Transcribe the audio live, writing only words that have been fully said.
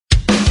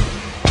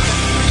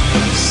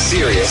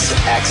Sirius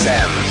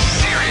XM.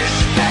 Sirius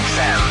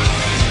XM.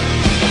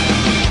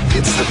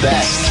 It's the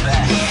best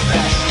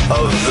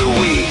of the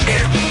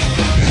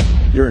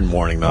week. You're in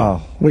mourning,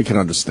 though. Oh, we can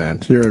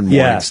understand. You're in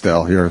mourning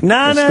still.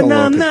 No,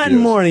 I'm not in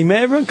mourning,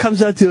 man. Everyone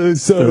comes out to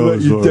sorry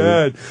about your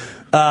dad.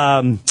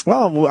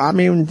 Well, I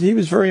mean, he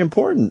was very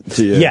important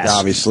to you,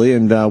 obviously,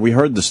 and we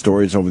heard the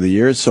stories over the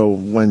years. So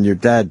when your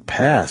dad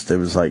passed, it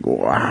was like,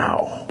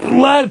 wow. A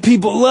lot of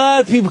people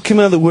came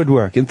out of the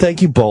woodwork, and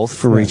thank you both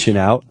for reaching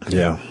out.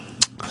 Yeah.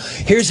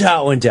 Here's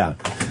how it went down.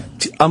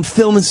 I'm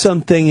filming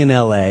something in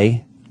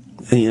L.A.,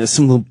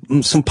 some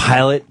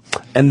pilot,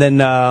 and then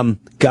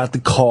got the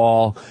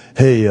call.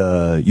 Hey,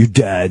 your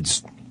dad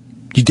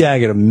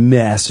got a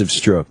massive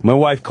stroke. My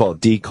wife called.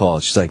 Dee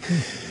called. She's like,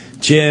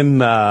 Jim,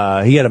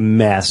 he had a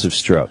massive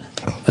stroke.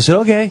 I said,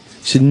 okay.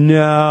 She said,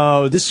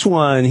 no, this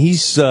one, you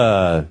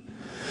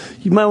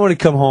might want to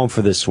come home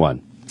for this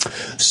one.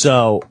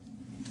 So,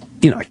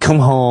 I come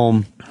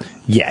home.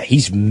 Yeah,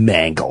 he's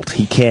mangled.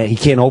 He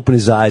can't open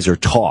his eyes or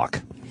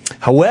talk.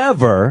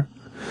 However,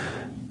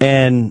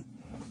 and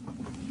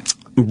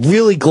I'm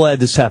really glad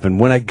this happened.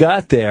 When I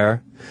got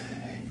there,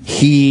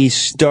 he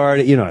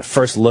started, I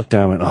first looked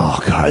at him and went,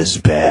 oh, God, this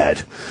is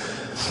bad.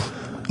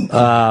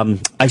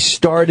 I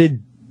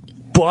started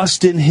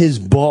busting his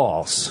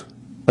balls,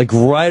 like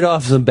right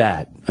off the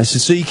bat. I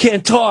said, so you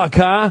can't talk,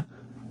 huh?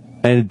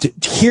 And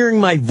hearing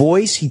my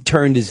voice, he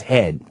turned his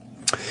head.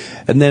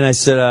 And then I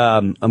said,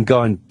 I'm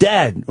going,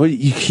 Dad,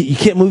 you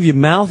can't move your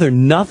mouth or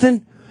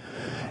nothing?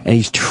 And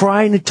he's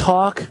trying to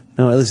talk.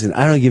 No, listen,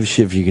 I don't give a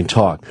shit if you can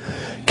talk.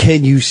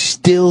 Can you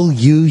still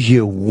use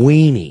your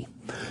weenie?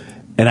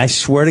 And I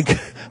swear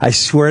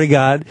to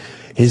God,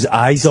 his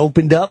eyes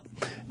opened up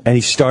and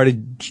he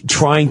started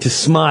trying to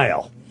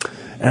smile.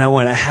 And I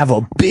went, I have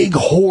a big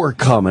whore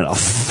coming, a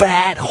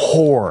fat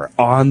whore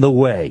on the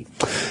way.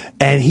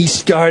 And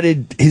his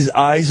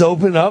eyes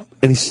opened up,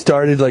 and he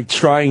started like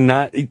trying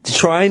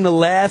to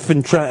laugh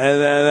and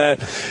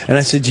and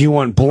I said, do you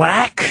want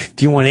black?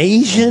 Do you want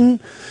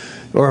Asian?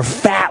 Or a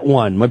fat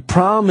one? My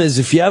problem is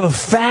if you have a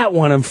fat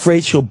one, I'm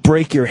afraid she'll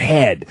break your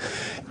head.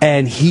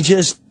 And he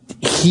was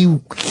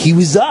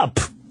up.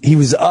 He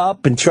was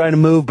up and trying to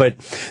move, but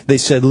they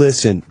said,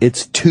 listen,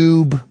 it's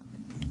tube.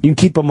 You can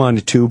keep him on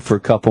the tube for a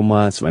couple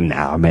months. But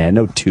nah, man,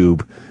 no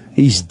tube.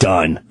 He's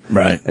done.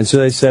 Right. And so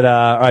they said,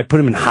 all right, put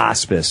him in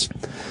hospice.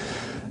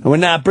 I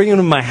went, nah, bring him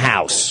to my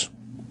house.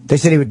 They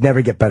said he would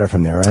never get better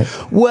from there, right?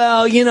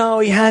 Well, he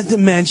has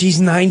dementia. He's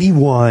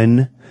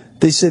 91.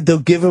 They said they'll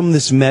give him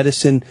this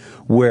medicine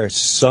where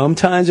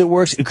sometimes it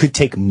works. It could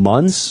take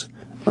months.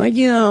 Like,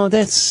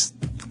 that's...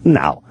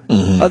 No.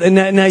 Mm-hmm.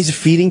 And now he's a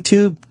feeding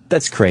tube?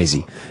 That's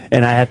crazy.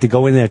 And I have to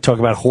go in there and talk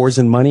about whores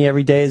and money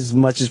every day as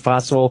much as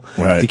possible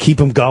to keep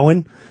him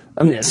going.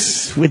 I mean,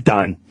 we're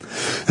done.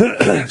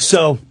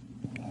 So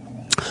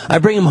I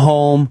bring him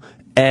home,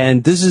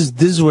 and this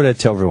is what I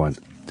tell everyone.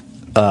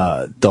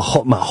 My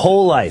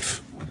whole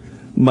life,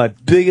 the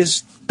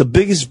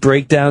biggest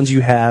breakdowns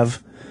you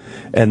have,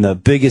 and the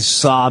biggest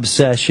sob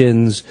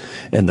sessions,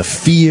 and the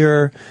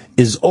fear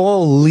is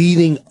all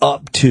leading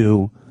up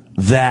to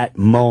that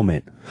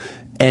moment.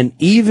 And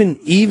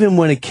even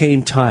when it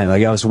came time,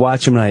 like I was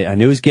watching him, and I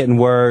knew it was getting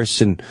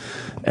worse, and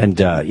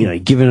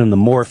giving him the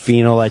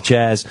morphine, all that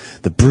jazz.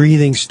 The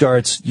breathing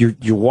starts.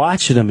 You're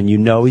watching him, and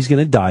he's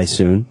going to die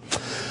soon.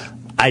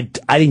 I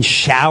didn't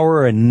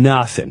shower or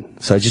nothing,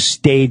 so I just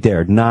stayed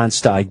there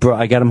nonstop.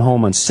 I got him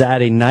home on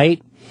Saturday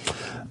night.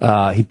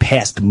 He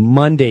passed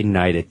Monday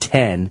night at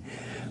 10,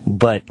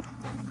 but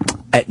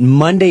at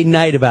Monday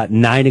night about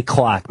 9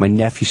 o'clock, my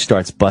nephew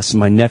starts busting.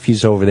 My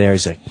nephew's over there.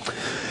 He's like,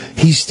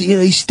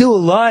 he's still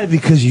alive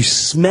because you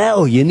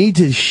smell. You need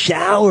to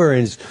shower.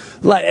 And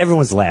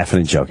everyone's laughing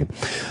and joking.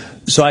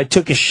 So I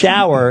took a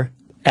shower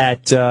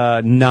at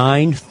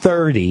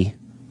 9:30.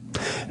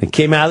 I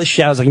came out of the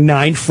shower. It was like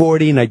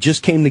 9:40, and I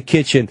just came to the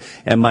kitchen,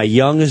 and my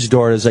youngest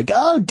daughter was like,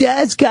 "Oh,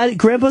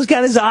 Grandpa's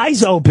got his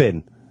eyes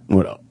open." I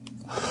went,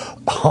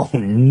 oh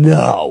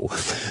no!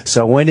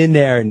 So I went in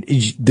there, and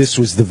this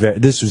was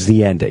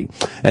the ending.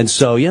 And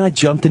so I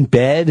jumped in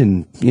bed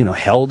and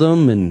held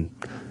him and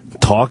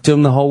talked to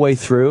him the whole way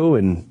through.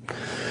 And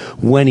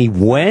when he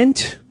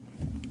went,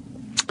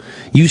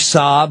 you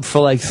sobbed for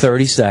like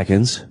 30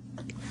 seconds,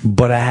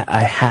 but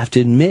I have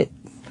to admit,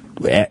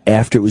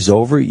 after it was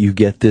over, you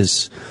get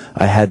this.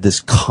 I had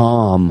this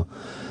calm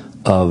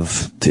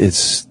of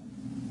it's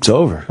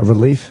over. A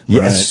relief?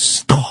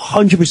 Yes,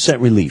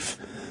 100% relief.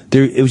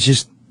 It was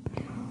just,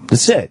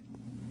 that's it.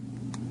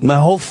 My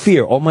whole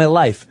fear, all my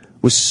life,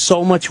 was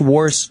so much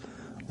worse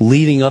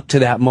leading up to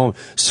that moment.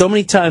 So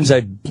many times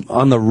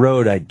on the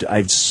road,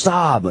 I'd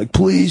sob, like,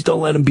 please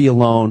don't let him be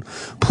alone.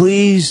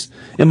 Please,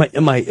 am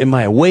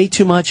I away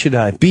too much? Should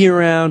I be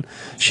around?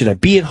 Should I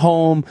be at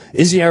home?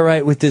 Is he all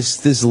right with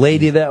this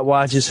lady that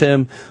watches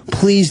him?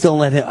 Please don't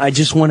let him. I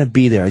just want to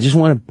be there. I just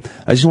want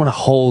to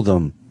hold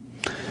him.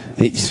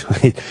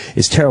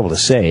 It's terrible to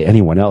say.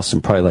 Anyone else, I'm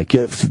probably like,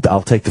 yeah,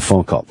 I'll take the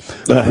phone call.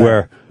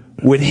 Where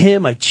with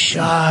him, I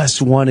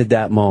just wanted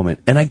that moment,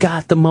 and I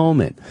got the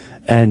moment.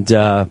 And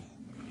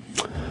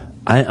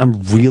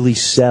I'm really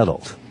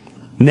settled.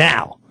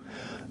 Now,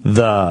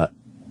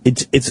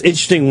 it's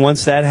interesting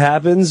once that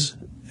happens,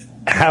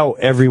 how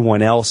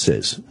everyone else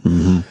is.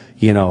 Mm-hmm.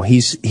 You know,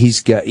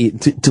 he's got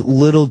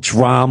little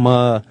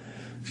drama.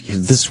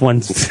 This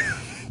one,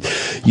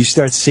 you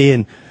start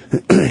seeing,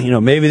 you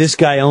know, maybe this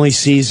guy only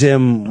sees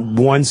him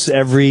once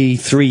every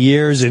 3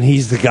 years, and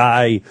he's the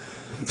guy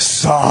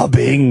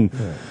sobbing.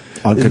 Yeah.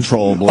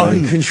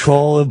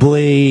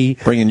 Uncontrollably,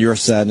 bringing your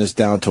sadness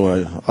down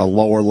to a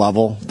lower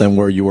level than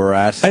where you were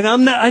at.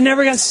 And I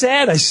never got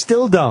sad. I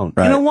still don't.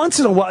 Right. You know, once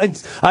in a while,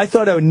 I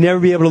thought I would never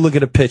be able to look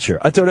at a picture.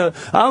 I thought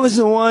I was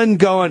the one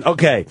going,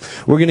 okay,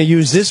 we're going to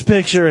use this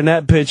picture and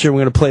that picture. We're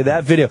going to play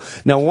that video.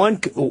 Now,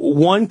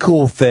 one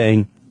cool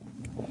thing,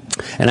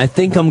 and I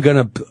think I'm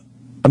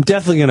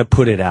definitely going to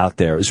put it out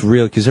there. It was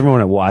real, because everyone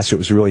that watched it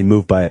was really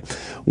moved by it.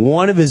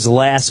 One of his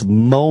last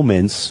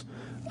moments,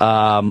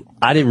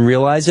 I didn't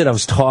realize it. I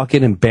was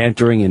talking and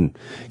bantering and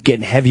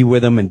getting heavy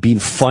with him and being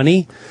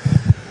funny.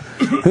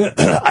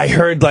 I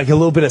heard like a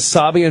little bit of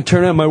sobbing, and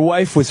turned out my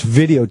wife was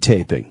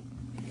videotaping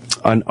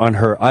on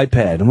her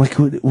iPad. I'm like,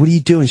 what are you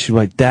doing? She's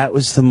like, that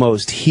was the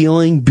most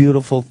healing,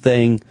 beautiful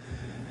thing.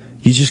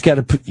 You just got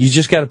to put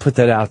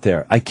that out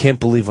there. I can't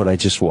believe what I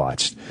just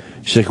watched.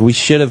 She's like, we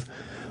should have.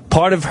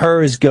 Part of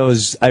her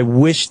goes, I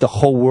wish the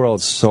whole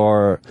world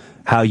saw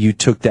how you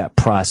took that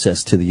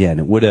process to the end.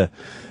 It would have.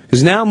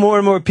 Because now more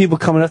and more people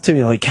coming up to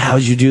me like,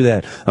 how'd you do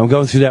that? I'm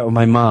going through that with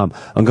my mom.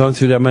 I'm going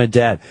through that with my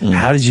dad.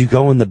 How did you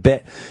go in the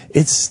bed?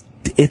 It's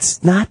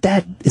not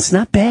bad.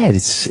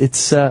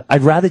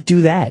 I'd rather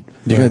do that.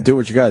 You're going to do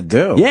what you got to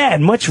do. Yeah,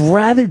 I'd much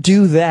rather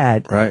do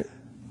that. Right.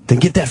 Than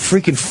get that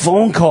freaking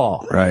phone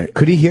call. Right.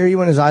 Could he hear you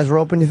when his eyes were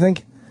open, you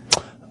think?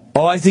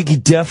 Oh, I think he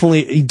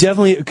definitely,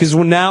 because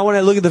now when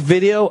I look at the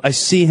video, I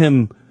see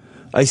him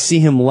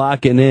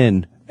locking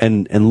in.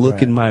 And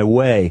looking my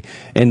way,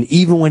 and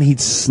even when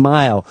he'd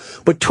smile.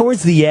 But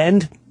towards the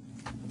end,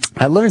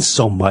 I learned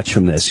so much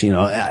from this. You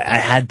know, I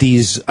had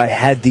these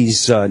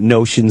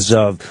notions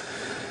of,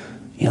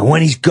 you know,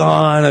 when he's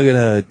gone, I'm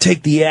gonna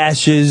take the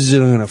ashes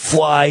and I'm gonna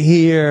fly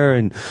here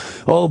and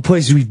all the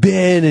places we've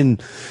been.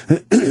 And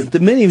the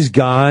minute he was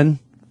gone,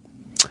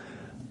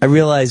 I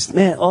realized,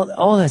 man,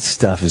 all that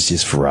stuff is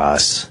just for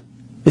us.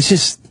 It's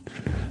just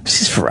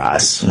for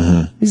us.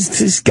 Mm-hmm.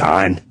 He's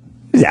gone.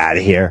 He's out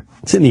of here.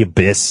 It's in the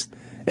abyss.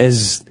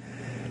 It's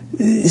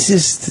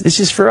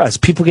just for us.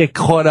 People get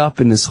caught up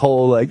in this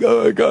whole like,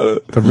 oh, I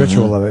gotta the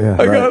ritual of it. Yeah,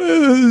 I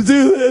gotta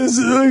do this.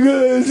 And I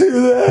gotta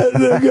do that.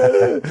 And I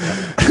gotta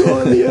go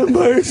on the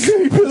Empire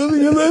State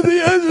Building and let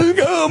the ashes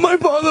go. My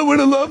father would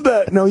have loved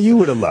that. No, you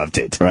would have loved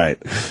it. Right.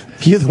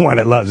 You're the one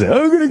that loves it.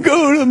 I'm gonna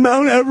go to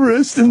Mount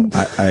Everest and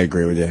I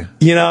agree with you.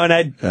 You know,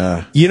 and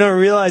you don't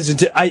realize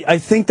it. I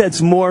think that's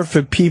more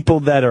for people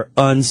that are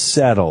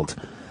unsettled,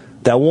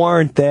 that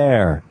weren't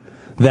there.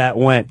 That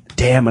went,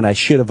 damn it, I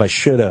should have.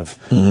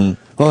 Mm-hmm.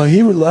 Oh,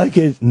 he would like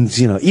it. And,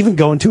 you know, even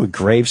going to a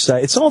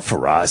gravesite, it's all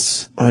for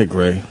us. I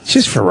agree. It's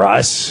just for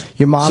us.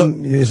 Your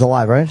mom is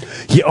alive, right?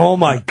 Yeah, oh,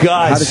 my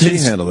God. How did she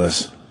handle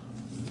this?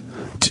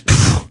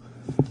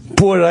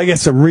 Boy, did I get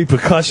some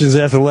repercussions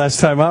after the last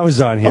time I was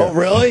on here. Oh,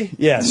 really?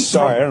 Yeah,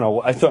 sorry. I don't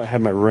know. I thought I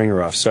had my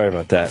ringer off. Sorry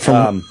about that.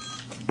 From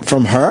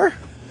her?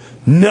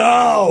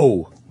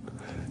 No.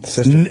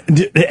 Sister?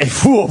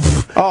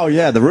 Oh,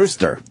 yeah, the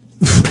rooster.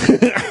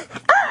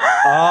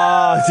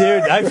 Oh,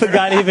 dude, I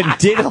forgot I even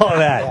did all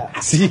that.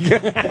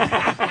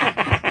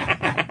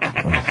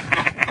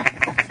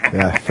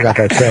 Yeah, I forgot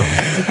that too.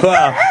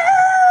 Well,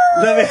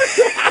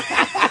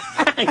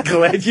 I'm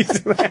glad you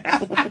said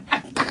that.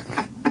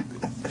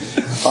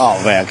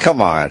 Oh, man,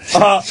 come on. She's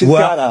got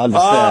to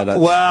understand.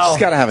 She's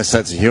got to have a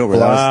sense of humor.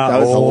 That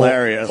was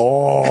hilarious.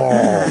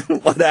 Oh.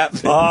 What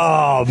happened?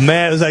 Oh,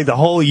 man, it was like the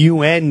whole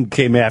UN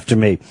came after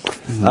me.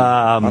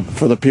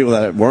 For the people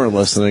that weren't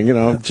listening, you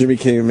know, Jimmy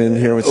came in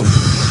here with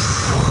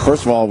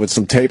first of all, with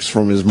some tapes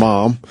from his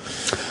mom.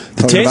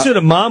 The tapes of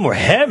the mom were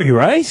heavy,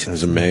 right? It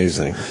was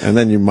amazing. And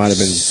then you might have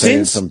been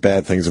saying some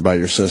bad things about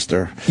your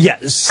sister. Yeah,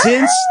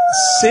 since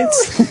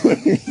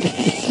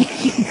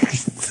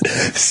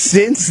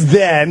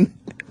then,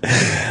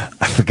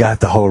 I forgot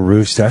the whole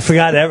rooster.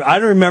 I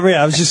don't remember it.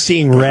 I was just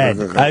seeing red.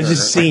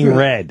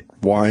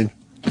 Wine?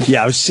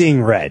 Yeah, I was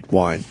seeing red.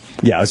 Wine.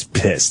 Yeah, I was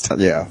pissed.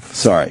 Yeah,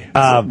 sorry.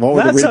 What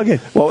were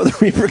the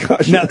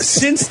repercussions? Now,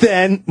 since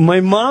then,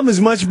 my mom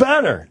is much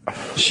better.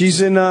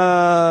 She's in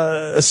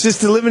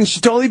assisted living.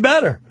 She's totally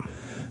better.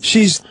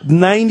 She's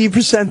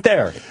 90%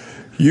 there.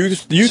 You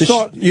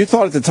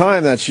thought at the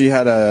time that she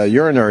had a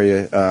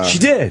urinary she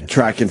did.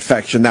 tract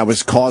infection that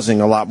was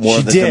causing a lot more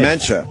of the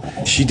dementia.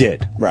 She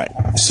did. Right.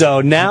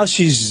 So now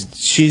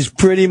she's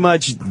pretty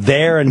much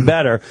there and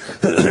better.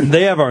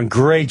 They have her on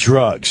great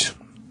drugs.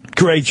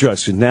 Great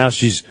drugs. And now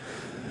she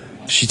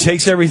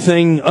takes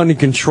everything under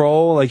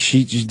control. Like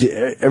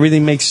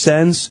everything makes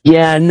sense.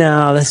 Yeah,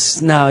 no,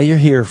 you're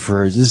here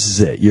this is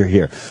it. You're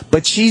here.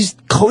 But she's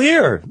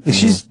clear.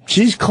 Mm-hmm.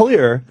 She's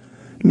clear.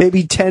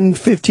 Maybe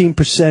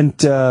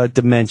 10-15%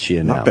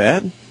 dementia now. Not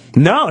bad.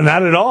 No,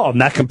 not at all.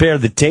 Not compared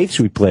to the tapes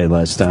we played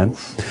last time.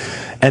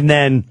 And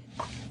then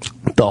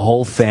the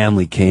whole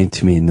family came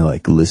to me and they're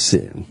like,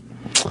 listen,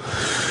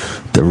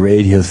 the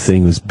radio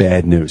thing was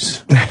bad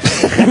news.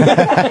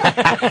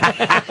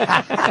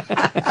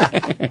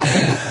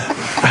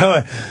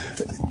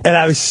 And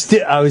I was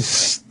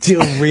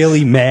still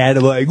really mad.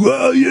 I'm like,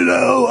 well,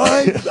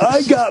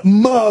 I got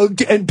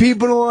mugged, and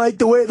people don't like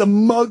the way the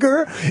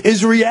mugger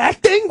is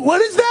reacting.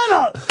 What is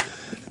that?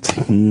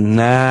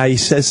 Nah, he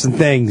said some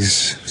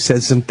things.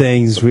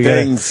 We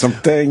gotta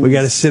sit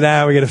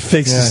down. We gotta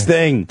fix this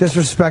thing.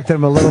 Disrespected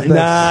him a little bit.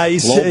 Nah, he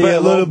said a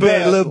little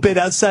bit.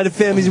 Outside of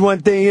family's one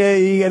thing. Yeah,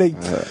 you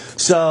gotta.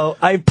 So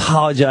I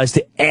apologized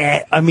to.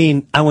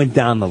 I went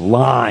down the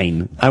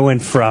line. I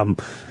went from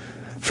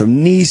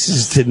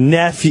nieces to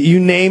nephew, you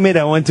name it.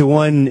 I went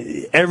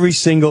to every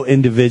single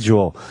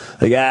individual.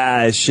 Like,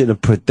 I shouldn't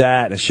have put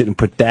that. I shouldn't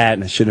put that.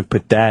 And I shouldn't have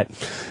put that.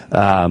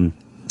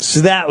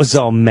 So that was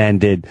all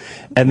mended.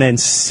 And then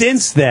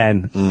since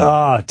then,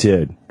 oh,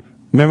 dude.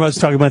 Remember I was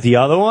talking about the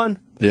other one?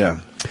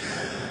 Yeah.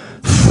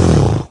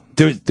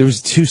 There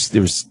was two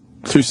sisters.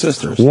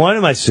 One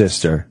of my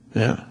sister.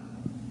 Yeah.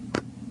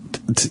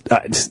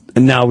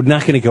 Now, we're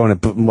not going to go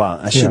into... Well,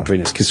 I shouldn't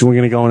bring this, because we're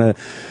going to go into...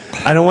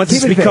 I don't want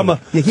this to become a...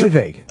 Yeah, keep it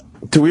vague.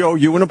 Do we owe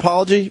you an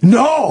apology?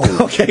 No!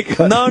 Okay,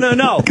 good.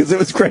 No. Because it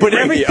was great But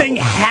radio. everything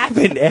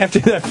happened after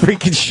that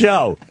freaking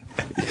show.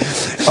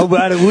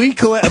 About a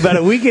week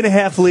and a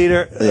half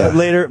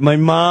later, my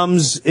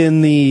mom's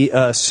in the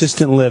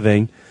assisted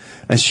living,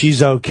 and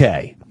she's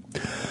okay.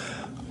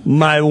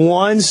 My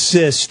one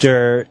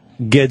sister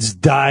gets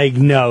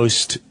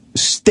diagnosed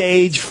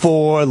stage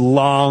 4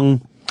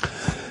 lung.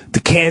 The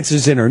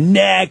cancer's in her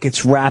neck.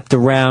 It's wrapped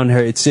around her.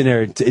 It's in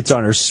her. It's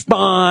on her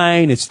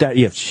spine. It's that.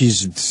 Yeah,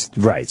 she's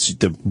right.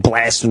 They're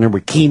blasting her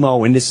with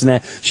chemo and this and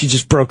that. She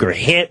just broke her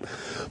hip,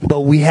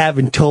 but we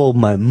haven't told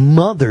my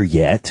mother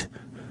yet.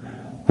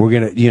 We're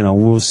gonna,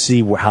 we'll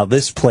see how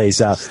this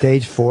plays out.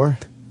 Stage 4.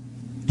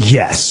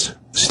 Yes,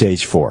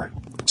 stage 4.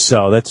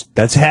 So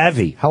that's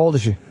heavy. How old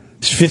is she?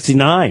 She's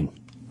 59.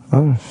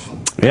 Oh.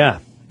 Yeah,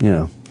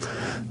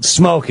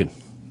 smoking.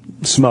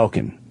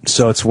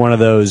 So it's one of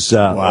those.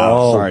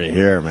 Wow, sorry to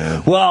hear,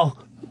 man. Well,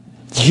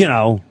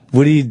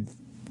 what do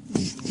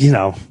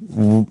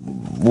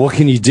what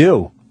can you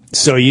do?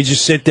 So you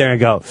just sit there and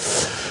go,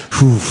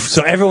 whew.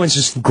 So everyone's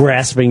just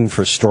grasping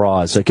for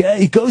straws. Like,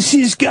 hey, go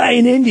see this guy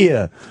in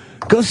India.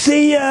 Go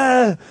see,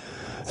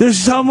 there's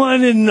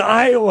someone in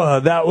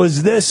Iowa that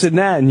was this and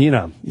that. And,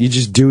 you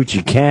just do what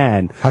you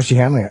can. How's she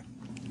handling it?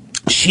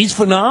 She's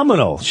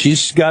phenomenal.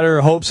 She's got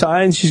her hopes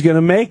high and she's going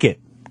to make it.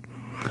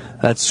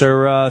 That's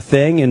her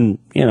thing, and,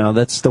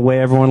 that's the way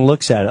everyone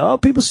looks at it. Oh,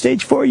 people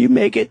stage 4, you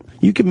make it.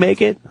 You can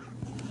make it.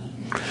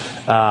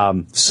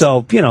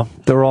 So,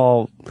 they're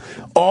all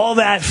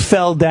that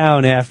fell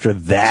down after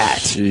that.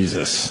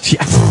 Jesus.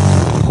 Yeah.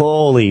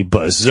 Holy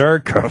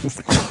berserker.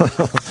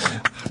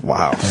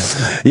 Wow.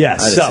 Yeah,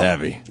 That is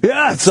heavy.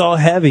 Yeah, it's all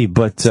heavy,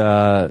 but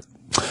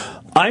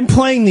I'm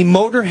playing the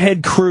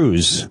Motorhead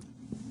Cruise.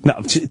 No,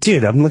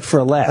 dude, I'm looking for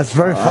a laugh. That's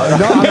very funny.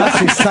 No, I'm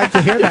actually psyched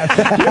to hear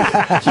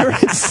that. You're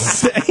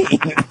insane.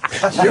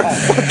 You're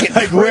fucking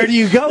like, where do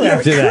you go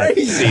after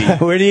crazy.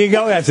 that? Where do you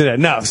go after that?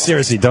 No,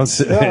 seriously, don't.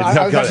 No,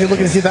 I was actually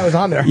looking to see if that was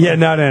on there. Yeah,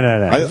 no.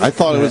 I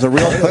thought it was a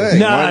real thing.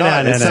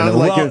 No.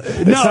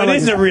 It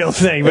is a real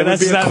thing, but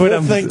that's not what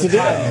I'm. Thing to do.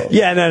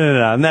 Yeah,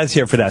 no. I'm not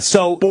here for that.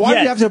 So, but why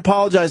do you have to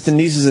apologize to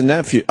nieces and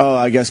nephews? Oh,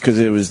 I guess because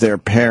it was their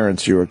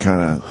parents. You were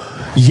kind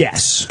of.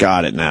 Yes.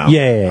 Got it now.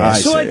 Yeah.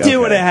 So I did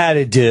what I had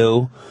to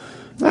do.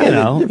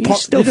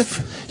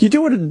 You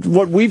do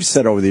what we've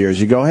said over the years.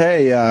 You go,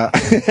 hey, yeah,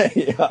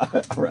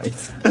 right.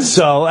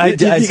 So you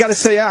got to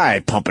say,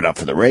 I pump it up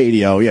for the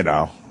radio,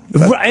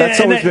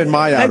 That's always been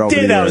my out over the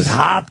years. I was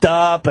hopped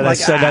up, and I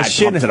said I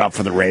shouldn't pumped it up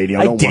for the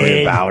radio. Don't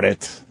worry about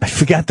it. I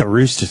forgot the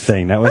rooster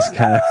thing. That was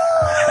kind of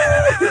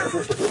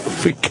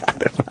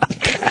forgot about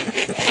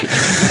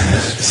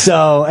that.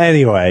 So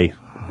anyway.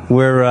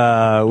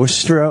 We're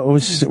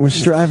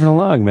striving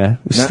along, man.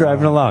 We're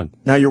striving along.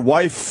 Now, your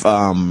wife,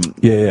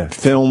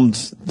 filmed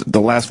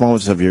the last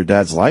moments of your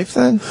dad's life.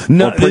 Then,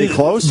 or pretty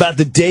close. About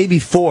the day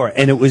before,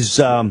 and it was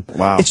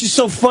wow. It's just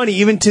so funny.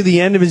 Even to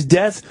the end of his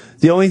death,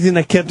 the only thing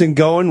that kept him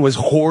going was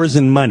whores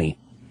and money.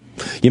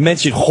 You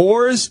mentioned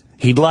whores,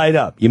 he'd light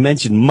up. You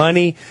mentioned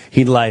money,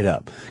 he'd light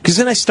up. Because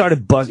then I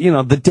started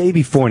the day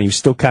before, and he was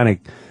still kind of.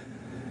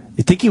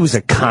 I think he was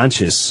a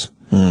conscious.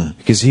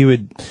 Because he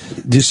would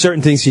do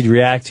certain things he'd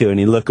react to, and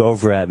he'd look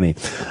over at me.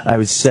 I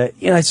would say,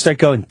 I'd start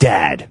going,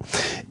 Dad,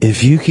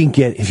 if you can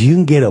get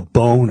a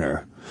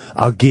boner,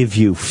 I'll give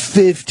you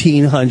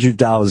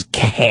 $1,500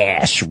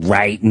 cash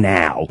right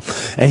now.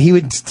 And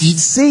you'd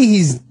see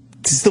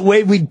it's the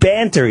way we'd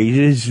banter.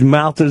 His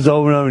mouth was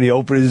open and he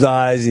opened his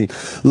eyes and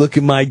he'd look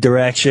in my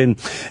direction.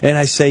 And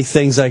I say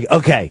things like,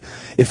 okay,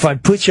 if I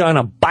put you on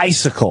a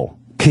bicycle,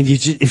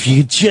 if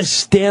you could just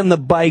stand the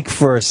bike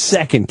for a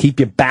second, keep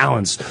your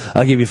balance,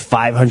 I'll give you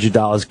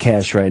 $500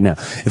 cash right now.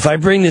 If I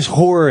bring this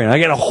whore in, I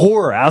got a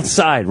whore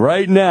outside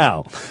right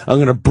now. I'm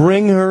going to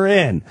bring her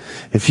in.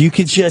 If you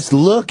could just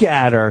look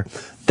at her,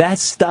 that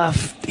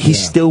stuff, he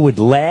still would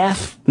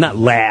laugh. Not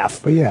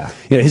laugh. But yeah.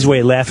 His way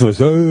of laughing was,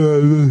 that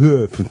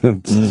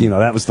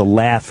was the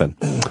laughing.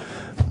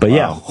 But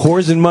yeah,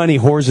 whores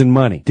and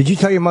money. Did you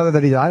tell your mother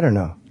that he died or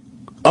no?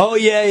 Oh,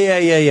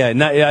 yeah.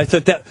 Now, I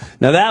thought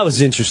that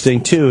was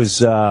interesting, too,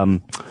 is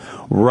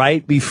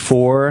right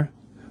before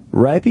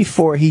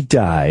he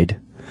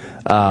died,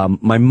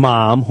 my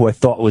mom, who I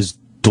thought was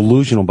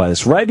delusional by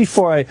this, right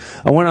before I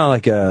went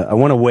on I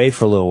went away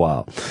for a little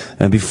while.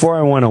 And before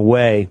I went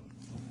away,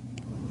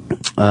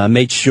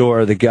 made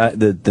sure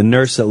the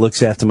nurse that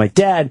looks after my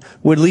dad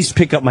would at least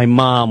pick up my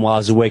mom while I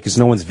was away because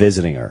no one's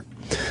visiting her.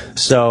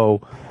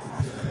 So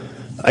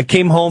I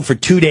came home for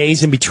 2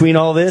 days in between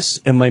all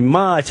this, and my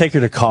mom, I take her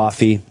to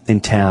coffee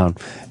in town,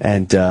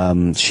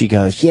 and she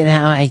goes,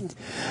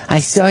 I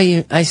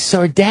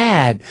saw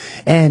Dad,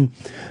 and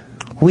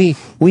we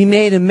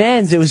made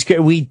amends. It was good.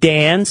 We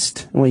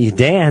danced. Well, you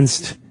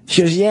danced.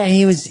 She goes, yeah,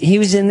 he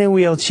was in the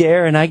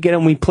wheelchair, and I get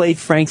him. We played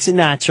Frank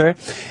Sinatra,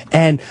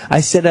 and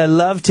I said I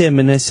loved him,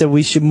 and I said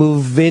we should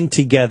move in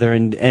together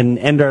and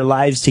end our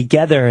lives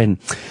together, and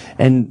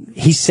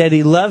he said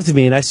he loved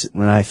me, and I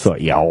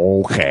thought, yeah,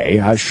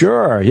 okay,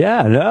 sure,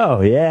 yeah,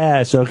 no, yeah,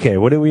 it's okay.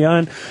 What are we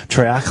on?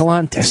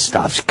 Triathlon? This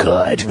stuff's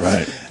good,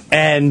 right?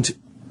 And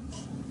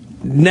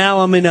now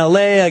I'm in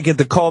L.A. I get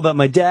the call about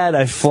my dad.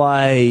 I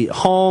fly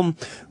home.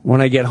 When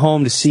I get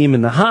home to see him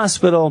in the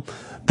hospital,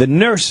 the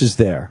nurse is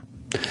there.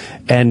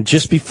 And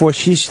just before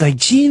she's like,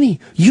 Jeannie,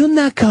 you're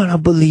not gonna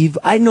believe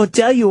I don't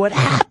tell you what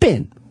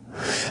happened.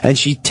 And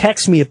she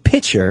texts me a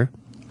picture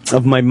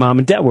of my mom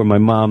and dad where my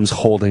mom's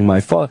holding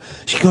my father.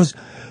 She goes,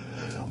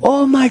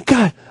 oh my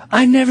God,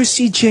 I never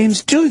see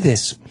James do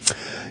this.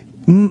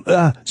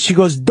 She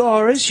goes,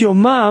 Doris, your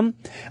mom,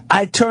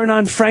 I turn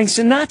on Frank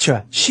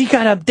Sinatra. She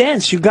got up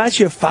danced. You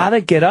got your father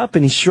get up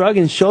and he's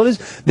shrugging his shoulders.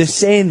 They're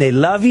saying they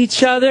love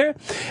each other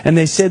and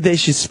they said they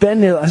should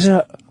spend their...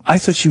 I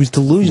thought she was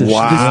delusional.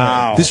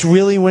 Wow. This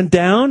really went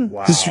down?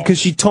 Wow. Because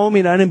she told me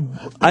and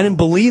I didn't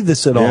believe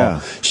this at all.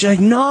 She's like,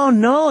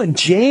 no. And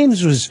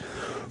James was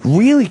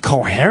really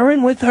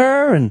coherent with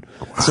her. And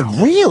I said,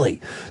 really?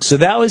 So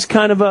that was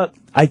kind of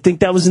I think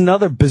that was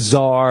another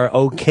bizarre,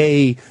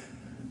 okay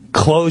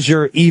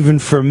closure even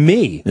for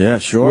me. Yeah,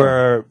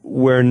 sure.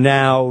 Where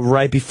now,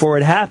 right before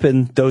it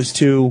happened, those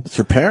two... It's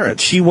your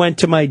parents. She went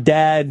to my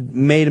dad,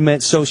 made him...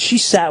 So she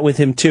sat with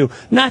him, too.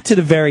 Not to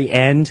the very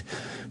end,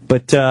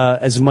 but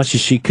as much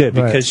as she could.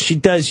 Because she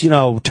does,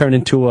 turn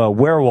into a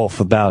werewolf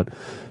about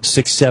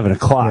 6, 7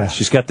 o'clock. Yeah.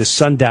 She's got this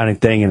sundowning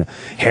thing, and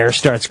hair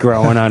starts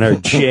growing on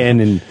her chin,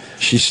 and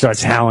she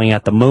starts howling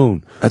at the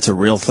moon. That's a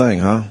real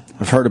thing, huh?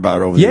 I've heard about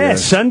it over the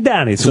years. Yeah,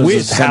 sundowning. It's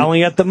weird.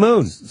 Howling at the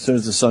moon. As soon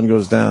as the sun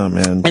goes down,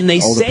 man. And they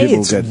say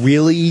it's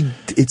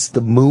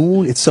the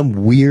moon. It's some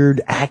weird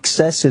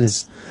access. It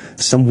is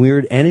some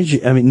weird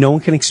energy. I mean, no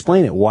one can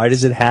explain it. Why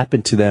does it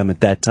happen to them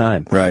at that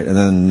time? Right. And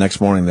then the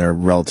next morning, they're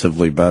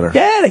relatively better.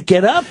 Yeah, they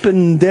get up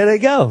and there they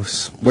go.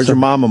 Was your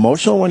mom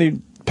emotional when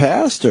he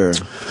passed, or?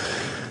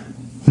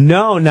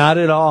 No, not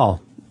at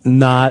all.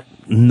 Not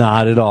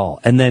at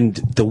all. And then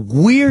the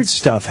weird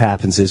stuff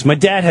happens is my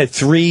dad had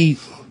three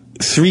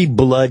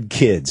blood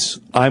kids.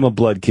 I'm a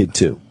blood kid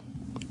too.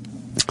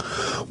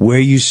 Where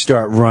you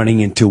start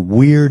running into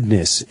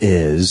weirdness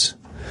is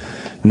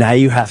now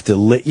you have to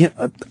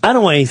I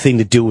don't want anything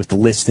to do with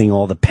listing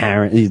all the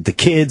the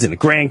kids and the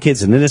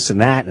grandkids and this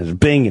and that and the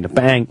bing and the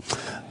bang.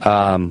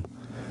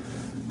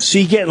 So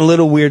you get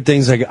little weird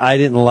things like I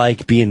didn't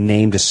like being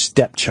named a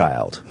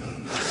stepchild.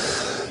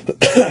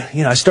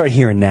 I started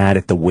hearing that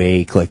at the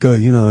wake, like,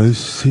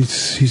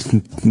 he's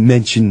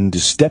mentioned the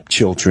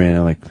stepchildren.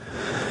 I'm like,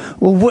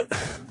 well, what?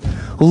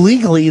 Well,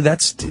 legally,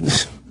 that's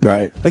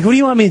right. Like, what do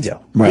you want me to do?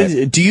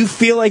 Right. Do you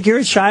feel like you're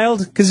a child?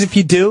 Because if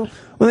you do,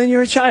 well, then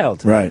you're a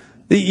child. Right.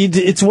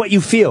 It's what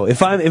you feel.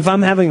 If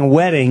I'm having a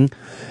wedding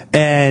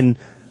and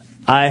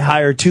I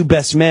hired 2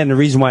 best men, the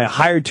reason why I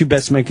hired 2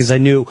 best men because I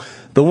knew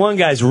the one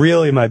guy's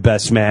really my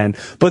best man,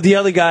 but the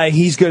other guy,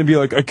 he's going to be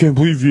like, I can't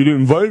believe you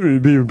didn't invite me to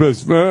be your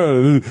best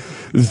man.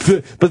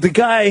 But the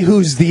guy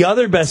who's the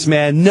other best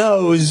man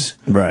knows.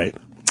 Right.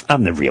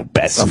 I'm the real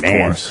best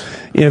man. Of course.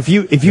 If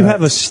you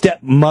have a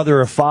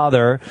stepmother or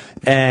father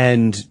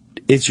and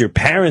it's your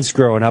parents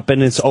growing up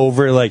and it's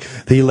over, like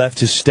he left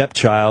his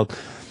stepchild,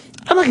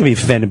 I'm not going to be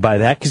offended by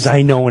that because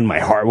I know in my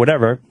heart,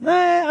 whatever,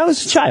 I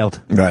was a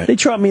child. Right. They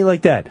treat me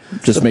like that.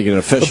 Just make it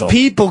official.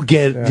 People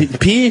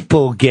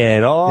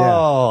get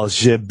all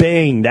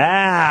shebanged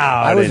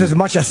out. I was as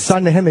much a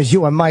son to him as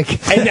you and Mike.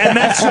 and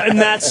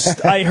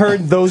that's I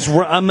heard those.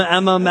 I'm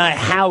on my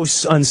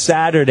house on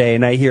Saturday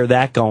and I hear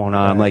that going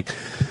on. I'm like,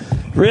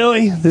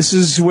 really? This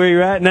is where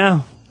you're at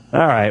now? All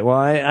right, well,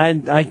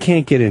 I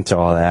can't get into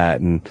all that,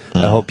 and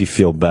I hope you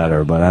feel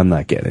better, but I'm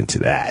not getting into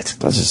that.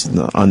 That's just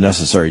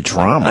unnecessary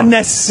drama.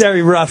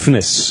 Unnecessary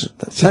roughness.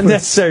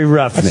 Unnecessary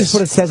roughness. That's just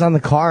what it says on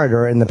the card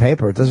or in the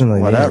paper. It doesn't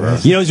really Whatever. mean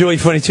it. You know what's really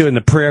funny, too? In the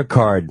prayer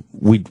card,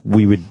 we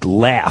would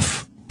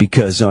laugh,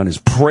 because on his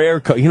prayer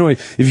card,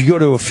 if you go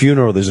to a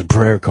funeral, there's a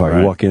prayer card.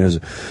 Right. You walk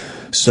in,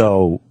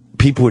 so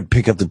people would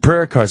pick up the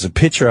prayer cards, a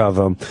picture of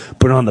them,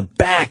 but on the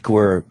back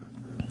were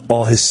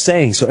all his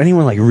sayings. So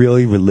anyone like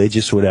really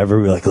religious, whatever,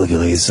 we're like, look,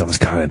 something's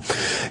coming.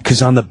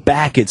 Because on the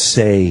back it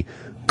say,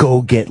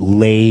 go get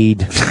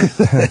laid,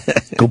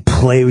 go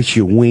play with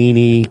your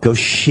weenie, go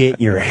shit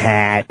in your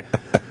hat,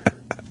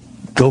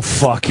 go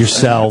fuck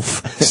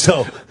yourself.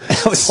 So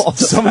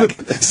some of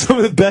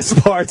the best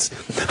parts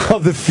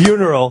of the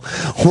funeral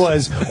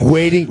was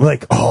waiting,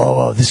 like,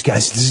 oh, these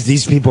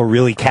people are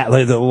really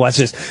watch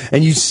this.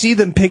 And you see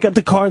them pick up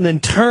the car and then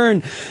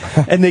turn,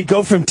 and they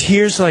go from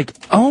tears like,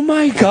 oh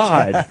my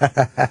God,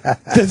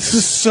 this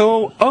is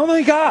so, oh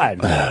my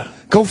God,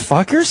 go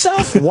fuck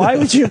yourself? Why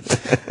would you?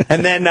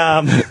 And then,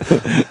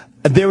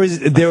 there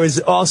was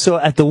also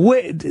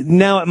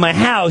now at my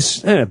house,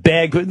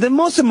 bag, but the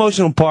most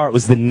emotional part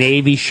was the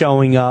Navy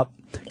showing up,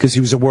 because he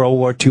was a World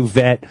War II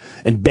vet,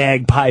 and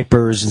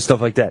bagpipers and stuff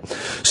like that.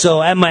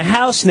 So at my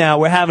house now,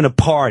 we're having a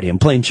party. I'm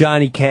playing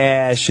Johnny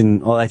Cash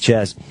and all that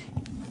jazz.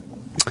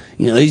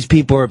 You know, these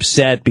people are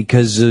upset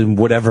because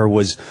whatever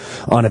was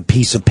on a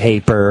piece of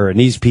paper, and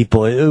these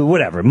people,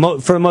 whatever.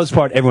 For the most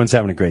part, everyone's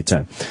having a great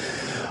time.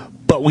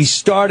 But we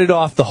started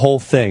off the whole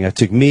thing. I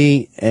took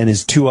me and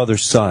his 2 other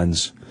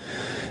sons.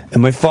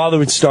 And my father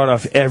would start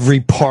off every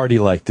party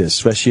like this,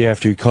 especially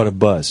after he caught a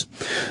buzz.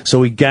 So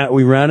we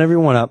round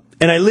everyone up,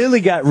 and I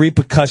literally got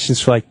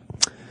repercussions for like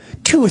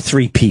 2 or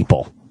 3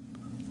 people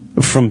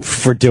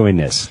for doing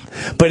this.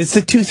 But it's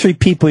the 2 or 3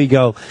 people you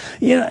go,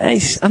 you know,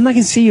 I'm not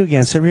going to see you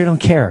again, so I really don't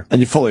care. And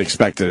you fully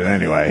expected it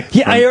anyway.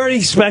 Yeah, I already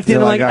expected it.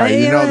 I'm like, right,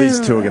 you know these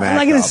 2 are going to I'm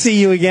not going to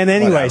see you again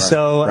anyway, whatever.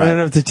 So right. I don't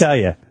know what to tell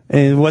you.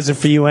 And it wasn't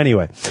for you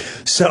anyway.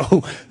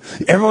 So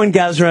everyone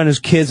gathers around his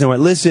kids and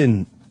went,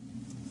 listen,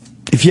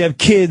 if you have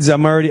kids,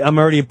 I'm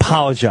already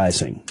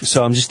apologizing.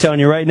 So I'm just telling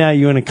you right now,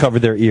 you're going to cover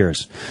their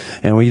ears.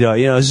 And we go,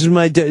 you know, this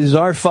is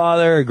our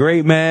father, a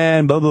great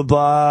man, blah, blah,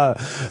 blah,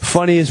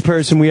 funniest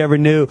person we ever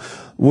knew.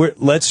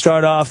 Let's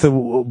start off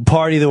the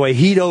party the way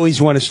he'd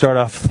always want to start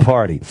off the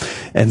party.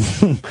 And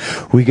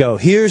we go,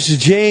 here's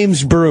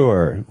James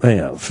Brewer, you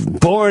know,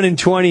 born in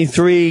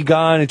 23,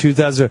 gone in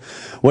 2000.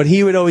 What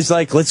he would always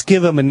like, let's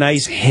give him a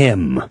nice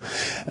hymn.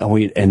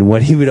 And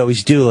what he would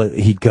always do,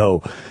 he'd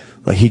go,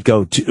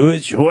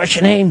 what's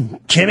your name?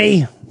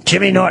 Jimmy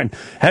Norton.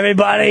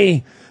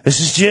 Everybody, this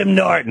is Jim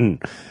Norton.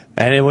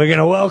 And we're going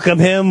to welcome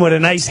him with a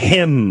nice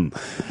hymn.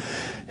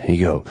 And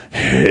you go,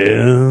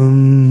 him,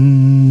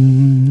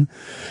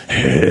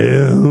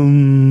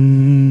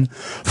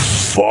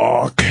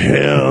 fuck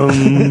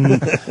him.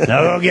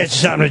 Now go get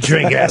something to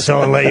drink,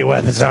 asshole, and lay your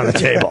weapons on the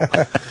table.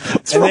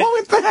 What's wrong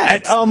with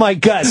that? Oh my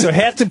God. So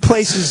half the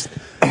place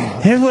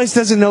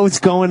doesn't know what's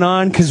going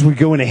on because we're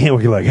going to him.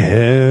 We're like,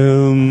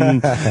 him.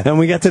 And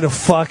we got to the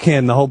fuck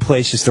him. The whole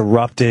place just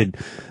erupted,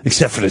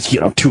 except for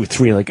the, 2 or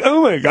 3, like,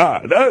 oh my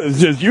God, that is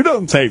just, you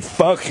don't say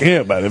fuck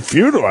him at a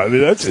funeral. I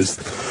mean, that's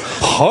just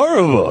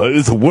horrible.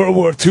 It's a World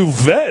War II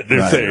vet.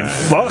 They're saying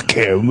fuck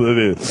him. I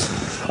mean,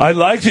 I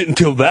liked it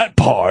until that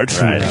part.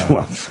 Right.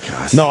 Well,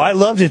 no, I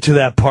loved it to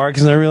that part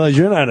because I realized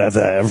you're not at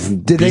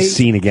that. Did they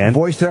seen again?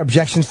 Voice their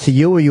objections to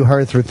you, or you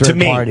heard through third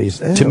parties?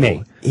 To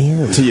me.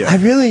 Ew. To you. I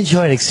really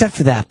enjoyed it, except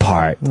for that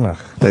part.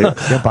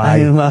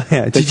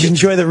 Goodbye. Did you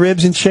enjoy the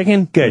ribs and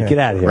chicken? Good. Yeah. Get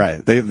out of here.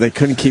 Right. They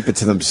couldn't keep it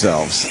to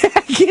themselves.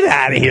 Get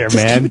out of here,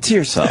 Just man. keep it to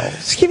yourself.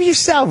 Just give it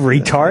yourself,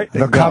 retard.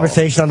 The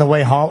conversation on the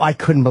way home, I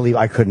couldn't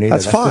either.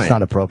 That's fine. Just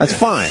not appropriate. That's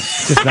fine.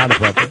 It's just not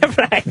appropriate.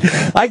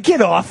 Right. I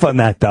get off on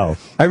that, though.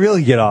 I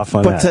really get off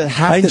on that.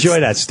 I enjoy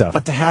that stuff.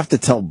 But to have to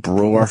tell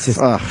Brewer,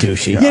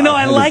 douchey. God,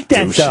 I like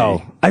that,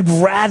 though. I'd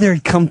rather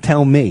come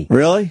tell me.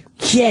 Really?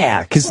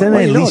 Yeah, because then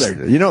at least...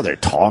 they're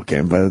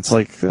talking, but it's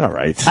like, all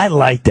right. I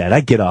like that. I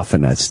get off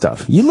on that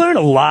stuff. You learn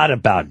a lot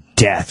about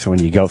death when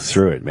you go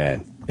through it,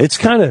 man. It's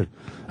kind of...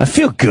 I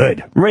feel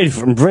good. I'm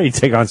ready to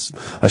take on...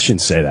 I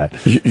shouldn't say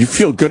that. You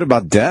feel good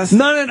about death?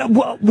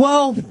 No.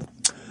 Well,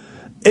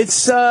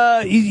 it's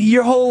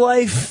your whole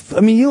life. I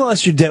mean, you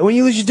lost your dad. When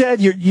you lose your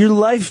dad, your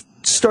life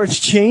starts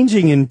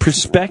changing in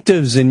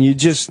perspectives, and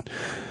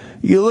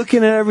you're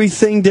looking at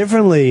everything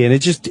differently, and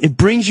it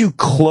brings you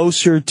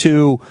closer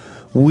to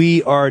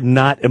we are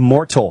not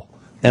immortal.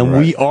 And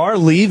we are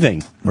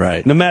leaving.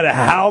 Right. No matter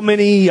how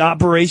many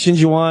operations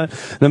you want,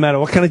 no matter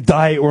what kind of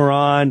diet we're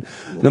on,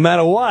 no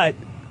matter what,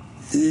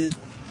 you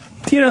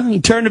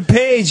turn the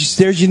page,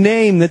 there's your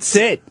name, that's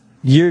it.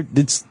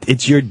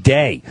 It's your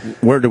day.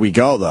 Where do we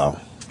go, though?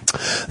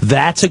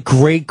 That's a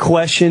great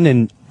question,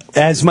 and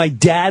as my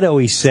dad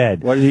always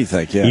said, what did he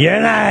think? Yeah.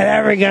 You're not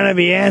ever going to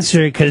be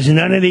answered because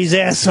none of these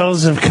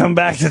assholes have come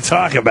back to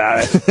talk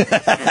about it.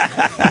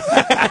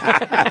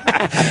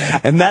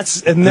 and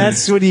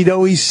that's what he'd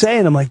always say.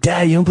 And I'm like,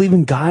 Dad, you don't believe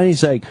in God? And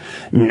he's like,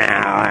 no.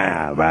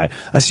 I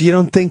said, you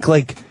don't think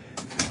like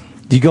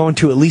you go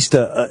into at least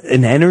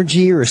an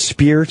energy or a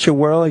spiritual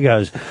world? He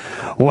goes,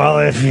 well,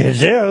 if you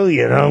do,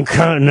 you don't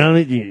come.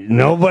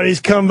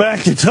 Nobody's come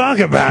back to talk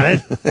about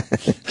it.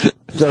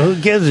 So who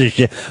gives a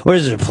shit? What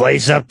is it, a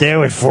place up there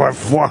with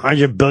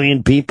 400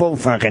 billion people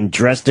fucking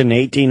dressed in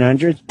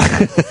 1800s?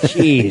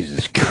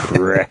 Jesus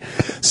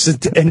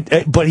Christ.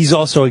 But he's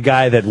also a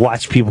guy that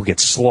watched people get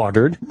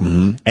slaughtered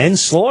and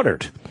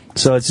slaughtered.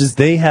 So it's just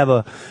they have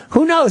a...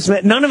 Who knows?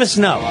 None of us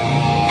know.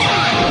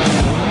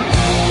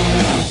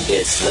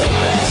 It's the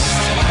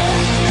best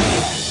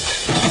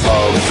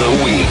of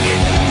the week.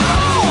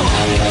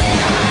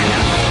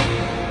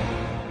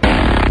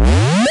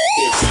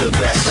 It's the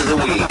best of the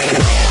week.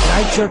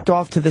 I jerked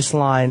off to this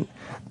line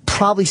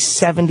probably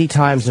 70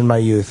 times in my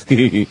youth.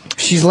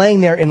 She's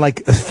laying there in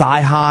like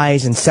thigh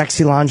highs and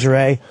sexy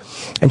lingerie,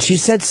 and she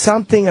said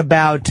something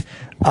about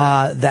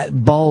that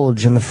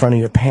bulge in the front of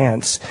your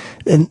pants.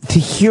 And to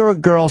hear a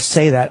girl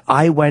say that,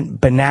 I went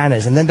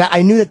bananas. And then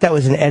I knew that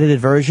was an edited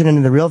version, and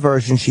in the real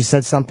version, she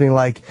said something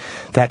like,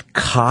 that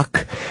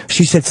cock.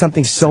 She said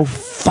something so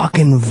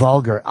fucking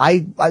vulgar.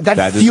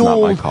 That is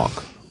not my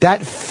cock.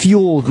 That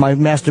fueled my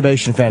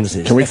masturbation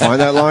fantasies. Can we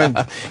find that line?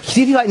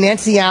 See if you like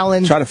Nancy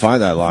Allen. Try to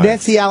find that line.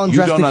 Nancy Allen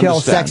dressed to kill,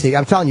 understand. sexy.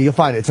 I'm telling you, you'll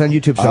find it. It's on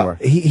YouTube somewhere.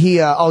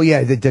 Oh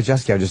yeah,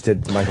 Jessica just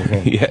did Michael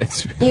Caine.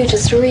 Yes. You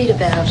just read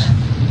about.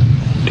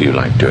 Do you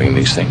like doing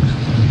these things?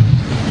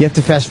 You have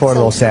to fast forward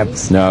a little, Sam.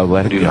 No,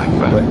 let it Do you go. like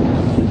that?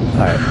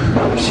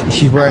 All right.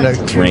 She's wearing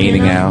It's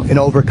raining out. an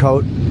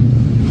overcoat.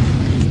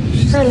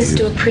 Friends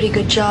do a pretty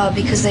good job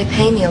because they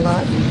pay me a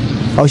lot.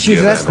 Oh, Do she's you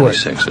an ever have any escort.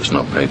 sex that's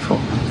not paid for?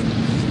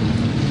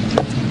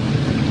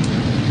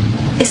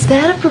 Is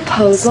that a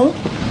proposal?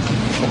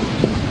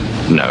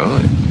 No.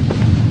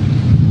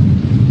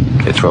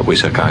 It's what we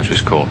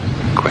psychiatrists call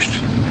a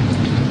question.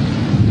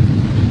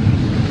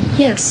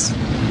 Yes.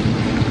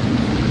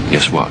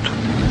 Yes, what?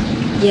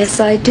 Yes,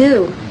 I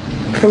do.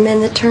 For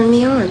men that turn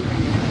me on.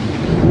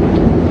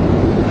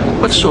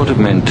 What sort of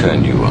men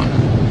turn you on?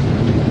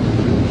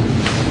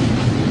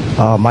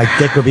 My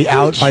dick would be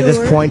out by this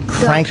Mature, point,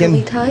 doctorly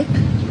cranking, type,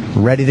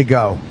 ready to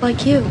go.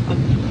 like you.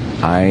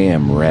 I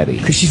am ready.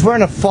 Because she's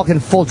wearing a fucking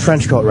full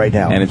trench coat right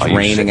now. And it's Are you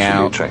raining sexually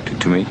out. attracted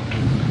to me?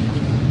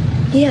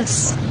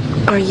 Yes.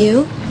 Are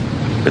you?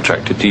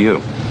 Attracted to you?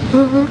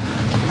 Mm-hmm.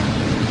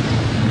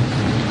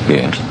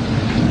 Yes.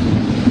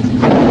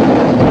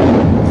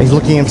 He's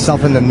looking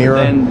himself in the mirror.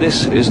 Then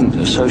this isn't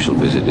a social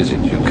visit, is it?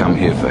 You come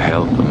here for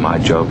help, and my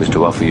job is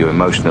to offer you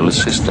emotional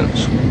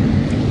assistance.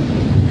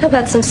 How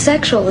about some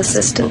sexual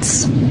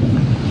assistance?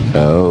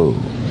 Oh.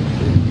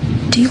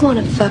 Do you want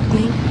to fuck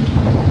me?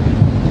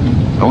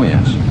 Oh,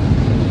 yes.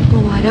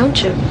 Well, why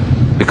don't you?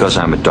 Because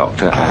I'm a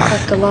doctor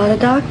Fucked a lot of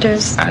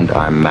doctors. and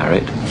I'm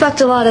married.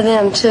 Fucked a lot of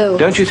them, too.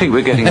 Don't you think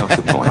we're getting off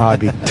the point? I'd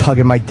be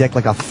tugging my dick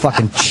like a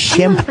fucking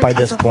chimp by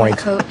this point.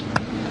 Coat.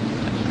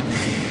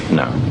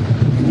 No.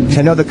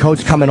 I know the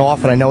coat's coming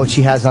off, and I know what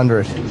she has under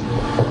it.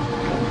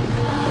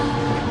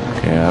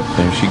 Yep,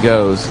 there she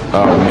goes.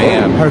 Oh,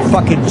 man. Her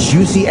fucking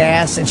juicy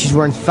ass, and she's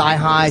wearing thigh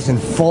highs and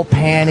full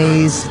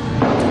panties.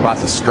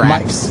 Lots of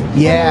scraps. And the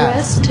Yeah.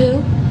 rest,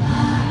 too.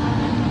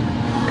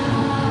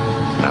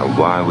 Now,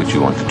 why would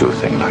you want to do a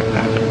thing like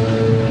that?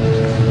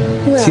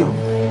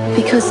 Well,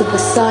 because of the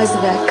size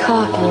of that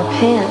cock in your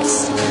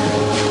pants.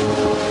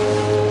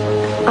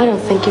 I don't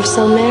think you're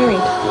so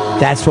married.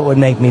 That's what would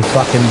make me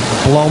fucking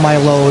blow my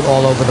load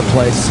all over the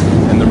place.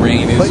 And the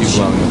rain is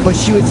you blowing. But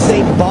she would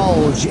say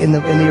bulge in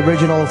the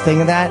original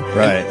thing of that.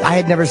 Right. I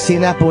had never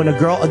seen that, but when a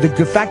girl,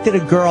 the fact that a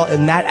girl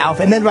in that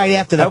outfit, and then right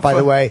after that, by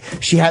the way,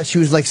 she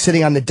was like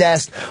sitting on the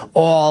desk,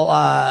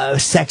 all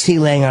sexy,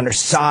 laying on her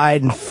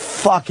side, and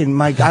fucking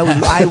I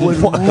would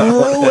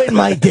ruin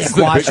my dick It's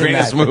the watching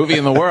greatest that. movie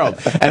in the world.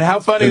 And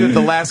how funny that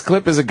the last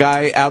clip is a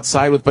guy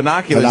outside with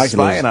binoculars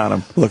spying on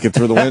him. Looking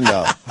through the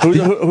window.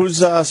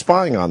 Who's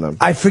spying on them?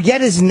 I forget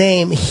his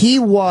name. He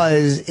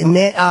was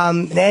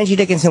Angie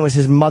Dickinson was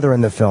his mother in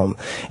the film,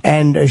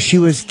 and she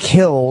was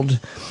killed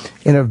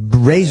in a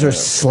razor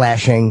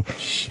slashing.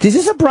 Is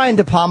this a Brian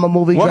De Palma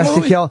movie, What Dressed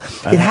movie? to Kill?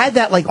 It had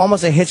that like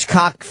almost a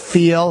Hitchcock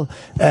feel.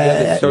 So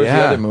was the Yeah.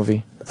 other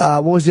movie.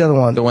 What was the other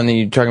one? The one that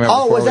you were talking about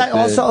Oh, before was that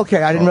with the- also?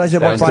 Okay, I didn't realize it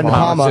That was was Brian De De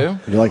Palma. Palma,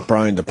 You like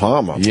Brian De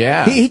Palma?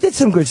 Yeah. He did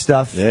some good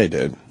stuff. Yeah, he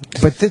did.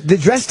 But the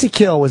Dressed to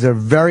Kill was a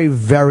very,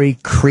 very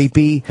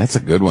creepy, That's a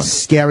good one.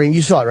 scary.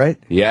 You saw it, right?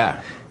 Yeah.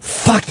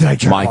 Fuck, did I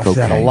jerk off Michael to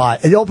that a Caine.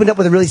 lot. It opened up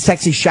with a really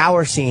sexy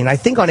shower scene. I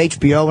think on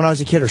HBO when I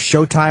was a kid, or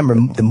Showtime,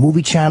 or the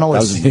movie channel.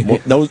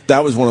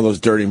 That was one of those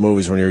dirty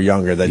movies when you were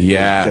younger that you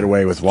Yeah. could get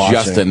away with watching.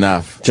 Just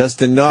enough.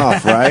 Just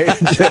enough, right?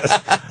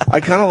 I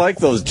kind of like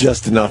those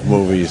just enough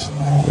movies.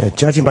 Yeah,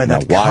 judging by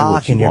that Now, why would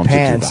cock you in your want to do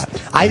pants.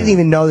 that? I didn't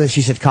even know that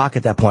she said cock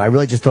at that point. I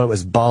really just thought it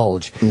was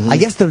bulge. I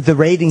guess the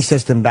rating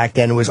system back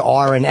then was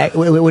R, and it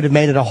would have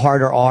made it a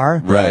harder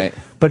R. Right.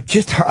 But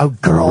just a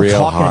girl Real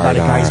talking about hard a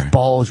guy's R.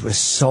 bulge was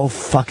so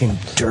fucking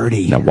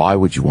dirty. Now, why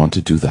would you want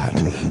to do that?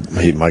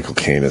 Michael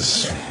Caine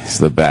is... It's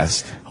the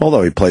best.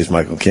 Although he plays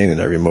Michael Caine in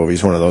every movie.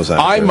 He's one of those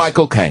actors. I'm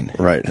Michael Caine.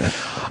 Right.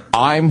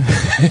 I'm...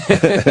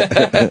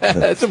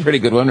 That's a pretty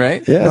good one,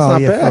 right? Yeah, it's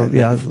not bad.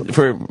 Yeah.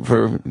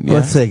 Yeah.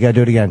 Let's see. Gotta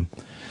do it again.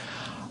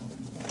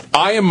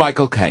 I am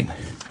Michael Caine.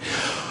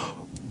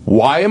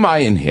 Why am I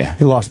in here?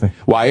 You lost me.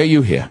 Why are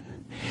you here?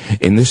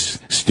 In this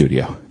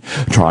studio,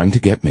 trying to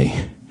get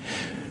me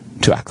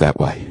to act that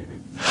way.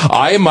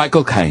 I am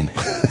Michael Caine.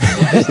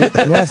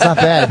 That's not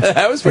bad.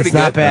 That was pretty it's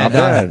good. Not bad.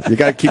 Not bad. You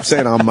got to keep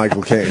saying I'm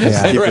Michael Caine.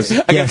 Yeah. I got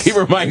to keep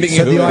reminding you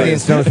so who the it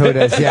audience is. knows who it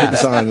is. Yeah. Keep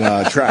us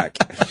on track.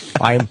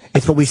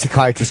 It's what we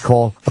psychiatrists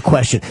call a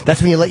question.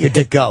 That's when you let your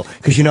dick go,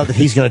 because you know that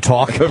he's going to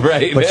talk.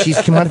 Right. But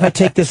she's, come on, if I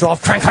take this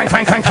off, crank, crank,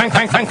 crank, crank, crank,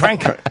 crank, crank,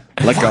 crank.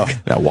 Let go.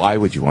 Now, why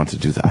would you want to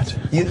do that?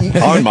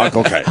 I'm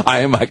Michael Caine. I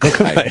am Michael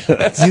Caine.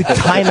 You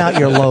time out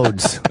your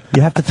loads.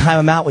 You have to time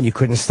them out when you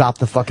couldn't stop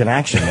the fucking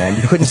action, man.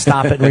 You couldn't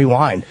stop it and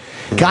rewind.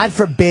 God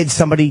forbid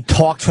somebody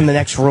talked from the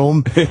next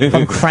room. If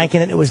I'm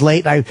cranking it, it was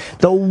late.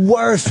 The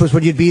worst was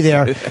when you'd be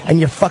there and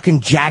you're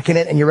fucking jacking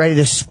it and you're ready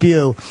to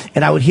spew,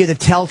 and I would hear the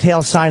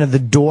telltale sign of the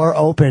door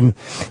open,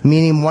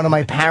 meaning one of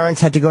my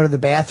parents had to go to the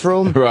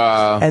bathroom,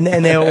 and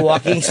they were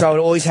walking, so I would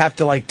always have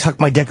to like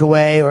tuck my dick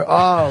away, or it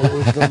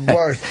was the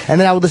worst. And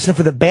then I would listen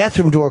for the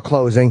bathroom door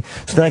closing,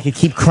 so then I could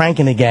keep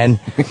cranking again.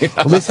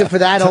 Listen for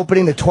that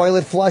opening, the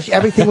toilet flush,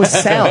 everything was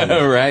sound.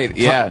 Right,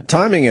 yeah.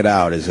 Timing it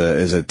out is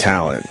a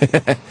talent,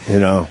 you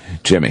know.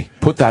 Jimmy,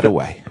 put that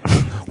away.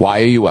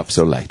 Why are you up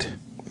so late?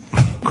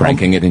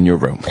 Cranking it in your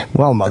room.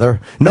 Well, mother.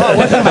 No, I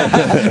wasn't.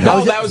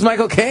 That was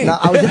Michael Caine. No,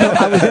 I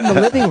was in the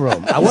living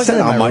room. I wasn't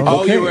in my room.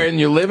 Oh, you were in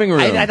your living room.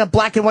 I had a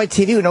black and white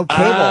TV with no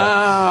cable.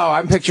 Oh,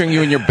 I'm picturing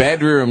you in your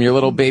bedroom, your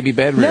little baby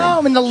bedroom. No,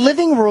 I'm in the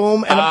living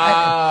room.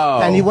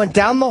 And he went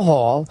down the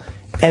hall.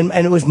 And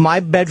it was my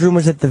bedroom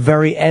was at the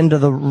very end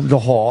of the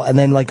hall, and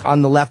then like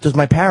on the left was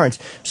my parents.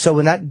 So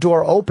when that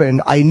door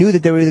opened, I knew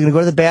that they were either going to go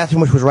to the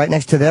bathroom, which was right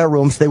next to their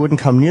room, so they wouldn't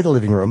come near the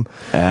living room.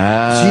 So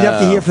you'd have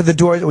to hear for the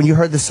door. When you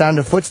heard the sound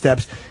of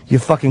footsteps,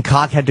 your fucking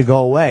cock had to go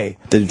away.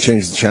 Did you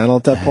change the channel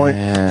at that point?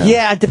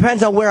 Yeah, it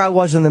depends on where I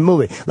was in the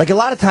movie. Like a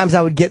lot of times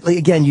I would get, like,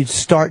 again, you'd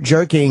start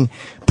jerking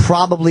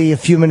probably a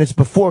few minutes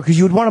before, because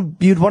you'd want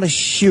to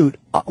shoot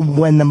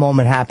when the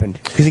moment happened.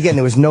 Because again,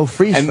 there was no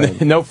freeze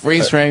frame. No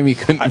freeze frame. You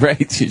couldn't. Right.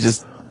 You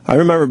just. I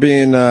remember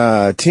being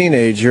a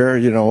teenager,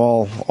 you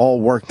know, all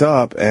worked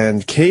up,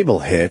 and cable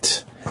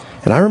hit.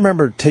 And I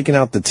remember taking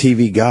out the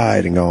TV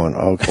guide and going,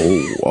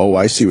 oh,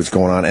 I see what's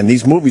going on. And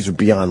these movies would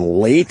be on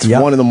late,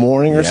 1 in the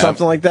morning or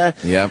something like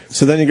that. Yep.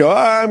 So then you go,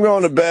 I'm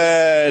going to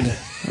bed.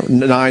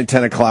 9,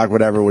 10 o'clock,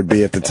 whatever it would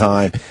be at the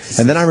time.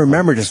 And then I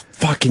remember just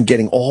fucking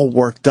getting all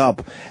worked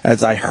up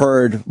as I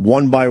heard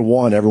one by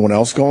one everyone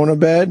else going to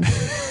bed.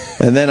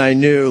 And then I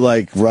knew,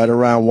 like, right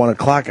around 1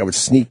 o'clock, I would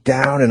sneak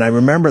down, and I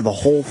remember the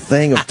whole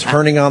thing of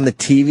turning on the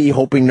TV,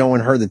 hoping no one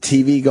heard the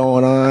TV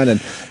going on, and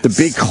the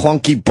big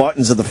clunky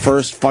buttons of the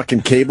first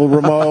fucking cable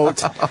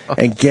remote,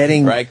 and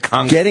getting... Right,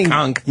 conk.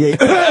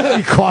 Yeah,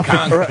 you cough.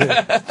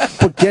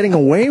 But getting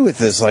away with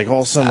this, like,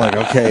 all of a sudden, like,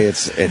 okay,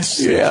 it's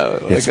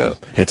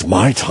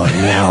my time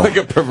now. Like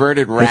a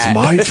perverted rat. It's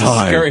my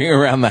time. Scurrying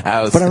around the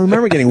house. But I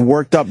remember getting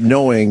worked up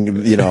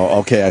knowing, you know,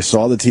 okay, I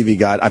saw the TV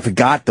guide. I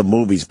forgot the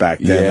movies back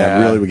then that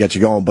really would get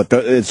you going. But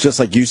it's just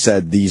like you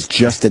said, these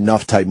just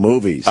enough type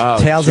movies.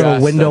 Tales of a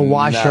Window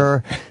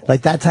Washer,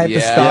 like that type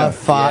of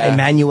stuff.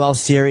 Emmanuel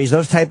series,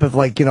 those type of,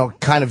 like, you know,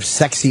 kind of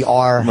sexy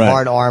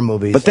hard R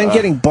movies. But then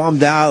getting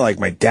bummed out, like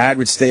my dad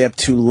would stay up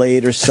too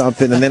late or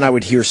something, and then I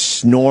would hear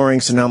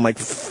snoring, so now I'm like,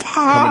 fuck.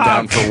 Coming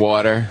down for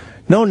water.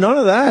 No, none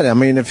of that. I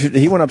mean, if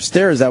he went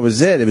upstairs, that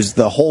was it. It was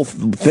the whole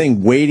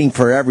thing waiting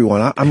for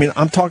everyone. I mean,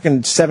 I'm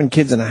talking 7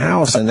 kids in a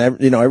house, and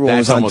you know, everyone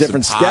was on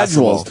different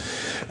schedules.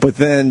 But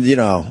then, you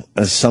know,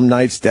 some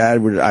nights, I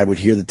would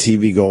hear the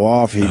TV go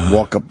off. He'd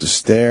walk up the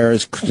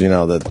stairs, you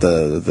know,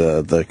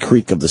 the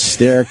creak of the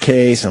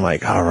staircase. I'm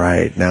like, all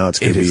right, now it's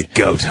going to be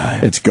go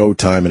time. It's go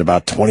time in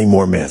about 20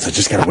 more minutes. I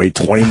just got to wait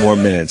 20 more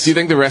minutes. Do you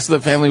think the rest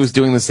of the family was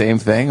doing the same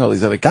thing? All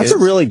these other kids?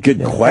 That's a really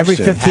good question. Every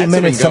 15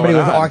 minutes, somebody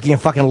was arcing a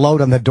fucking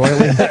load on the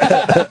doily.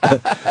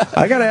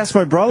 I got to ask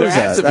my brothers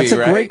that. That's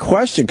a great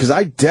question, because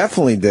I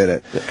definitely did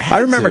it. I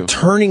remember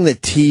turning the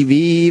TV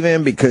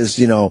even because,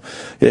 you know,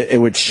 it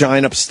would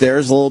shine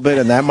upstairs a little bit,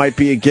 and that might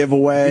be a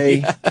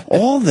giveaway.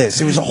 All this.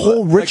 It was a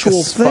whole ritual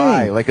like a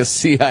spy, thing. like a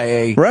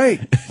CIA.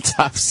 Right.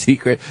 Top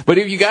secret. But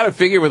if you got to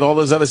figure with all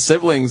those other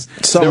siblings,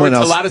 someone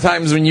else. A lot of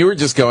times when you were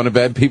just going to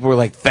bed, people were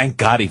like, thank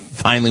God he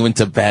finally went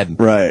to bed.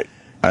 Right.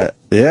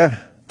 Yeah.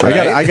 Right?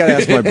 I got to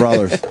ask my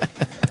brothers.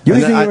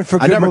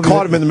 I never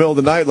caught him in the middle of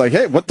the night like,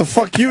 hey, what the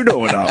fuck you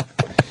doing up?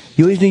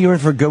 You always knew you were in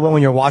for a good one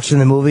when you're watching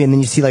the movie, and then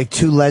you see like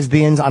 2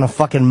 lesbians on a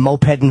fucking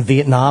moped in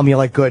Vietnam. You're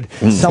like, good.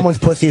 Someone's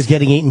pussy is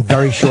getting eaten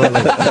very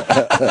shortly.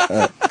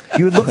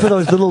 You would look for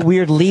those little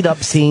weird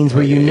lead-up scenes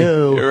where you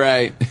knew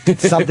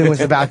something was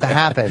about to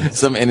happen.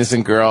 Some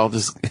innocent girl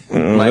just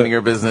minding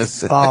her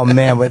business. Oh,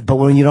 man, but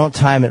when you don't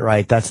time it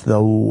right, that's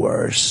the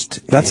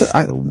worst. That's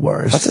the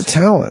worst. That's a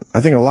talent.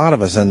 I think a lot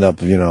of us end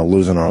up, you know,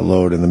 losing our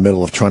load in the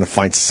middle of trying to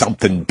find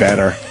something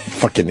better.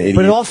 Fucking idiot,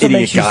 but it also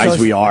idiot guys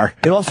we are.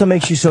 It also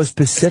makes you so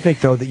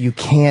specific, though, that you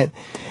can't...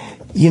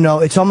 You know,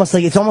 it's almost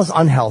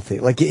unhealthy.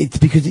 Like, it's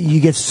because you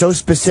get so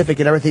specific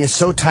and everything is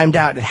so timed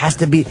out. It has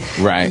to be...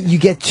 Right. You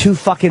get too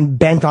fucking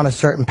bent on a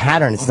certain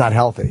pattern. It's not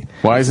healthy.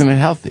 Why isn't it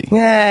healthy?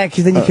 Yeah,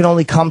 because then you can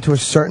only come to a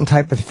certain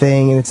type of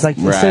thing, and it's like...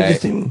 Let's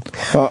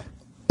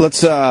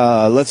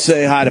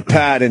say hi to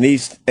Pat in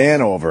East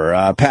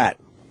Andover. Pat.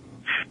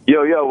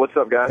 Yo, what's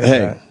up, guys?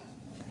 Hey.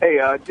 Hey,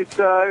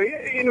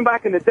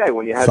 back in the day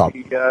when you had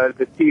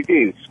the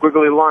TV,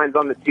 squiggly lines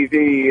on the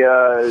TV,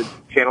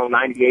 channel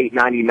 98,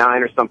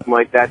 99 or something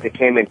like that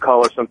came in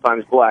color,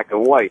 sometimes black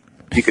and white.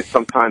 You could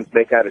sometimes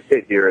make out a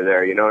hit here or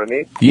there, you know what I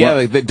mean? Yeah,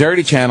 like the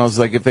dirty channels,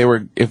 like if they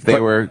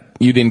were,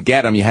 you didn't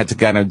get them, you had to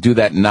kind of do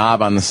that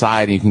knob on the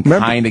side, and you can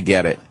kind of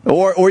get it.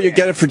 Or you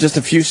get it for just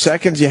a few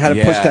seconds. You had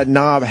to push that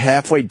knob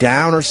halfway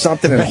down or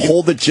something and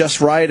hold it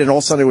just right, and all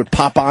of a sudden it would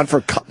pop on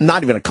for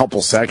not even a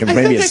couple seconds,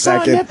 maybe a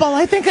second.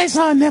 I think I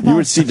saw a nipple. You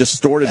would see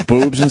distorted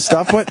boobs and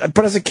stuff,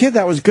 but as a kid,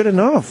 that was good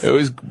enough. It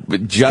was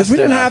just because we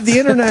didn't have the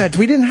internet.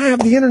 We didn't have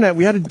the internet.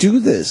 We had to do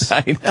this.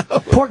 I know.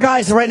 Poor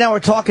guys right now we're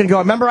talking go,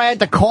 remember I had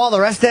to call the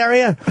rest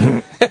area?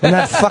 And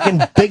that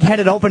fucking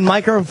big-headed open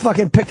micer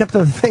fucking picked up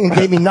the thing and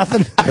gave me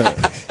nothing.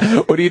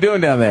 What are you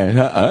doing down there?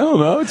 I don't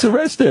know. It's a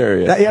rest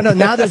area.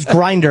 Now there's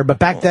Grindr, but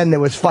back then there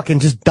was fucking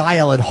just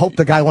dial and hope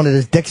the guy wanted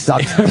his dick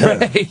sucked.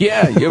 Right,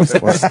 yeah.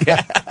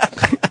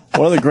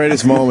 One of the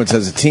greatest moments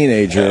as a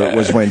teenager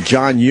was when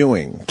John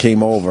Ewing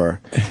came over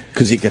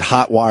because he could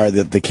hotwire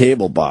the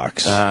cable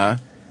box.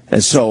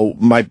 And so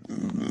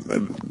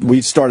we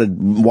started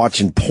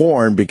watching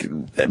porn,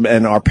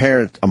 and my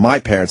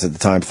parents at the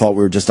time thought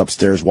we were just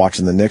upstairs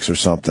watching the Knicks or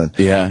something.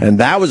 Yeah.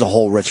 And that was a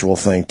whole ritual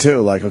thing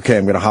too. Like, okay,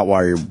 I'm going to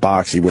hotwire your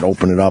box. He would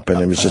open it up,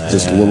 and it was just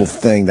this little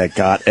thing that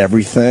got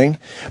everything.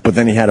 But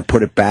then he had to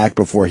put it back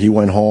before he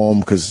went home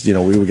because we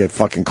would get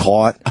fucking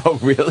caught. Oh,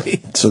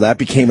 really? So that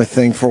became a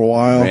thing for a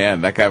while.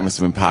 Man, that guy must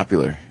have been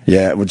popular.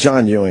 Yeah, well,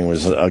 John Ewing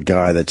was a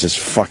guy that just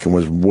fucking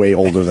was way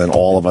older than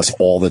all of us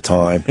all the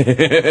time.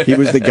 He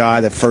was the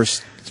guy that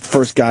first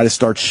guy to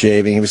start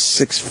shaving. He was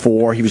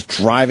 6'4". He was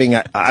driving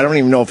I don't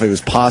even know if it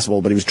was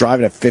possible, but he was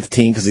driving at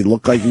 15 because he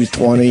looked like he was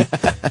 20.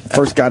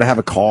 First guy to have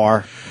a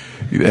car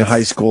in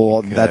high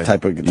school. That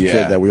type of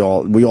kid that we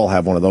all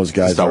have one of those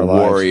guys in our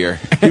lives. Warrior.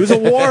 He was a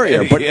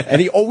warrior, and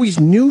he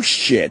always knew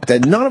shit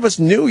that none of us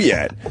knew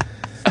yet.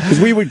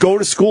 Because we would go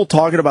to school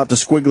talking about the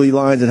squiggly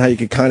lines and how you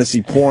could kind of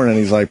see porn, and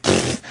he's like,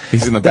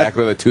 he's in the back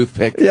with a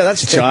toothpick. Yeah,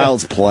 that's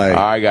child's play.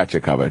 I got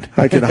you covered.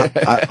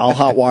 I'll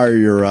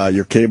hotwire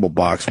your cable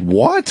box.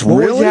 What? What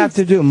Really? would you have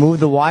to do? Move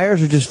the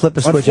wires or just flip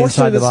a switch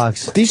inside the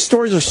box? These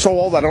stories are so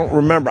old I don't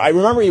remember. I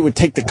remember he would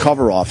take the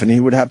cover off and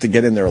he would have to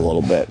get in there a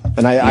little bit.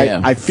 And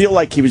I feel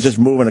like he was just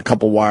moving a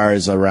couple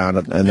wires around,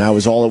 and that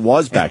was all it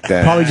was back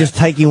then. Probably just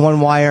taking one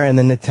wire and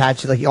then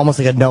attach it, like almost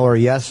like a no or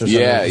yes or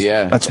something.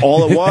 Yeah. That's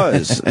all it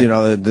was.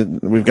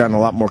 We've gotten a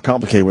lot more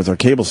complicated with our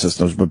cable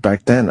systems, but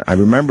back then, I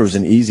remember it was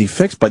an easy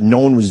fix, but no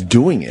one was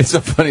doing it. It's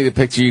so funny to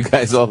picture you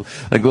guys all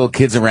like little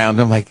kids around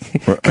him, like,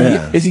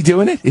 is he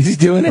doing it? Is he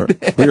doing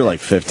it? We were like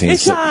 15,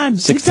 It's time.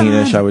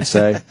 16-ish, I would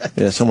say.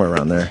 Yeah, somewhere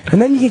around there.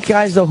 And then you get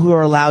guys, though, who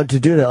are allowed to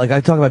do that. Like, I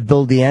talk about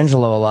Bill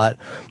D'Angelo a lot.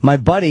 My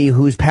buddy,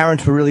 whose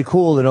parents were really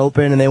cool and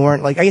open, and they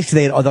weren't, like, I guess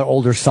they had other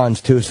older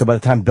sons, too, so by the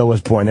time Bill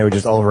was born, they were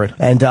just over it.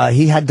 And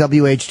he had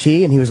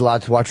WHT, and he was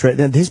allowed to watch it.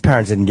 And his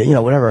parents didn't get,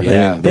 whatever.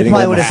 Yeah, they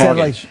probably would have said,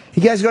 like,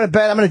 you guys go to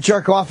bed, I'm going to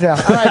jerk off now.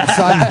 All right,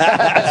 son.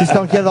 Just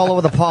don't get it all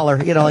over the parlor.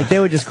 Like, they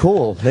were just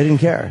cool. They didn't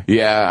care.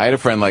 Yeah, I had a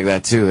friend like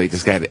that, too. They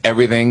just got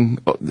everything,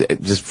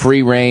 just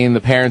free reign. The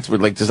parents were,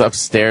 like, just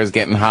upstairs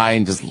getting high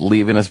and just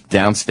leaving us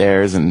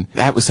downstairs. And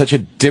that was such a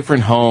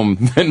different home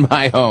than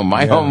my home.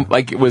 My home,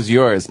 like it was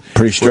yours.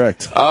 Pretty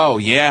strict. Oh,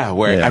 yeah.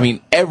 I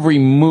mean, every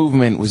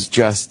movement was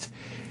just...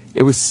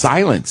 It was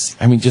silence.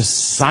 I mean,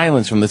 just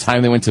silence from the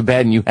time they went to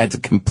bed, and you had to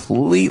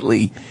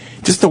completely,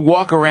 just to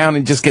walk around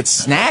and just get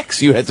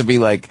snacks, you had to be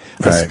like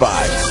a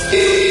spy.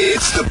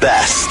 It's the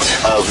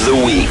best of the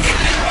week.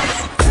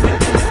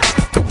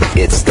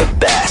 It's the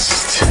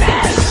best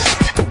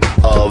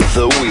of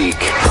the week.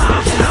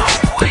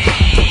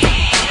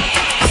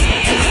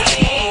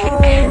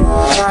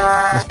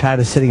 Miss Pat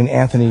is sitting in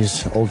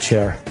Anthony's old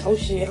chair. Oh,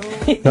 shit.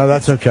 No,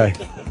 that's okay.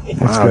 That's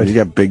Wow, good. you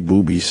got big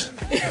boobies.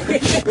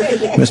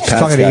 Miss Pat's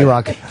Talking to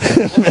E-Rock.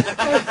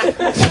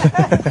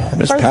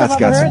 Miss First Pat's time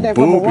got I've some heard that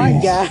from a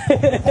white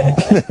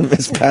boobies. guy.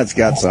 Miss Pat's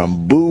got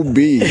some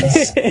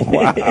boobies.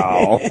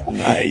 Wow,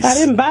 nice. I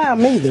didn't buy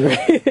them either.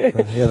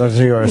 Yeah, those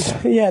are yours.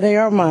 Yeah, they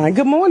are mine.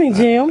 Good morning,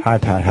 Jim. Hi,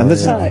 Pat. How And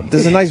are you?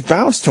 there's a nice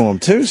bounce to him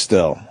too.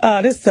 Still.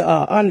 This is the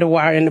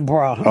underwire in the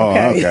bra. Okay.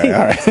 Oh, okay.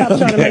 All right. Stop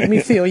trying to make me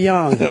feel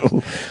young.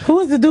 Who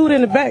is the dude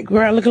in the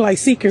background looking like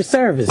Secret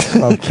Service?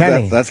 Oh,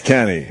 Kenny. That's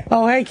Kenny.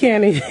 Oh, hey,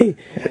 Kenny.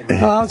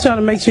 I was trying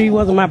to make sure he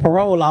wasn't my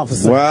parole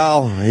officer.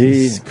 Well,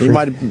 he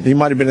might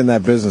have been in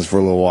that business for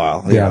a little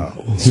while. Yeah.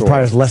 He probably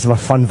has less of a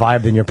fun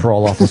vibe than your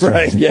parole officer.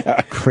 Right,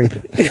 yeah. Creep.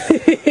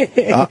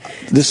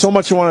 There's so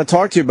much I want to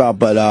talk to you about,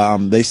 but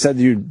they said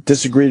you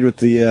disagreed with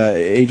the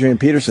Adrian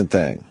Peterson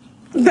thing.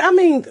 I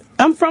mean,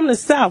 I'm from the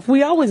South.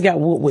 We always got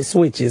wood with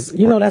switches.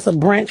 That's a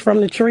branch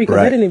from the tree, because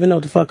Right. they didn't even know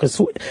what the fuck a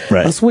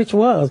switch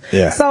was.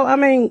 Yeah. So, I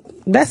mean,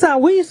 that's how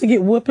we used to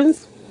get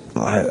whoopings.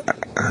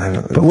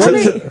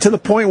 To the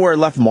point where it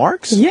left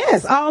marks?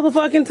 Yes, all the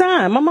fucking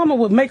time. My mama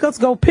would make us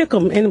go pick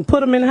them and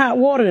put them in hot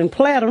water and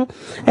plat them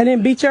and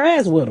then beat your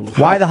ass with them.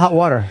 Why the hot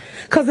water?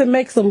 Because it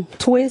makes them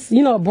twist.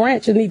 A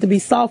branch would need to be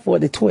soft for it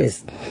to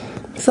twist.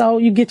 So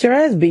you get your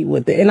ass beat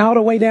with it, and all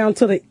the way down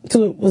to it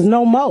was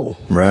no more.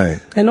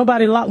 Right. And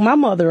nobody locked my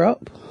mother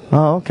up.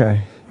 Oh,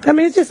 okay. I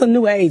mean, it's just a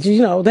new age,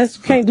 you know. You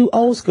can't do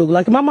old school.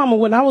 Like my mama,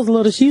 when I was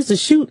little, she used to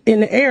shoot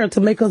in the air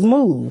to make us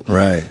move.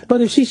 Right.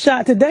 But if she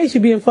shot today,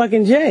 she'd be in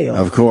fucking jail.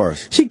 Of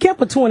course. She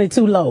kept a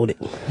 22 loaded.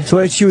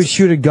 So she would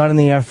shoot a gun in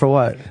the air for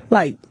what?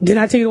 Like,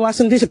 didn't I tell you to wash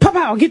some dishes? Pop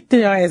out, get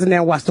their ass in there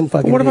and wash them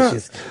fucking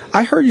dishes.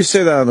 I heard you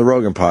say that on the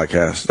Rogan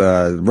podcast.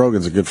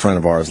 Rogan's a good friend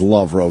of ours.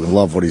 Love Rogan.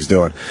 Love what he's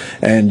doing.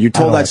 And you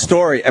told that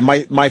story. And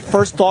my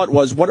first thought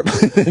was, what about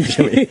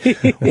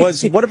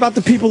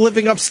the people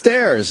living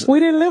upstairs?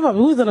 We didn't live up.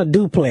 We was in a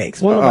duplex.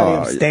 Wasn't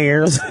nobody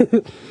upstairs.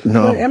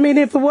 No. But, I mean,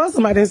 if it was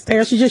somebody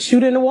upstairs, she just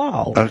shoot in the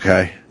wall.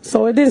 Okay.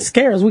 So it didn't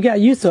scare us. We got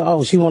used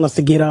to, she want us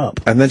to get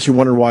up. And then she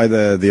wondered why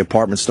the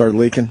apartment started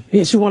leaking?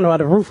 Yeah, she wondered why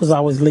the roof was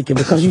always leaking,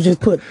 because you just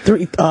put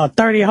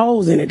 30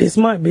 holes in it this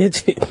month,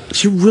 bitch.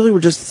 She really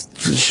would just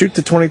shoot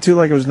the 22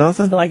 like it was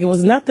nothing? Like it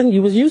was nothing.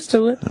 You was used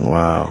to it.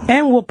 Wow.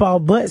 And whoop our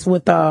butts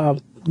with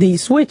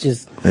these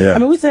switches. Yeah. I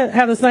mean, we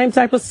have the same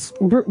type of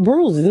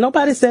bruises.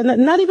 Nobody said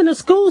nothing. Not even the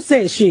school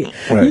said shit.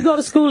 Right. You go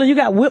to school and you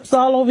got whips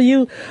all over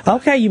you.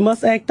 Okay, you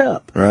must act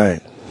up. Right.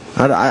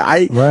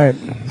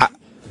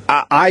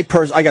 I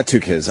got two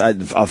kids,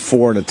 a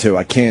 4 and a 2.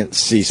 I can't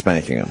see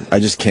spanking them. I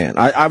just can't.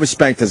 I was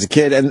spanked as a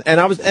kid, and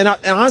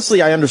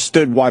honestly, I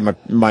understood why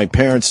my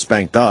parents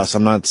spanked us.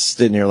 I'm not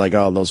sitting here like,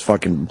 oh, those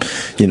fucking,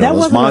 those monsters. That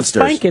wasn't a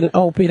spanking,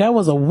 Opie. That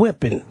was a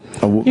whipping.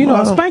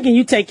 A spanking,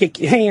 you take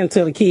your hand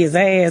to the kid's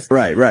ass.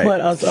 Right.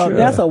 But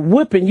that's a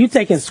whipping. You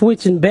taking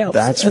switching belts.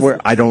 That's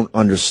where I don't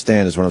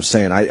understand, is what I'm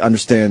saying. I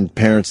understand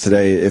parents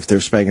today, if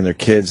they're spanking their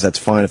kids, that's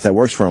fine. If that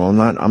works for them,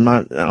 I'm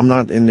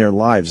not in their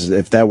lives.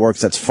 If that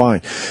works, that's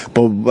fine.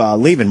 But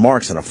leaving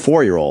marks on a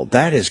 4-year-old,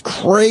 that is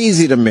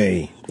crazy to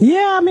me.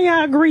 Yeah, I mean,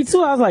 I agree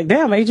too. I was like,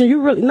 damn, Agent,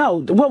 you really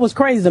know what was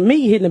crazy to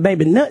me, hitting a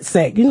baby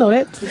nutsack.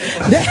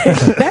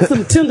 That's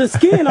some tender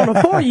skin on a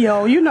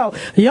 4-year-old.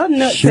 Your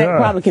nutsack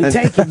probably can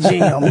take a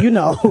jam,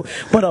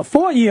 but a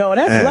 4-year-old,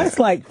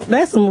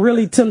 that's some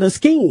really tender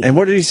skin. And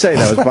what did he say?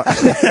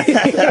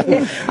 That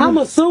was I'm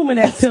assuming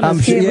that's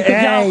tender skin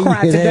because y'all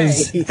cried today.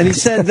 And he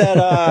said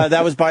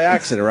that was by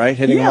accident, right?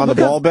 Hitting him on the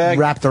ball bag?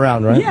 Wrapped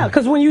around, right? Yeah,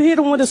 because when you hit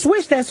him with a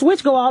switch, that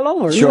switch go all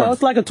over. Sure.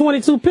 It's like a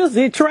 22 pistol.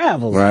 It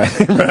travels.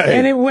 Right.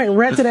 And it went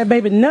right to that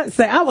baby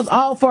nutsack. I was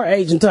all for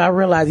Age until I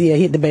realized he had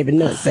hit the baby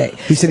nutsack.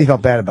 He said he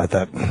felt bad about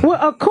that. Well,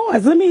 of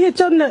course. Let me hit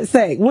your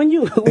nutsack. When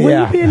you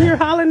been here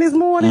hollering this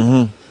morning.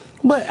 Mm-hmm.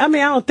 But I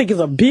mean, I don't think it's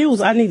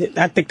abuse. I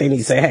think they need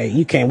to say, hey,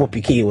 you can't whoop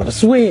your kid with a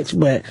switch.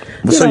 But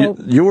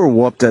you were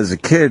whooped as a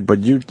kid,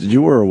 but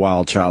you were a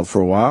wild child for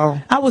a while.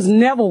 I was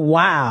never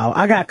wild.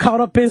 I got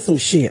caught up in some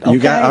shit. Okay?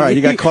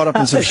 You got caught up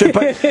in some shit.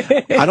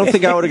 But I don't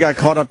think I would have got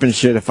caught up in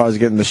shit if I was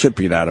getting the shit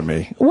beat out of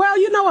me. Well,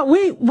 you know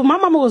what? My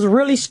mama was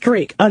really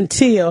strict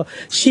until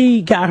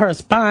she got her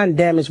spine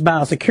damaged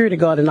by a security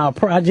guard in our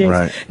projects.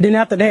 Right. Then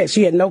after that,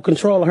 she had no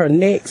control of her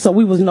neck, so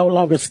we was no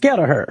longer scared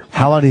of her.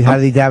 How did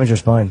he damage her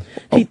spine?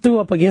 He threw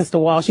up against the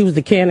wall. She was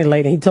the candy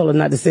lady. He told her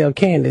not to sell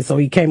candy, so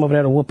he came over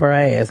there to whoop her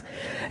ass.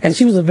 And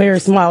she was a very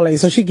small lady,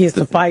 so she gets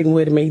to fighting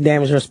with him. He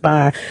damaged her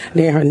spine.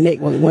 Then her neck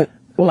went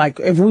like,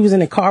 if we was in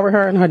the car with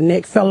her and her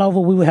neck fell over,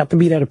 we would have to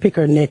be there to pick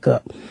her neck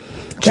up.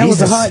 That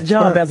was a hard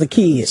job as a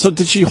kid. So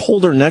did she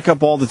hold her neck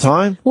up all the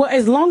time? Well,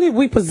 as long as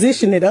we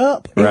positioned it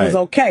up, it was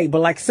okay.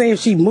 But like, say if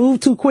she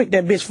moved too quick,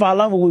 that bitch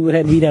fall over, we would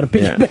have to be there to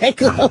pick her back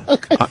up.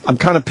 I'm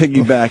kind of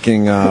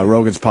piggybacking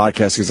Rogan's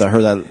podcast because I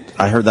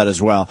heard that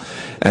as well.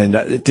 And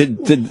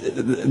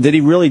did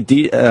he really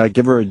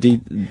give her a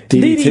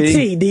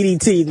DDT?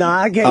 DDT. No,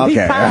 I gave he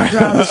power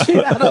drive the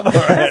shit out of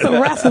her. That's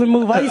a wrestling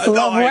move. I used to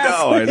love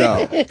wrestling. I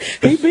know.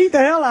 He beat the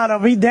hell out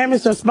of her. He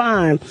damaged her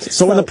spine.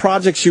 So in the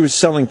project, she was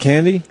selling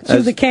candy? She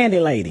was a candy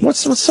lady.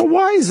 So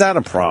why is that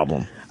a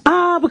problem?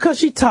 Because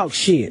she talked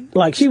shit.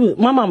 Like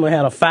my mama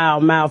had a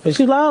foul mouth, and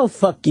she was like, "Oh,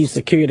 fuck you,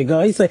 security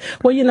guard." He said,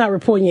 "Well, you're not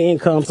reporting your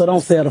income, so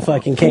don't sell the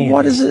fucking candy." Well,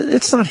 what is it?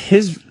 It's not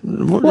his. It's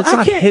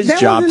not his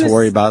job to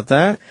worry about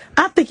that.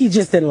 I think he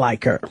just didn't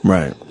like her.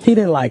 Right. He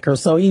didn't like her,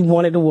 so he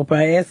wanted to whoop her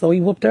ass, so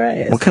he whooped her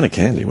ass. What kind of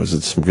candy? Was it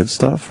some good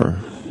stuff, or?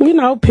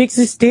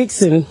 Pixie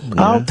sticks and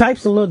all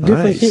types of little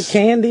different shit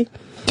candy.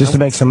 Just to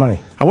make some money.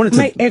 I wanted to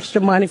make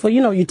extra money for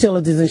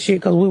utilities and shit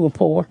because we were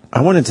poor.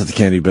 I went into the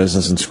candy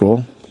business in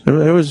school.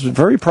 It was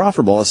very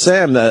profitable.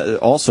 Sam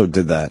also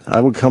did that.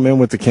 I would come in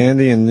with the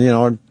candy and,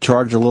 I'd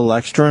charge a little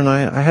extra, and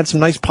I had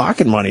some nice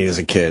pocket money as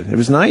a kid. It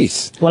was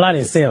nice. Well, I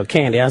didn't sell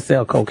candy. I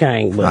sell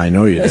cocaine. But I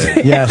know you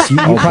did. Yes, you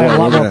probably had a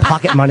lot more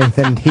pocket money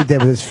than he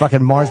did with his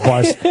fucking Mars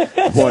bars.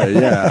 Boy,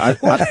 yeah.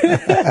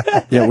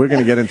 We're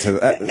going to get into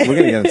that. We're going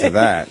to get into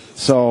that.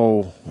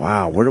 So,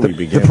 wow, where do we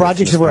begin? The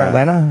projects were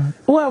Atlanta?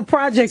 Well,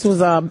 projects was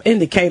in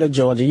Decatur,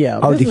 Georgia, yeah.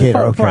 Oh,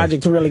 Decatur, okay.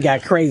 Projects really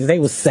got crazy. They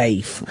was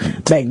safe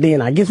back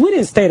then. I guess we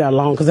didn't stay that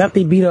long because after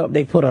he beat up,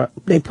 they put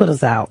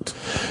us out.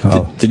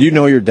 Oh. Did you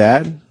know your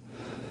dad?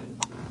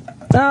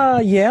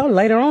 Yeah,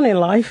 later on in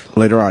life.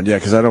 Later on, yeah,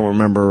 because I don't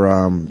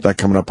remember that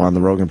coming up on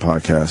the Rogan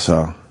podcast,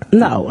 so.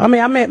 No, I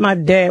mean, I met my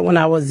dad when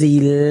I was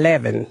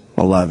 11.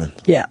 11.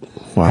 Yeah.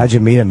 Wow. How'd you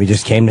meet him? He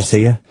just came to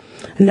see you?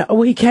 No,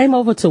 well, he came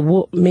over to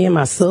whoop me and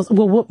my sister,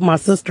 whoop my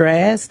sister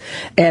ass,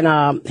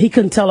 and he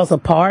couldn't tell us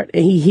apart,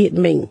 and he hit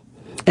me.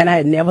 And I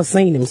had never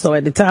seen him. So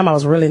at the time, I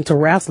was really into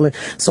wrestling.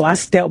 So I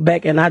stepped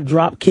back and I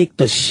drop kicked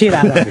the shit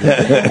out of him.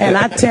 And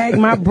I tagged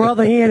my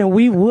brother in and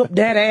we whooped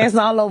that ass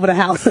all over the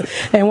house.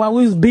 And while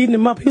we was beating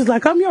him up, he was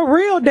like, I'm your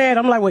real dad.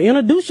 I'm like, well,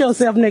 introduce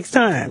yourself next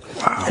time.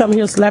 Wow. Come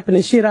here slapping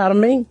the shit out of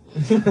me.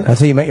 That's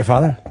how you met your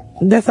father?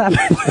 That's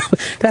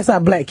how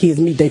black kids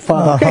meet their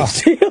father.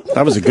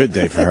 That was a good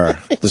day for her.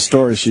 The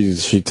story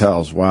she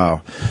tells.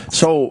 Wow.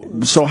 So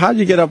how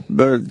did you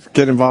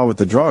get involved with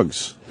the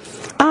drugs?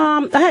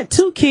 I had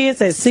 2 kids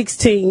at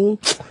 15.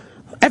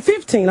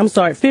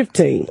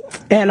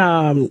 And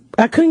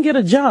I couldn't get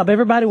a job.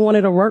 Everybody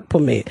wanted a work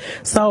permit.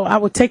 So I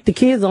would take the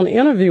kids on the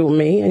interview with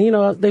me, and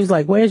they was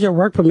like, where's your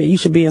work permit? You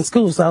should be in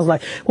school. So I was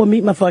like, well,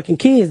 meet my fucking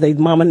kids. They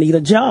mama need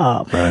a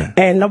job. Right.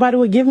 And nobody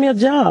would give me a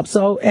job.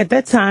 So at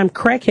that time,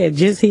 crack had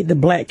just hit the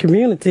black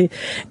community,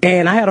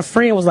 and I had a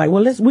friend was like,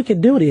 well, we could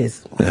do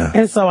this. Yeah.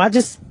 And so I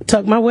just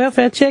took my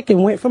welfare check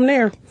and went from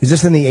there. Is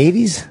this in the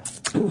 80s?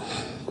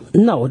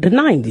 No, the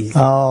 90s.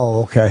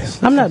 Oh, okay.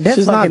 I'm not that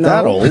She's fucking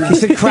not that old. You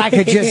said crack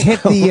had just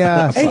hit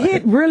the... It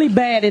hit really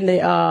bad in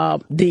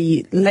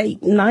the late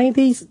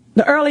 90s,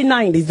 the early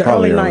 90s,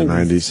 Probably early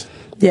 90s.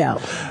 Yeah.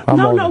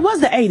 No, it was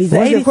the 80s, the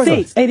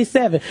 86,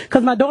 87.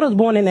 Because my daughter was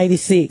born in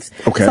 86.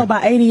 Okay. So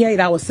by 88,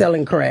 I was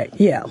selling crack.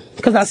 Yeah.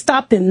 Because I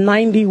stopped in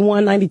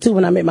 91, 92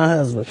 when I met my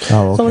husband.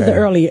 Oh, okay. So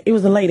it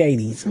was the late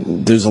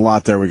 80s. There's a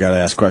lot there we got to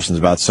ask questions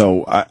about.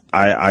 So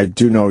I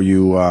do know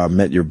you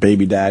met your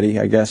baby daddy,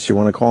 I guess you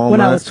want to call him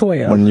When that? I was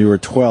 12. When you were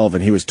 12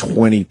 and he was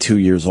 22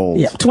 years old.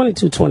 Yeah,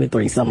 22,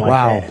 23, something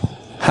like that.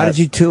 How did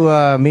you two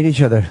meet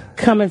each other?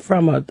 Coming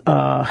from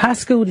a high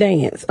school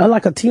dance,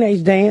 like a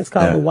teenage dance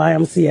called the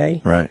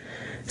YMCA. Right.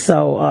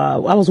 So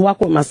I was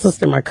walking with my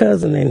sister and my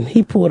cousin, and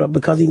he pulled up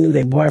because he knew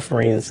their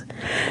boyfriends.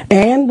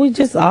 And we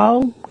just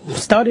all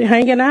started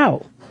hanging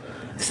out.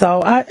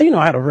 So, I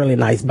had a really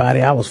nice body.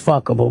 I was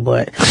fuckable,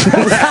 but...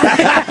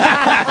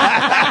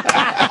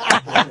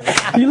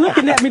 You're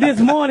looking at me this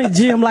morning,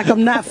 Jim, like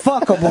I'm not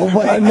fuckable,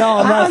 but no,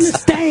 I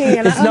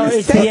understand.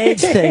 It's the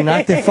age thing,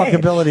 not the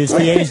fuckability. It's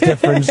the age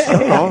difference.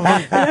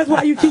 That's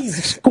why you keep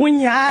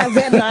squinting your eyes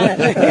at night.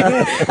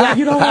 Like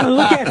you don't want to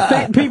look at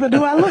fat people.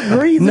 Do I look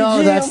greasy, No,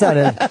 Jim? that's not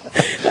it.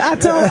 I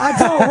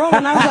told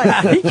Roman, I was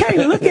like, he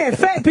can't look at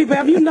fat people.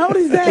 Have you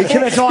noticed that?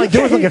 That's all I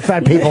do is look at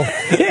fat people.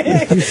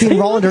 You seen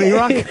Roland or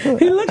E-Rock?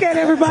 He look at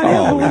everybody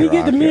else, but when he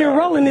get to me and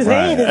Roland, his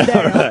head is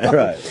down.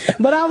 Right.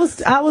 But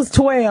I was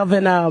 12,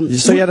 and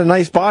So you had a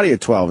nice body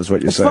at 12 is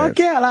what you're saying. Fuck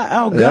yeah.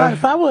 God, Yeah.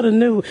 if I would have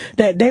knew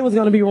that they was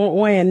going to be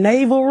wearing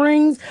navel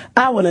rings,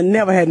 I would have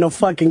never had no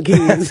fucking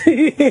kids.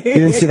 You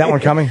didn't see that one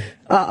coming?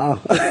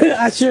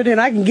 I sure didn't.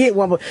 I can get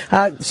one, but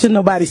should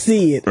nobody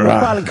see it. Right.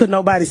 Probably could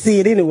nobody see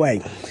it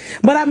anyway.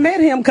 But I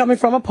met him coming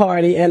from a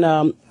party,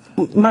 and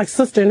my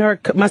sister and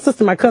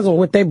my cousin were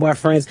with their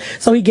boyfriends.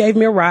 So he gave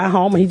me a ride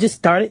home, and he just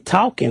started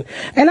talking.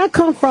 And I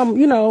come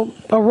from,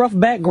 a rough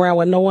background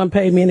where no one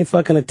paid me any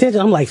fucking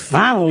attention. I'm like,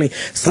 finally,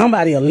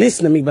 somebody will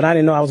listen to me, but I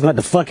didn't know I was going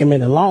to fuck him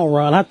in the long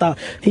run. I thought,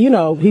 he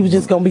was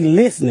just going to be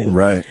listening.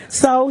 Right.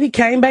 So he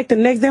came back the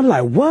next day. I'm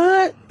like,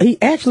 what? He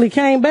actually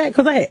came back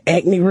because I had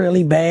acne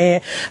really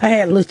bad. I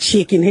had a little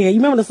chicken hair. You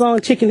remember the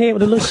song Chicken Head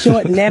with a little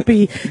short,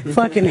 nappy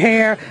fucking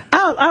hair?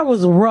 I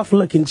was a rough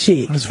looking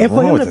chick. What's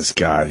wrong with this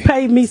guy?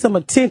 Paid me some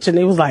attention.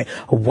 It was like,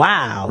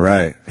 wow.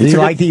 Right. Did he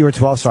like that you were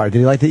 12? Sorry. Did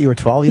he like that you were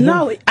 12?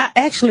 No, I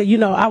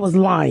actually, I was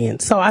lying.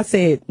 So I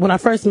said, when I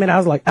first met, I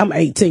was like, I'm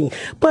 18.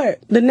 But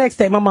the next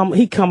day,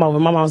 he come over.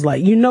 My mom was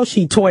like,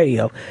 she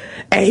 12.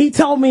 And he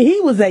told me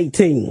he was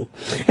 18.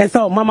 And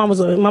so my mom was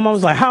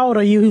like, how old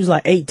are you? He was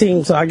like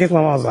 18. So I guess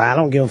my mom was like, I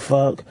don't give a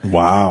fuck.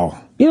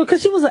 Wow.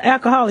 Because she was an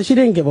alcoholic. She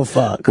didn't give a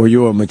fuck. Were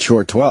you a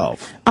mature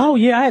 12? Oh,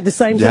 yeah. I had the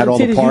same You set had of all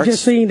the titties you parts?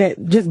 just seen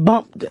that just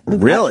bumped.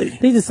 Really?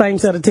 These are the same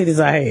set of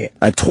titties I had.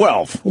 At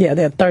 12? Yeah,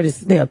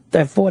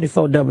 they're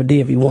 44 double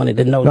D if you wanted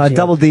to know. No,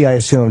 double D I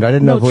assumed. I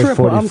didn't know if it was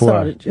triple. 44. I'm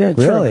sorry. Yeah,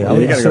 Really? triple. I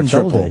would You gotta assume go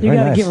double triple. D. You Very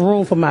gotta nice. give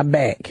room for my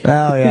back.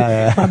 Oh,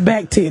 yeah. My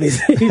back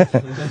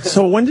titties.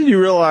 So when did you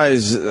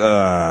realize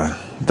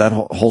that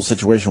whole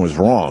situation was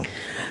wrong?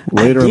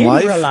 Later in life?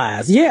 I didn't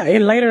realize. Yeah,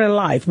 later in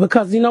life.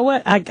 Because you know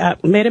what? I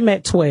met him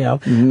at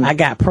 12. Mm-hmm. I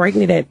got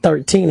pregnant at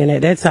 13, and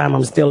at that time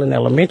I'm still in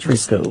elementary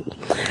school.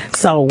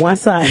 So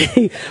once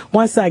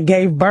I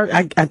gave birth,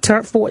 I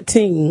turned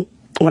 14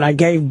 when I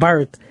gave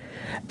birth,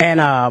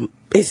 and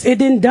it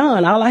didn't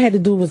done. All I had to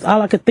do was,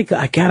 all I could think of,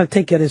 I gotta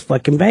take care of this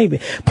fucking baby.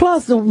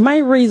 Plus, the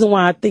main reason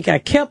why I think I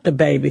kept the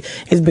baby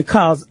is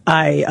because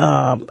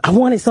I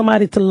wanted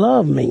somebody to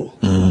love me.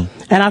 Mm-hmm.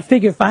 And I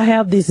figured if I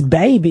have this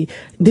baby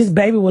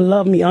will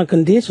love me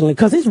unconditionally.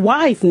 Because his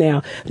wife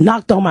now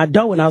knocked on my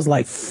door when I was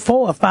like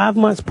 4 or 5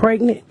 months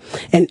pregnant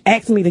and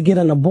asked me to get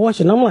an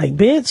abortion. I'm like,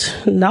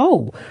 bitch,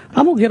 no.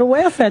 I'm gonna get a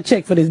welfare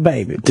check for this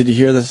baby. Did you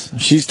hear this?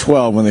 She's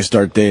 12 when they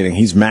start dating.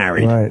 He's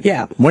married. Right.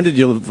 Yeah. When did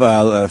you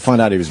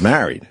find out he was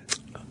married?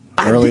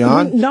 Early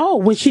on? No,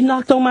 when she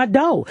knocked on my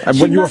door.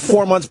 When you were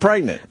 4 months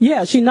pregnant?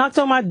 Yeah, she knocked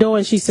on my door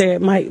and she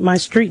said my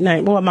street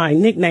name, well, my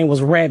nickname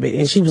was Rabbit,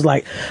 and she was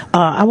like,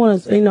 I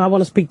want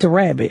to speak to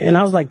Rabbit, and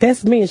I was like,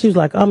 that's me, and she was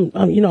like,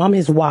 I'm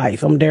his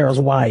wife, I'm Daryl's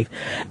wife,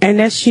 and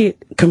that shit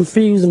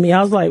confused me.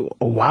 I was like,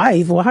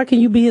 wife? Well, how can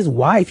you be his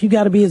wife? You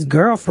got to be his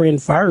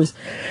girlfriend first.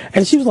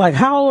 And she was like,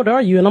 how old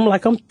are you? And I'm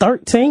like, I'm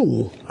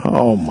 13.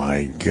 Oh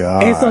my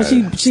God. And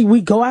so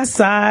we go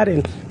outside,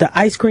 and the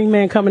ice cream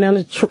man coming down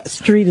the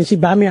street, and she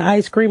buy me an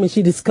ice cream, and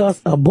she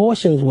discussed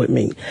abortions with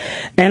me.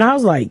 And I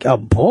was like,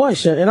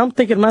 abortion? And I'm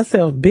thinking to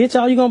myself, bitch,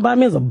 all you gonna buy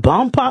me is a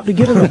bum pop to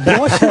get an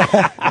abortion?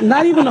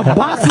 Not even a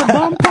box of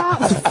bum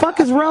pops? What the fuck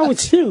is wrong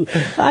with you?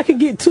 I could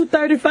get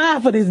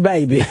 $235 for this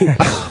baby.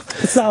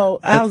 So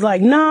I was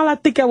like, no, I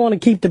think I want to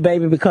keep the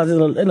baby because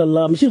it'll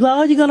love me. She was like,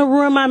 oh, you're gonna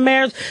ruin my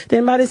marriage.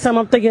 Then by this time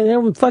I'm thinking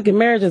every fucking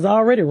marriage is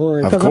already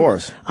ruined. Of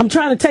course. I'm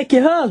trying to take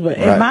your husband.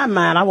 Right. In my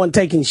mind, I wasn't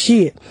taking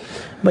shit.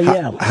 But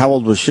yeah. How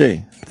old was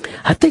she?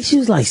 I think she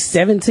was like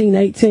 17,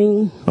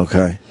 18.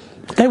 Okay.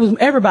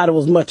 Everybody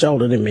was much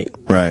older than me.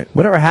 Right.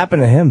 Whatever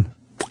happened to him?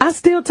 I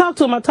still talk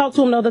to him. I talked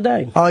to him the other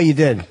day. Oh, you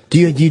did? Do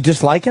you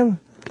dislike him?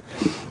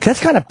 That's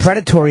kind of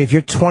predatory if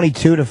you're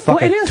 22 to fuck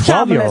Well, it is a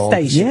child 12-year-old.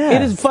 molestation. Yeah.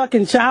 It is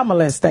fucking child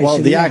molestation. Well,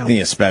 the yeah. acne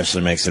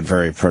especially makes it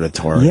very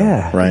predatory.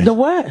 Yeah. Right? The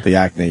what? The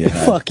acne you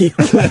have. Fuck you.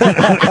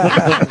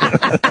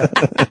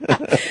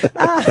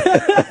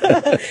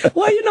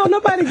 Well,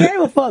 nobody gave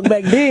a fuck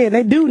back then.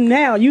 They do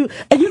now. And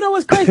you know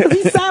what's crazy?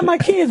 Because he signed my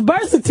kid's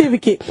birth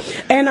certificate.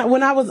 And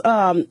when I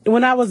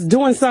was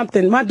doing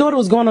something, my daughter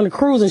was going on a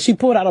cruise and she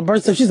pulled out a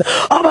birth certificate. She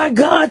said, "Oh my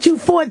God, you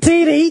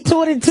 14 and he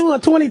 22 or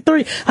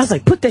 23." I was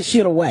like, "Put that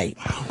shit away."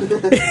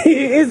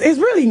 It's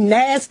really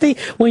nasty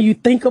when you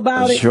think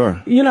about it.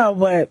 Sure.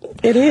 But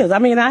it is. I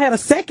mean, I had a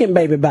second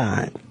baby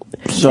by him.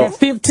 So, at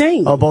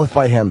 15. Oh, both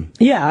by him.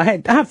 Yeah, I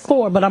have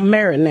 4, but I'm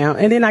married now.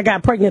 And then I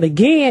got pregnant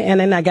again, and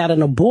then I got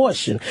an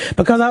abortion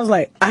because I was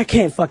like, I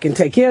can't fucking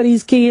take care of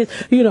these kids.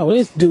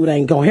 This dude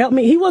ain't gonna help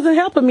me. He wasn't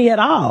helping me at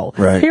all.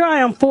 Right. Here I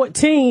am,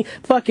 14,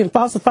 fucking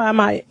falsifying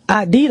my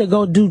ID to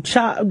go do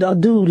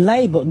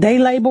day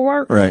labor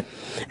work. Right.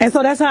 And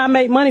so that's how I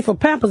made money for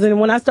Pampers.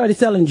 And when I started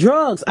selling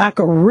drugs, I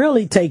could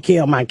really take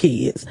care of my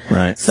kids.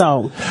 Right.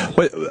 So.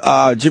 Wait,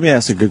 Jimmy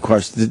asked a good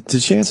question.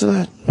 Did she answer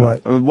that?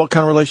 What? What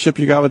kind of relationship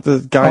you got with the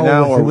guy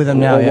now? With him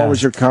now, or yeah. what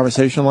was your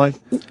conversation like?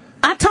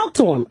 I talk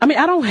to him. I mean,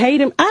 I don't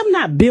hate him. I'm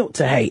not built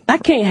to hate. I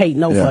can't hate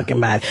no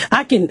fucking body.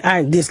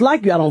 I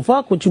dislike you. I don't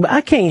fuck with you, but I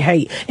can't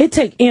hate. It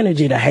take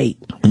energy to hate.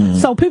 Mm-hmm.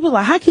 So people are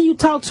like, how can you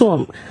talk to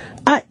him?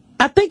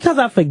 I think because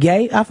I've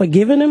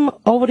forgiven him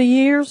over the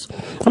years.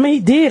 I mean, he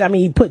did. I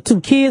mean, he put 2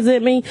 kids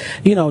at me,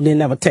 didn't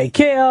never take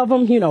care of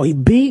them. He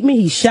beat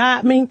me, he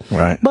shot me.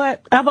 Right.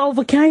 But I've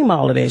overcame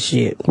all of that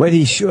shit. Wait,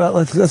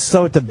 let's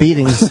start with the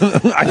beatings.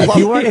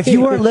 If you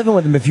weren't living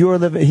with him, he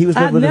was living with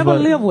I his never wife.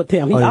 lived with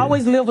him. He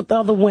always lived with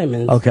other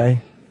women.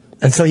 Okay.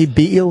 And so he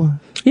beat you?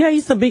 Yeah, he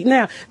used to beat.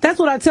 Now, that's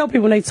what I tell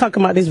people when they talk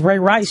about this Ray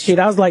Rice shit.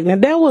 I was like, now,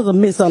 that was a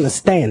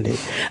misunderstanding.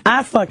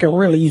 I fucking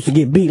really used to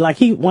get beat. Like,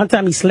 one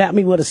time he slapped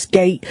me with a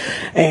skate,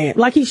 and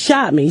like he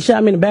shot me. He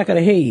shot me in the back of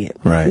the head.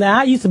 Right. Now,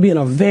 I used to be in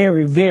a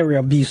very, very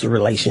abusive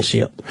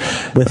relationship.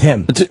 With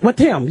him? With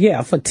him,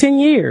 yeah, for 10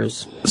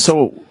 years.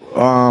 So,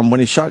 when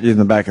he shot you in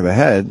the back of the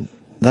head,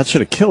 that should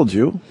have killed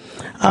you.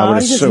 I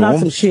would he just assume. knocked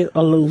some shit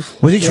aloof.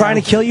 Was he trying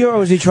to kill you, or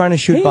was he trying to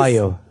shoot by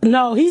you?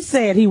 No, he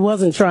said he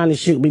wasn't trying to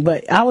shoot me,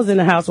 but I was in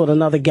the house with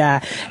another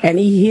guy, and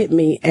he hit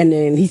me, and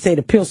then he said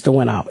the pistol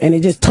went off, and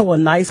it just tore a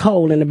nice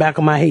hole in the back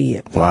of my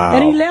head. Wow.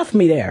 And he left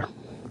me there.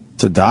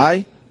 To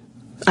die?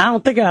 I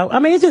don't think I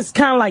mean, it just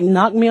kind of like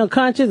knocked me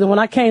unconscious, and when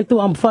I came through,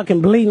 I'm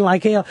fucking bleeding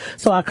like hell,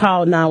 so I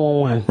called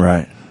 911.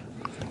 Right.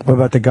 What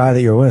about the guy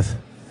that you're with?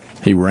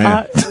 He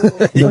ran.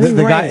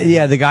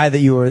 The guy that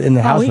you were in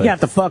the house Oh, he with.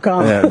 got the fuck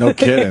on. Yeah, no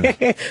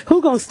kidding.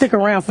 Who gonna stick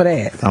around for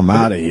that? I'm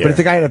out of here. But if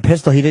the guy had a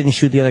pistol, he didn't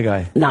shoot the other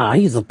guy. Nah,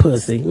 he's a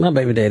pussy. My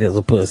baby daddy is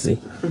a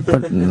pussy.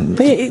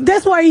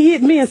 That's why he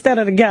hit me instead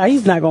of the guy.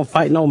 He's not gonna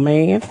fight no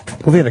man.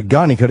 Well, if he had a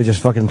gun, he could have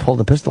just fucking pulled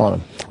the pistol on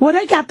him. Well,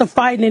 they got the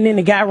fighting, and then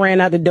the guy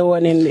ran out the door,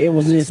 and then it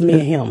was just me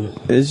and him.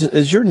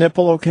 Is your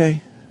nipple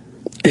okay?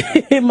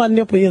 My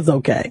nipple is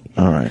okay.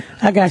 All right.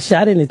 I got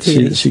shot in the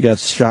titty. She got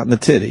shot in the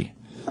titty.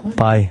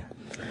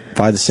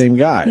 By the same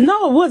guy.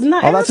 No, it was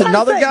not. Oh, that's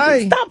Everybody another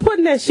guy? Stop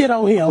putting that shit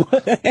on him.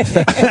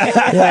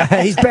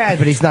 yeah, he's bad,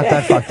 but he's not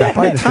that fucked up.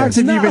 How many times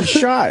have you been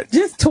shot?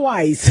 Just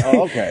twice.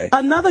 Oh, okay.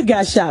 Another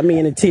guy shot me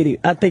in the titty.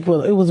 I think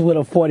it was with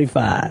a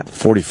 45.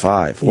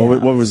 45. Yeah.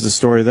 What was the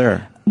story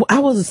there? I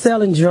was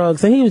selling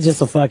drugs, and he was just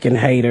a fucking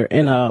hater.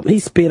 And he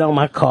spit on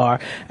my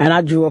car, and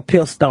I drew a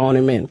pistol on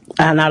him.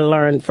 And I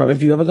learned from,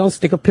 if you ever gonna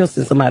stick a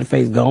pistol in somebody's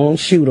face, go and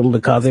shoot him,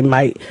 because you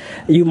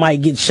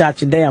might get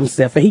shot your damn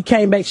self. And he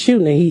came back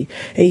shooting, and he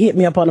hit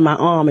me up under my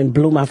arm and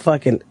blew my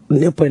fucking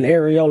nipple and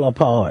areola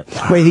apart.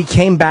 Wait, he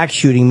came back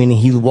shooting, meaning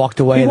he walked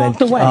away? He and walked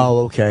then, away.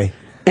 Oh, okay.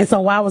 And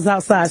so while I was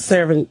outside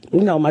serving,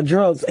 my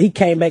drugs, he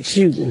came back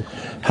shooting.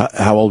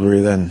 How old were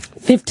you then?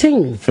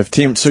 15.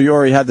 15. So you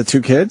already had the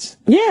 2 kids?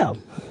 Yeah.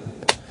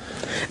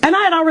 And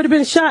I had already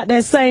been shot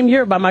that same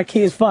year by my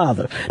kid's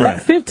father. Right.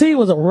 That 15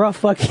 was a rough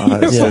fucking year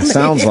for Yeah, me. it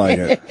sounds like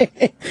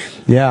it.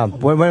 Yeah.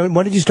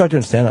 When did you start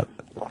doing stand-up?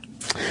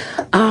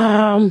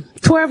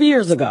 12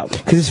 years ago.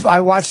 Because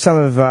I watched some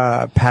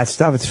of Pat's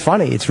stuff. It's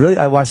funny. It's really.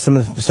 I watched some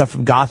of the stuff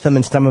from Gotham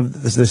and some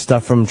of the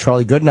stuff from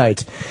Charlie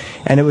Goodnight,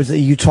 and it was.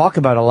 You talk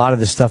about a lot of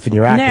this stuff in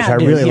your act, which I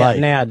really like.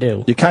 Now I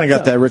do. You kind of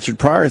got that Richard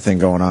Pryor thing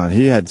going on.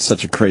 He had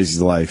such a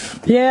crazy life.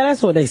 Yeah,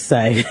 that's what they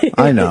say.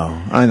 I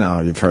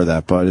know. You've heard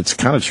that, but it's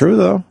kind of true,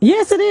 though.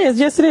 Yes, it is.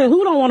 Yes, it is.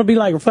 Who don't want to be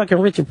like fucking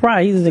Richard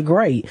Pryor? He's a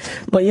great.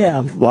 But yeah.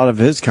 A lot of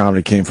his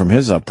comedy came from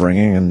his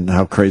upbringing and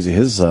how crazy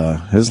his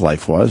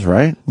life was,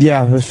 right?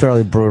 Yeah, it was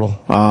fairly brutal.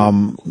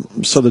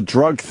 So the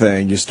drug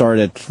thing, you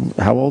started at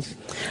how old?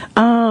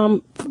 I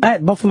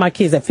had both of my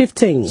kids at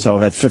 15. So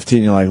at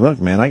 15, you're like,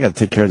 look, man, I got to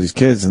take care of these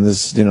kids, and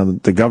this,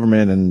 the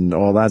government and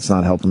all that's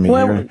not helping me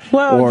here.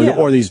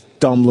 Or these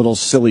dumb little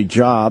silly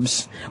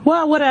jobs.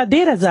 Well, what I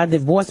did is I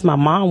divorced my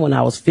mom when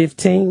I was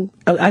 15.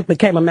 I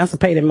became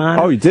emancipated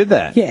minor. Oh, you did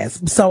that?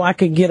 Yes, so I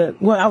could get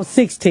I was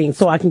 16,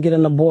 so I can get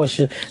an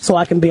abortion, so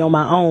I can be on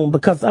my own,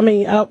 because,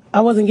 I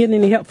wasn't getting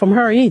any help from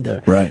her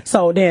either. Right.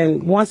 So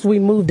then, once we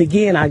moved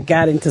again, I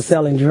got into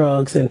selling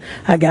drugs, and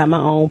I got my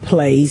own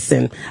place,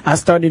 and I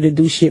started to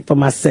do shit for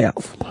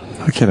myself.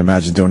 I can't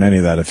imagine doing any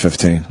of that at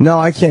 15. No,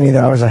 I can't either.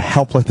 I was a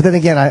helpless. But then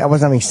again, I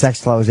wasn't having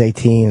sex till I was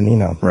 18,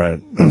 and,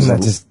 Right.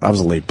 I was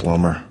a late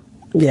bloomer.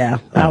 Yeah,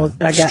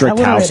 Strict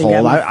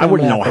household. I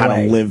wouldn't know how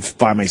to live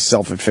by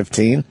myself at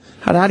 15.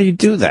 How do you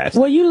do that?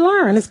 Well, you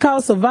learn. It's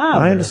called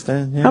survival. I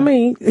understand.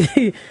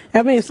 Yeah.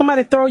 If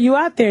somebody throw you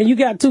out there and you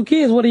got 2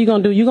 kids, what are you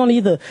gonna do? You're gonna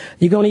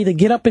either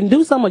get up and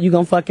do something, or you're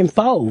gonna fucking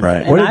fold.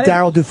 Right. What did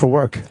Daryl do for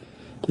work?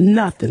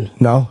 Nothing.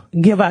 No.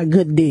 Give out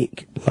good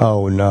dick.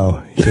 Oh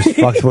no. He just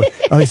fucks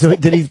with. Oh, so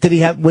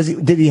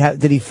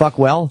did he fuck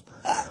well?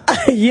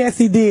 Yes,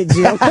 he did,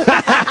 Jim.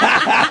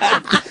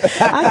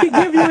 I could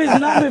give you his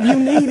number if you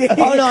need it.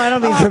 Oh, no, I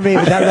don't mean for me,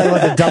 but that really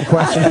was a dumb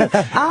question.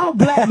 All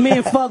black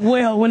men fuck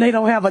well when they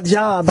don't have a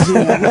job, Jim.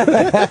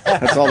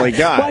 That's all they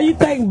got. Why you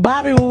think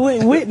Bobby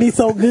with Whitney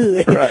so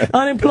good? Right.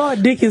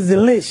 Unemployed dick is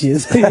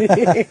delicious.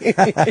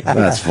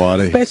 That's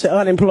funny. Especially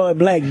unemployed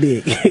black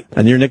dick.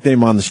 And your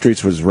nickname on the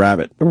streets was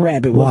Rabbit.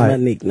 Rabbit was my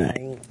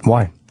nickname.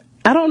 Why?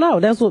 I don't know.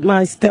 That's what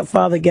my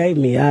stepfather gave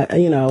me.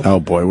 Oh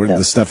boy, what did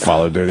the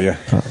stepfather do to you?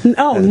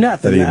 Oh,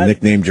 nothing. That he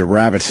nicknamed you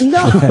Rabbit.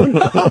 No.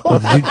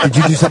 Did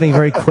you do something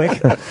very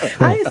quick?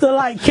 I used to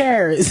like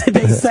carrots,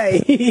 they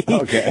say.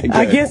 Okay.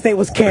 I guess they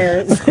was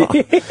carrots.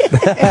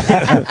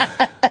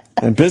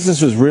 And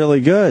business was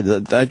really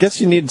good. I guess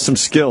you need some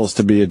skills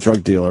to be a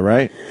drug dealer,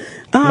 right?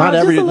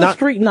 Not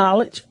street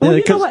knowledge. Well,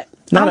 you know what?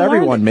 Not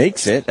everyone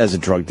makes it as a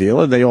drug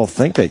dealer. They all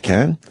think they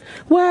can.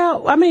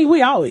 Well,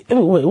 we always,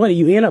 what do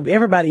you end up?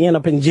 Everybody end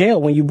up in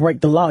jail when you break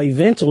the law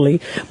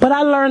eventually. But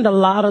I learned a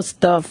lot of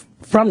stuff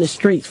from the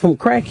streets, from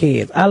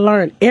crackheads. I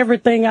learned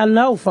everything I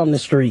know from the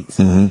streets.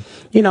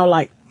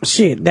 Mm-hmm.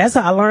 Shit, that's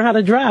how I learned how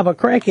to drive, a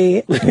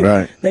crackhead.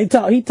 Right.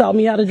 He taught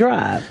me how to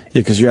drive. Yeah,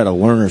 because you had a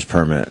learner's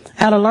permit.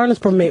 I had a learner's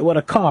permit with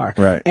a car.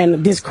 Right.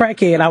 And this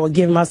crackhead, I would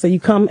give him, I said, you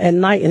come at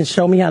night and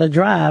show me how to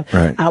drive.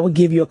 Right. I would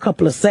give you a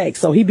couple of sacks.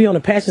 So he'd be on the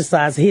passenger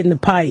side hitting the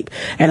pipe,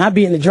 and I'd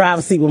be in the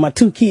driver's seat with my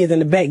 2 kids in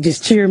the back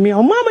just cheering me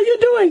on. Mama, you're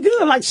doing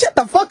good. I'm like, shut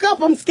the fuck up,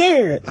 I'm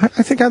scared. I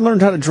think I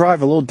learned how to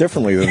drive a little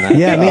differently than that.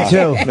 Yeah, me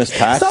too. Miss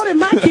Pat. So did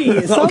my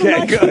kids. So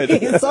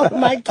did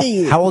my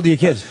kids. How old are your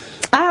kids?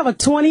 I have a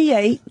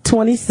 28,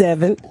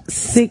 27,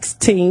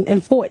 16,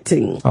 and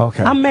 14.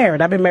 Okay. I'm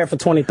married. I've been married for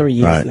 23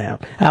 years now.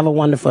 I have a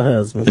wonderful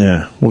husband.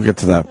 Yeah, we'll get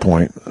to that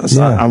point.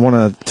 So I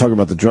want to talk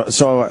about the drug.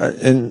 So,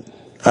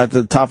 at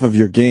the top of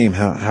your game,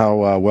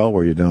 how well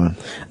were you doing?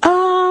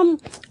 I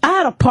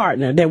had a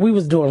partner that we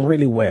was doing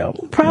really well.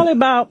 Probably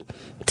about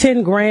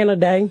 10 grand a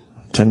day.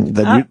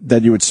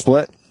 That you would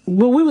split?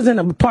 Well, we was in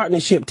a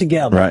partnership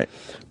together. Right.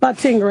 About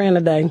 10 grand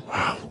a day.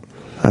 Wow.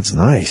 That's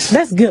nice.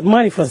 That's good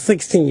money for a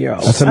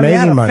 16-year-old. That's amazing I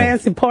had a money.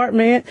 fancy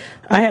apartment.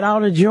 I had all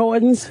the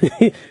Jordans.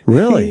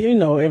 Really?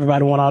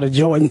 Everybody want all the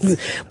Jordans.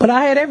 But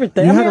I had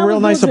everything. You had a real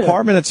nice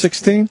apartment at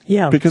 16?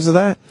 Yeah. Because of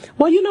that?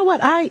 Well, you know what?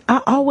 I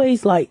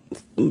always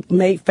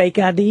made fake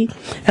ID,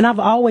 and I've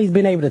always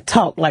been able to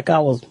talk like I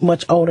was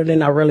much older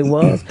than I really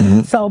was.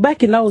 Mm-hmm. So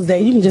back in those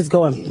days, you can just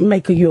go and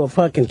make you a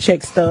fucking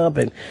check stub,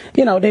 and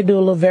they do a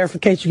little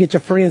verification. You get your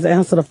friends to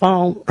answer the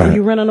phone, and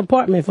you rent an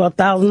apartment for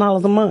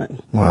 $1,000 a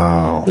month.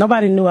 Wow.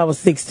 Nobody knew I was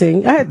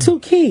 16. I had 2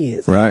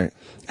 kids. Right.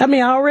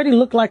 I already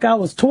looked like I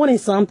was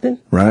 20-something.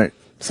 Right.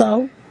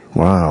 So.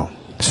 Wow.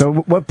 So,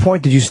 what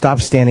point did you stop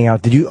standing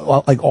out? Did you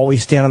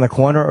always stand on the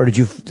corner, or did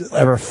you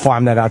ever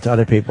farm that out to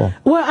other people?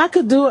 Well, I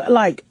could do it.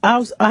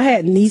 I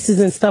had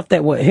nieces and stuff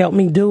that would help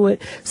me do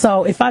it.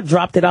 So if I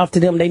dropped it off to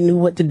them, they knew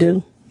what to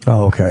do.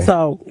 Oh, okay.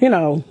 So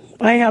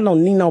I ain't have no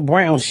Nino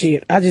Brown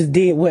shit. I just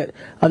did what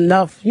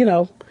enough.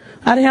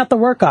 I didn't have to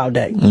work all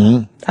day.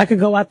 Mm-hmm. I could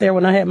go out there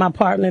when I had my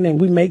partner,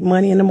 and we make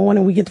money in the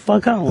morning. We get the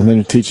fuck home. And then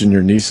you're teaching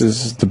your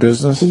nieces the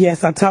business?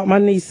 Yes, I taught my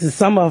nieces.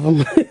 Some of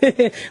them.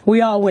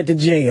 We all went to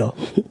jail.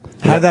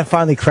 How did that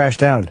finally crash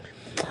down?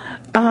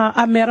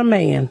 I met a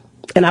man.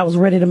 and I was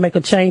ready to make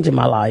a change in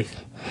my life.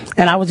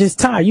 And I was just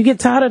tired. You get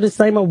tired of the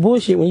same old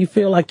bullshit when you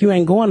feel like you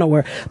ain't going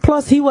nowhere.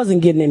 Plus, he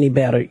wasn't getting any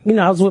better. You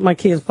know, I was with my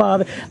kid's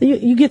father.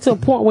 You get to a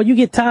point where you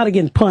get tired of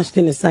getting punched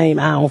in the same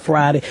eye on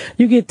Friday.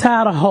 You get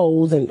tired of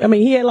hoes. And I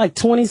mean, he had like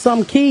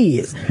 20-some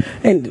kids.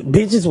 And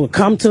bitches would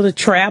come to the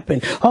trap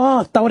and,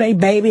 oh, throw their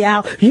baby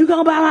out. You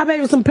gonna buy my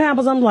baby some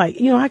Pampers? I'm like,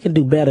 you know, I can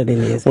do better than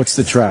this. What's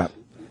the trap?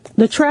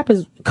 The trap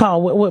is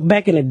called,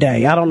 back in the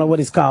day, I don't know what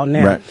it's called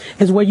now. Right.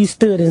 It's where you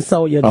stood and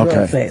sold your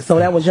drugs at. So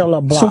that was your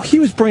little block. So he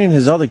was bringing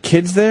his other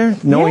kids there,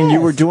 knowing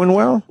you were doing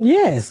well?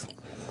 Yes.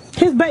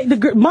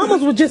 The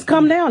mamas would just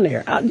come down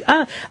there.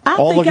 I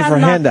all think looking for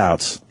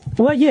handouts.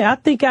 Well, yeah, I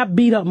think I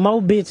beat up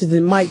more bitches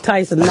than Mike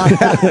Tyson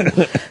knocked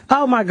out.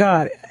 Oh, my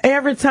God.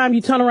 Every time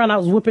you turn around, I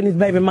was whipping his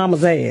baby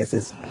mama's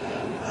asses.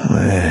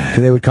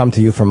 They would come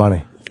to you for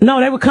money. No,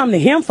 they would come to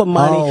him for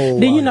money. Oh,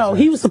 then, you know,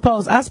 I was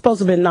supposed to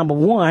have been number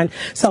one.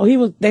 So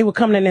they would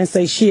come in there and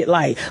say shit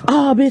like,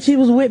 oh, bitch, he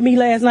was with me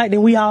last night.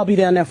 Then we all be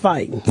down there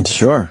fighting.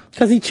 Sure.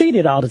 Because he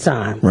cheated all the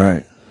time.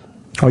 Right.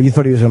 Oh, you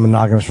thought he was in a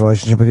monogamous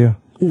relationship with you?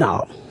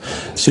 No.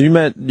 So you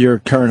met your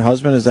current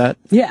husband, is that?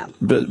 Yeah.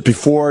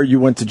 Before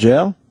you went to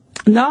jail?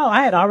 No,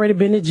 I had already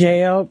been to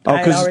jail. Oh,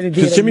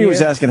 because Jimmy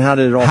was asking how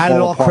did it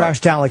all crash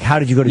down? Like, how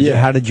did you go to jail?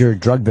 How did your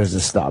drug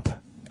business stop?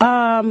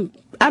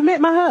 I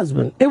met my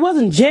husband. It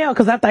wasn't jail,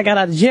 because after I got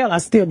out of jail, I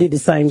still did the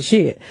same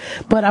shit.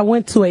 But I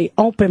went to a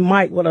open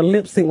mic with a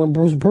lip sync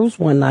with Bruce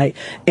one night,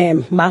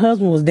 and my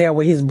husband was there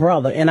with his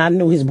brother, and I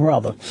knew his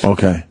brother.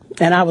 Okay.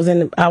 And I was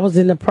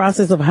in the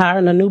process of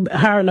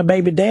hiring a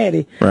baby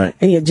daddy. Right.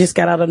 And he had just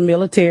got out of the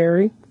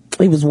military.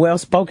 He was well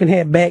spoken,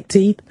 had back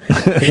teeth.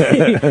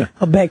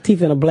 A back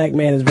teeth in a black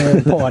man is very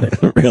important.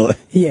 Really?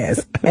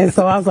 Yes. And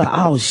so I was like,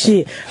 oh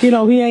shit. You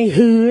know, he ain't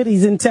hood,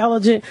 he's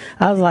intelligent.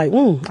 I was like,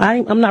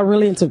 I'm not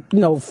really into,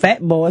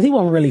 fat boys. He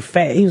wasn't really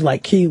fat. He was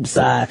like cube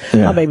size.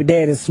 Yeah. My baby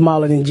dad is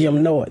smaller than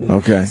Jim Norton.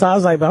 Okay. So I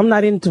was like, but I'm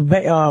not into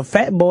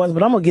fat boys,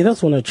 but I'm gonna give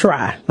this one a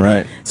try.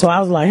 Right. So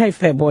I was like, hey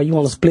fat boy, you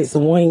wanna split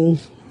some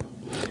wings?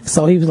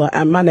 So he was like,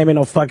 my name ain't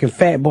no fucking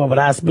fat boy, but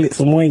I split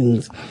some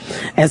wings.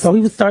 And so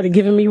he started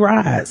giving me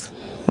rides.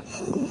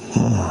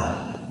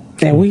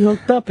 And we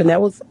hooked up, and that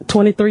was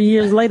 23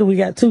 years later. We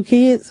got 2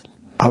 kids.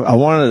 I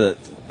wanted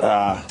to,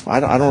 I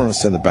don't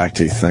understand the back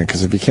teeth thing,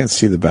 because if you can't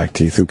see the back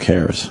teeth, who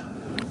cares?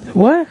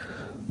 What?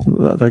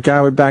 The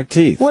guy with back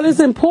teeth. Well, it's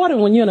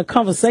important when you're in a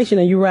conversation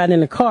and you're riding in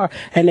the car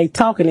and they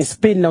talking and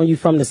spitting on you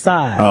from the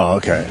side. Oh,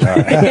 okay. All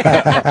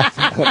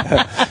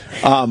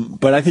right.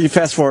 But I think you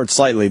fast forward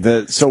slightly.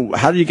 So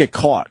how did you get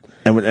caught?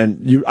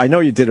 And I know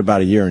you did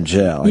about a year in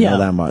jail. I know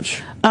that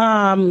much.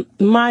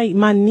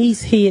 My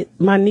niece,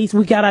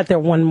 we got out there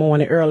one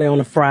morning early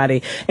on a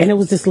Friday, and it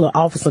was this little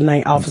officer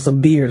named Officer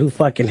Beard who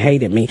fucking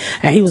hated me.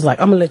 And he was like,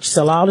 I'm gonna let you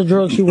sell all the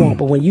drugs you want,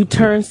 but when you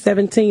turn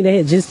 17, they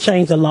had just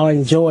changed the law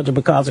in Georgia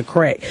because of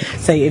crack.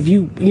 Say if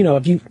you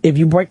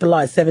break the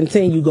law at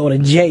 17, you go to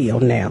jail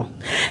now.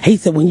 He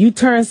said, when you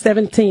turn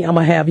 17, I'm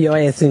gonna have your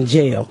ass in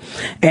jail.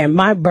 And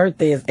my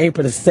birthday is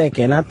April the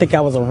 2nd. I think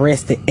I was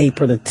arrested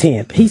April the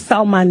 10th. He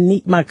saw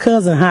my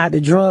cousin hide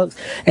the drugs,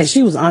 and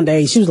she was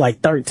underage. She was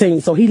like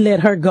 13, so he let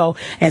her go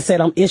and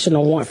said, I'm issuing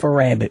a warrant for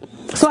rabbit.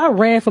 So I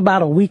ran for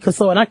about a week or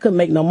so, and I couldn't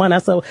make no money. I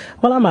said,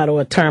 well, I might as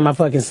well turn my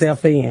fucking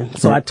self in.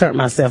 So I turned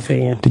myself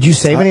in. Did you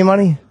save any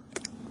money?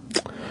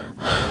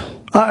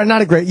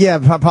 Not a great,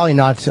 probably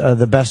not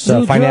the best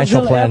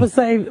financial plan. Ever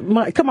save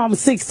money? Come on, I'm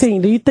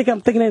 16. Do you think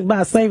I'm thinking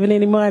about saving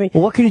any money?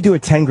 Well, what can you do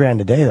with 10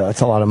 grand a day, though?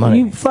 That's a lot of money.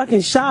 You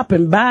fucking shop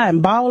and buy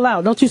and ball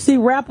out. Don't you see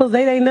rappers?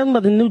 They ain't nothing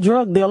but the new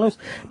drug dealers.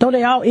 Don't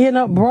they all end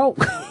up broke?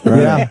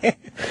 Right. Yeah.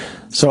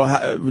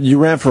 So you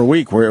ran for a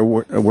week. Where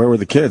were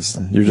the kids?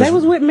 They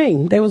was with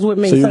me.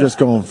 So you're just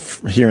going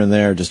here and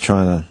there, just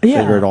trying to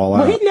figure it all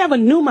out. Well, he never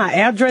knew my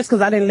address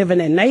because I didn't live in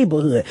that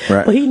neighborhood.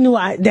 Right. But he knew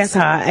that's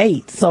how I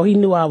ate. So he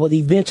knew I would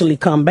eventually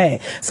come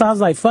back. So I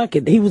was like, fuck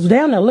it. He was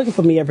down there looking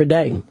for me every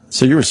day.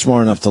 So you were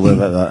smart enough to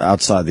live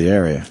outside the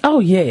area. Oh,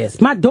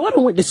 yes. My daughter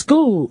went to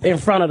school in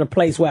front of the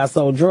place where I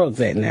sold drugs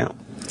at now.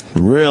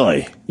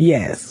 Really?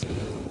 Yes.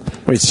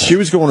 Wait, she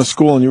was going to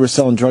school and you were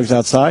selling drugs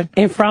outside?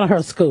 In front of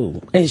her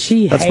school. And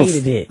she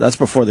hated it. That's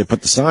before they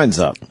put the signs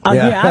up. I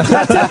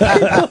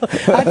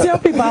tell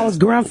people I was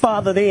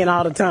grandfathered in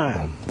all the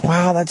time.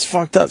 Wow, that's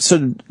fucked up.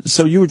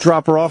 So you would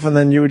drop her off and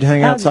then you would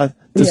hang outside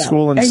the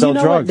school and sell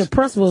drugs? What? The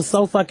principal was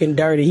so fucking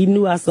dirty. He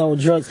knew I sold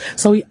drugs.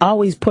 So he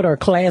always put her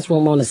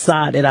classroom on the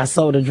side that I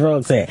sold the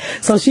drugs at.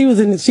 So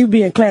she'd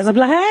be in class. I'd be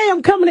like, hey,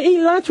 I'm coming to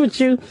eat lunch with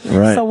you.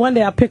 Right. So one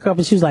day I pick her up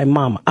and she was like,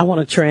 Mama, I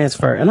want to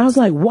transfer. And I was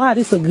like, why?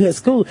 This is a good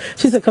school.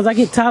 She said, because I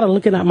get tired of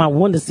looking out my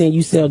window seeing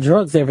you sell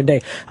drugs every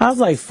day. I was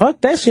like,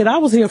 fuck that shit. I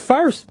was here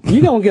first.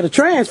 You gonna get a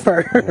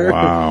transfer.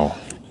 Wow.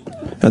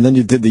 And then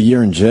you did the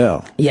year in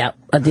jail. Yeah,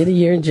 I did a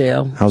year in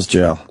jail. How's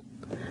jail?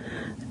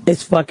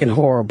 It's fucking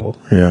horrible.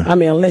 Yeah. I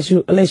mean, unless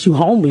you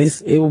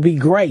homeless, it would be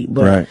great.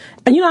 But right.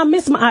 And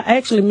I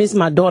actually miss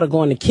my daughter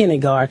going to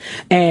kindergarten.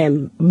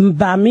 And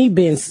by me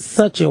being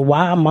such a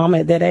wild mama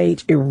at that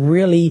age, it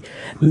really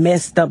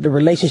messed up the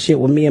relationship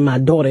with me and my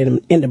daughter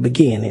in the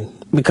beginning.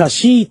 because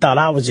she thought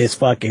I was just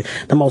fucking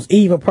the most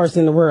evil person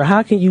in the world.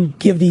 How can you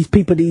give these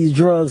people these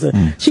drugs?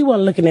 And she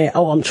wasn't looking at,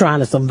 oh, I'm trying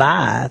to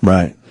survive.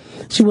 Right.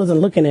 She wasn't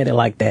looking at it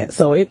like that.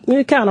 So it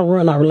kind of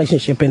ruined our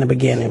relationship in the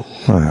beginning.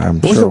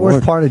 What's the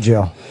worst part of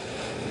jail?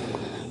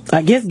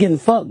 I guess getting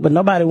fucked, but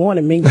nobody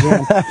wanted me, Jim.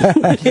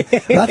 That's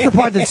the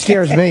part that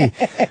scares me.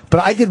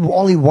 But I did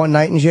only one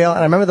night in jail, and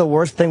I remember the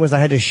worst thing was I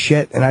had to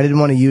shit, and I didn't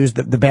want to use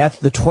the bath.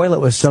 The toilet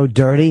was so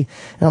dirty,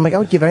 and I'm like, I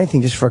would give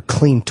anything just for a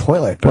clean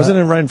toilet. Wasn't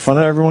it right in front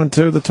of everyone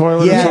too? The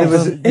toilet. Yeah,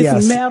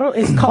 It's metal.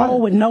 It's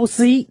cold with no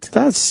seat.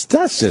 That's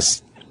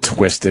just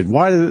twisted.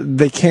 Why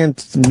they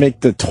can't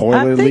make the toilet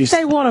I at think least?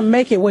 they want to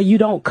make it where you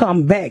don't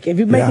come back. If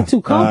you make it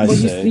too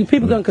comfortable,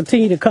 people going to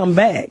continue to come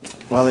back.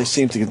 Well, they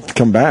seem to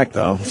come back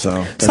though.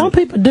 So some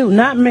people do,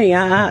 not me.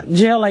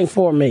 Jail ain't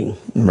for me.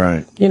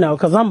 Right. You know,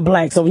 because I'm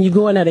black. So when you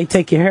go in there, they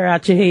take your hair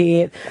out your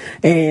head,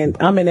 and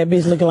I'm in that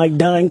bitch looking like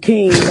Don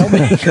King.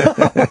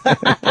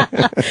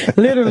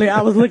 Literally,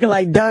 I was looking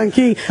like Don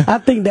King. I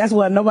think that's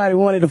why nobody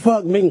wanted to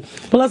fuck me.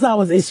 Plus, I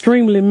was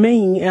extremely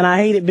mean, and I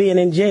hated being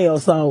in jail.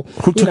 So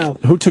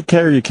who took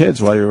care of your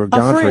kids while you were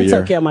gone for a year? A friend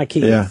took care of my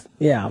kids.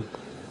 Yeah.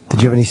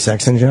 Did you have any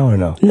sex in jail or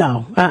no?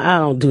 No, I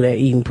don't do that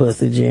eating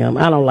pussy, Jim.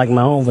 I don't like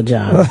my own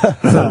vagina.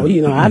 So,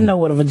 I know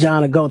what a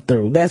vagina go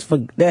through.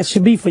 That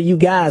should be for you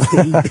guys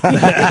to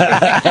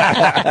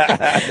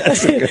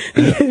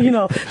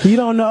eat. You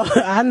don't know.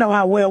 I know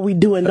how well we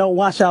do and don't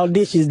wash our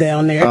dishes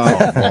down there.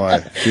 Oh,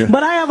 boy.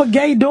 But I have a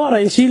gay daughter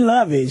and she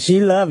love it. She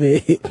love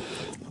it.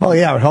 Oh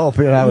yeah, I would hope.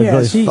 I would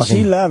really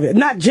she love it.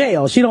 Not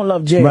jail. She don't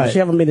love jail. Right. She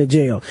haven't been to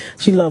jail.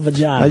 She love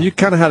vagina. Now, you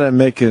kind of had to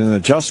make an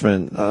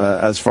adjustment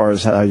as far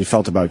as how you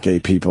felt about gay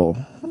people,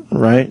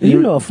 right?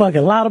 You know a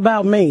fucking lot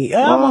about me.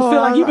 I almost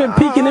feel like you've been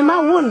peeking in my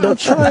window. I'm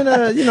trying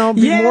to,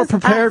 be more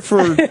prepared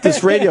for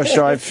this radio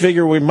show. I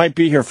figure we might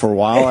be here for a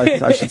while.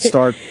 I should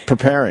start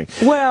preparing.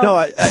 Well, no,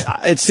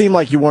 it seemed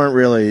like you weren't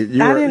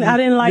really. I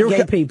didn't like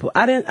gay people.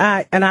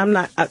 And I'm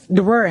not.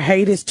 The word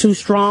hate is too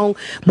strong.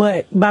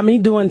 But by me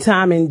doing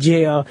time in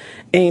jail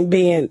and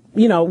being,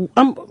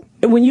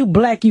 when you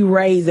black, you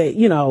raise it,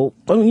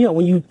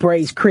 when you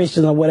raise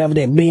Christians or whatever,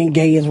 that being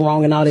gay is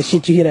wrong and all that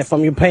shit, you hear that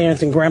from your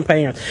parents and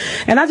grandparents.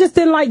 And I just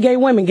didn't like gay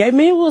women. Gay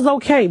men was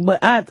okay,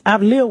 but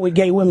I've lived with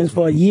gay women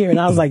for a year and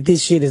I was like,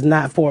 this shit is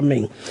not for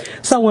me.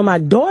 So when my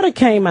daughter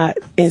came out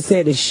and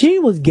said that she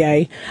was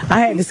gay,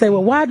 I had to say,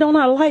 well, why don't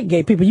I like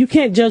gay people? You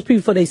can't judge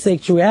people for their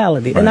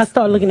sexuality. Right. And I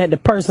started looking at the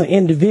person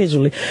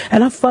individually,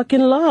 and I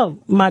fucking love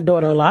my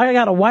daughter-in-law. I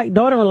got a white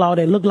daughter-in-law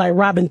that looked like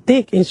Robin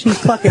Thicke, and she's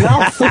fucking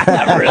awesome.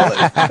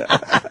 Really?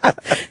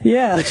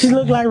 Yeah, she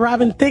looked like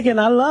Robin Thicke, and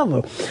I love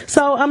her.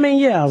 So,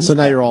 yeah. So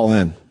now you're all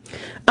in.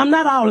 I'm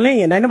not all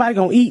in. Ain't nobody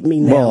gonna eat me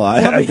now.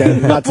 Well,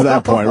 not to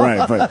that point,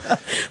 right?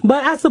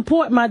 But I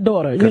support my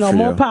daughter.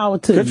 More power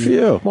to you. Good for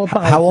you. More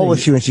power. How old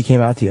was she when she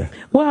came out to you?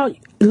 Well,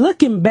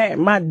 looking back,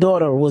 my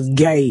daughter was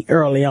gay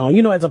early on.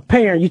 As a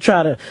parent, you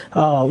try to,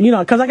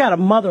 because I got a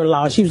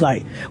mother-in-law. She was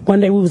like, one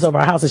day we was over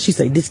our house and she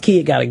said, this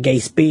kid got a gay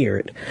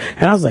spirit.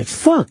 And I was like,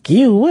 fuck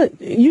you. What?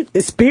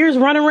 Spirits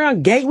running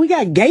around gay? We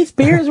got gay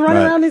spirits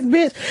running around this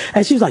bitch?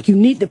 And she was like, you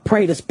need to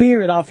pray the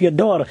spirit off your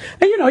daughter.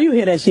 And you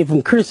hear that shit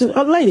from Christians.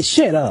 Oh, lady,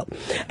 shut up.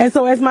 And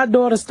so as my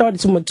daughter started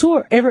to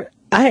mature,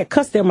 I had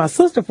custody of my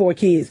sister 4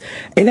 kids,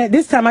 and at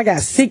this time I got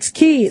 6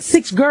 kids,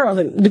 6 girls,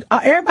 and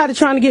everybody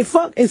trying to get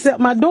fucked except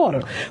my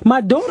daughter. My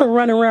daughter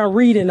running around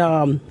reading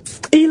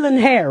Elin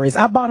Harris.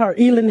 I bought her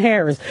Elin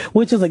Harris,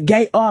 which is a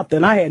gay author,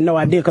 and I had no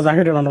idea because I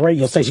heard it on the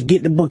radio station.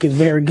 Get the book, is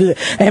very good.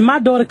 And my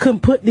daughter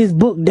couldn't put this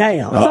book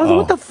down. So I was like,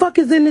 what the fuck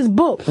is in this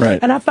book? Right.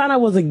 And I found out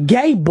it was a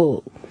gay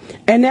book.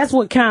 And that's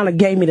what kind of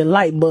gave me the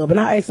light bulb. And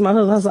I asked my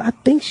husband, I was like, I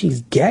think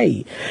she's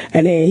gay.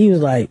 And then he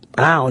was like,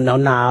 I don't know,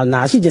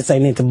 nah, she just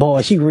ain't into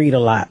boys. She read a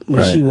lot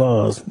when she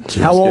was.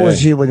 How old was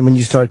she when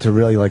you started to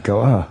really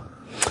go,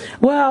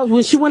 Well,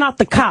 when she went off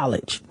to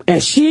college,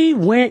 and she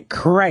went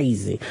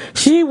crazy.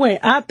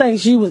 I think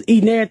she was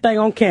eating everything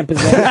on campus.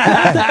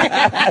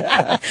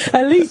 At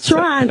least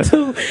trying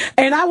to.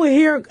 And I would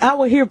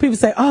hear people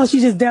say, oh,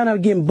 she's just down there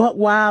getting buck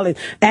wild and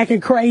acting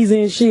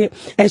crazy and shit.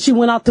 And she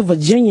went out to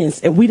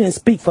Virginians, and we didn't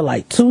speak for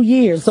like 2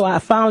 years. So I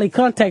finally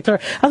contacted her.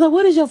 I said,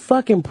 what is your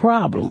fucking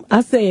problem?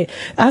 I said,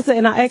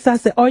 and I asked her, I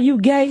said, are you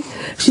gay?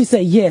 She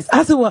said, yes.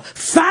 I said, well,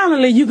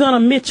 finally you're going to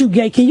admit you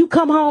gay. Can you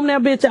come home now,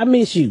 bitch? I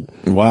miss you.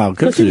 Wow,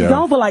 good for you. She was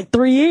gone for like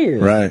 3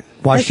 years. Right.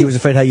 Why? She was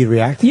afraid how you'd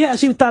react? Yeah,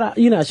 she thought,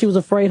 she was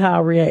afraid how I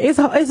react.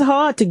 It's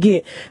hard to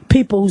get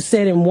people who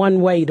said in one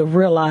way to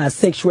realize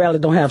sexuality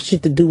don't have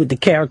shit to do with the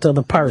character of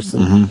the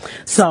person.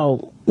 Mm-hmm.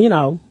 So,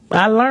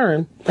 I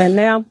learned, and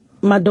now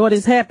my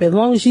daughter's happy as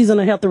long as she's in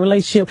a healthy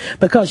relationship,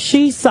 because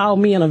she saw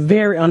me in a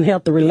very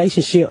unhealthy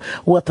relationship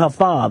with her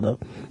father.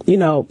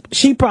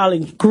 She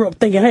probably grew up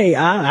thinking, hey,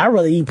 I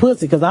really eat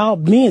pussy because all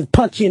men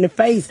punch you in the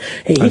face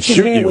and hit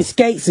your hand with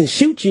skates and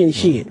shoot you and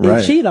shit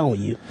and cheat on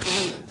you.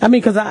 I mean,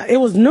 because it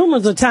was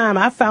numerous of times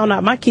I found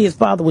out my kid's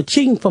father was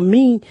cheating for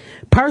me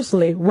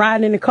personally,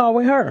 riding in the car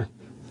with her.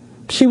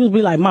 She would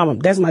be like, Mama,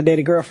 that's my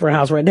daddy girlfriend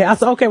house right there. I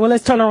said, okay, well,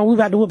 let's turn around. We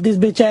about to whoop this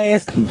bitch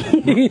ass.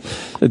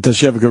 Does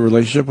she have a good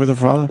relationship with her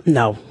father?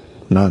 No.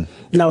 None.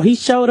 No, he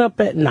showed up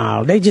at,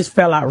 no, they just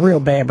fell out real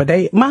bad, but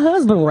my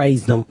husband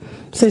raised them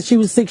since she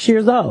was 6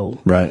 years old.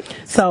 Right.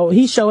 So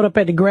he showed up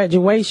at the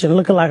graduation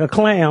looking like a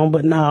clown,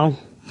 but no.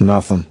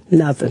 Nothing.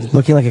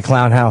 Looking like a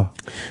clown, how?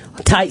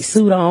 Tight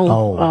suit on.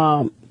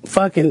 Oh.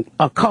 Fucking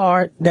a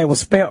card that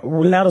was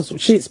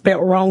shit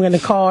spelled wrong in the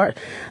card.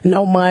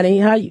 No money.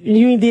 How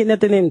you ain't did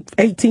nothing in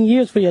 18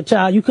 years for your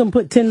child. You couldn't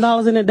put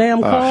 $10 in the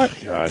damn card.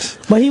 Gosh.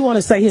 But he want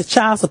to say his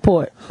child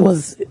support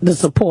was the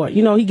support.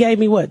 You know, he gave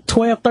me what,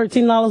 $12,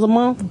 $13 a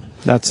month?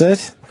 That's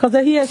it? Because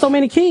he had so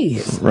many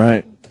kids.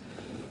 Right.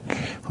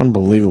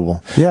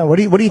 Unbelievable. Yeah. What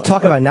are you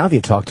talking about now? If you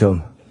talk to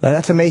him,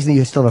 that's amazing. That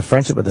you still have a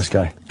friendship with this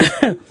guy.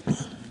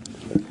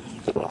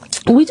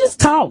 We just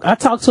talk. I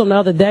talked to him the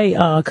other day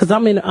because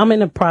I'm in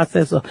the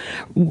process of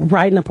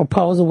writing a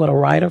proposal with a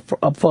writer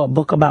for a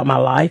book about my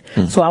life.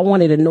 So I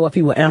wanted to know if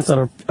he would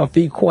answer a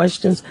few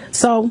questions.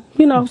 So,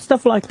 you know,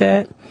 stuff like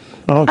that.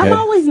 Okay. I'm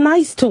always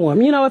nice to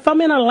him. You know, if I'm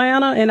in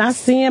Atlanta and I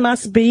see him, I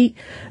speak.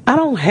 I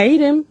don't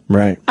hate him.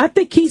 Right. I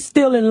think he's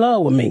still in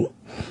love with me.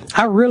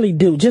 I really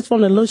do. Just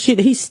from the little shit,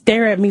 he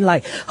stare at me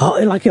like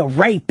a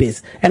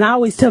rapist. And I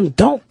always tell him,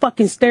 don't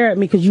fucking stare at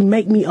me because you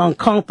make me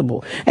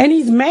uncomfortable. And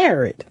he's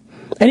married.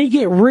 And he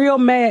get real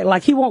mad,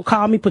 like he won't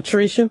call me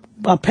Patricia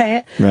or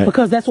Pat, right.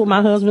 Because that's what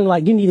my husband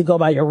like. You need to go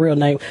by your real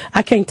name.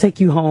 I can't take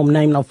you home,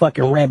 name no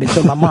fucking Rabbit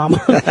to my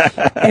mama.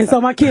 And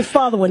so my kid's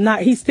father would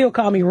not. He still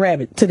call me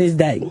Rabbit to this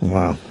day.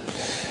 Wow.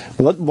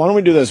 Why don't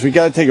we do this? We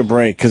got to take a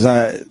break because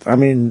I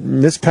mean,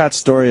 Miss Pat's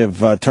story of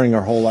turning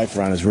her whole life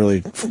around is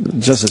really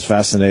just as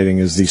fascinating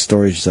as these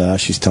stories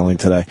she's telling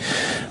today.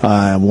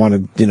 I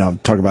want to,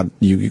 talk about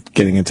you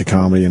getting into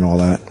comedy and all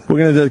that. We're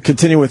going to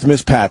continue with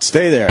Miss Pat.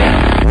 Stay there.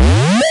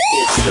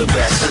 It's the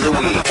best of the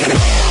week.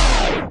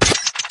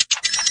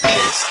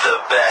 It's the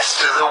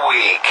best of the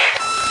week.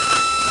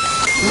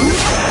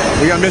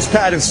 We got Miss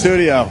Pat in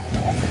studio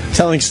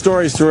telling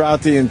stories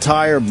throughout the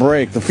entire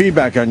break. The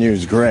feedback on you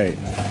is great.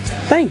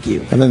 Thank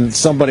you. And then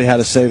somebody had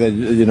to say that,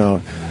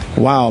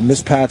 wow,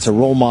 Miss Pat's a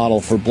role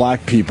model for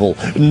black people.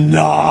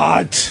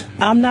 Not.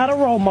 I'm not a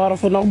role model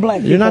for no black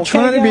people. You're not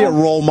trying to be a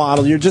role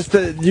model. You're just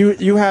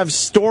you have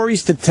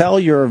stories to tell.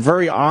 You're a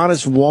very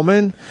honest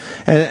woman,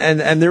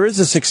 and there is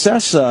a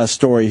success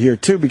story here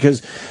too,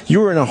 because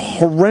you were in a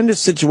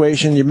horrendous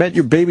situation. You met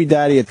your baby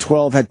daddy at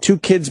 12, had 2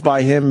 kids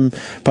by him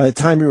by the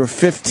time you were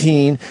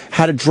 15,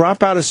 had to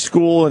drop out of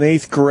school in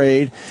 8th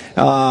grade.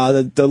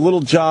 The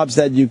little jobs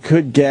that you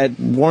could get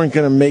weren't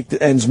going to make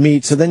the ends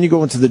meet. So then you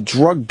go into the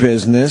drug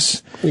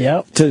business.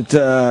 Yep.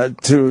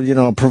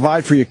 To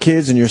provide for your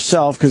kids and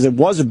yourself, because it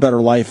was a better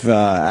life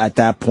at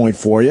that point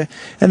for you,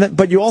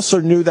 but you also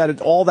knew that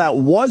all that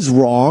was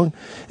wrong,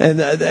 and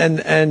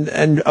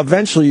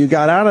eventually you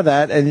got out of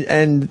that,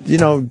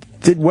 and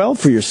did well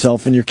for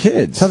yourself and your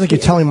kids. Sounds like you're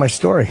telling my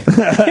story.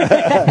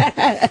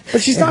 But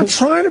she's not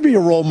trying to be a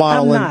role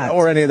model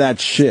or any of that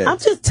shit. I'm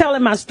just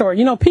telling my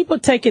story. People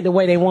take it the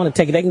way they want to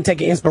take it. They can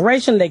take it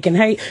inspiration. They can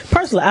hate.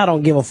 Personally, I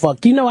don't give a fuck.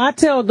 I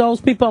tell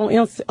those people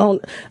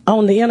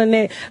on the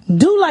internet,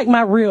 do like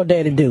my real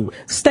daddy do.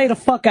 Stay the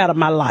fuck out of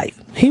my life.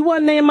 He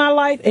wasn't in my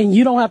life, and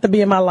you don't have to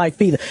be in my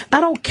life either. I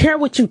don't care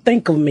what you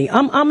think of me.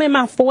 I'm in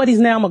my 40s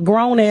now. I'm a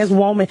grown-ass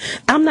woman.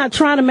 I'm not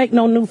trying to make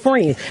no new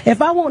friends.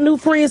 If I want new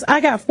friends,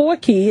 I got 4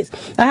 kids,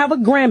 I have a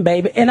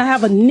grandbaby, and I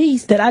have a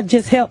niece that I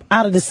just helped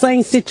out of the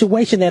same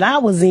situation that I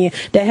was in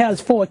that has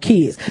 4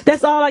 kids.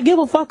 That's all I give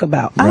a fuck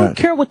about. I don't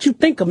care what you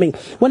think of me.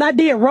 When I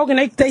did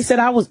Rogan, they said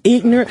I was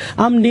ignorant.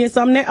 I'm this,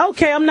 I'm that.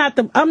 Okay, I'm not.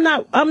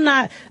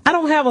 I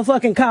don't have a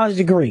fucking college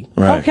degree.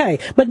 Right. Okay,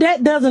 but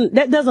that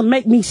doesn't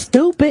make me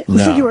stupid. Who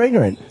said you were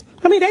ignorant?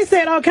 I mean, they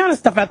said all kind of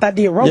stuff after I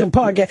did Rogan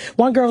podcast.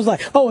 One girl was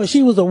like, "Oh, if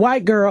she was a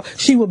white girl,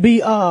 she would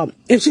be.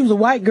 If she was a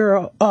white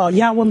girl,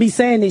 y'all wouldn't be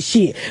saying this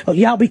shit.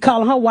 Y'all be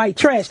calling her white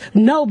trash.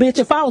 No, bitch.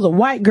 If I was a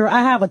white girl,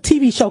 I have a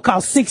TV show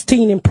called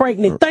 16 and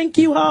Pregnant. Thank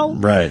you, ho.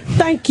 Right.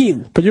 Thank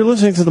you. But you're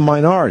listening to the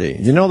minority.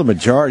 The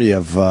majority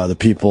of the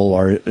people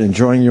are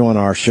enjoying you on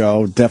our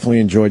show.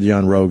 Definitely enjoyed you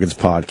on Rogan's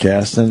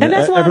podcast, and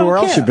that's why everywhere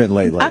else you've been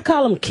lately. I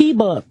call them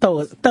keyboard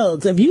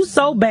thugs. If you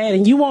so bad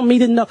and you want me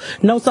to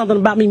know something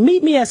about me,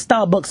 meet me at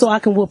Starbucks so I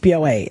can whoop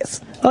your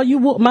ass. Oh, you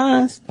whoop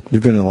mine?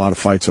 You've been in a lot of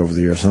fights over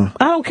the years, huh?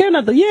 I don't care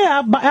nothing.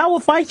 Yeah, I will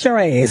fight your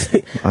ass.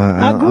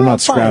 I'm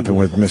not scrapping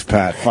with Miss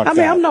Pat. Fuck that.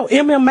 I'm no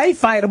MMA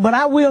fighter, but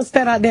I will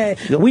stand out there.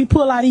 We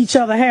pull out each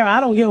other's hair.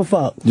 I don't give a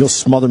fuck. You'll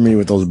smother me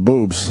with those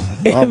boobs.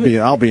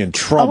 I'll be in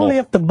trouble. Only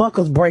if the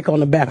buckles break on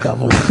the back of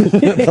them.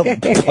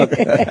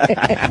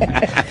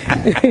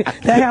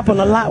 That happened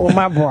a lot with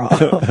my bra.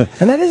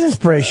 And that is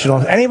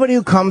inspirational. Anybody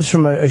who comes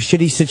from a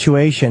shitty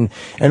situation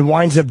and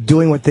winds up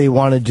doing what they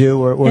want to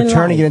do or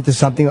turning it into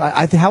something,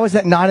 I how is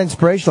that not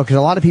inspirational? Because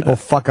a lot of people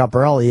fuck up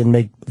early and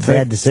make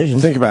bad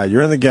decisions. Think about it.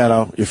 You're in the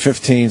ghetto. You're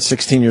 15,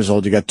 16 years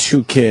old. You got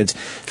 2 kids.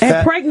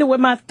 And pregnant with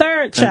my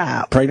 3rd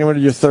child. Pregnant with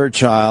your 3rd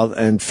child.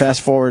 And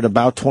fast forward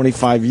about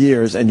 25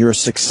 years, and you're a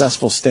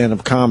successful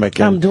stand-up comic.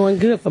 And, I'm doing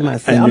good for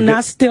myself. I'm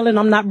not stealing.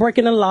 I'm not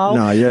breaking the law.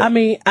 No, I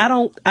mean, I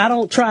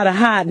don't try to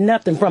hide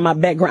nothing from my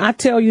background. I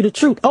tell you the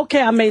truth.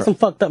 Okay, I made some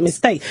fucked up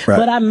mistakes,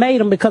 but I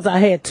made them because I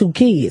had 2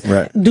 kids.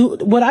 Right.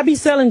 Would I be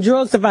selling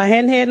drugs if I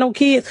hadn't had no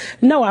kids?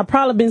 No, I'd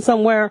probably been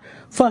somewhere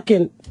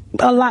fucking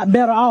a lot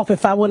better off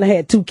if I wouldn't have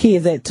had 2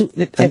 kids at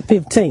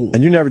 15.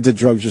 And you never did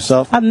drugs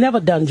yourself? I've never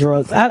done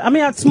drugs. I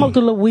mean, I smoked a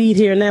little weed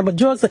here and there, but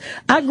drugs,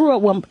 I grew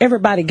up when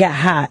everybody got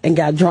high and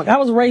got drunk. I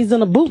was raised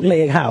in a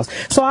bootleg house.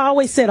 So I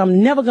always said,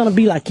 I'm never going to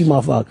be like you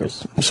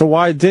motherfuckers. So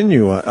why didn't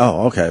you?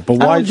 Oh, okay. But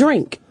why? I don't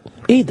drink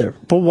either.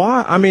 But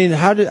why? I mean,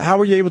 how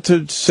were you able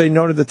to say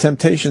no to the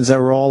temptations that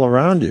were all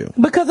around you?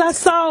 Because I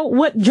saw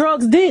what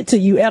drugs did to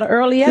you at an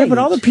early age. Yeah, but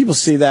other people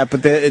see that,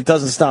 but it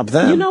doesn't stop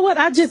them. You know what?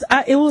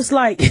 It was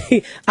like,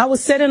 I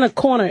was set in a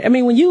corner. I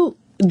mean, when you,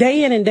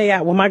 day in and day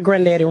out, when my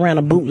granddaddy ran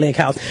a bootleg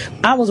house,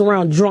 I was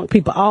around drunk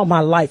people all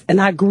my life,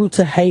 and I grew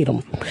to hate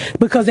them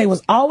because they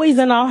was always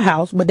in our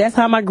house. But that's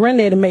how my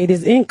granddaddy made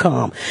his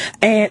income,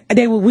 and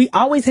we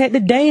always had to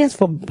dance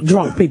for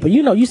drunk people.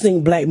 You know, you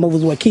seen black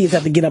movies where kids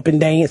have to get up and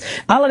dance.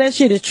 All of that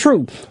shit is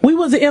true. We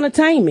was the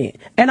entertainment,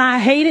 and I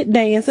hated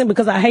dancing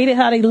because I hated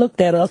how they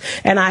looked at us,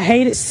 and I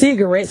hated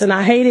cigarettes, and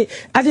I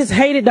just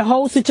hated the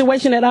whole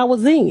situation that I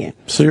was in.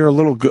 So you're a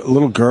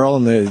little girl,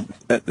 and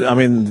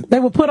they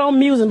would put on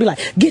music and be like,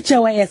 get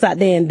your ass out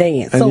there and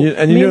dance. And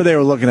you knew they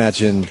were looking at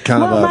you in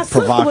kind of a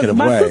provocative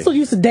way. My sister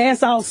used to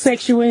dance all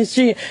sexual and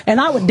shit, and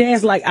I would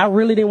dance like I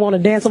really didn't want to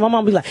dance. So my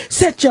mom would be like,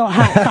 set your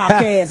hot cock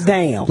ass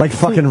down. Like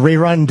fucking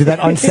rerun, do that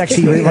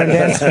unsexy rerun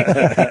dance.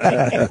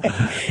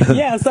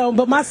 Yeah,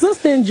 but my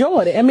sister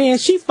enjoyed it. I mean,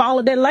 she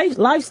followed that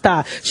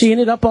lifestyle. She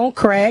ended up on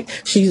crack.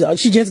 She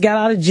just got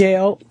out of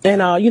jail,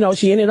 and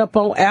she ended up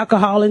on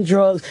alcohol and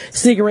drugs,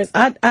 cigarettes.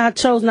 I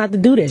chose not to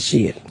do that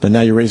shit. And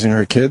now you're raising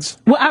her kids?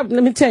 Well,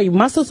 let me tell you,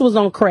 my sister was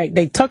on crack.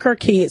 They took her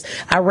kids.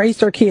 I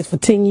raised her kids for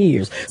 10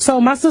 years.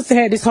 So my sister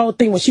had this whole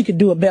thing where she could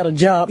do a better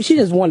job. She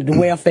just wanted the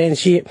welfare and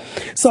shit.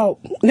 So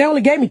they only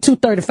gave me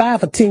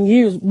 $235 for 10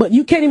 years, but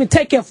you can't even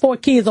take care of 4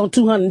 kids on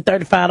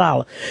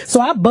 $235.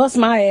 So I bust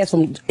my ass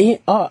from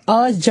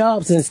odd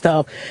jobs and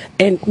stuff,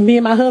 and me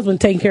and my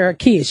husband taking care of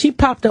kids. She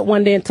popped up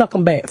one day and took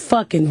them back.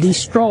 Fucking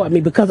destroyed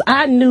me because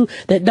I knew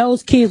that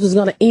those kids was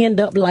going to end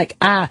up like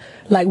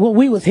what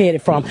we was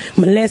headed from.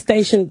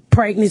 Molestation,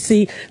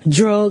 pregnancy,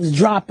 drugs,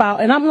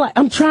 dropout. And I'm like,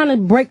 I'm trying to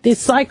break this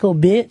cycle,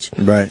 bitch.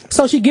 Right.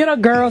 So she get her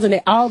girls and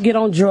they all get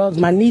on drugs.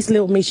 My niece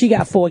live with me. She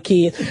got 4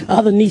 kids.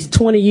 Other niece,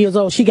 20 years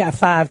old. She got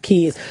 5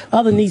 kids.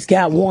 Other niece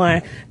got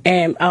 1.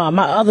 And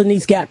my other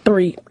niece got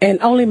 3. And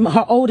only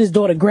her oldest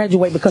daughter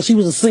graduated because she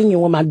was a senior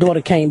when my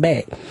daughter came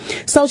back.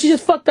 So she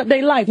just fucked up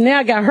their life. Now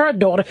I got her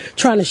daughter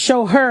trying to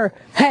show her,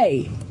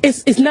 hey,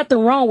 it's nothing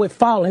wrong with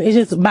falling. It's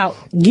just about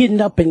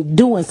getting up and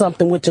doing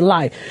something with your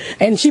life.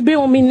 And she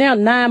been with me now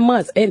 9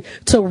 months. And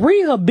to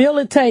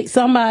rehabilitate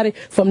somebody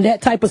from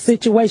that type of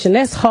situation,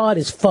 that's hard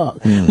as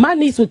fuck. My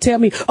niece would tell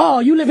me, oh,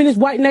 you live in this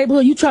white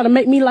neighborhood, you trying to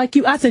make me like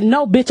you? I said,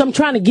 no, bitch, I'm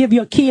trying to give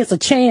your kids a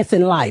chance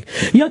in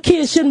life. Your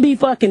kids shouldn't be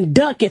fucking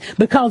ducking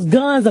because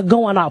guns are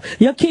going off.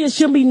 Your kids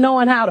shouldn't be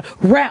knowing how to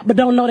rap but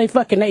don't know they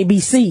fucking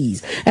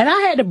ABCs. And I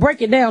had to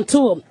break it down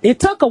to her. It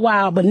took a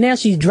while, but now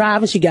she's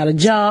driving, she got a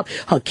job,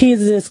 her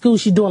kids is in school,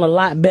 she's doing a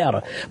lot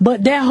better.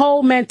 But that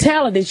whole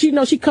mentality, she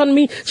come to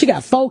me, she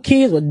got 4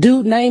 kids with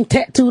dude name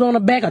tattooed on her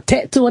back, a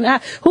tattoo in the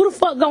eye. Who the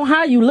fuck gonna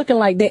hire you looking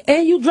like that?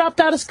 And you dropped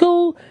out of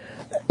school?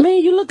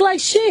 Man, you look like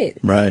shit.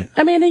 Right.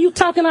 I mean, then you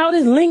talking all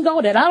this lingo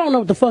that I don't know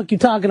what the fuck you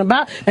talking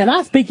about, and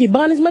I speak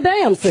Ebonics my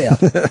damn self.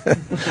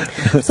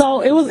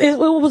 So it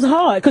was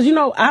hard, because,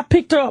 I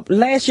picked her up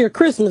last year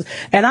Christmas,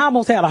 and I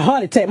almost had a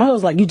heart attack. My husband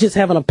was like, you just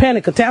having a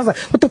panic attack. I was like,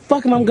 what the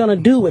fuck am I going to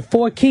do with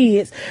 4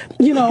 kids,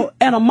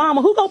 and a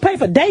mama? Who going to pay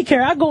for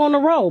daycare? I go on the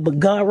road, but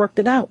God worked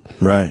it out.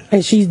 Right.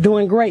 And she's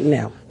doing great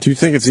now. Do you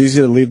think it's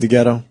easy to leave the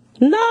ghetto?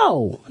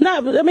 No,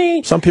 I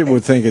mean, some people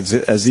would think it's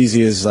as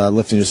easy as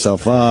lifting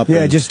yourself up.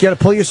 Yeah, just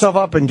pull yourself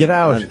up and get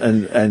out.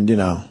 And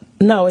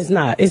No, it's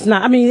not. It's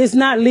not. I mean, it's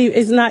not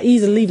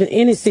easy leaving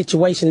any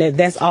situation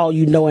that's all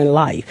you know in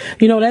life.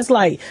 That's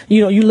like,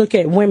 you look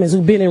at women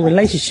who've been in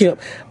relationship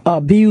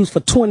abused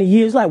for 20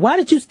 years. Like, why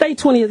did you stay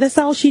 20 years? That's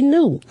all she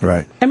knew.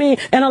 Right. I mean,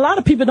 and a lot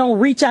of people don't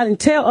reach out and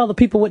tell other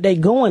people what they're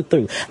going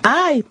through.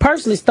 I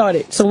personally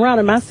started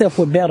surrounding myself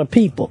with better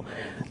people.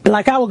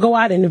 Like, I would go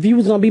out, and if you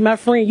was going to be my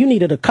friend, you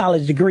needed a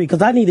college degree,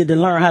 because I needed to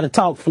learn how to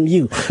talk from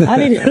you. I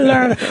needed to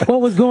learn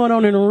what was going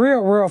on in the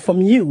real world from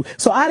you.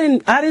 So I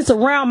didn't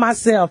surround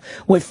myself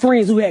with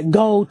friends who had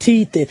gold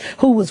teeth and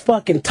who was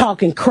fucking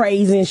talking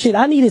crazy and shit.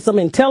 I needed some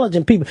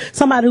intelligent people.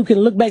 Somebody who can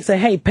look back and say,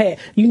 hey, Pat,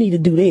 you need to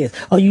do this,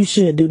 or you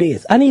should do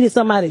this. I needed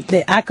somebody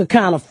that I could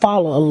kind of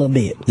follow a little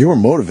bit. You were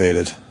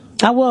motivated.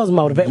 I was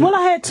motivated. Well,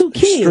 I had 2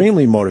 kids.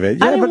 Extremely motivated.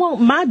 Yeah, I didn't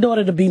want my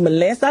daughter to be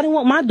molested. I didn't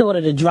want my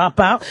daughter to drop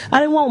out. I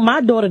didn't want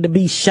my daughter to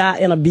be shot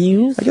and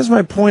abused. I guess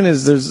my point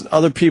is there's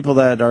other people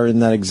that are in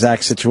that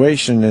exact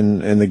situation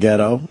in the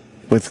ghetto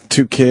with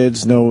 2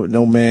 kids,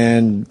 no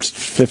man,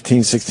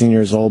 15, 16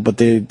 years old, but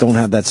they don't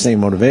have that same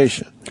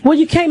motivation. Well,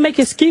 you can't make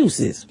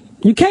excuses.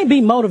 You can't be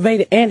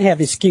motivated and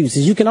have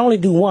excuses. You can only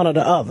do one or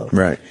the other.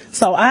 Right.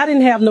 So I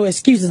didn't have no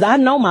excuses. I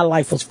know my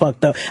life was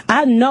fucked up.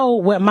 I know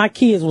where my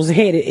kids was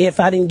headed if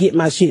I didn't get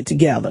my shit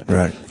together.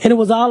 Right. And it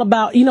was all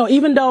about,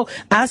 even though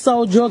I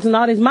sold drugs and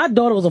all this, my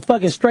daughter was a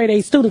fucking straight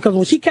A student, because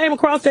when she came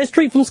across that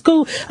street from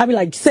school, I'd be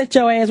like, set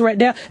your ass right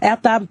there.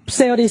 After I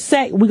sell this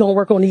sack, we're going to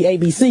work on the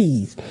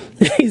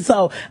ABCs.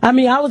 So,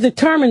 I was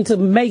determined to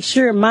make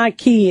sure my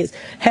kids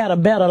had a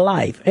better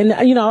life. And,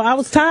 I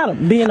was tired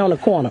of being on the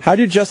corner. How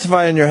do you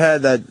justify in your head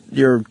that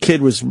your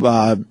kid was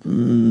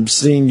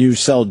seeing you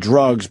sell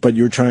drugs, but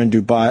you were trying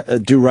to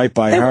do right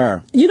by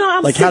her?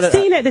 I'm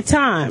 16 at the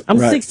time. I'm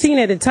 16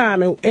 at the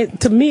time,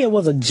 and to me, it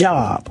was a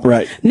job.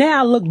 Right. Now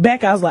I look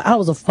back, I was like, I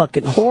was a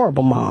fucking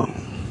horrible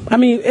mom.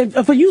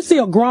 If you see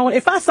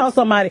if I saw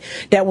somebody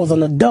that was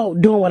an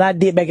adult doing what I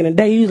did back in the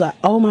day, you was like,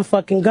 oh my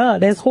fucking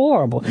God, that's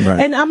horrible. Right.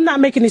 And I'm not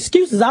making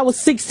excuses. I was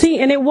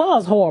 16 and it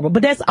was horrible,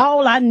 but that's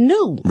all I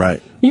knew.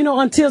 Right.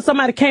 Until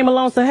somebody came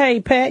along and said, hey,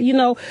 Pat,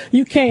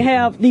 you can't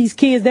have these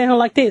kids down here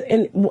like this.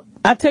 And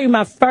I tell you,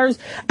 my first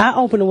eye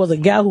opener was a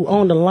guy who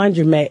owned a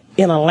laundromat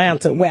in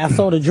Atlanta where I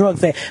sold the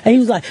drugs at. And he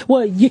was like,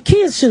 well, your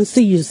kids shouldn't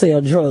see you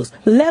sell drugs.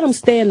 Let them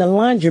stay in the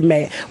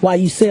laundromat while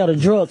you sell the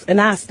drugs. And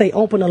I stay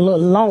open a little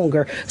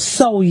longer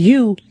so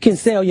you can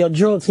sell your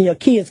drugs and your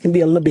kids can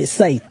be a little bit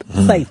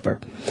safer.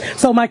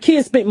 So my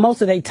kids spent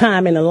most of their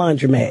time in the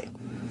laundromat.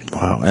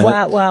 Wow.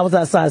 While I was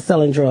outside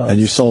selling drugs. And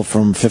you sold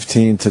from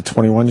 15 to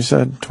 21, you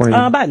said? 20?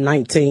 About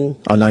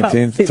 19. Oh,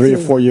 19? 3 or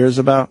 4 years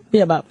about?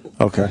 Yeah, about.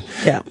 Okay.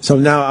 Yeah. So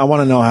now I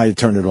want to know how you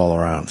turned it all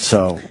around.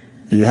 So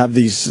you have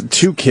these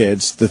 2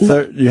 kids. The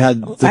third, I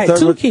had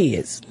 2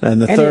 kids.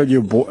 And the third you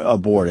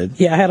aborted.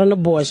 Yeah, I had an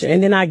abortion.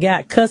 And then I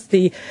got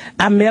custody.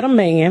 I met a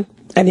man.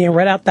 And then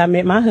right after I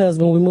met my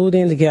husband, we moved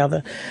in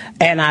together.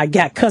 And I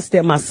got custody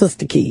of my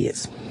sister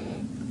kids.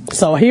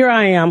 So here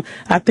I am.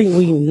 I think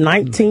we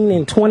 19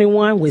 and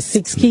 21 with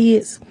 6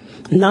 kids.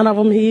 None of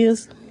them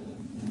his.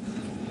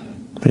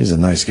 He's a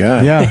nice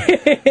guy. Yeah.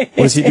 What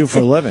does he do for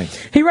a living?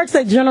 He works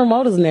at General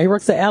Motors now. He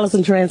works at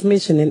Allison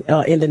Transmission in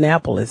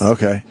Indianapolis.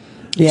 Okay.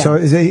 Yeah. So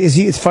is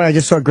he? It's funny. I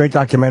just saw a great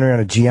documentary on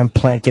a GM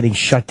plant getting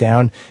shut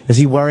down. Is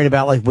he worried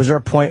about, was there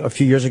a point a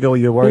few years ago where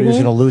you were worried he was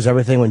going to lose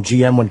everything when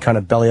GM went kind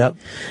of belly up?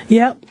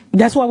 Yep.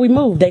 That's why we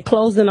moved. They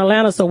closed in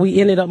Atlanta, so we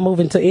ended up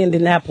moving to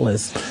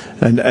Indianapolis.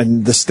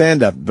 And the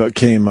stand-up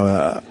came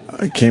about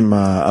through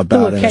a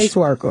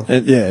caseworker.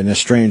 In a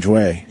strange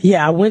way.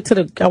 Yeah, I went to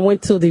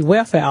the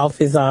welfare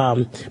office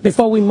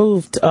before we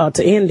moved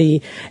to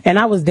Indy, and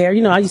I was there.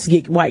 I used to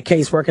get white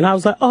casework, and I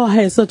was like, oh, I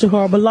had such a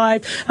horrible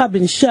life. I've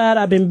been shot,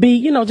 I've been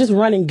beat. Just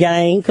running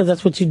gang, because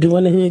that's what you do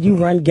in the hood. You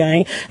run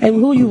gang, and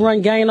who you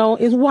run gang on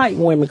is white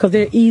women, because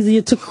they're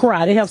easier to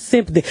cry. They have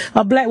sympathy.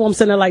 A black woman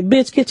sitting there like,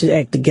 bitch, get your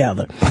act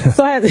together.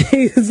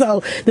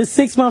 So the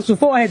 6 months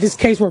before, I had this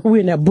caseworker. We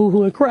in there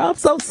boohoo and cry. I'm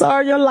so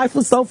sorry. Your life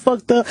was so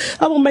fucked up.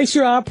 I'm gonna make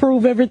sure I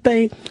approve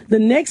everything. The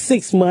next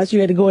 6 months, you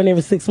had to go in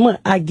every 6 months.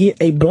 I get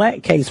a black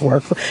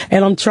caseworker,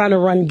 and I'm trying to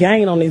run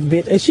gang on this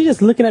bitch, and she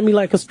just looking at me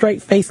like a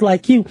straight face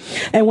like you.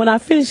 And when I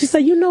finished, she said,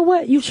 you know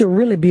what? You should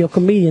really be a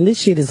comedian.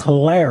 This shit is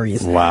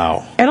hilarious.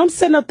 Wow. And I'm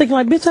sitting up thinking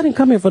like, bitch, I didn't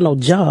come here for no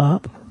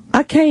job.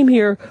 I came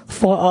here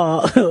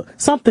for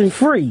something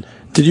free.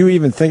 Did you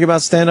even think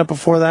about stand-up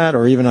before that,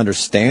 or even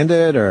understand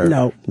it, or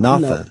no?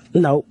 Nothing?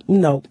 No,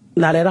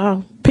 not at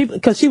all. People,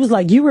 because she was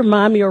like, you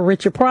remind me of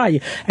Richard Pryor.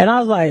 And I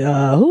was like,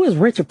 who is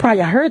Richard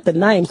Pryor? I heard the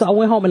name, so I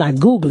went home and I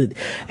Googled it.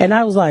 And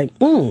I was like,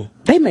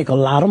 they make a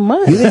lot of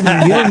money. You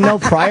didn't know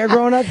Pryor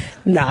growing up?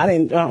 No, I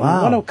didn't.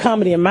 Wow. No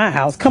comedy in my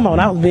house. Come on,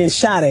 I was being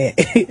shot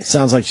at.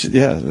 Sounds like, you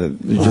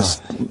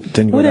just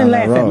didn't go We down didn't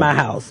that laugh road. at my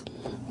house.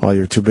 Well,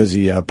 you're too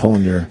busy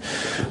pulling your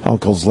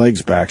uncle's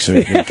legs back so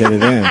you can get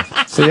it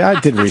in. See, I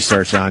did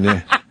research on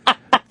you.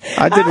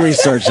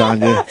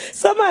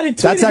 Somebody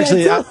tweeted That's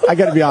actually, that too. I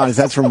got to be honest,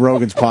 that's from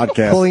Rogan's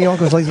podcast. Pulling your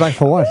uncle's legs back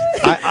for what?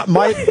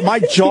 My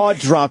jaw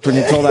dropped when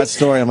you told that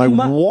story. I'm like,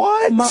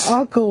 what? My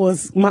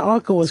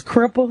uncle was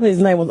crippled. His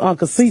name was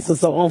Uncle Cecil.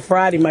 So on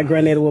Friday, my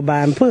granddaddy would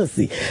buy him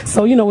pussy.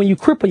 So, when you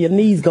cripple, your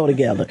knees go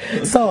together.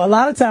 So a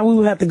lot of time we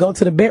would have to go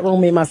to the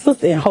bedroom, me and my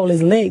sister, and hold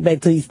his leg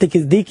back till he stick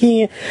his dick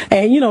in.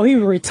 And, he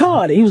was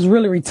retarded. He was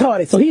really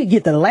retarded. So he'd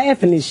get to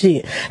laughing and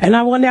shit. And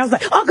one day I was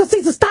like, Uncle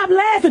Cecil, stop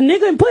laughing,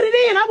 nigga, and put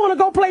it in. I want to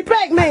go play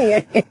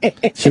Pac-Man.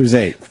 She was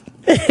 8.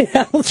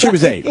 She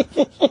was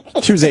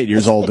 8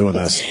 years old doing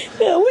this.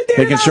 Yeah, we went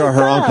there. Making sure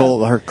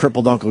her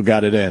crippled uncle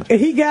got it in.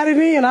 He got it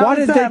in. Why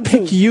did they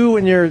pick you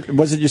and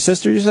was it your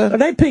sister, you said?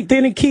 They picked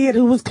any kid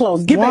who was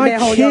close. Give Why back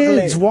that whole young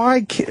lady.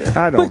 Why kids?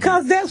 I don't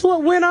Because that's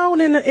what went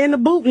on in the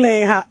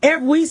bootleg house.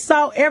 We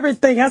saw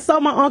everything. I saw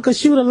my uncle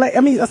shoot a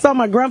lady. I saw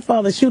my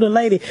grandfather shoot a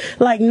lady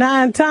like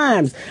 9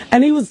 times.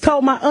 And he was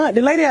told my aunt,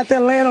 the lady out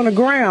there laying on the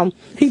ground,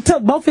 he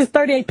took both his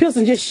 38 pistols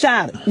and just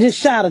shot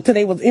her till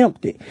they was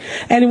empty.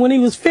 And when he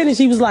was finished,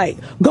 he was like,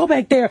 go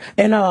back there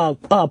and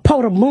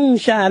pour the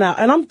moonshine out.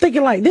 And I'm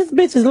thinking like, this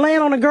bitch is laying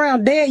on the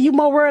ground dead. You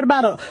more worried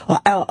about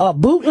a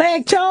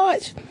bootleg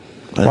charge?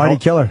 Why did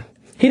he kill her?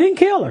 He didn't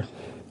kill her.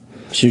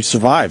 She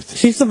survived.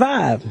 She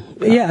survived.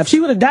 Yeah, if she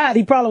would have died,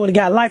 he probably would have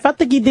got life. I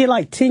think he did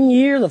like 10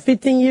 years or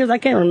 15 years. I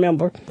can't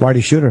remember. Why did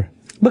he shoot her?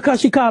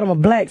 Because she called him a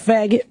black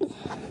faggot.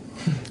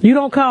 You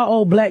don't call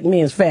old black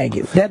men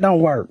faggots. That don't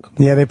work.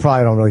 Yeah, they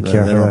probably don't really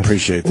care. They don't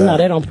appreciate that. No,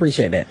 they don't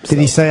appreciate that. Did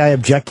he say, I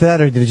object to that,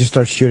 or did he just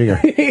start shooting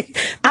her?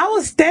 I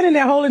was standing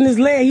there holding his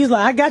leg. He was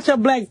like, I got your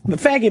black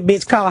faggot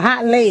bitch called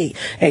Hot Leg.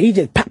 And he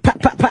just pop,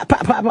 pop, pop, pop,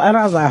 pop, pop. And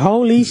I was like,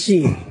 holy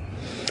shit.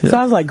 Yeah. So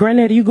I was like,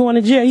 Granddaddy, you going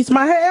to jail? He said,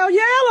 hell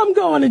yeah, I'm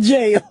going to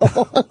jail.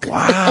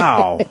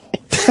 Wow.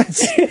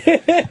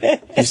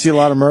 You see a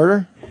lot of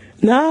murder?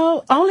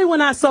 No, only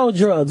when I sold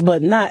drugs,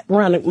 but not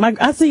running.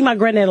 I see my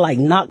granddad like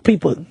knock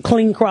people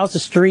clean across the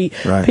street,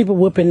 right. People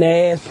whooping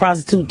their ass,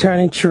 prostitute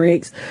turning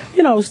tricks,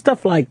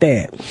 stuff like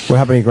that. What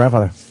happened to your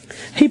grandfather?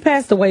 He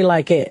passed away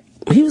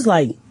he was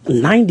like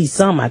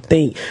 90-some, I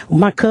think.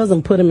 My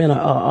cousin put him in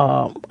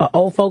a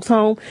old folks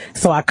home.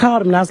 So I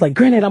called him and I was like,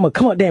 Granddad, I'm going to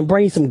come up there and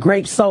bring you some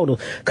grape soda.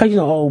 Because,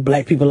 old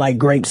black people like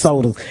grape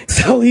sodas.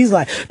 So he's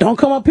like, don't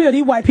come up here.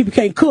 These white people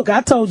can't cook.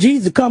 I told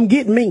Jesus to come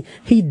get me.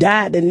 He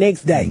died the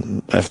next day.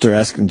 After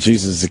asking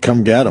Jesus to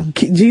come get him.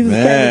 Jesus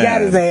came and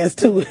got his ass,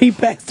 too. He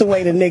passed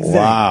away the next day.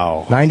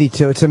 Wow.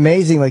 92. It's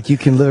amazing, like, you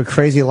can live a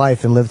crazy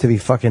life and live to be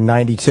fucking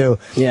 92.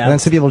 Yeah. And then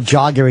some people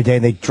jog every day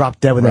and they drop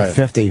dead when they're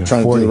 50 or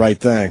Trying 40. to do the right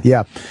thing.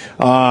 Yeah.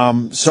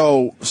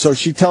 So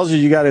she tells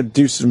you got to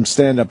do some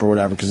stand-up or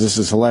whatever because this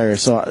is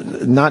hilarious. So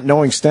not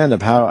knowing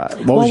stand-up,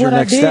 what was your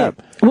next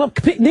step? Well,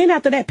 then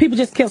after that, people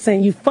just kept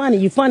saying, you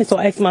funny. So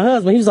I asked my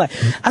husband. He was like,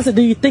 I said,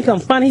 do you think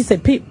I'm funny? He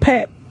said,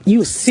 Pat,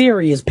 you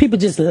serious. People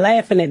just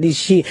laughing at this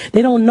shit.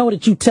 They don't know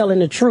that you telling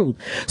the truth.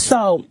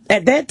 So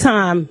at that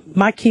time,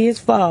 my kid's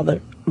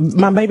father,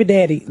 my baby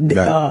daddy,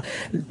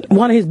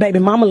 one of his baby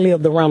mama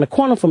lived around the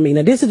corner from me.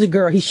 Now, this is the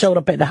girl he showed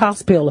up at the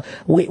hospital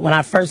with when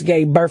I first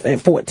gave birth at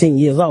 14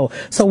 years old.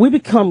 So we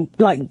become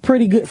like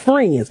pretty good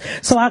friends.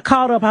 So I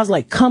called up. I was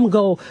like, come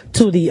go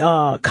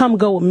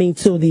with me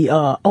to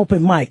the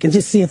open mic and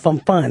just see if I'm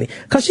funny.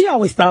 Cause she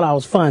always thought I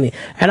was funny.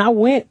 And I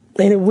went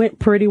and it went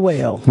pretty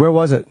well. Where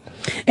was it?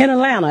 In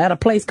Atlanta at a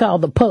place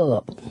called The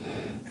Pub.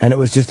 And it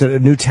was just a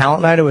new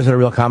talent night or was it a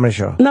real comedy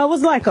show? No, it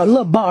was like a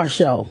little bar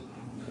show.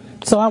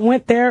 So I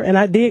went there and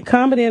I did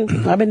comedy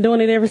and I've been doing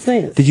it ever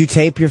since. Did you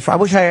tape I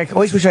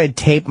always wish I had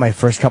taped my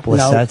first couple of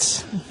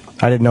sets.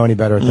 I didn't know any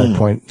better at that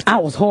point. I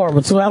was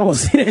horrible too. I don't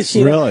see that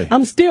shit. Really?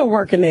 I'm still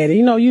working at it.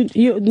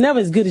 You're never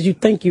as good as you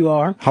think you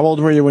are. How old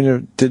were you when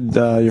you did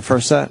your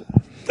first set?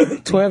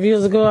 12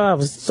 years ago, I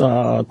was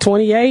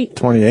 28.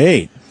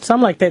 28.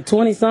 Something like that,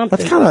 20-something.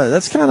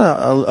 That's kind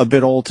of a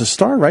bit old to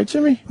start, right,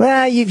 Jimmy?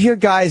 Well, you hear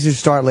guys who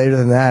start later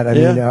than that. I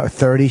mean,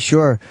 30,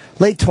 sure.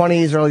 Late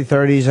 20s, early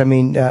 30s. I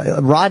mean,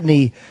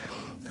 Rodney,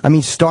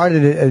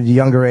 started at a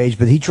younger age,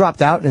 but he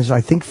dropped out in his, I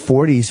think,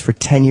 40s for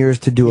 10 years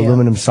to do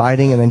aluminum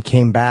siding and then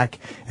came back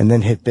and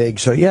then hit big.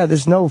 So, yeah,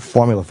 there's no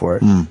formula for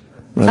it.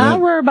 I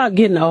worry about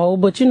getting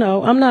old, but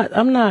I'm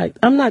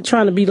not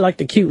trying to be like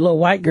the cute little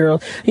white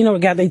girls.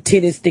 Got their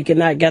titties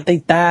sticking out, got their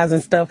thighs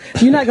and stuff.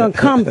 You're not gonna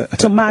come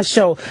to my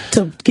show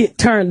to get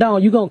turned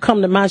on. You're gonna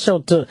come to my show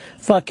to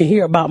fucking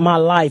hear about my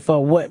life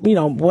or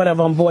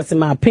whatever I'm voicing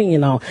my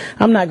opinion on.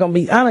 I'm not gonna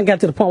be, I done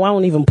got to the point where I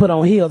don't even put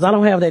on heels. I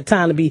don't have that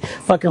time to be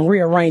fucking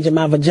rearranging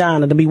my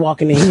vagina to be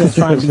walking in heels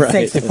trying to be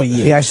sexy for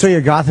you. Yeah, I saw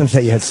your Gotham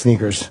set, you had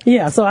sneakers.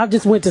 Yeah, so I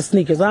just went to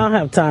sneakers. I don't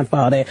have time for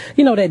all that.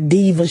 That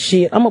diva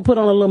shit. I'm gonna put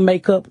on a little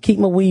makeup, keep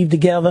my weave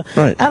together.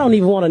 Right. I don't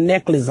even want a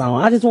necklace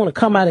on. I just want to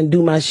come out and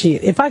do my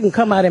shit. If I can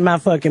come out in my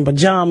fucking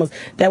pajamas,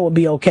 that would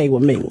be okay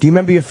with me. Do you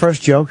remember your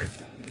first joke?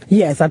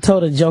 Yes, I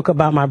told a joke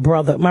about my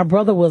brother. My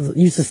brother was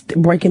used to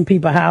breaking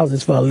people's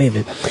houses for a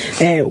living,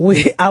 and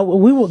we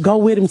would go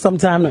with him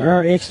sometime to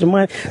earn extra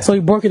money. So he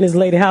broke in this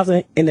lady's house,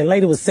 and the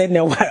lady was sitting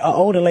there. An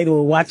older lady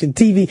was watching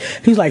TV.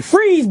 He was like,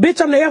 "Freeze,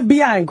 bitch! I'm the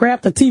FBI!" and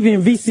grabbed the TV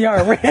and VCR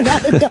and ran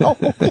out the door.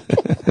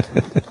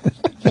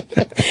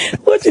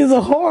 Which is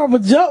a horrible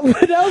joke,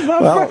 but that was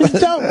my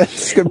first joke.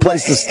 It's a good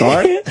place to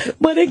start.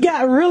 But it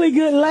got really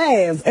good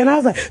laughs. And I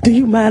was like, do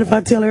you mind if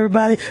I tell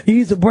everybody you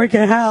used to break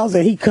in house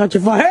and he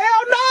country for hell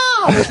no?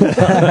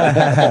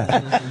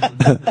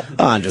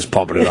 I'm just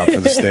pumping it up for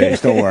the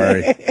stage. Don't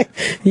worry.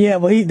 Yeah,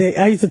 but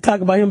I used to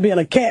talk about him being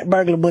a cat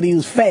burglar, but he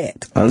was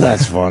fat. Oh,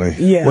 that's funny.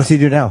 Yeah. What's he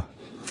do now?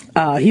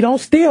 He don't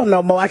steal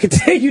no more, I can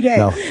tell you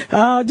that.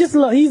 No. Just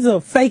look, he's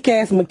a fake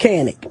ass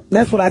mechanic.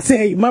 That's what I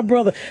tell you. My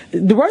brother,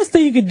 the worst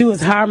thing you could do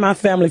is hire my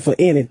family for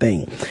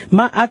anything.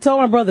 I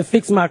told my brother to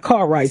fix my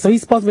car right, so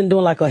he's supposed to be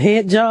doing like a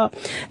head job,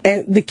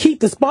 and to keep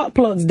the spark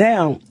plugs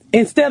down,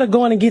 instead of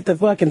going and get the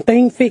fucking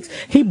thing fixed,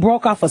 he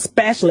broke off a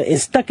spatula and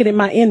stuck it in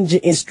my engine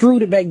and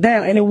screwed it back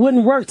down, and it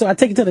wouldn't work. So I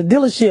take it to the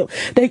dealership.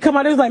 They come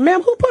out, they was like,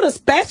 "Ma'am, who put a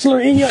spatula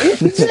in your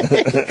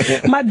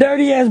engine?" My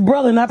dirty ass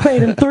brother, and I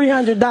paid him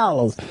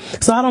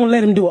 $300. So I don't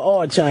let him do an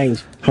oil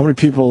change. How many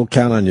people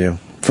count on you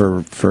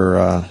for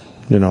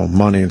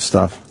money and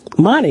stuff?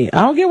 Money?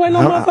 I don't give away no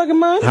motherfucking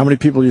money. How many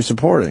people are you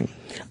supporting?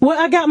 Well,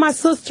 I got my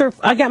sister,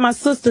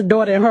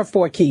 daughter, and her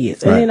 4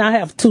 kids. And then I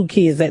have 2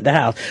 kids at the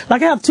house.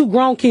 Like, I have 2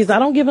 grown kids. I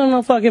don't give them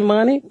no fucking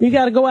money. You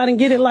gotta go out and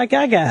get it like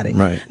I got it.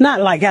 Right.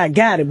 Not like I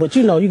got it, but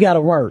you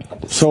gotta work.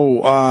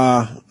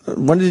 So,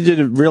 when did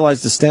you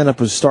realize the stand-up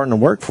was starting to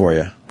work for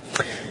you?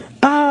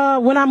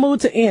 When I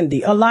moved to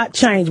Indy, a lot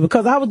changed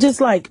because I was just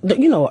like,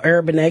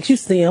 Urban X, you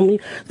see them,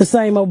 the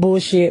same old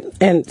bullshit.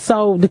 And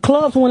so the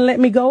clubs wouldn't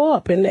let me go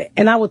up.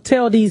 And I would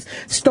tell these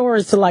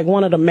stories to like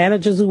one of the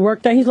managers who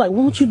worked there. He's like,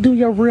 won't you do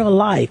your real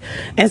life?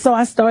 And so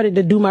I started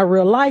to do my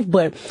real life.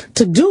 But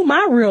to do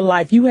my real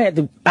life,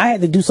 I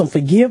had to do some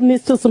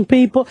forgiveness to some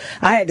people.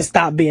 I had to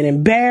stop being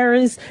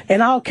embarrassed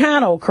and all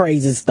kind of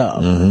crazy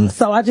stuff. Mm-hmm.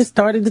 So I just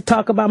started to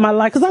talk about my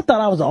life because I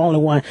thought I was the only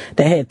one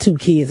that had 2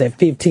 kids at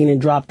 15 and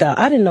dropped out.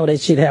 I didn't know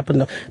that shit happened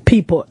to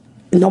people,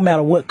 no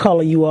matter what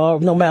color you are,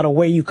 no matter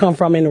where you come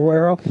from in the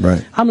world.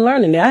 Right. I'm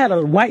learning that. I had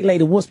a white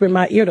lady whisper in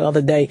my ear the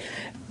other day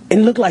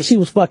and looked like she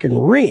was fucking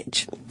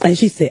rich. And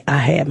she said, I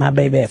had my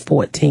baby at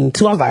 14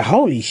 too. I was like,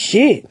 holy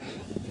shit.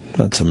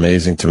 That's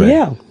amazing to me.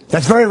 Yeah.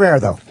 That's very rare,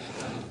 though.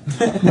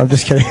 I'm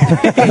just kidding.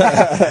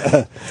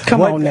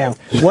 Come on now.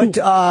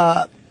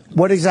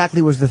 What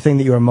exactly was the thing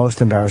that you were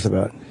most embarrassed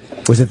about?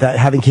 Was it that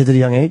having kids at a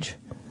young age?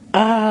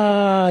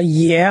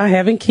 Yeah,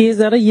 having kids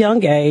at a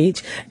young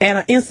age, and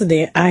an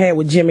incident I had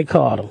with Jimmy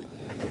Carter.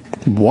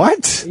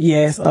 What?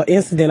 Yes, an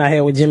incident I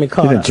had with Jimmy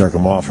Carter. You didn't jerk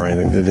him off or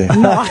anything, did you?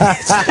 No.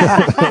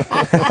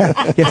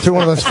 Get through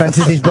one of those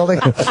fences he's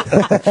building. And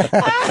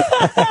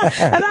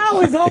I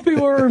always hope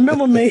people will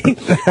remember me.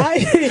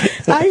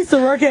 I used to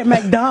work at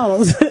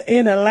McDonald's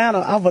in Atlanta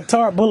off of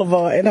Tart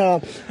Boulevard, and I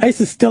used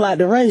to steal out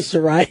the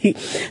register, right?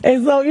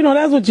 And so,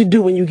 that's what you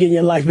do when you get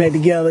your life back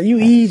together. You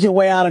ease your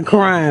way out of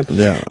crime.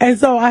 Yeah. And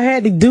so I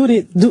had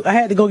to I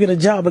had to go get a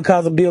job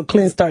because of Bill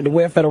Clinton started the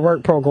Welfare to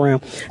Work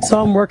program.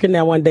 So I'm working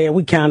there one day, and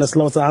we kind of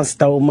slow, so I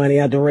stole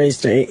money out the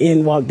register, and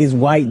in walked this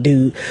white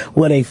dude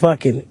with a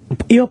fucking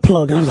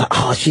earplug, and I was like,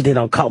 oh shit, they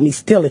don't caught me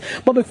stealing.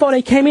 But before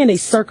they came in, they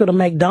circled the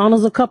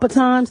McDonald's a couple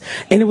times,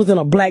 and it was in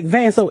a black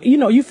van. So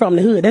you from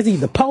the hood, that's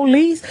either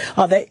police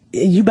or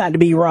you about to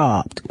be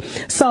robbed.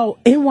 So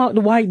in walked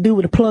the white dude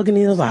with a plug in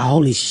it. I was like,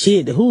 holy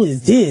shit, who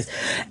is this?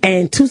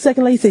 And 2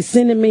 seconds later, they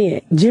send him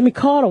in. Jimmy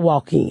Carter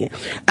walk in.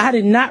 I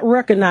did not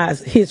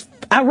recognize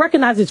I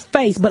recognized his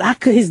face, but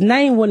his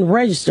name wasn't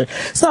registered.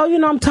 So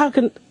I'm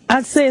talking.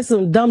 I said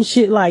some dumb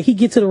shit like, he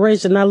get to the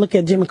register and I look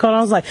at Jimmy Carter.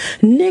 I was like,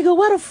 nigga,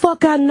 where the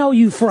fuck I know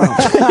you from?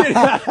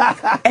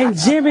 And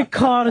Jimmy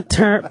Carter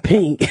turned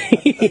pink.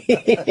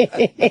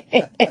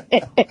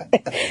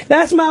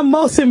 That's my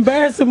most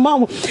embarrassing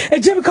moment.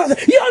 And Jimmy Carter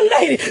said, young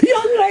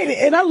lady.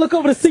 And I look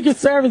over the Secret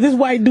Service. This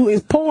white dude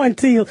is pouring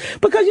tears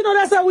because,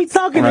 that's how we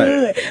talk in the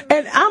hood.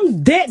 And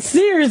I'm dead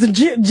serious. And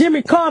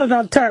Jimmy Carter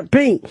done turned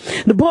pink.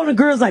 The boy and the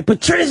girl's like,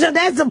 Patricia,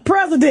 that's the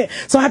president.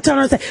 So I turn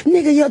around and say,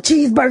 nigga, your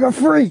cheeseburger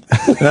free.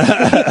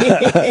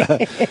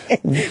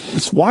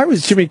 Why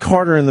was Jimmy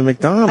Carter in the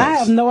McDonald's? I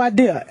have no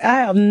idea.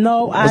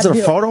 Was it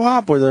a photo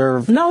op?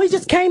 No, he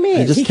just came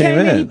in. He came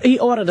in. He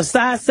ordered a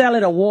side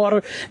salad, a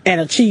water,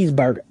 and a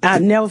cheeseburger. I'll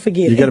never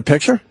forget it. You got a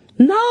picture?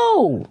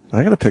 No.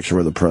 I got a picture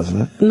with the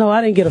president. No,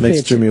 I didn't get a Makes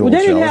picture. Jimmy a little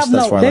jealous.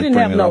 That's why I like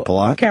bringing it up a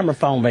lot. Camera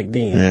phone back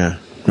then. Yeah.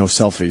 No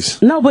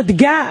selfies. No, but the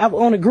guy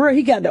on the grill,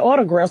 he got the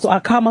autograph. So I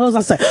called my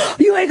husband. I said,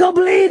 you ain't gonna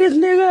believe this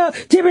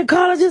nigga. Jimmy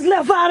Carter just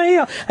left out of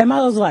here. And my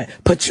husband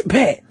was like,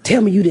 Pat,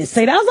 tell me you didn't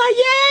say that. I was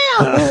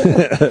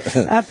like,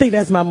 yeah. I think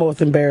that's my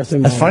most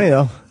embarrassing moment. That's funny,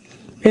 though.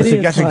 That's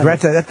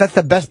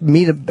the best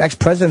meet an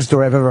ex-president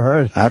story I've ever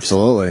heard.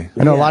 Absolutely.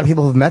 I know a lot of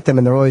people who've met them,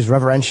 and they're always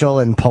reverential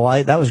and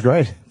polite. That was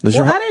great. I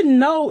didn't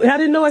know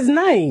his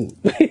name.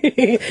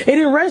 It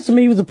didn't register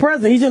me. He was the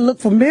president. He just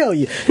looked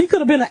familiar. He could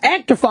have been an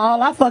actor for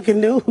all I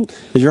fucking knew.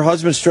 Is your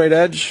husband straight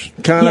edge,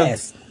 kind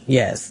of?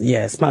 Yes.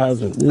 My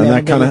husband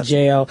never been in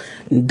jail.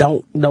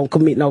 Don't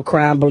commit no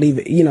crime. Believe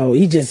it.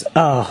 He just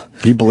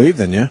He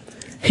believed in you.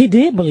 He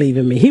did believe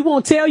in me. He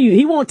won't tell you.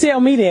 He won't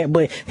tell me that.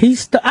 But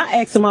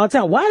I ask him all the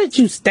time, why did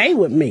you stay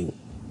with me?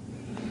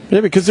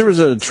 Yeah, because there was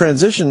a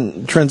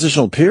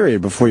transitional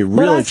period before you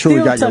really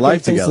truly got your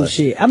life together. Some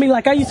shit. I mean,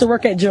 like I used to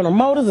work at General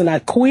Motors and I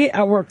quit.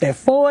 I worked at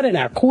Ford and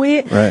I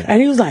quit. Right. And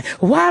he was like,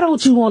 why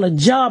don't you want a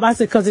job? I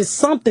said, because it's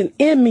something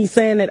in me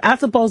saying that I'm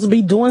supposed to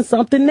be doing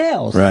something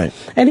else. Right.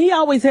 And he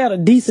always had a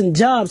decent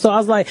job. So I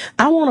was like,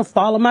 I want to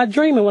follow my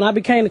dream. And when I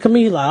became the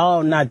comedian, like,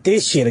 oh, not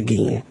this shit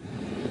again.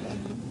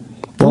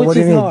 Well, Well, what do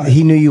you mean? hard.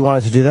 He knew you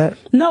wanted to do that?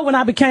 No, when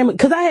I became,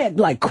 because I had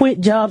like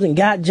quit jobs and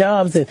got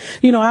jobs, and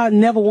I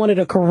never wanted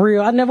a career.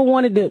 I never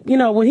wanted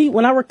to,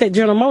 when I worked at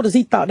General Motors,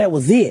 he thought that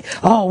was it.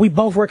 Oh, we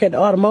both work at the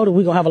automotive,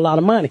 we're gonna have a lot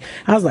of money.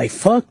 I was like,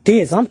 fuck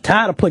this. I'm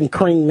tired of putting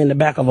cream in the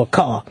back of a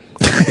car.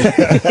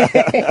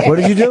 What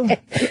did you do?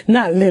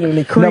 Not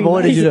literally cream. No, but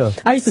what did you do?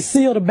 I used to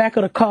seal the back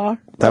of the car.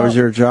 That was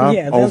your job?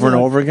 Yeah, over and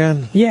over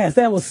again? Yes,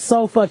 that was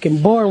so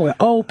fucking boring with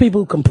old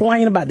people who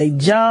complain about their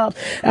jobs.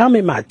 I'm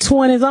in my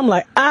 20s. I'm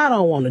like, I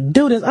don't want to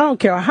do this. I don't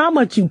care how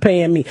much you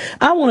paying me.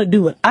 I want to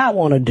do what I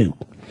want to do.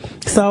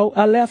 So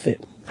I left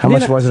it. How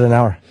much was it an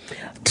hour?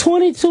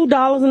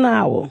 $22 an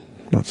hour.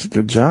 That's a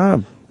good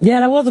job.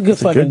 Yeah, that was a good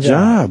fucking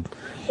job.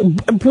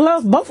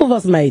 Plus, both of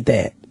us made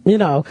that.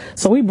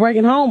 So we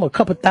bringing home a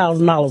couple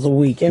 $1,000s a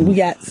week. And we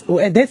got,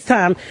 at this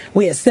time,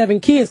 we had 7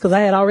 kids because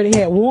I had already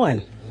had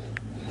one.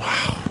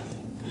 Wow.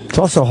 It's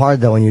also hard,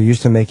 though, when you're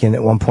used to making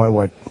at one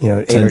point, 8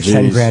 or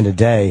 10 grand a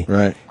day.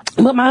 Right.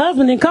 But my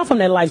husband didn't come from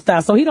that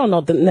lifestyle, so he don't know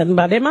nothing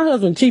about that. My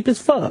husband cheap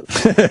as fuck.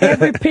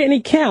 Every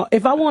penny count.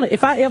 If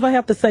I ever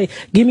have to say,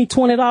 give me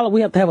 $20, we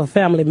have to have a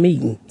family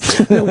meeting.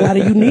 Why do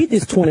you need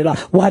this $20?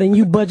 Why didn't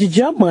you budget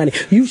your money?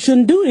 You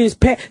shouldn't do this,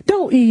 Pat.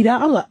 Don't eat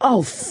out. I'm like,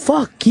 oh,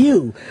 fuck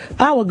you.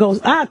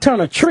 I'd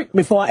turn a trick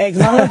before I ask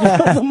my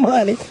husband for some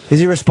money. Is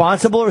he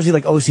responsible, or is he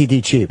like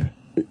OCD cheap?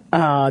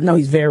 No,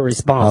 he's very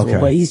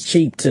responsible, but he's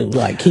cheap too.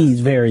 Like, he's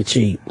very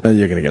cheap.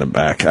 You're going to get him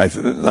back. I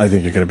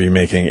think you're going to be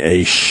making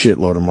a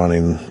shitload of money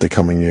in the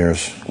coming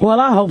years. Well,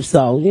 I hope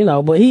so,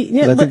 but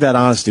I think that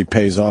honesty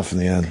pays off in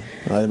the end.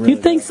 You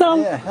think so?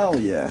 Yeah, hell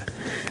yeah.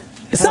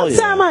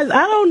 Sometimes,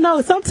 I don't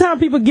know.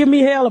 Sometimes people give me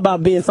hell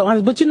about being so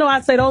honest. But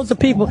I say those are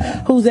people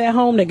who's at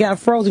home that got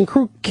frozen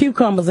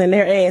cucumbers in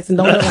their ass and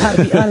don't know how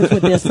to be honest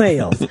with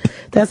themselves.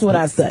 That's what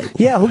I say.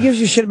 Yeah, who gives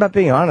you shit about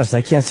being honest?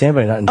 I can't see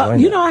anybody not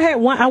enjoying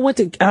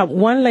it.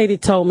 One lady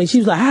told me, she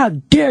was like, how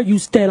dare you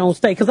stand on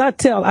stage? Because I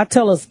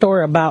tell a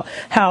story about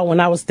how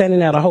when I was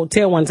standing at a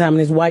hotel one time and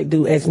this white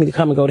dude asked me to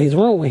come and go to his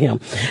room with him.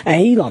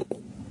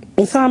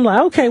 And so I'm like,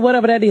 okay,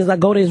 whatever that is. I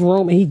go to his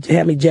room and he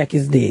had me jack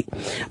his dick.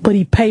 But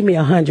he paid me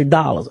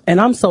 $100.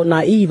 And I'm so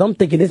naive. I'm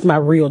thinking this is my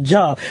real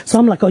job. So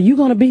I'm like, are you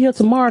going to be here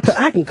tomorrow? Because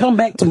I can come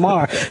back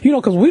tomorrow.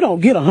 Because we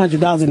don't get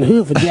 $100 in the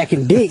hood for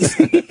jacking dicks.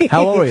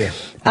 How old were you?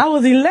 I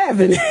was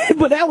 11.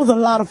 But that was a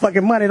lot of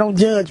fucking money. Don't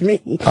judge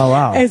me. Oh,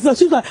 wow. And so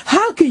she was like,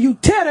 how can you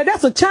tell her?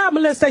 That's a child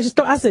molestation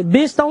story. I said,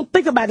 bitch, don't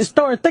think about the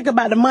story. Think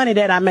about the money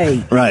that I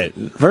made. Right.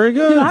 Very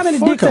good. How many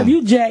dicks have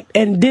you jacked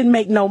and didn't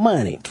make no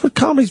money? That's what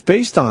comedy's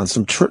based on.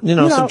 Some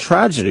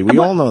tragedy. We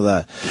all know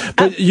that.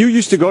 But you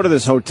used to go to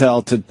this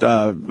hotel to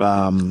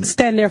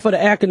stand there for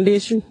the air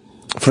conditioning.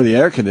 For the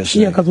air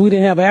conditioning? Yeah, because we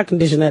didn't have air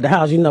conditioning at the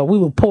house. We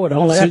were poor. The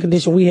only air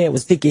conditioning we had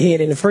was stick your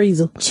head in the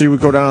freezer. So you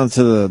would go down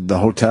to the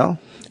hotel?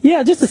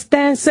 Yeah, just to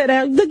sit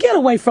down, to get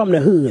away from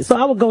the hood. So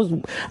I would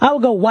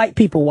go white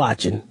people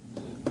watching.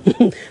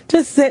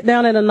 Just sit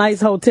down at a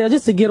nice hotel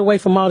just to get away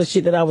from all the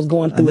shit that I was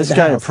going through. And this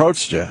guy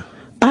approached you.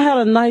 I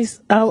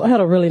had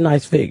a really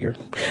nice figure.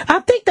 I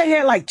think they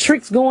had like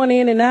tricks going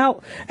in and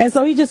out. And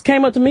so he just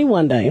came up to me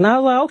one day and I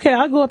was like, okay,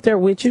 I'll go up there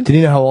with you. Did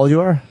he know how old you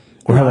are?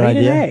 Or have an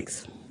idea? Didn't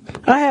ask.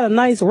 I had a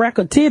nice rack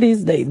of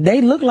titties.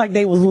 They looked like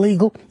they was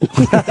legal.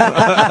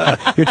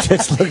 Your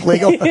tits look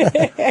legal?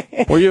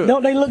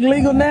 Don't they look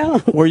legal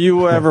now? Were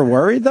you ever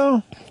worried,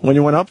 though, when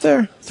you went up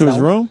there to his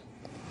room?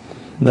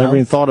 Never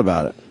even thought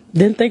about it.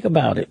 Didn't think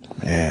about it.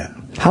 Yeah.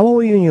 How old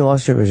were you when you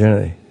lost your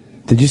virginity?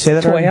 Did you say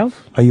that 12. Already?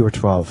 Oh, you were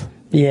 12.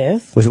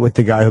 Yes. Was it with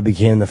the guy who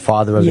became the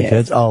father of the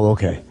kids? Oh,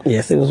 okay.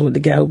 Yes, it was with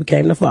the guy who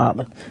became the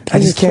father. I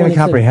just can't even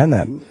comprehend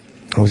that.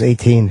 I was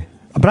 18.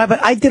 But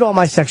I did all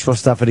my sexual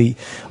stuff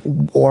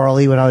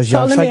orally when I was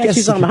young. So let me ask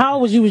you something. How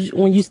old was you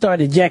when you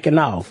started jacking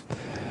off?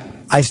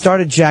 I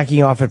started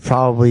jacking off at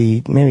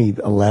probably maybe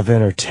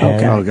 11 or 10.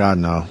 Okay. Oh, God,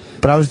 no.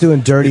 But I was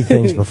doing dirty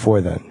things before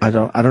then. I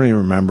don't even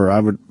remember. I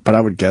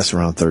would guess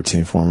around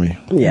 13 for me.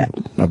 Yeah.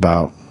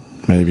 About,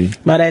 maybe.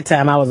 By that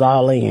time, I was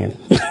all in.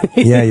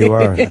 Yeah, you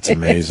were. That's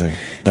amazing.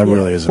 That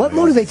really is amazing.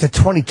 What motivates a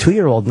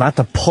 22-year-old not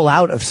to pull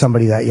out of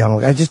somebody that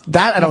young?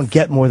 I don't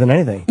get more than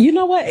anything. You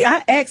know what?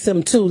 I ask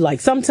him, too.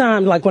 Like,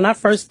 sometimes, like, when I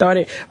first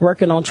started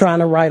working on trying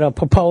to write a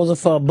proposal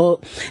for a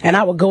book, and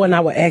I would go and I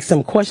would ask him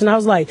a question. I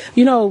was like,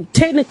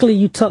 technically,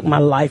 you took my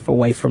life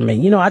away from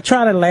me. I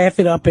try to laugh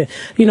it up and,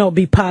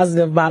 be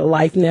positive about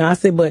life now. I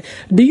said, but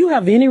do you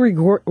have any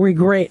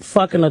regret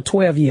fucking a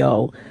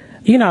 12-year-old?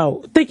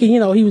 Thinking,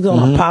 he was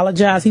going to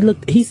apologize.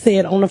 He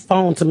said on the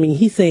phone to me,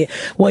 he said,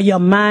 well, your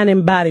mind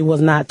and body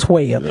was not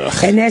 12. Ugh.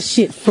 And that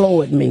shit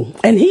floored me.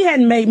 And he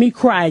hadn't made me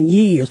cry in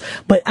years.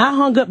 But I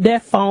hung up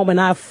that phone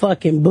and I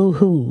fucking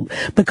boo-hooed.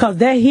 Because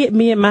that hit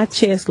me in my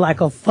chest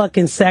like a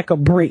fucking sack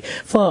of brick.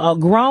 For a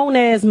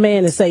grown-ass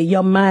man to say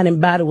your mind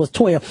and body was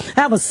 12.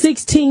 I have a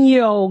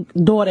 16-year-old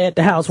daughter at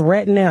the house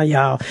right now,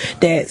 y'all,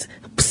 that's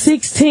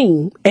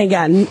 16 and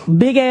got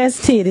big ass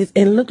titties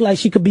and looked like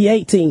she could be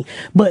 18,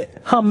 but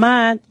her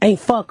mind ain't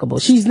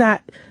fuckable. She's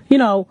not, you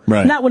know,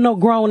 not with no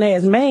grown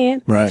ass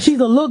man. Right. She's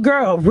a little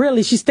girl,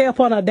 really. She stay up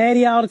on her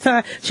daddy all the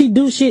time. She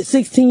do shit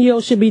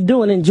 16-year-olds should be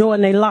doing,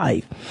 enjoying their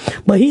life.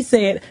 But he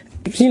said,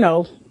 you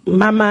know,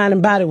 my mind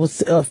and body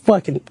was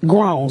fucking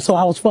grown, so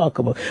I was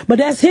fuckable. But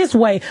that's his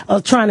way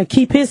of trying to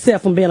keep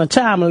himself from being a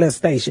child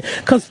molestation.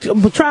 Child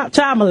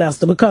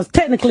molester, because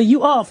technically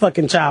you are a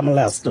fucking child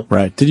molester.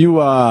 Right. Did you,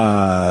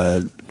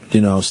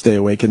 you know, stay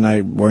awake at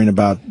night worrying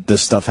about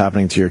this stuff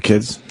happening to your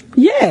kids?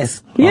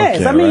 Yes.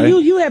 Okay, I mean,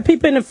 right? you have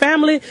people in the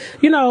family,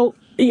 you know,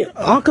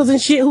 uncles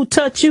and shit who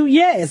touch you.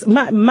 Yes.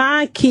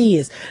 My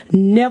kids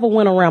never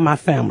went around my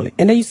family.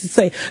 And they used to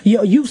say,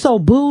 yo, you so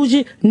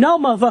bougie. No,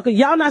 motherfucker.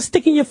 Y'all not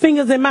sticking your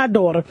fingers in my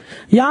daughter.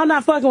 Y'all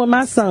not fucking with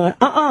my son.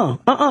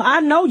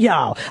 I know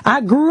y'all.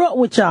 I grew up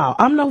with y'all.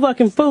 I'm no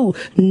fucking fool.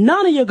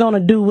 None of you gonna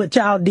do what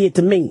y'all did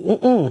to me.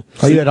 Oh,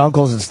 you had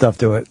uncles and stuff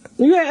do it?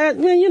 Yeah,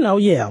 you know,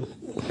 yeah.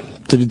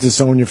 Did it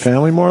disown your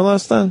family more or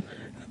less then?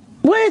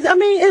 Well, I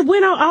mean, it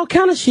went on, all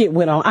kind of shit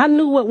went on. I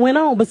knew what went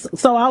on, but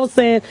so I was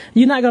saying,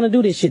 you're not going to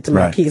do this shit to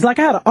my kids. Like,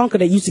 I had an uncle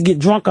that used to get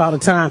drunk all the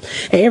time,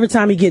 and every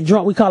time he get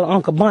drunk, we call him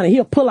Uncle Bunny.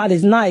 He'll pull out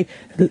his knife,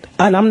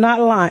 and I'm not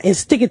lying, and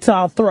stick it to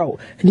our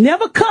throat.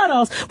 Never cut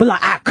us, but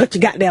like, I cut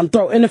your goddamn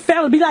throat. And the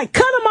family be like,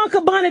 cut him,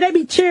 Uncle Bunny. They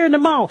be cheering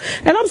him on.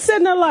 And I'm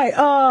sitting there like,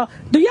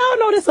 do y'all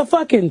know this a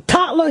fucking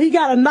toddler? He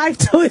got a knife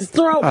to his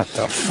throat. What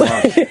the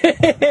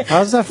fuck?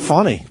 How's that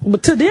funny?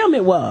 But to them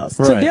it was.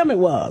 To them it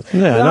was.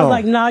 Yeah, but I was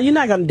like, nah, you're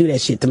not going to do that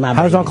shit to my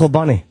baby. How's Uncle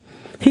Bunny?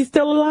 He's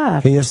still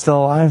alive. He is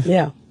still alive?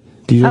 Yeah.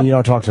 You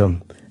don't talk to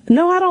him?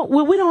 No, I don't.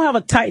 Well, we don't have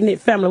a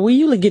tight-knit family. We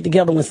usually get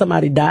together when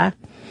somebody die.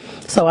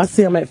 So I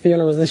see him at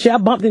funerals and shit. I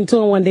bumped into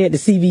him one day at the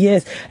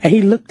CVS, and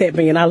he looked at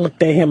me, and I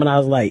looked at him, and I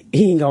was like,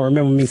 he ain't gonna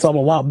remember me, so I'm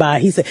gonna walk by.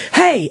 He said,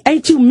 hey,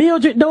 ain't you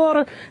Mildred's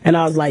daughter? And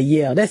I was like,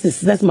 yeah,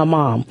 that's my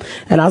mom.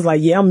 And I was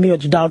like, yeah, I'm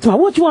Mildred's daughter.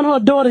 What you one of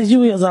her daughters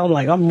you is? I'm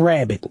like, I'm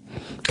Rabbit.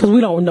 Because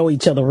we don't know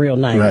each other real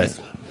names. Right.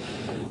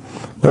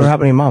 What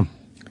happened to your mom?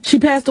 She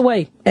passed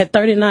away at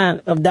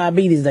 39 of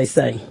diabetes, they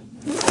say.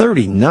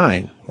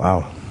 39?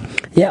 Wow.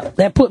 Yeah,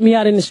 that put me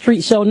out in the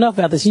street, sure enough,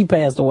 after she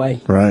passed away.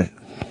 Right.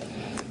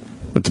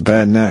 With the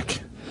bad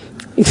neck.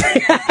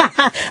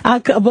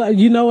 But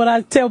you know what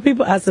I tell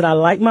people? I said, I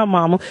like my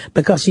mama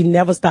because she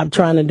never stopped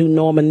trying to do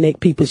normal neck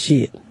people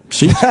shit.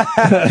 She actually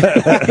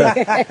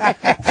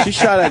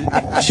shot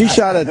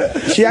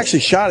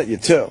at you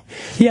too.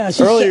 Yeah.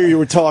 Earlier you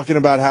were talking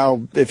about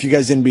how if you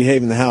guys didn't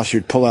behave in the house,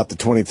 you'd pull out the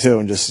 .22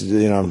 and just,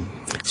 you know,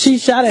 she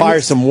shot at fire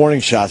me. some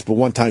warning shots. But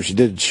one time she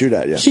did shoot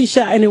at you. She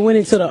shot and it went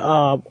into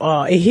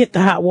the it hit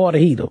the hot water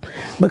heater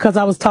because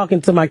I was talking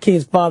to my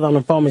kid's father on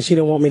the phone and she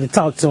didn't want me to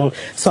talk to him.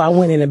 So I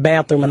went in the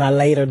bathroom and I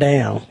laid her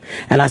down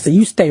and I said,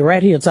 "You stay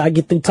right here till I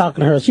get through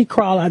talking to her." She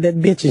crawled out that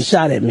bitch and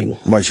shot at me.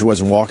 Why, she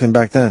wasn't walking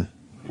back then?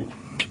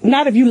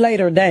 Not if you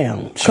laid her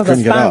down. She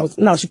couldn't get up.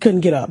 No, she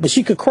couldn't get up, but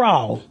she could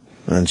crawl.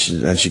 And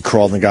she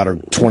crawled and got her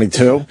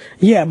 .22?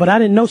 Yeah, but I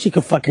didn't know she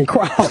could fucking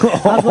crawl.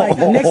 I was like,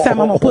 next time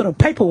I'm going to put a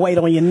paperweight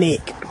on your neck.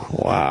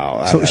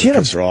 Wow. So she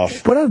had her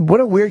off. What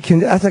a weird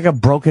condition. That's like a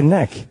broken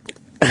neck.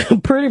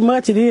 Pretty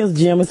much it is,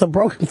 Jim. It's a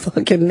broken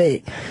fucking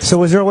neck. So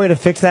was there a way to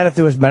fix that if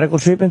there was medical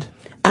treatment?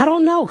 I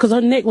don't know, because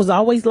her neck was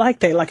always like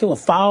that. Like it would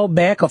fall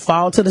back or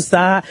fall to the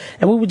side,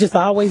 and we would just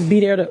always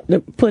be there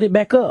to put it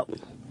back up.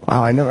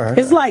 Wow, I never heard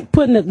It's like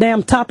putting a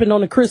damn topping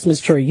on a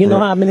Christmas tree. You know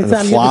how many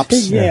times you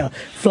flops? Yeah,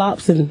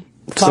 flops and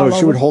So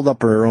she would hold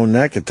up her own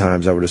neck at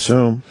times, I would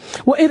assume.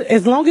 Well,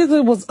 as long as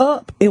it was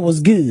up, it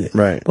was good.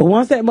 Right. But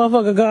once that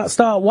motherfucker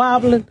started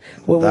wobbling,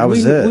 That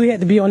was it. We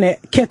had to be on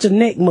that catch a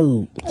neck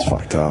move. It's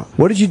fucked up.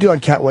 What did you do on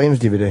Cat Williams'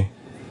 DVD?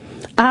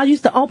 I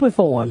used to open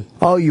for him.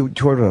 Oh, you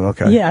toured with him,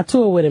 okay. Yeah, I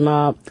toured with him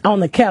on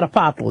the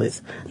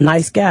Catapopolis.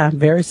 Nice guy,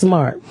 very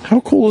smart. How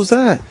cool is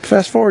that?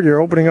 Fast forward,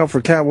 you're opening up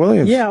for Cat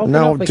Williams. Yeah, opening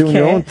now up for doing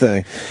your Cat. own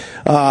thing.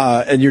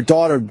 And your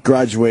daughter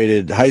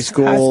graduated high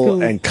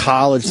school and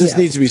college. This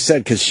needs to be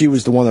said because she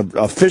was the one that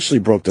officially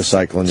broke the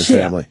cycle in the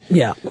family.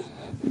 Yeah.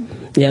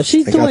 Yeah,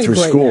 she's They got doing through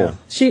great school. now.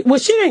 She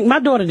didn't. My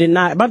daughter did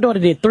not. My daughter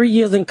did 3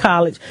 years in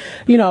college.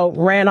 You know,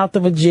 ran off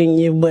to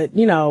Virginia, but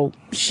you know,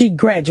 she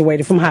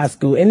graduated from high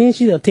school and then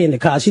she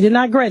attended college. She did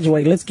not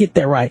graduate. Let's get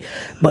that right.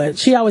 But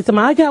she always told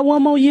me, "I got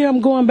one more year.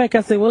 I'm going back."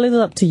 I said, "Well, it's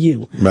up to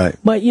you." Right.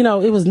 But you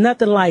know, it was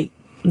nothing like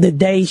the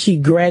day she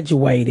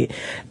graduated,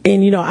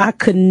 and you know, I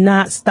could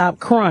not stop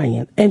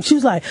crying. And she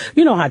was like,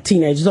 you know how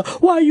teenagers are,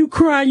 "Why are you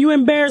crying? You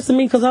embarrassing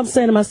me." Because I'm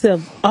saying to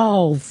myself,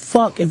 oh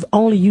fuck, if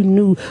only you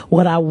knew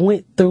what I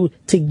went through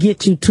to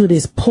get you to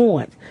this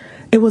point.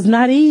 It was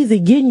not easy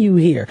getting you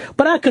here.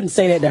 But I couldn't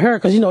say that to her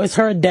because, you know, it's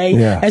her day.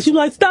 Yeah. And she was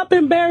like, "Stop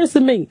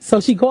embarrassing me."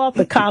 So she go off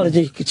to college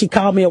and she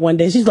called me up one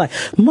day. She's like,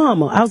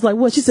 "Mama." I was like,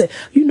 "What?" She said,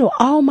 "You know,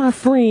 all my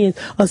friends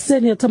are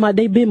sitting here talking about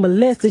they been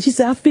molested." She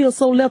said, "I feel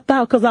so left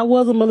out because I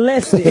wasn't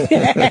molested."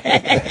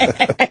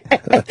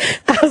 I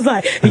was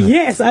like,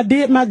 "Yes, I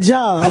did my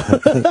job."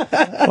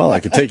 Well, I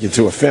could take you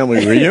to a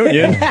family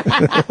reunion.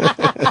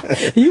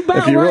 You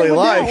if you really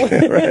like.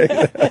 Right.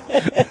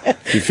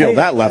 You feel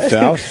that left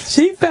out.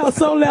 She felt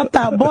so left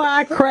out. Boy,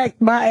 I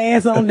cracked my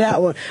ass on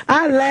that one.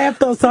 I laughed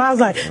though, so I was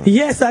like,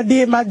 yes, I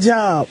did my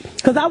job.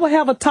 Because I would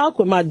have a talk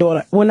with my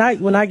daughter. When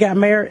I got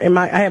married and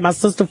I had my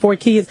sister, 4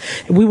 kids,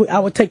 I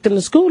would take them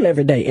to school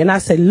every day. And I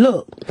said,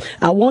 look,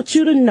 I want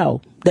you to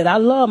know that I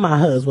love my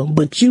husband,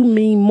 but you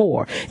mean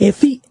more.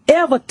 If he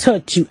ever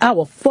touch you, I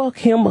will fuck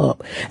him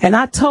up. And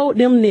I told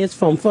them this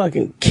from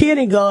fucking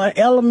kindergarten,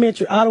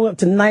 elementary, all the way up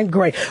to 9th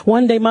grade.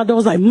 One day my daughter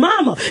was like,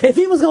 Mama, if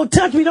he was going to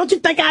touch me, don't you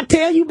think I'd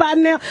tell you by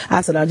now?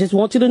 I said, I just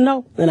want you to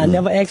know. And I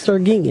never asked her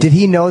again. Did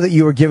he know that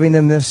you were giving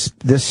them this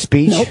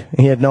speech? Nope.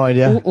 He had no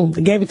idea?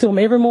 I gave it to him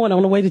every morning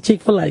on the way to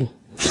Chick-fil-A.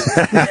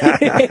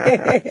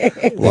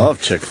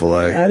 Love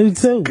Chick-fil-A. I do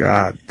too.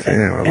 God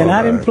damn.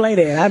 I didn't play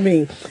that. I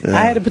mean,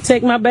 I had to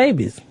protect my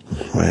babies.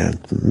 Man,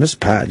 Miss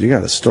Pat, you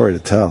got a story to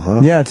tell,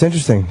 huh? Yeah, it's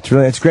interesting.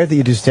 It's great that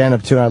you do stand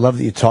up too. And I love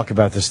that you talk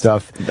about this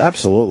stuff.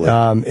 Absolutely.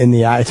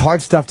 It's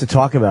hard stuff to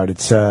talk about.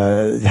 It's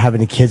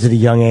having the kids at a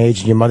young age,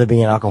 and your mother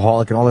being an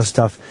alcoholic, and all this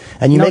stuff.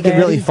 And you make it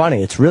really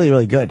funny. It's really,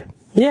 really good.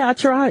 Yeah, I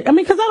try. I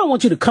mean, because I don't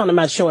want you to come to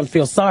my show and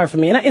feel sorry for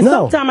me. And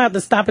sometimes I have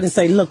to stop it and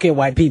say, look here,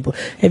 white people,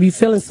 if you're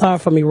feeling sorry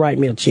for me, write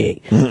me a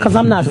check. Because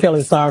I'm not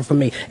feeling sorry for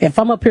me. If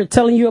I'm up here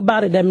telling you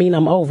about it, that means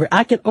I'm over it.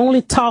 I can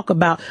only talk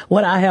about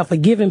what I have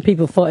forgiven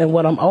people for and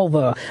what I'm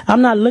over.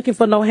 I'm not looking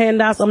for no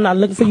handouts. I'm not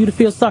looking for you to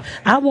feel sorry.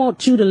 I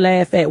want you to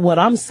laugh at what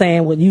I'm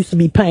saying, what used to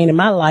be pain in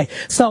my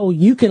life, so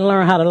you can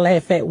learn how to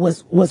laugh at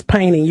what's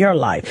pain in your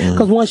life.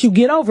 Because once you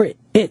get over it,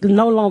 it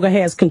no longer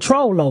has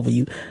control over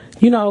you.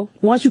 You know,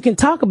 once you can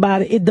talk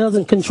about it, it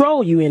doesn't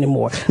control you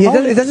anymore. Yeah,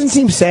 it doesn't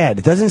seem sad.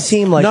 It doesn't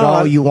seem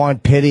like, you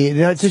want pity.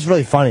 It's just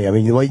really funny. I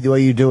mean, the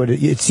way you do it,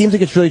 it seems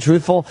like it's really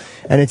truthful,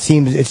 and it's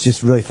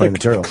just really funny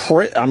material.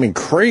 I mean,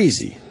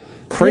 crazy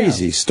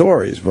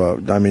stories,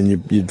 but I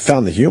mean, you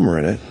found the humor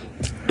in it.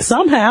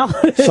 Somehow,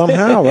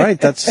 right?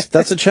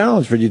 That's a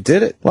challenge, but you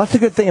did it. Well, that's the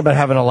good thing about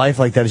having a life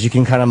like that is you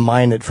can kind of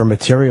mine it for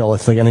material.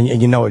 It's like,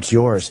 and you know it's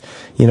yours.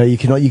 You know, you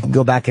can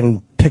go back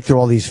and pick through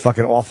all these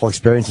fucking awful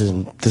experiences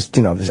and just,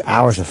 there's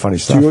hours of funny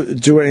stuff. Do you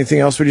do anything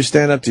else when you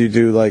stand up? Do you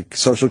do like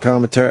social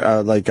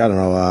commentary, like I don't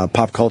know,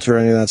 pop culture,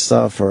 any of that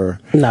stuff, or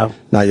no?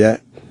 Not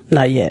yet.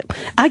 Not yet.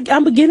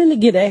 I'm beginning to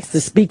get asked to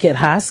speak at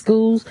high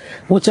schools,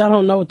 which I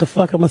don't know what the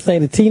fuck I'm going to say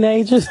to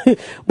teenagers.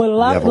 But you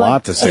have a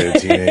lot to say to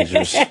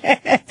teenagers.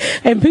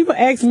 And people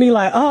ask me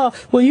like, oh,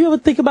 well, you ever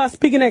think about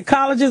speaking at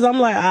colleges? I'm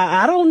like,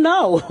 I don't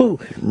know.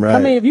 Right. I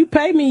mean, if you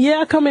pay me, yeah,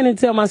 I'll come in and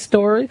tell my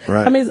story.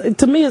 Right. I mean,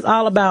 to me, it's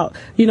all about,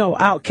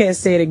 Outkast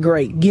said it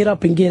great. Get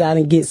up and get out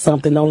and get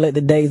something. Don't let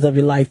the days of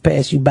your life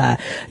pass you by.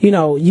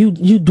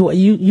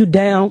 You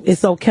down.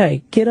 It's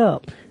okay. Get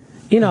up.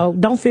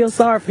 Don't feel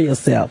sorry for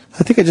yourself.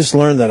 I think I just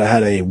learned that I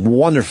had a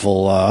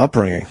wonderful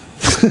upbringing.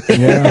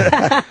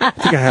 Yeah. I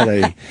think I had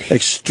a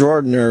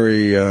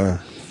extraordinarily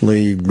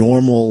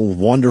normal,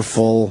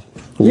 wonderful,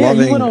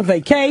 loving. You went on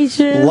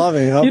vacation.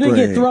 Loving upbringing. You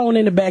didn't get thrown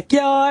in the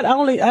backyard.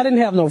 I didn't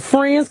have no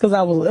friends because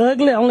I was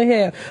ugly. I only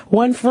had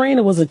one friend.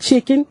 It was a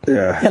chicken.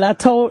 Yeah. And I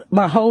told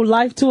my whole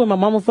life to him. My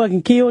mama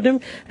fucking killed him.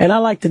 And I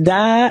like to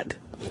die.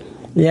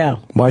 Yeah.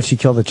 Why'd she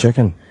kill the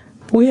chicken?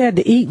 We had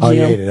to eat, Jim. Oh,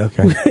 you ate it,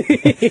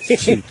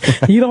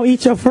 okay. You don't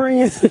eat your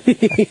friends?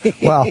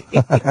 Well.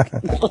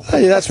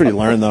 Hey, that's what you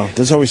learn, though.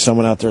 There's always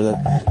someone out there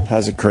that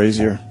has it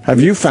crazier.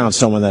 Have you found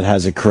someone that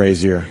has it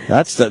crazier?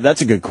 That's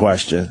a good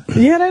question.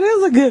 Yeah, that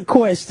is a good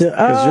question.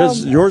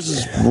 Yours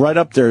is right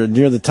up there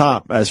near the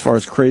top as far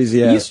as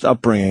crazy-ass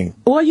upbringing.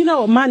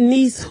 Well, my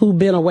niece, who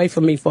been away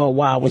from me for a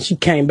while, when she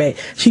came back,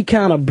 she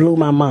kind of blew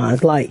my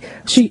mind. Like,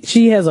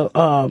 she has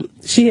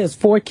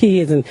 4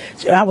 kids, and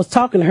I was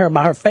talking to her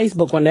about her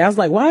Facebook one day. I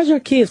was like, why is your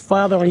kid's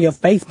father on your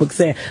Facebook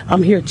saying,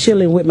 I'm here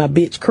chilling with my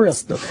bitch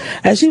Crystal?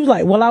 And she was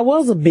like, well, I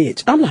was a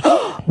bitch. I'm like,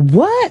 oh,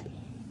 what?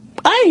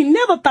 I ain't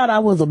never thought I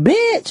was a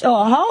bitch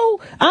or a hoe.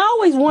 I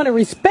always wanted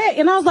respect.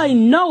 And I was like,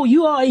 no,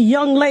 you are a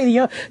young lady.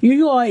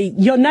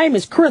 Your name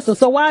is Crystal.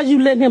 So why is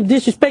you letting him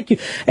disrespect you?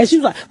 And she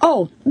was like,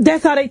 oh,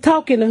 that's how they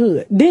talk in the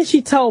hood. Then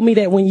she told me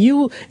that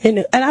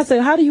and I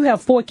said, how do you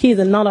have 4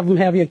 kids and none of them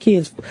have your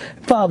kid's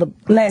father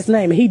last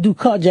name and he do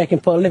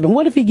carjacking for a living?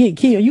 What if he get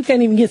killed? You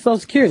can't even get Social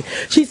Security.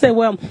 She said,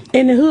 well,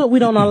 in the hood, we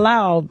don't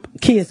allow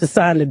kids to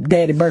sign the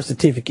daddy birth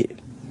certificate.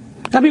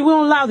 I mean, we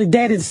don't allow the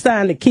daddy to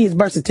sign the kid's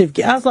birth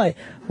certificate. I was like,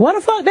 what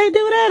the fuck they do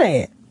that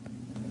at?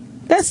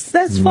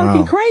 That's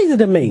fucking crazy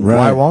to me. Right.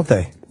 Why won't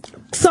they?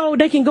 So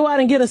they can go out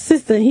and get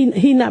assistance and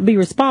he not be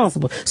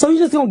responsible. So you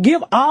just gonna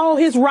give all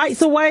his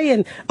rights away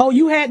and, oh,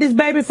 you had this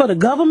baby for the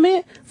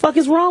government? Fuck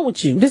is wrong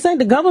with you? This ain't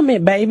the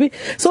government, baby.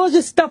 So it's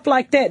just stuff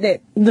like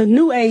that the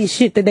new age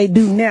shit that they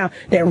do now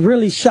that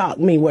really shocked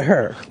me with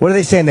her. What are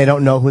they saying? They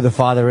don't know who the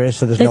father is?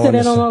 So there's they no said one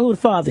they don't know who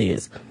the father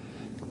is.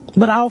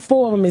 But all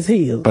 4 of them is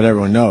his. But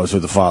everyone knows who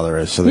the father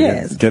is, so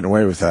they're getting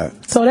away with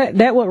that. So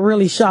that what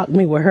really shocked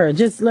me with her.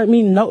 Just let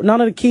me know,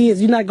 none of the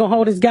kids, you're not going to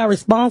hold this guy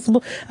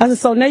responsible. I said,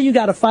 so now you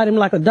got to fight him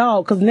like a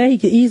dog, because now he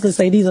could easily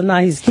say these are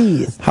not his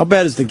kids. How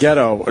bad is the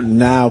ghetto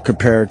now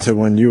compared to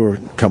when you were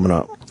coming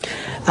up?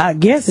 I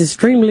guess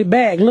extremely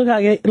bad. Look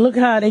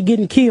how they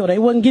getting killed. They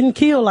wasn't getting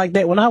killed like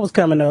that when I was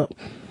coming up.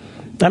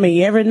 I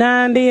mean, every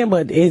now and then,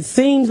 but it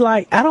seems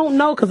like, I don't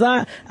know, because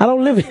I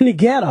don't live in the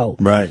ghetto.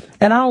 Right.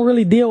 And I don't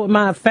really deal with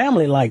my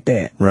family like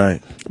that.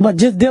 Right. But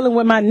just dealing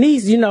with my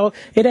niece, you know,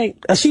 it ain't,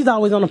 she's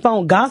always on the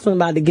phone gossiping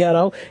about the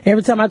ghetto.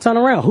 Every time I turn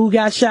around, who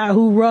got shot,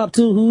 who rubbed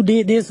to, who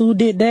did this, who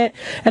did that.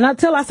 And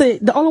I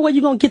said, the only way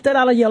you're going to get that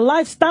out of your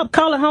life, stop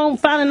calling home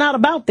finding out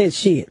about that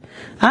shit.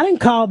 I didn't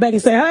call back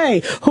and say,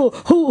 hey,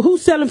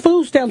 who's selling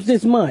food stamps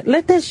this month?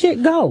 Let that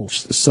shit go.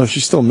 So she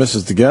still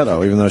misses the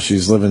ghetto, even though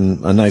she's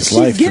living a nice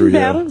life through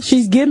you.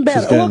 She's getting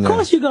better. Well, of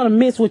course you're going to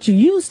miss what you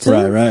used to.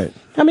 Right.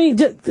 I mean,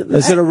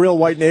 is it a real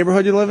white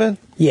neighborhood you live in?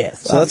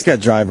 Yes. So that's got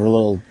to drive her a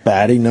little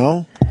batty,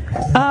 no?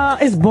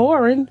 It's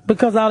boring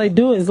because all they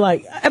do is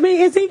like, I mean,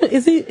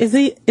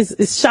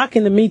 it's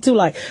shocking to me too.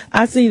 Like,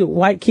 I see the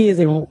white kids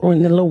in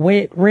the little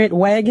red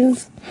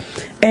wagons,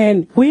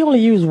 and we only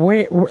use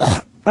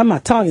my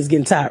tongue is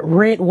getting tired.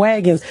 Red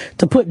wagons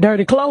to put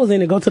dirty clothes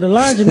in and go to the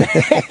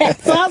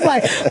laundromat. So I was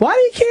like, why do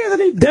you carry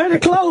these dirty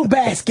clothes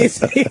baskets?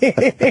 So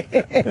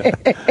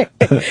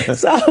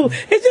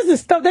it's just the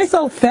stuff. They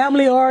so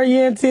family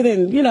oriented,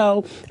 and you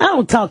know, I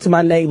don't talk to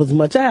my neighbors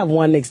much. I have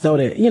one next door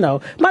that, you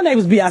know, my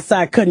neighbors be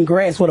outside cutting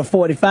grass with a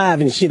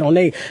 45 and shit on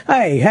they,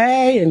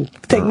 hey, and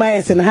take my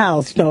ass in the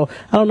house. You know,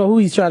 I don't know who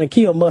he's trying to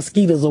kill,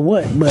 mosquitoes or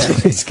what, but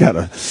he's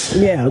gotta.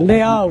 Yeah,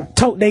 they all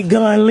tote their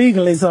gun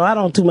legally, so I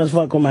don't too much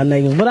fuck with my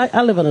neighbors. But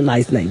I live in a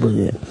nice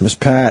neighborhood. Miss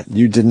Pat,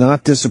 you did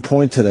not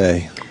disappoint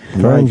today.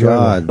 My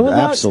God, well,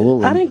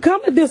 absolutely. I didn't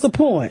come to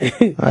disappoint.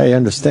 I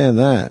understand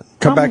that.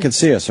 Come back and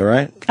see us, all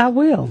right? I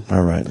will.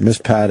 All right. Miss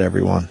Pat,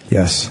 everyone.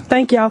 Yes.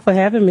 Thank y'all for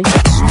having me.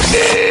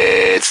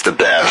 It's the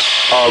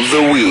best of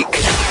the week.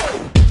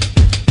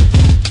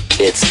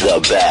 It's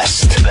the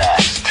best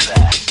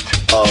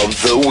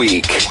of the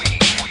week.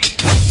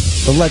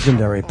 The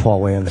legendary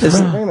Paul Williams.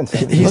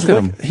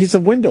 He's a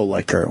window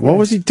licker. What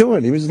was he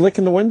doing? He was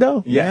licking the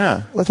window?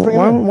 Yeah. Let's bring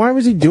him in. Why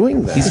was he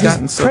doing that? He's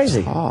gotten so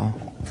crazy. tall.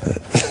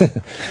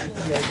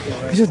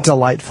 He's a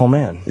delightful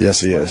man. Yes,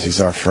 he is. He's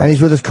our friend. And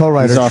he's with his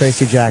co-writer,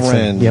 Tracy Jackson.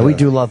 Friend. Yeah, we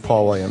do love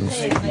Paul Williams.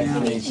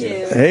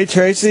 Hey,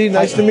 Tracy.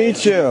 Nice to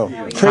meet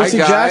you. Tracy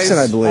Jackson,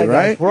 I believe,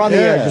 right? We're on the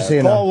air, just so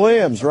you know. Paul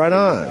Williams, right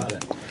on.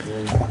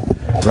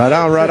 Right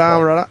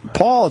on.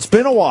 Paul, it's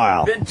been a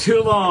while. Been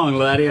too long,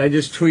 laddie. I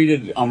just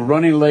tweeted, I'm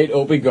running late.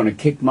 Opie gonna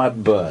kick my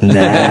butt.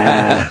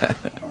 Nah.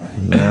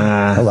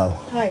 Hello.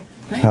 Hi.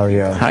 How are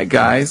you? Hi,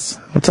 guys.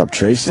 What's up,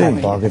 Tracy?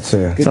 Hi, Paul. Good to see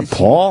you. What's up,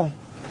 Paul?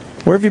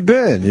 Where have you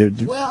been? You're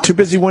too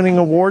busy winning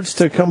awards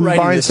to come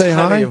by and say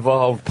hi? Writing this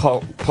evolved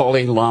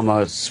Paulie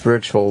Lama's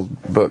spiritual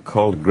book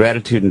called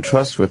Gratitude and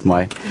Trust with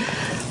my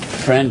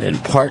friend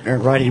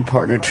and writing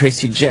partner,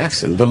 Tracy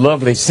Jackson, the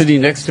lovely,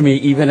 sitting next to me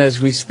even as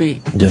we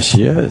speak. Yes,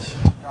 she is.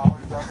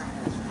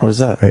 What is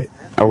that? Wait.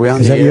 Are we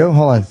on Is the that air? you?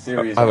 Hold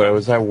on.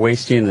 Was I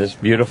wasting this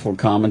beautiful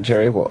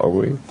commentary? What are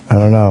we? I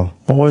don't know.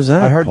 What was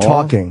that? I heard Paul?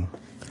 talking.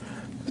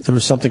 There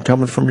was something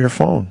coming from your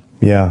phone.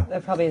 Yeah.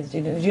 That probably is.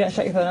 Did you not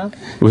shut your phone off?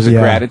 Was it Yeah.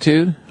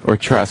 gratitude or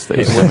trust that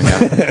you're living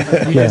out?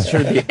 You just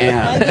heard the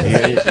end.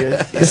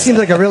 This seems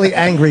like a really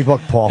angry book,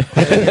 Paul.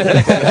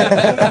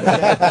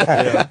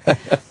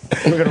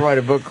 We're going to write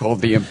a book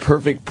called The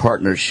Imperfect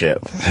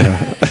Partnership.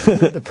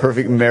 The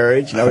perfect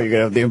marriage. Now you're going to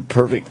have the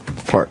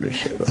imperfect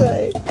partnership.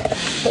 Right.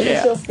 But you're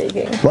still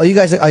speaking. Well, you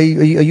guys, are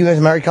you guys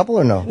a married couple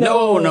or no?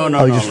 No.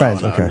 Oh, you're just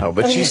friends. Okay. No.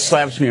 But she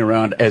slaps me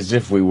around as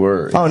if we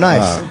were. Oh,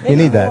 nice. You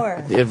need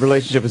that. The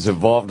relationship has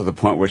evolved to the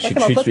point where she Like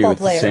I'm a treats me with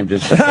football the same player.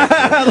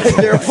 disrespect. Like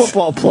you're a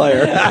football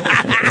player.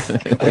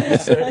 I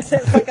said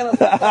it's like I'm a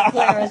football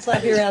player and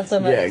slap you around so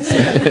much. Yeah,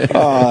 exactly.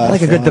 I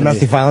like a good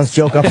domestic violence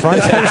joke up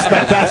front. I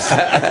respect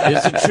that.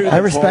 It's the truth. I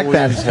respect Paul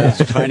that. Williams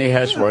has tiny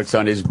hash marks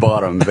on his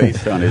bottom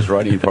based on his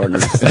writing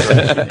partner's.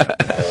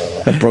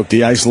 That broke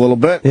the ice a little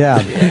bit.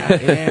 Yeah.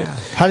 Yeah.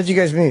 How did you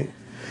guys meet?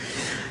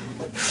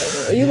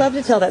 You love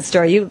to tell that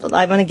story. I'm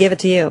going to give it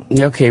to you.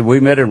 Okay, we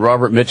met in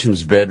Robert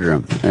Mitchum's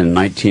bedroom in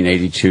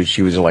 1982.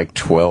 She was like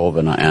 12,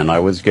 and I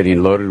was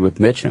getting loaded with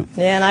Mitchum.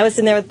 Yeah, and I was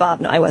in there with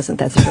Bob. No, I wasn't.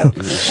 That's a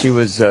joke. She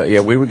was,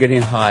 we were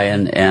getting high,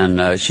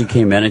 and she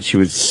came in, and she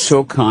was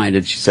so kind,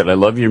 and she said, "I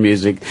love your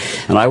music,"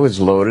 and I was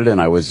loaded,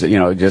 and I was,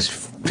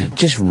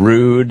 just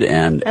rude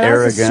and And I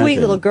arrogant. was a sweet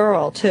little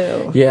girl,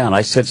 too. Yeah, and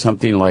I said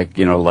something like,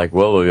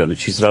 well, and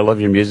she said, "I love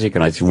your music,"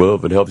 and I said, "Well,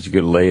 if it helps you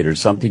get laid," or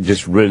something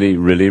just really,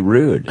 really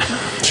rude.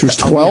 She was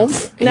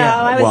 12? No,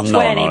 I was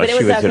 20, no, but it she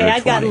was was in okay. her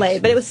I'd gotten 20s.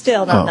 laid, but it was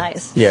still not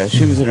nice. Yeah,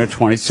 she was in her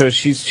 20s. So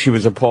she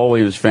was a Paul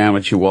Williams fan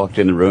when she walked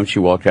in the room. She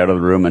walked out of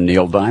the room a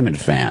Neil Diamond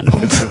fan.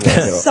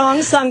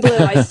 Song sung blue.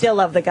 I still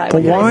love the guy.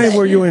 But why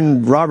were you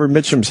in Robert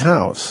Mitchum's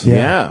house?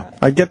 Yeah.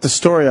 I get the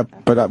story,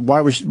 but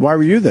why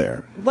were you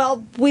there?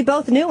 Well, we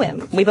both knew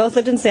him. We both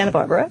lived in Santa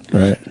Barbara.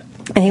 Right.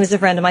 And he was a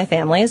friend of my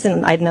family's,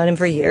 and I'd known him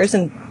for years,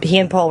 and he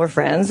and Paul were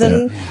friends.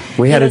 And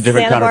We had a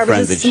different Santa kind of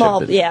Barbara's a friendship. small,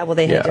 that- yeah, well,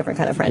 they had yeah. a different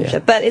kind of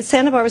friendship. But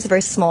Santa Barbara's a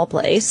very small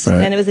place,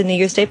 Right. and it was a New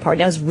Year's Day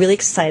party. I was really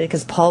excited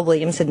because Paul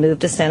Williams had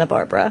moved to Santa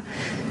Barbara.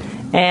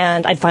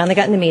 And I'd finally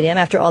gotten to meet him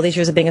after all these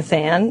years of being a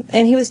fan.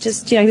 And he was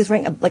just, he was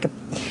wearing like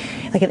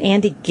an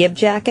Andy Gibb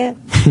jacket.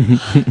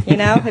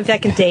 If I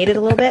can date it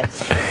a little bit.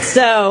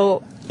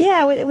 So,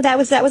 Yeah, that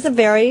was a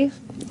very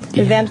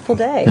eventful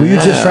day. Were you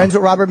just friends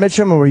with Robert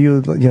Mitchum, or were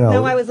you know?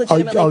 No, I was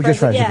legitimately just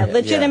friends. Yeah,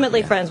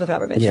 legitimately friends with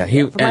Robert Mitchum.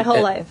 Yeah, for my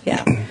whole life.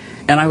 Yeah.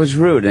 And I was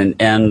rude,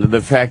 and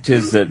the fact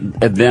is that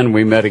then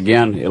we met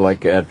again,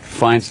 like at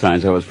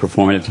Feinstein's. I was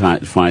performing at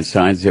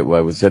Feinstein's.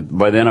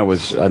 By then I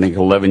was, I think,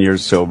 11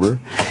 years sober,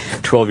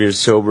 12 years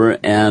sober,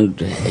 and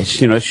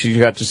she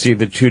got to see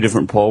the two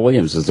different Paul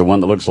Williamses. The one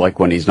that looks like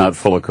when he's not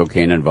full of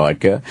cocaine and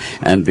vodka,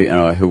 and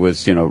who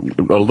was a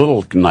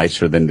little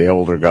nicer than the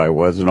older guy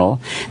was, and all.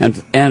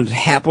 And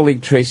happily,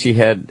 Tracy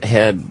had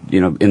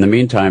in the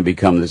meantime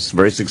become this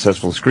very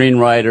successful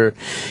screenwriter,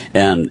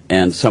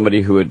 and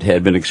somebody who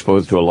had been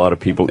exposed to a lot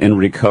of people in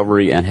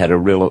recovery and had a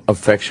real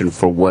affection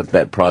for what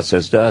that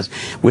process does,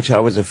 which I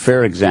was a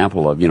fair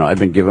example of. I've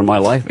been given my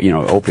life.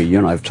 Opie, you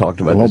and I have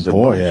talked about this.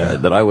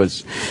 That I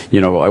was,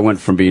 I went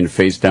from being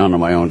face down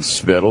on my own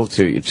spittle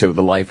to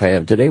the life I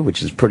have today,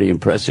 which is pretty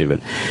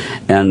impressive.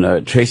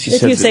 And Tracy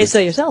said, if you say so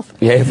yourself.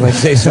 Yeah, if I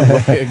say so.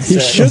 You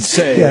should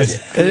say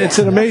it. It's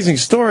an amazing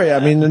story.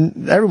 I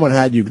mean, everyone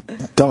had you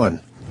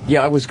done.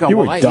 Yeah, I was going. You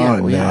were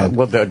done, man.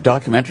 Well, the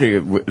documentary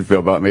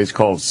about me is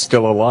called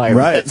 "Still Alive."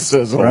 Right, that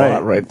says a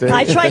lot right there.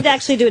 I tried to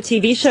actually do a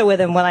TV show with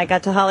him when I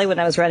got to Hollywood.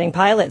 I was writing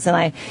pilots, and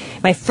I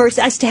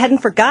hadn't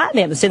forgotten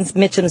him since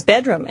Mitchum's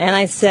Bedroom. And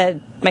I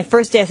said, my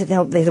first day,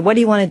 they said, "What do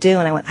you want to do?"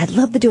 And I went, "I'd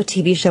love to do a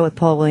TV show with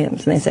Paul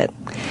Williams." And they said,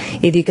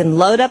 "If you can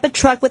load up a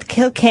truck with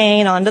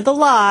cocaine onto the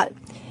lot,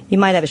 you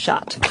might have a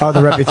shot." Oh,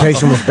 the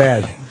reputation was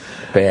bad.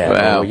 Bad.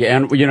 Wow.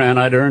 And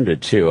I'd earned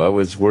it too. I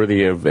was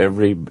worthy of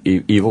every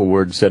evil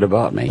word said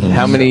about me.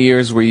 How many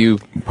years were you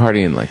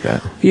partying like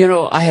that?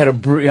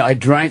 I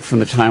drank from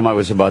the time I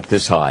was about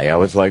this high. I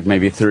was like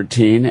maybe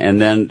 13,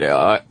 and then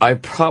I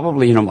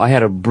probably, I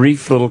had a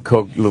brief little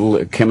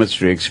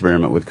chemistry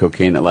experiment with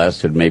cocaine that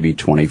lasted maybe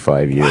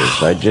 25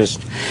 years.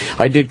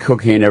 I did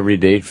cocaine every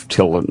day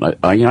till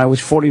I was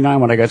 49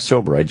 when I got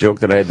sober. I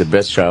joked that I had the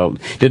best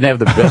didn't have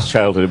the best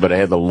childhood, but I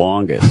had the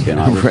longest.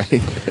 I was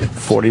right.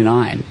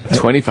 49.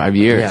 25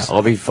 years. Yeah,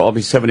 I'll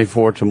be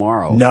 74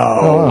 tomorrow. No.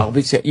 I'll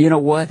be. You know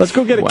what? Let's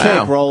go get a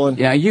cake, Roland.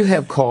 Yeah, you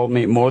have called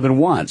me more than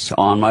once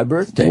on my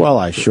birthday. Well,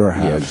 I sure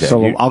have. Yeah,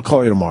 exactly. So I'll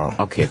call you tomorrow.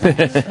 Okay.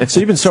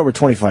 So you've been sober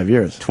 25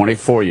 years.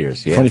 24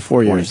 years. Yeah.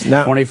 24 years.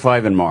 Now,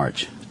 25 in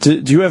March. Do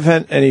you have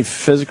any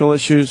physical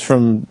issues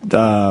from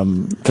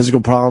physical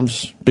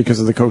problems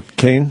because of the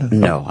cocaine?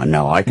 No.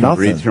 I can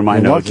breathe through my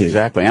nose. Lucky.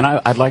 Exactly. And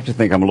I'd like to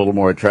think I'm a little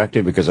more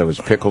attractive because I was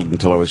pickled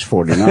until I was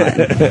 49.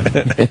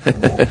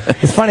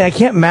 It's funny. I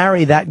can't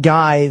marry that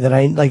guy that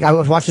I like. I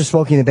was watching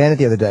Smokey and the Bandit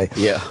the other day.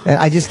 Yeah. And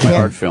I just can't.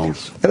 Art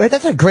films.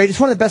 That's it's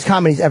one of the best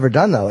comedies ever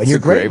done, though. And you're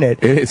great in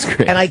it. It's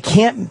great. And I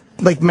can't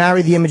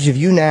marry the image of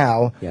you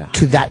now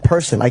to that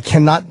person. I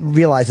cannot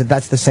realize that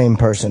that's the same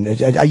person.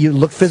 You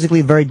look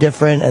physically very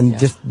different, and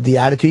just the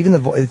attitude, even the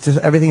voice,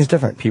 everything is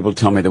different. People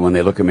tell me that when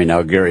they look at me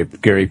now, Gary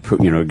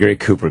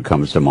Cooper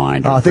comes to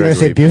mind. Oh, I think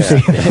they're going to say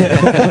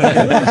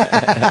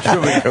Busey.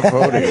 Truman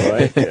Capote,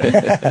 right?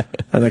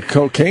 And the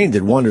cocaine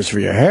did wonders for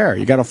your hair.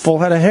 You got a full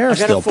head of hair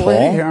still, Paul. I got a full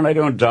head of hair, and I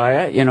don't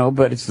dye it,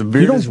 but it's the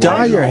beard. You don't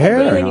dye your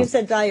hair. When you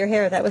said dye your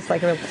hair, that was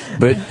like a...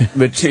 But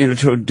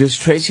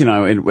just Tracy and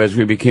I, as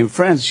we became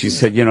friends, she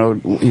said,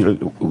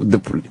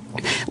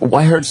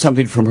 I heard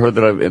something from her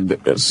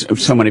that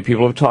so many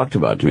people have talked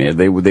about to me.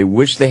 They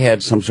wish they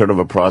had some sort of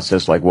a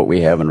process like what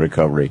we have in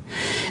recovery.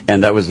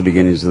 And that was the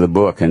beginnings of the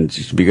book. And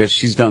because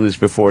she's done this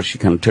before, she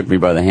kind of took me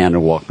by the hand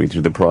and walked me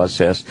through the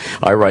process.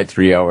 I write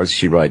 3 hours,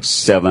 she writes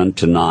 7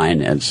 to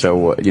 9. And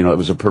so, it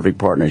was a perfect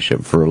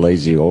partnership for a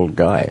lazy old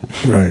guy.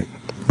 Right.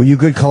 Were you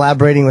good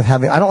collaborating with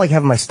I don't like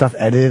having my stuff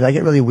edited. I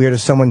get really weird if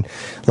someone,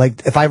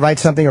 if I write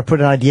something or put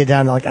an idea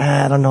down, they're like,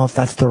 I don't know if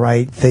that's the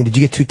right thing. Did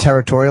you get too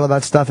territorial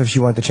about stuff if she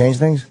wanted to change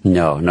things?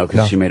 No,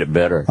 because she made it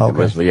better. Okay. It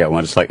was,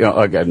 when it's like,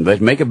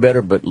 let's make it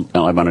better, but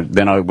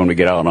when we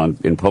get out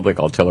in public,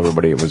 I'll tell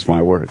everybody it was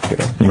my work.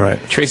 Right.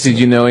 Tracy, did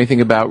you know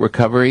anything about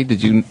recovery?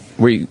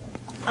 Were you...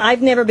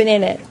 I've never been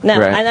in it. No,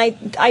 right.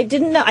 And I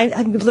didn't know.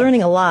 I'm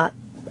learning a lot.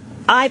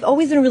 I've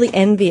always been really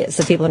envious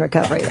of people in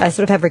recovery. I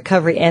sort of have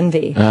recovery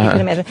envy, you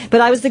can imagine. But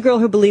I was the girl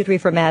who believed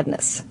reefer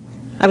madness.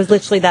 I was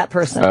literally that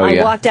person.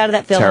 I walked out of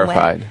that film terrified.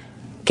 And went,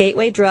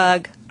 gateway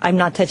drug, I'm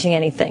not touching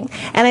anything.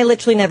 And I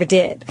literally never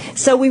did.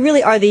 So we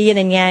really are the yin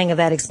and yang of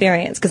that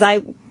experience. Because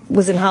I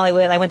was in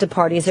Hollywood, I went to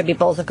parties, there'd be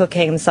bowls of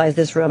cocaine the size of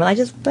this room, and I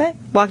just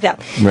walked out.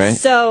 Right.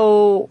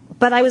 So...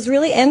 But I was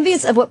really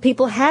envious of what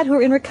people had who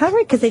were in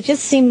recovery because they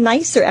just seemed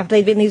nicer after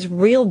they'd been these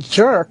real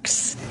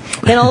jerks.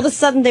 Then all of a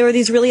sudden they were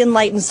these really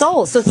enlightened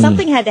souls. So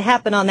something had to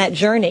happen on that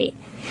journey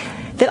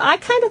that I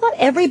kind of thought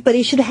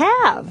everybody should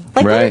have.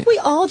 Like, what if we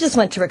all just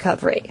went to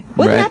recovery?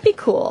 Wouldn't that be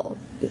cool?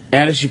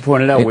 And as you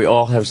pointed out, we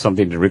all have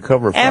something to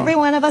recover from. Every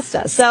one of us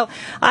does. So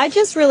I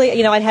just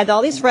really, I'd had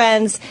all these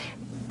friends.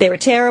 They were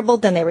terrible,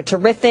 then they were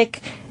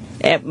terrific.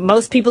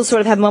 Most people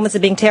sort of have moments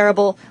of being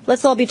terrible.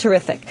 Let's all be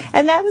terrific.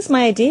 And that was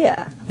my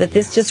idea, that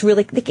this just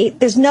really,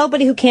 there's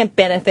nobody who can't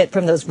benefit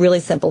from those really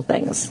simple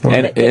things.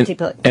 And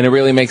it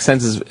really makes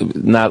sense as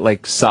not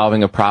like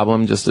solving a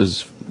problem, just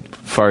as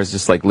far as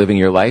just like living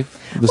your life,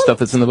 stuff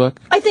that's in the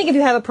book? I think if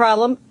you have a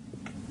problem,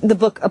 the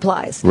book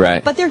applies.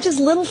 Right. But they're just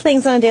little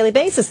things on a daily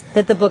basis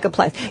that the book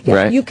applies. Yeah,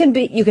 Right. You can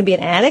be an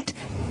addict.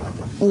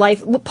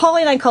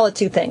 Paulie and I call it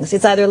two things.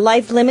 It's either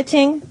life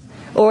limiting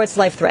or it's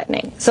life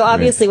threatening. So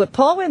obviously what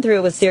Paul went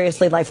through was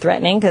seriously life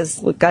threatening, because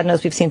God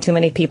knows we've seen too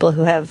many people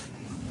who have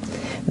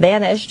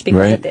vanished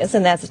because of this,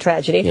 and that's a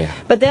tragedy. Yeah.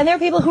 But then there are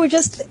people who are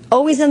just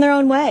always in their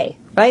own way,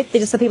 right? They're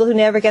just the people who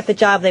never get the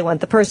job they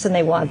want, the person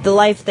they want, the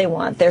life they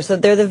want. They're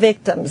the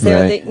victims.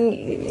 They're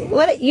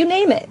you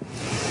name it.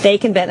 They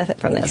can benefit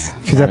from this.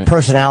 Because their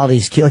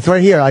personality's key. Like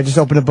right here, I just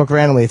opened a book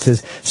randomly. It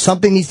says,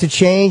 something needs to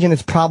change, and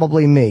it's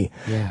probably me.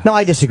 Yeah. No,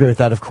 I disagree with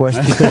that, of course.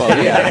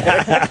 Well,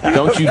 yeah.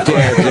 Don't you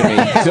dare, Jimmy.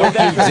 Don't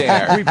you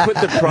dare. We put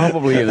the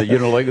probably in the,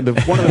 like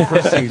one of the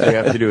first things we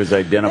have to do is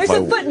identify. There's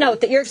a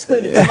footnote that you're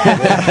excluded from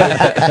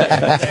that.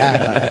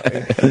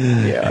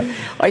 Yeah,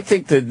 I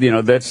think that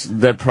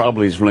that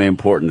probably is really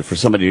important for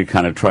somebody to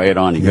kind of try it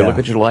on. You can look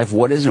at your life.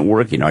 What isn't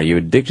working? Are you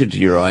addicted to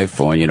your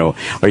iPhone?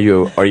 Are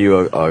you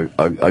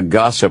a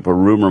gossip, a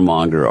rumor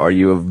monger? Are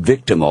you a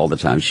victim all the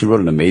time? She wrote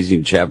an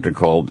amazing chapter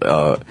called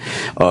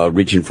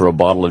 "Reaching for a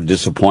Bottle of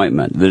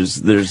Disappointment." There's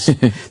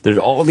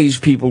all these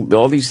people,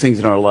 all these things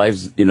in our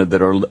lives,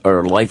 that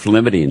are life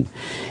limiting.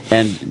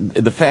 And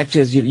the fact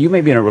is, you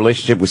may be in a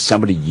relationship with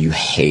somebody you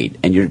hate,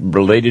 and you're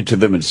related to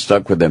them and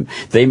stuck with them.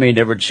 They may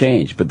never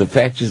change, but the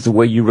fact is the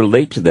way you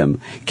relate to them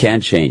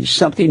can change.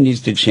 Something needs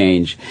to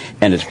change,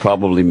 and it's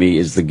probably me,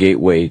 is the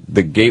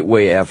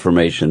gateway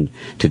affirmation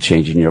to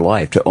changing your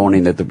life, to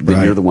owning that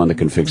you're the one that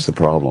can fix the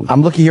problem.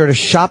 I'm looking here at a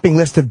shopping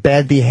list of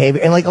bad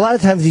behavior, and like a lot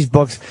of times these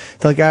books,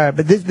 they're like, all right,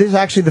 but this is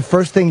actually the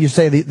first thing you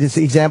say. These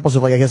examples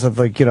of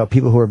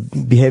people who are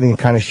behaving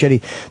kind of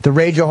shitty. The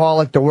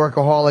rageaholic, the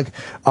workaholic,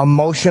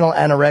 emotional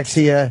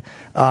anorexia,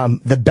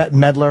 the Bette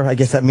Midler. I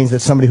guess that means that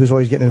somebody who's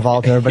always getting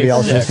involved in everybody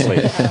else's.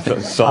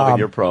 Exactly. Solving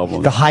your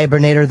problem. The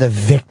hibernator, the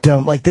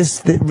victim. Like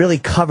this, it really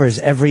covers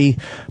every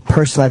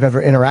person I've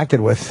ever interacted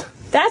with.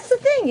 That's the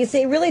thing. You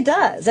see, it really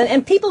does.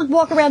 And people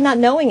walk around not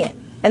knowing it.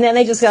 And then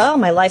they just go, oh,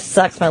 my life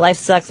sucks, my life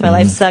sucks, my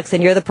life sucks,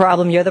 and you're the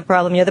problem, you're the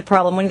problem, you're the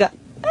problem. When you go,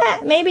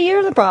 maybe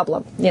you're the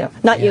problem.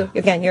 Not you.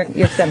 Again, you're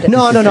exempted.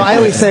 No. I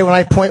always say when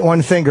I point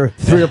one finger,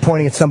 three are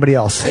pointing at somebody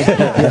else.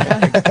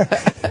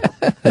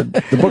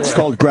 The book's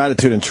called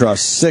Gratitude and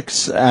Trust,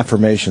 6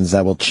 affirmations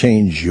that will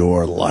change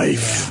your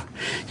life.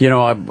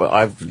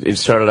 It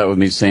started out with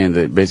me saying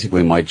that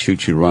basically my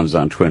choo-choo runs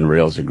on twin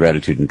rails of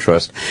gratitude and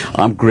trust.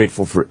 I'm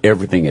grateful for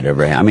everything that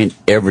ever happened. I mean,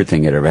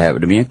 everything that ever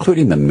happened to me,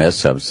 including the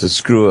mess-ups, the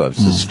screw-ups,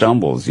 the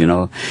stumbles,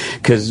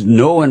 because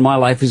no in my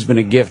life has been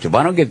a gift. If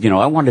I don't get,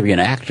 I wanted to be an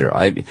actor.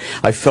 I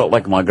felt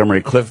like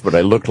Montgomery Clift, but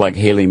I looked like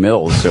Haley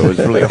Mills, so it was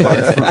really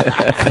hard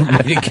for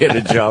me to get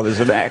a job as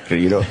an actor,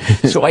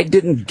 So I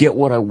didn't get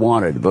what I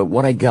wanted, but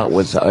what I got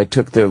was I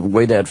took the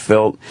way that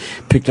felt,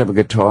 picked up a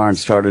guitar and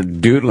started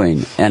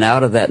doodling, and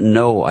out of that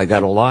I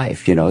got a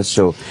life,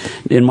 So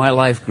in my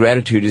life,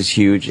 gratitude is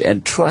huge,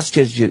 and trust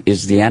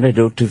is the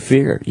antidote to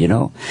fear,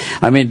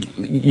 I mean,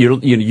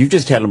 you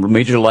just had a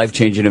major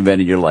life-changing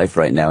event in your life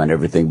right now and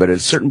everything, but at a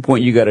certain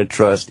point, you got to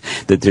trust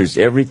that there's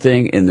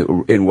everything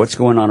in what's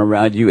going on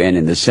around you and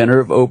in the center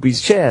of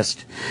Opie's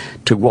chest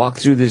to walk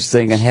through this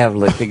thing and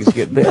let things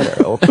get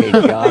better. Okay,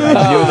 God,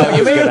 I knew that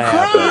was going to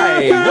happen.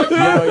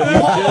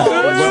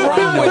 What's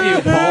wrong with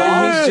you, Paul?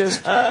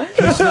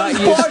 He's not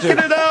used to it.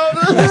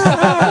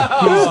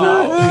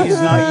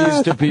 He's not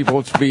used to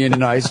people being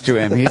nice to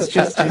him.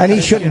 And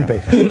he shouldn't be.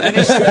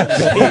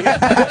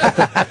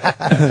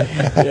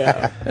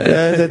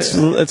 It's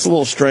a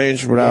little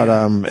strange without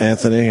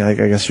Anthony. I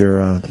guess you're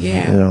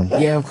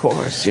of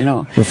course,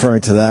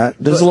 referring to that.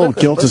 There's a little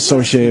guilt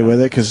associated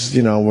with it because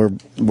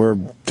we're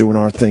doing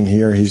our thing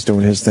here, he's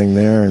doing his thing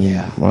there, and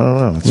I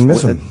don't know. We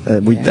miss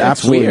him. We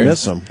absolutely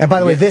miss him. And by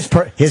the way, this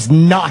is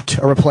not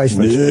a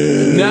replacement.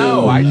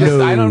 No,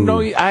 I don't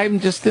know. I'm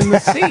just in the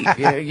seat.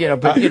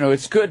 But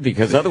it's good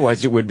because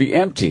otherwise it would be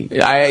empty.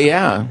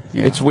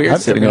 It's weird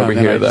sitting over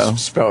here though.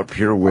 Spout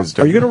pure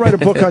wisdom. Are you going to write a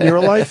book on your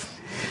life?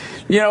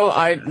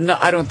 I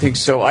don't think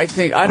so. I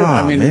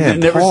mean, man,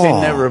 never Paul.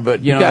 say never,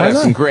 but you got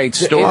some great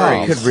stories.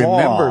 I could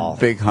remember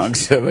big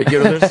hunks of it.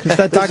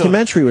 That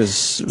documentary was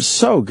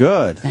so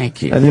good.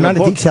 Thank you. And the amount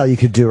of detail you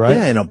could do, right?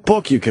 Yeah, in a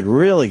book you could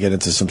really get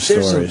into some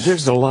stories.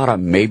 There's a lot of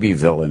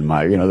Maybeville in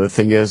my, the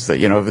thing is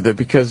that,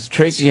 because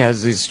Tracy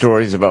has these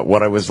stories about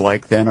what I was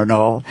like then and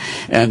all,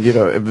 and,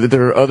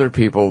 there are other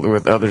people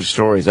with other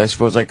stories. I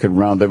suppose I could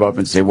round them up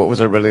and say, what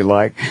was I really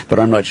like? But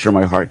I'm not sure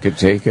my heart could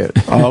take it.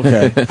 Oh,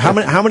 okay.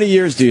 How many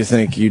years do you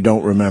think you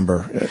don't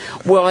remember?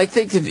 Well, I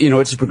think that,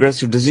 it's a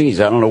progressive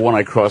disease. I don't know when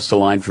I crossed the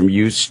line from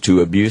use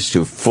to abuse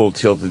to full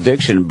tilt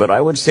addiction, but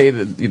I would say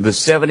that the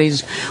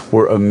 70s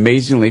were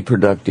amazingly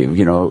productive,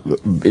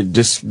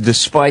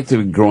 despite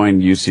the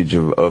growing usage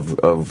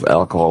of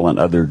alcohol and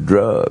other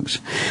drugs.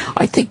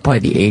 I think by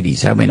the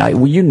 80s, I mean,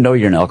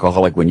 you're an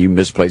alcoholic when you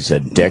misplace a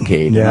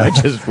decade. Yeah.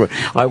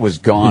 I was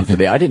gone for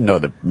I didn't know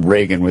that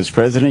Reagan was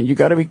president. You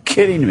got to be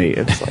kidding me.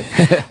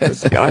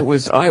 It's like,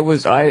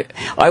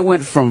 I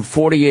went from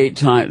 48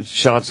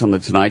 shots on the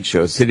Tonight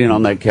Show, sitting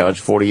on that couch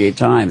 48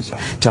 times,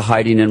 to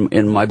hiding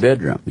in my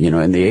bedroom,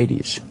 in the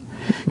 80s.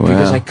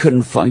 Because I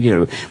couldn't find,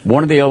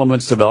 one of the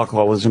elements of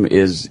alcoholism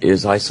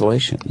is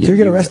isolation. Did you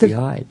get arrested? You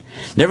hide.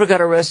 Never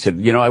got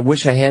arrested. I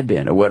wish I had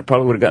been. I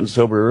probably would have gotten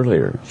sober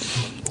earlier.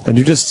 And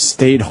you just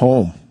stayed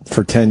home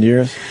for 10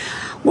 years?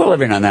 Well,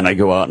 every now and then I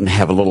go out and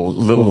have a little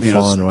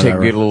fun, get a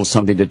little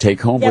something to take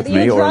home with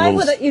me.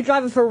 You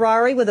drive a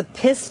Ferrari with a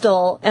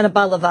pistol and a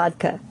bottle of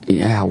vodka.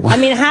 Yeah. I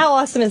mean, how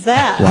awesome is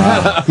that?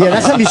 Wow. Yeah,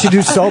 that's something you should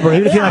do sober,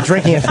 even if you're not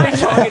drinking it. You're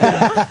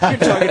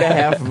talking to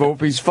half of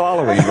Opie's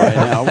following right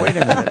now. Wait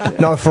a minute.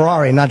 No,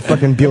 Ferrari, not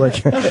fucking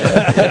Buick.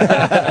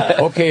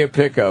 Okay, a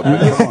pickup.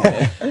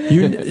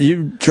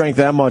 You drank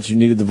that much, you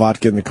needed the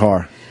vodka in the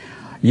car.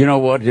 You know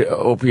what,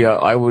 Opie?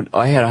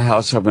 I had a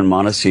house up in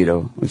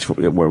Montecito,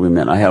 where we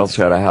met. I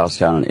also had a house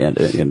down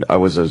and I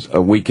was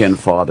a weekend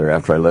father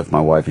after I left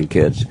my wife and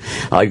kids.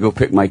 I'd go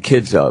pick my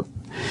kids up.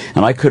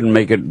 And I couldn't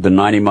make it the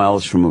 90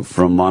 miles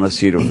from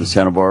Montecito to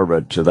Santa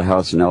Barbara to the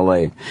house in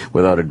L.A.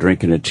 without a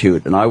drink and a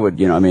toot. And I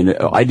would,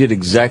 I did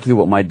exactly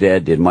what my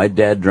dad did. My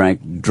dad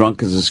drank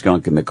drunk as a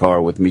skunk in the car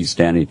with me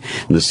standing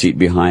in the seat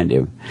behind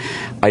him.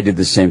 I did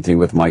the same thing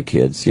with my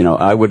kids.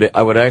 I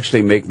would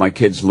actually make my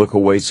kids look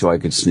away so I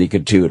could sneak a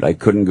toot. I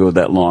couldn't go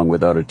that long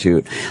without a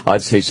toot.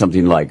 I'd say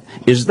something like,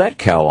 "Is that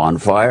cow on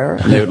fire?"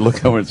 And they would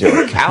look over and say,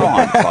 "A cow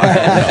on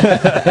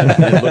fire?" And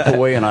they'd look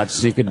away and I'd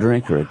sneak a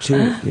drink or a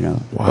toot,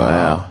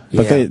 Wow.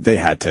 But they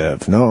had to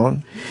have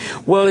known.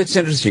 Well, it's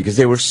interesting because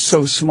they were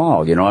so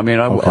small,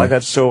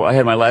 I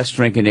had my last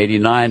drink in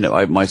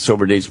 '89. My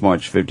sober date's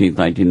March 15th,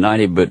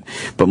 1990.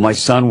 But my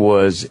son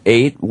was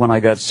 8 when I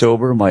got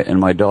sober, and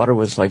my daughter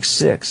was like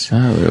 6.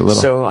 Oh, they were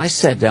little. So I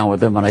sat down with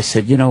them and I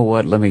said, "You know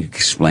what? Let me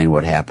explain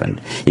what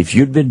happened. If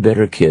you'd been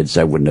better kids,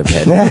 I wouldn't have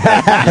had."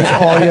 It's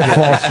all your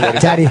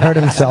fault. Daddy hurt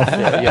himself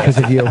because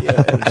of you.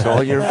 It's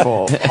all your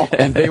fault.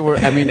 And they were.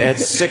 At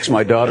 6,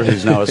 my daughter,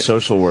 who's now a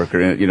social worker,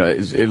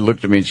 it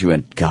looked at me and she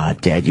went,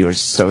 "God, Dad, you're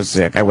so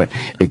sick." I went,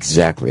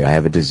 "Exactly. I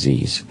have a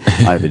disease.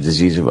 I have a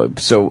disease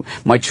So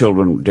my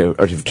children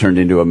have turned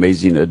into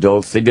amazing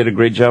adults. They did a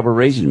great job of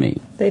raising me.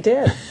 They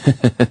did.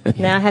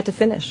 Now I had to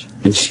finish.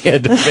 And she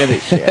had to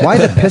finish. Yeah. Why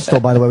the pistol,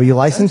 by the way? Were you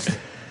licensed?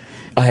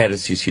 I had a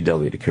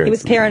CCW to carry. He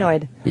was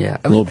paranoid. Yeah.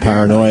 A little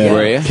paranoia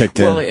Were you? kicked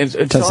in. Well, it's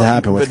Tends to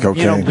happen with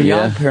cocaine.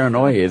 Beyond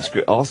paranoia, it's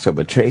also,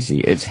 but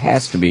Tracy, it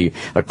has to be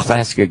a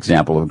classic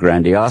example of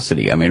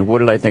grandiosity. What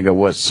did I think it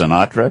was?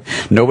 Sinatra?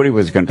 Nobody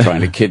was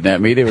trying to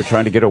kidnap me. They were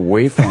trying to get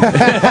away from me.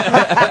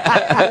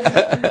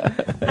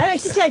 I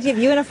just the idea of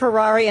you in a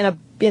Ferrari and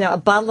a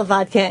bottle of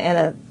vodka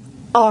and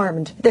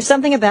armed. There's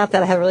something about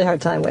that I have a really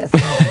hard time with.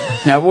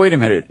 Now, wait a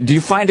minute. Do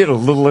you find it a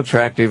little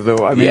attractive,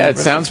 though? Yeah, it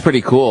sounds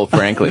pretty cool,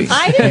 frankly.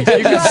 I didn't.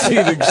 You can see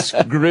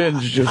the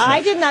grins.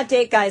 I did not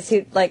date guys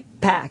who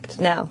packed.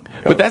 No.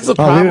 But that's the Oh,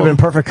 problem. we would have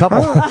been a perfect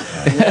couple.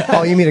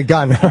 Oh, you mean a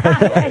gun?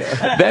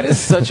 That is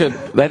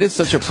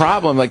such a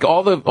problem. Like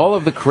all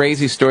of the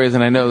crazy stories,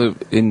 and I know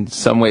that in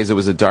some ways it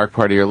was a dark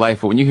part of your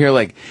life. But when you hear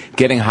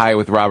getting high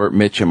with Robert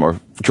Mitchum or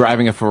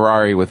driving a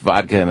Ferrari with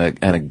vodka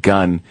and a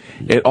gun,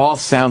 it all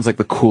sounds like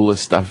the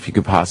coolest stuff you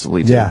could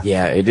possibly do.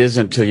 Yeah, it is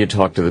until you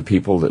talk to the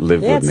people that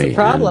live with me. That's the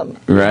problem.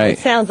 Right. It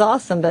sounds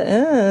awesome, but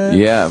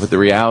yeah, but the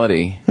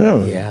reality.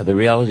 Yeah, the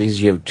reality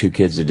is you have 2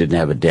 kids that didn't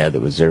have a dad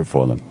that was there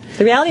for them.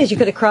 The reality is you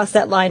could have crossed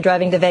that line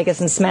driving to Vegas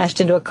and smashed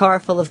into a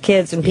car full of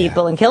kids and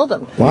people and killed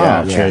them.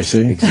 Wow, Yeah,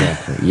 Tracy.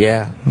 Exactly.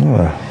 Yeah.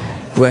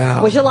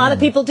 Well, Which a lot of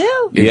people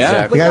do.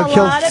 Yeah. The guy who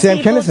killed Sam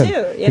Kinison.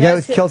 The The guy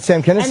who killed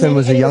Sam Kinison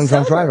was a young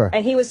drunk driver.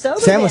 And he was sober.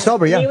 Sam was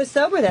sober, yeah. He was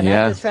sober then.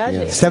 Yeah. That was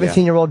tragedy.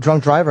 17-year-old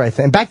drunk driver, I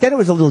think. And back then it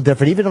was a little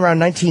different. Even around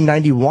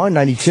 1991,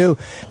 92,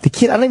 the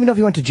kid, I don't even know if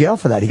he went to jail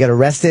for that. He got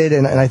arrested,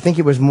 and I think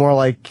it was more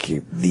like,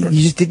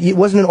 it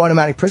wasn't an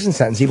automatic prison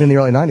sentence, even in the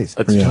early 90s.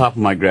 at the top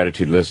of my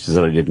gratitude list is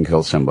that I didn't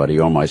kill somebody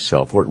or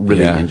myself or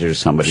really injure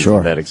somebody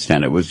to that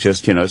extent. It was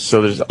just,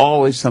 so there's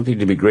always something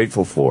to be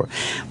grateful for.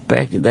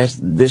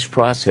 This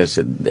process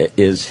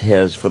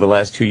has for the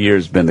last 2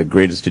 years been the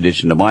greatest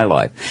addition to my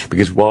life,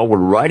 because while we're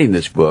writing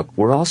this book,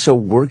 we're also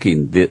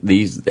working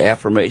these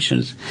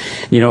affirmations,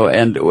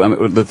 and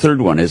the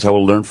third one is I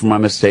will learn from my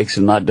mistakes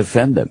and not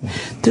defend them.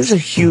 There's a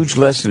huge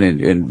lesson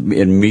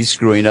in me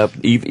screwing up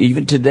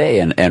even today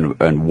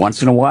and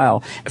once in a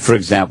while. For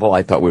example,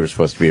 I thought we were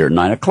supposed to be here at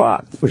 9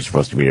 o'clock. We're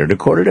supposed to be here at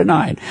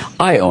 8:45.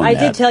 I own that. I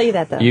did tell you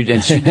that, though.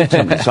 And she did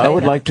tell me. So I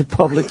would like to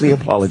publicly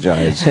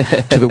apologize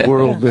to the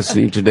world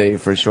listening today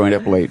for showing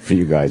up late for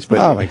you guys. But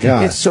oh my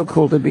God, it's so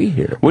cool to be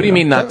here. What do you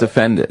mean not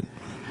defend it?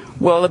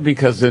 Well,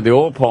 because the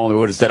old Paul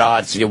would have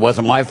said, it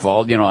wasn't my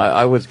fault.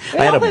 I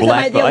had a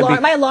black belt.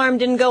 My alarm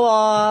didn't go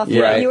off.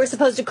 Yeah. You were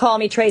supposed to call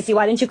me, Tracy.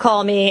 Why didn't you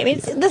call me? I mean,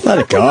 this is Let what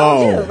it we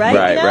all go. do, right?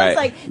 Right, right. It's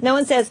like no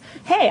one says,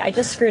 hey, I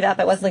just screwed up.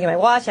 I wasn't looking at my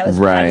watch. I was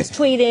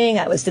tweeting.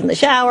 I was in the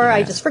shower.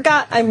 I just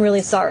forgot. I'm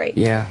really sorry.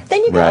 Yeah.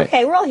 Then you go,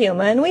 okay, we're all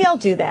human. We all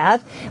do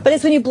that. But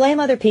it's when you blame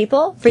other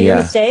people for your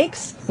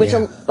mistakes, which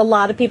a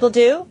lot of people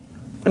do.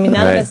 I mean,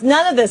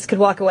 none of us could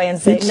walk away and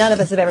say none of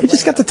us have ever. You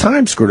just got the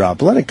time screwed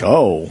up. Let it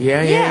go.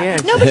 Yeah.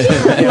 No, but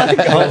Let it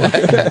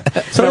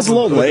go. So it's a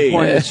little late.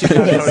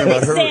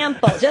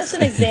 just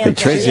an example.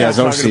 Tracy has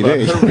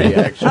OCD.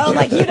 Oh,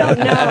 like you don't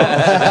know.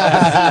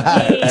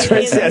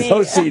 Tracy has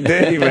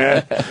OCD,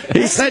 man.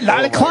 He said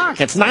 9 o'clock.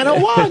 It's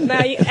 9:01.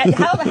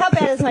 How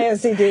bad is my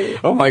OCD?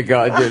 Oh my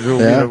God! You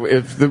know,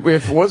 if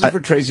it wasn't for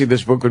Tracy,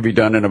 this book would be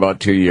done in about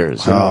 2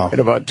 years. You know? In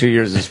about 2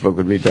 years, this book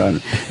would be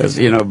done.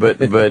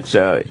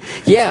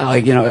 Yeah,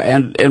 you know,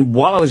 and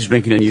while I was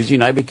drinking and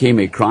using, I became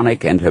a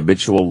chronic and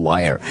habitual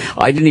liar.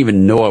 I didn't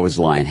even know I was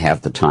lying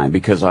half the time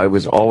because I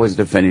was always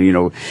defending. You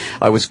know,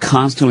 I was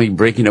constantly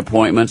breaking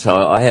appointments.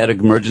 I had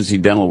emergency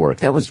dental work.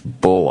 That was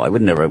bull. I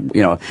would never.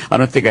 You know, I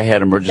don't think I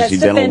had emergency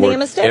dental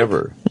work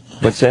ever.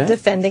 What's that?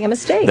 Defending a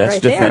mistake. That's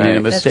right defending there.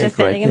 a mistake. That's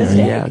defending right a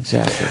mistake. Yeah,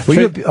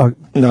 exactly.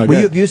 Were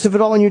you abusive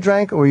at all when you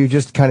drank, or were you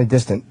just kind of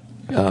distant?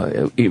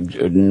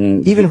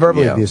 Even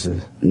verbally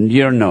abusive?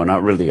 No,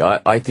 not really.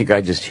 I think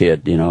I just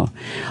hid, you know.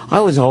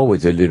 I was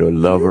always a little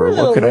lover.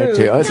 What can I tell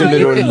you? I was a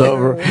little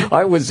lover.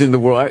 I was in the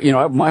world, you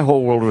know, my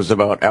whole world was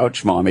about,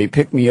 ouch, Mommy,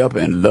 pick me up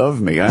and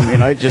love me. I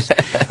mean, I just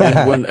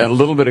had a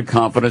little bit of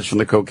confidence from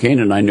the cocaine,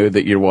 and I knew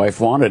that your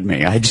wife wanted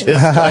me. I just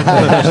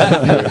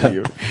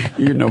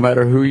you no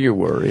matter who you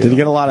were. Did you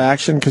get a lot of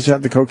action because you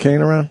had the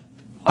cocaine around?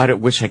 I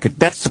don't wish I could.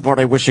 That's the part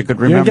I wish I could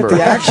remember. You didn't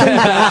get the action?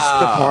 That's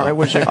the part I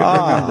wish I could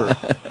remember.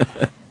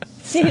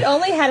 See, if you'd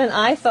only had an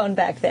iPhone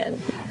back then,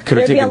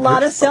 Could've there'd be a taken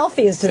lot of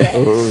selfies today.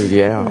 Oh,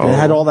 yeah. They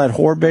had all that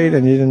whore bait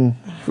and you didn't...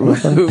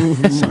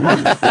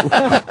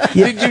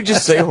 Did you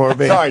just say whore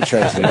bait? Sorry,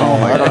 Tracy. Oh,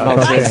 my God.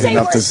 I say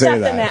worse stuff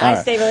than that.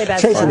 I say really bad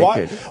Tracy,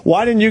 stuff.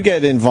 why didn't you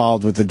get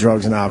involved with the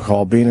drugs and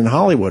alcohol being in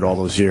Hollywood all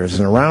those years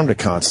and around it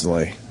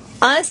constantly?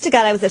 Honest to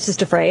God, I was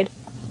just afraid.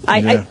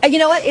 You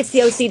know what? It's the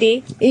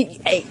OCD.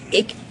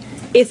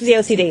 It's the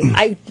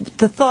OCD.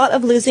 The thought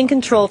of losing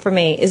control for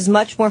me is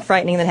much more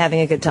frightening than having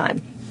a good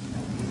time.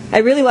 I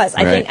really was.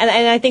 I think, and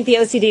I think the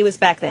OCD was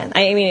back then.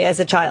 I mean,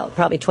 as a child,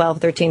 probably 12,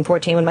 13,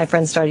 14, when my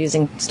friends started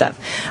using stuff.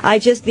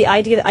 The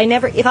idea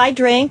that if I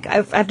drink,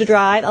 I have to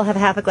drive, I'll have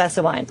half a glass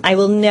of wine. I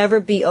will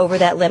never be over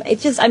that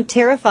limit. I'm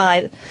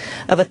terrified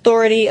of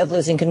authority, of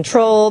losing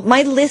control.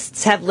 My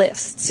lists have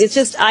lists. It's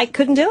just, I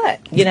couldn't do it,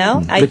 you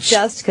know? I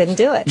just couldn't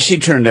do it. She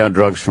turned down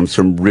drugs from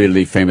some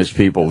really famous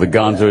people. The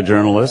Gonzo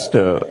journalist.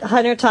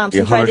 Hunter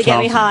Thompson tried to get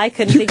me high.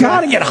 Couldn't figure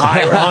out. You gotta get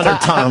high with Hunter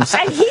Thompson.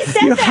 And he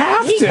said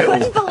that. He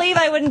couldn't believe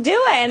I wouldn't do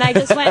it, and I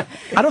just went.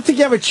 I don't think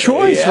you have a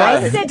choice,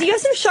 right? I said, "Do you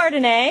have some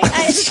Chardonnay?"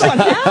 I was just like,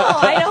 "No,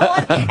 I don't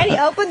want." And he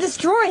opened this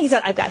drawer, and he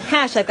said, "I've got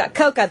hash, I've got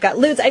coke, I've got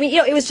lewds." I mean, you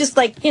know, it was just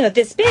like, you know,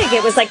 this big.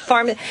 It was like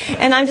farm,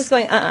 and I'm just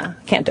going,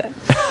 can't do it.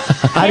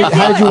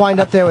 How did you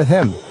wind up there with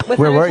him?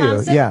 Where were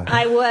you? Yeah,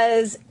 I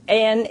was.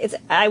 And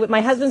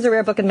my husband's a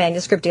rare book and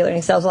manuscript dealer, and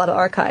he sells a lot of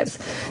archives.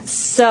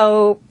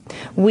 So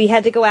we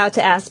had to go out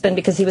to Aspen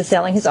because he was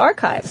selling his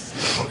archives.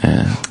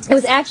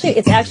 It's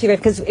actually rare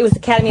because it was the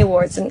Academy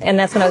Awards, and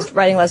that's when I was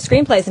writing a lot of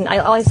screenplays. And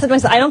I said to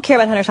myself, I don't care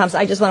about Hunter Thompson.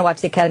 I just want to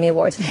watch the Academy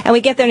Awards. And we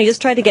get there, and he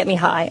just tried to get me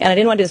high, and I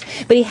didn't want to do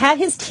this. But he had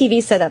his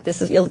TV set up.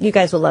 You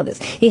guys will love this.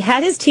 He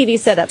had his TV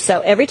set up, so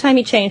every time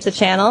he changed the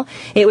channel,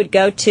 it would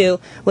go to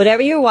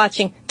whatever you were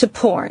watching to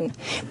porn,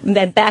 and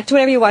then back to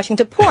whatever you're watching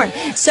to porn.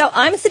 So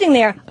I'm sitting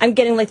there. I'm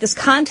getting like this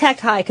contact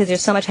high because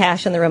there's so much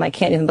hash in the room. I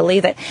can't even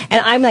believe it. And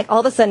I'm like,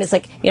 all of a sudden, it's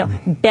like, you know,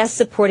 best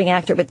supporting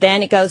actor. But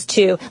then it goes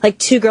to like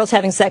 2 girls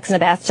having sex in a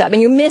bathtub,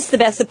 and you miss the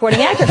best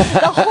supporting actor.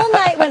 The whole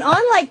night went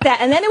on like that,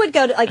 and then it would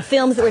go to like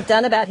films that were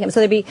done about him.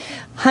 So there'd be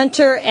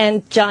Hunter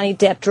and Johnny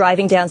Depp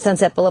driving down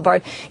Sunset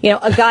Boulevard. You know,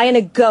 a guy and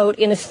a goat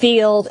in a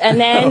field, and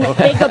then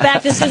they'd go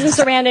back to Susan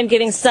Sarandon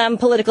giving some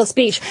political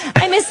speech.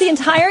 I missed the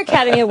entire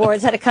Academy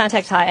Awards, had a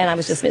contact high, and I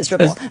was just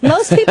miserable.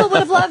 Most people would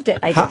have loved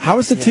it. How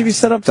was the TV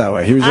set up that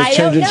way? He was just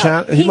changing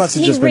channel. He must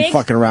have just been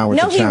fucking around with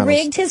the channels. No,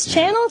 he rigged his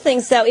channel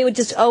thing, so it would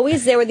just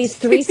always, there were these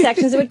 3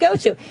 sections it would go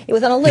to. It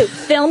was on a loop.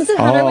 Films that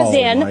Hunter was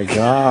in. Oh, my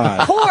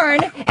God.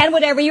 Porn, and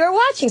whatever you were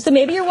watching. So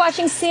maybe you're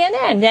watching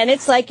CNN, and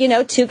it's like, you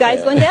know, 2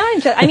 guys going down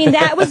each other. I mean,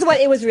 that was what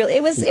it was really.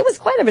 It was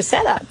quite of a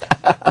setup.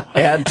 But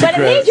it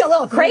made you a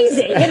little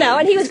crazy, you know,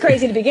 and he was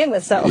crazy to begin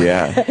with, so.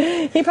 Yeah.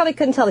 He probably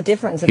couldn't tell the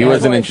difference. He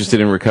wasn't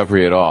interested in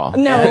recovery at all.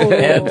 No.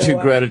 Add to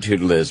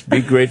gratitude list.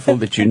 Be grateful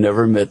that you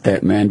never met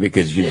that man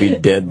because you'd be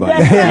dead by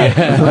That's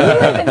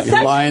now. right.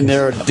 You're lying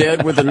there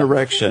dead with an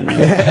erection. No,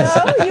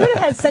 you would have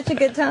had such a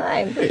good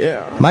time.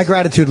 Yeah. My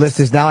gratitude list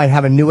is now I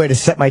have a new way to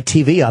set my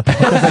TV up.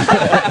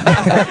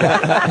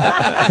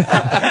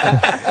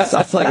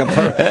 Sounds like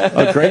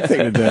a great thing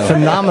to do.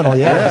 Phenomenal,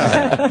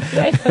 yeah.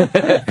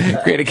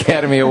 Great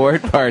Academy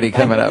Award party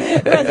coming up.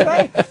 That's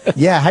right.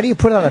 Yeah, how do you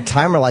put on a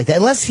timer like that?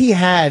 Unless he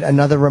had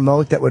another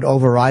remote that would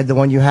override the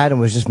one you had and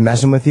was just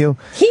messing with you.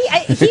 He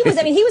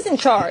was in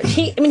charge.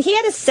 He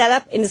had a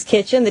setup in his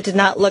kitchen that did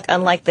not look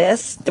unlike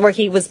this, where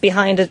he was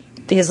behind a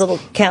his little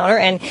counter,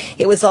 and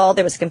it was all,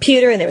 there was a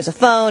computer and there was a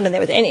phone and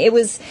it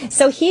was,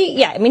 so he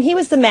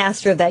was the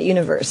master of that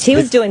universe. He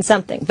was doing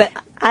something, but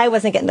I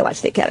wasn't getting to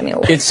watch the Academy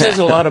Awards. It says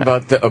a lot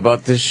about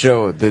this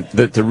show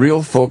that the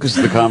real focus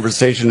of the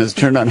conversation is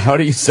turned on how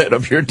do you set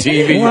up your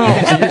TV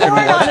so you can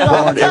watch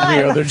porn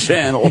every other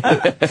channel.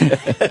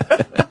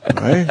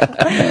 Right?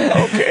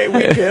 Okay,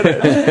 we get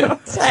it.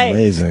 It's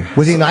amazing.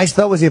 Was he nice,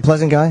 though? Was he a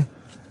pleasant guy?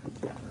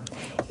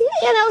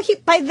 You know,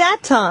 by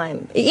that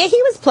time,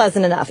 he was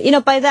pleasant enough. You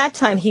know, by that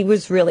time, he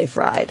was really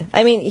fried.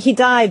 I mean, he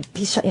died,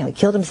 he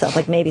killed himself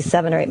like maybe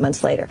 7 or 8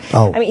 months later.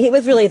 Oh. I mean, he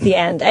was really at the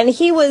end. And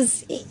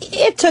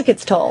it took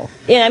its toll.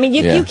 You know, I mean,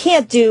 you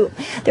can't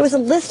there was a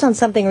list on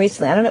something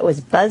recently, I don't know if it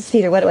was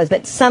BuzzFeed or what it was,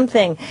 but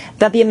something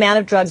about the amount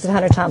of drugs that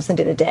Hunter Thompson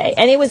did a day.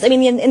 And it was, I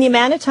mean, in the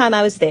amount of time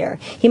I was there,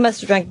 he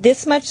must have drank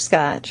this much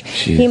scotch.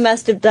 Jeez. He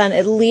must have done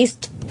at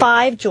least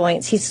 5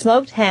 joints. He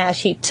smoked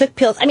hash. He took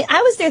pills. I mean,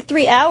 I was there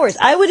 3 hours.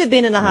 I would have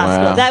been in the hospital.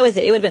 Wow. That was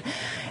it. It would have been.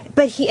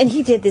 But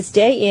he did this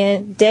day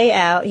in, day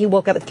out. He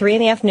woke up at 3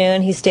 in the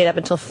afternoon. He stayed up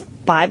until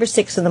 5 or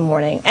 6 in the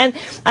morning. And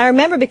I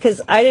remember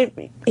because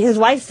his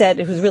wife said,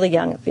 who was really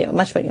young,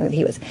 much younger than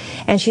he was,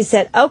 and she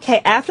said,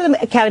 okay, after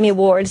the Academy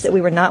Awards that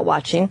we were not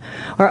watching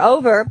are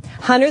over,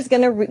 Hunter's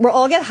going to, we'll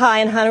all get high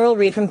and Hunter will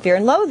read from Fear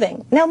and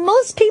Loathing. Now,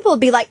 most people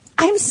would be like,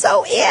 I'm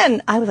so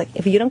in. I was like,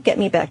 if you don't get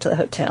me back to the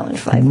hotel in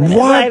 5 minutes.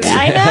 What?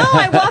 I know.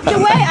 I walked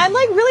away. I'm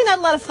like really not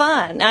a lot of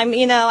fun.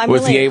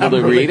 Was he able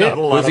to read it?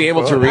 Was he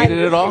able to read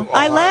it at all?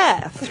 I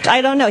left.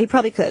 I don't know. He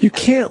probably could. You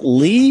can't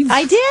leave?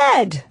 I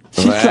did.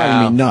 She's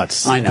driving me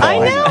nuts. I know.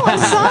 I'm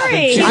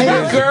sorry. She's a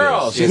good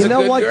girl. She's a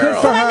good girl. Good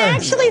for But I'm her.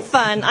 actually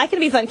fun. I can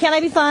be fun. Can I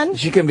be fun?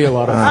 She can be a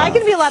lot of fun. I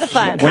can be a lot of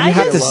fun. When you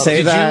have to just-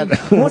 say that,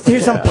 Who wants to hear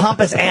some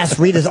pompous ass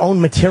read his own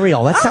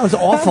material? That sounds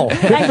awful.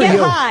 Good I for get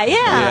you. high,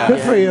 yeah.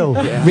 Good for you.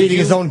 Reading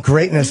his own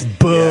greatness.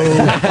 Boo.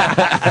 For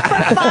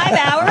 5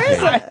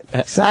 hours?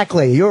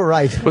 Exactly. You're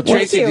right. Well,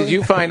 Tracy, did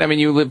you find, I mean,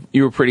 you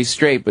were pretty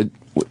straight, but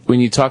when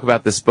you talk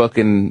about this book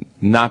and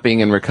not being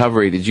in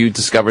recovery, did you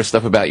discover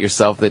stuff about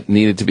yourself that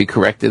needed to be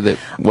corrected that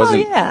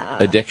wasn't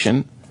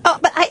addiction? Oh,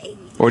 but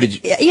Or did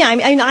you? Yeah,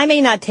 I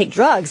may not take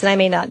drugs, and I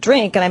may not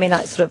drink, and I may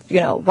not sort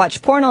of,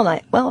 watch porn all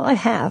night. Well, I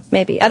have,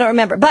 maybe. I don't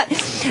remember. But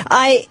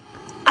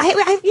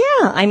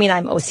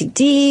I'm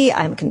OCD,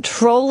 I'm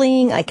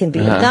controlling, I can be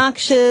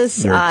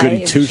obnoxious. You're a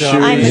goody two-shoes.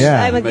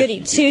 I'm a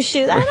goody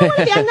two-shoes.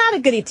 I'm not a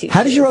goody two-shoes.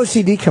 How does your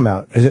OCD come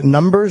out? Is it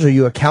numbers? Are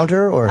you a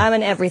counter? Or I'm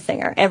an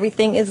everythinger.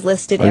 Everything is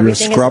listed. Are you a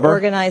Everything is scrubber?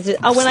 organized.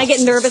 Oh, when I get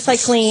nervous, I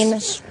clean.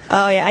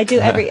 Oh, yeah, I do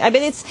I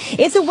mean,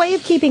 it's a way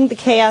of keeping the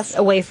chaos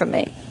away from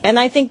me. And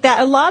I think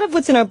that a lot of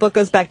what's in our book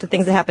goes back to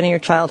things that happen in your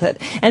childhood.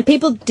 And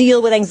people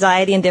deal with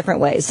anxiety in different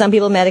ways. Some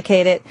people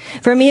medicate it.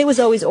 For me, it was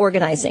always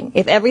organizing.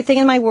 If everything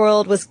in my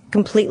world was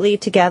completely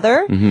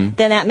together, then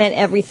that meant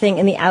everything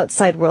in the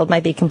outside world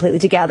might be completely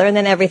together. And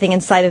then everything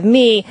inside of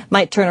me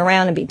might turn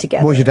around and be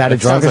together. was your dad a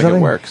drunk Sounds or like it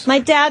something? works. My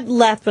dad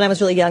left when I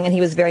was really young, and he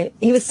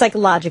was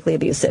psychologically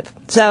abusive.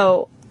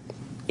 So,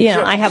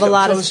 I have a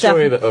lot tell of the stuff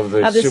story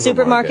of the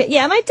supermarket.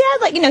 Yeah, my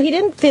dad, he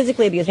didn't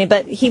physically abuse me,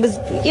 but he was,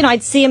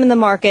 I'd see him in the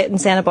market in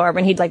Santa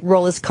Barbara, and he'd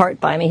roll his cart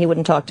by me. He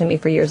wouldn't talk to me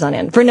for years on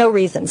end for no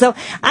reason. So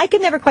I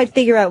could never quite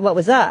figure out what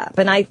was up,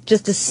 and I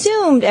just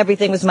assumed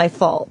everything was my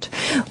fault,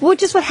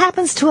 which is what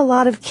happens to a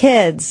lot of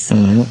kids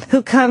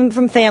who come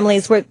from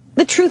families where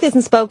the truth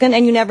isn't spoken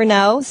and you never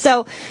know.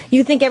 So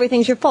you think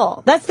everything's your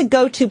fault. That's the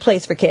go-to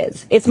place for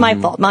kids. It's my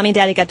fault. Mommy and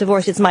daddy got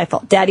divorced. It's my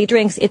fault. Daddy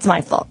drinks. It's my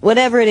fault.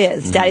 Whatever it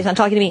is. Daddy's not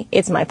talking to me.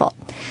 It's my fault.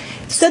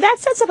 So that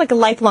sets up a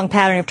lifelong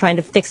pattern of trying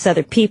to fix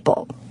other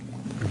people,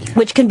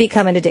 which can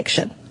become an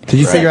addiction. Did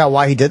you figure out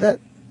why he did that?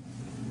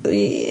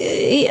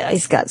 Yeah,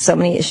 he's got so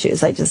many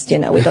issues.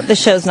 The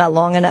show's not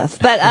long enough.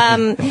 But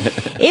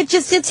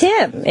it's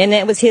him. And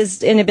it was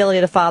his inability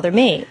to father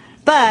me.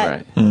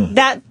 But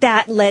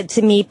that led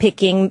to me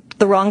picking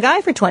the wrong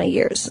guy for 20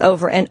 years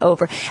over and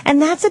over.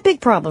 And that's a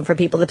big problem for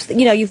people.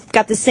 You've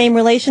got the same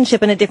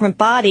relationship in a different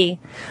body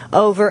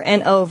over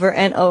and over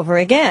and over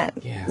again.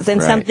 Yeah, then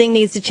something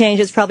needs to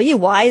change. It's probably you.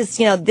 Why is,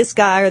 this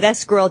guy or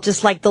this girl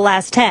just like the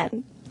last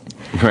 10?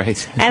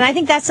 Right. And I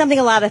think that's something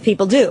a lot of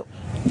people do.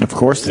 of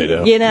course they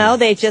do.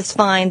 They just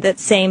find that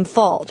same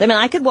fault. I mean,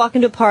 I could walk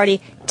into a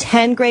party,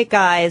 10 great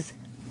guys,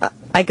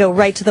 I go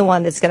right to the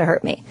one that's going to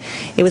hurt me.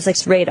 It was like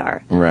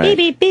radar. Right.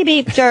 Beep, beep,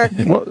 beep, beep, jerk.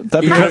 Well,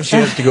 that Even if becomes, she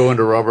has to go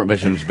into Robert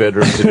Mitchum's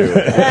bedroom to do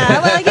it.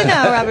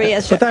 Robert,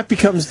 yes, sure. but that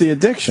becomes the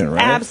addiction,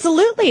 right?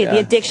 Absolutely. The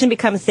addiction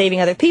becomes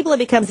saving other people. It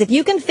becomes, if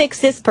you can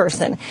fix this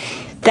person,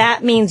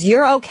 that means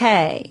you're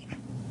okay.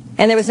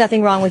 And there was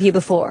nothing wrong with you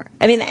before.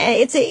 I mean,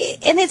 it's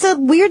a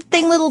weird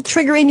thing, little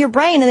trigger in your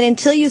brain. And then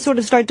until you sort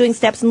of start doing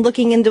steps and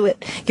looking into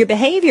it, your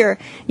behavior,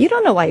 you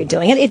don't know why you're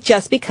doing it. It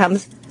just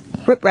becomes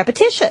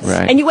repetitious.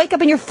 Right. And you wake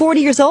up and you're 40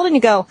 years old and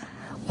you go,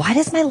 why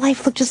does my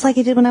life look just like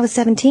it did when I was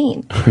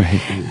 17?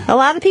 Right. A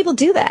lot of people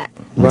do that.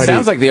 It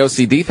sounds like the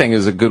OCD thing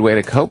is a good way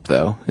to cope,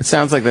 though. It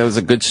sounds like that was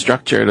a good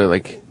structure to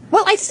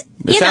Well, It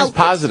sounds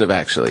positive,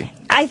 actually.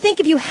 I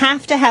think if you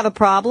have to have a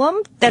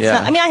problem, that's Yeah.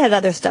 not. I mean, I had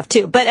other stuff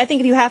too, but I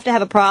think if you have to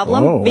have a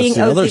problem, Whoa, being what's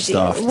the other OCD.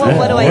 stuff? Well,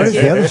 what do I Where's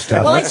do? the other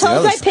stuff? Well, I What's the told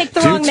other you I picked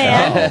the wrong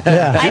man.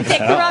 Yeah. I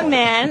picked the wrong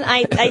man.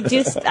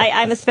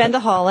 I'm a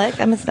spendaholic.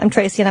 I'm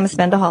Tracy, and I'm a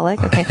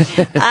spendaholic. Okay.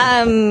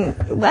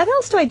 What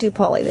else do I do,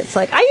 Paulie? That's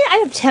like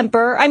I have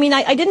temper. I mean,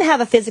 I didn't have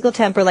a physical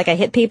temper like I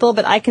hit people,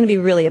 but I can be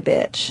really a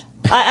bitch.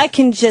 I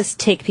can just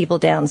take people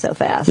down so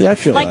fast. Yeah, I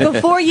feel like that.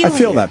 before you. I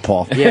feel that,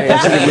 Paul.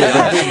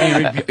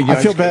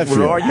 I feel bad for you.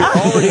 You're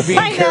already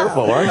being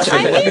careful, aren't you?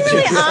 I'm being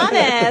really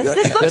honest.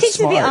 This book teaches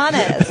me to be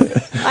honest.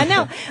 I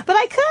know, but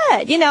I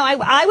could. You know,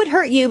 I would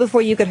hurt you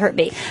before you could hurt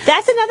me.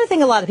 That's another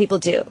thing a lot of people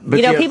do.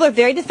 People are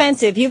very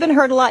defensive. You've been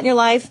hurt a lot in your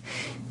life.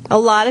 A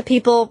lot of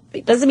people,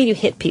 it doesn't mean you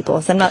hit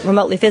people, so I'm not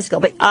remotely physical,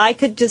 but I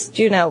could just,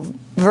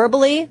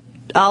 verbally,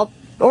 I'll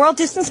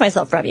distance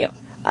myself from you.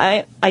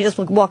 I just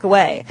walk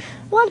away.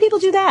 A lot of people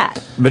do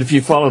that. But if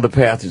you follow the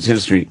path, it's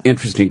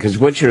interesting because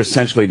what you're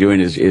essentially doing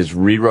is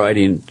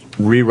rewriting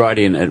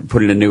and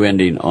putting a new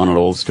ending on an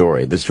old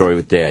story. The story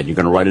with Dad. You're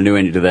going to write a new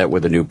ending to that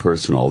with a new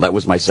person. All that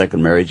was my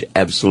second marriage.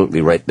 Absolutely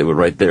right. They were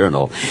right there and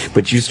all.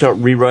 But you start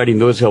rewriting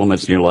those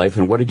elements in your life,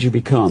 and what did you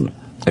become?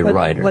 A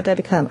writer. What did I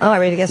become? Oh, I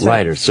read it against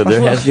writer. So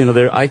there has,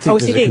 I think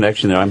there's a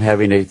connection there. I'm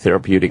having a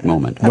therapeutic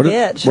moment. What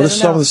are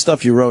some of the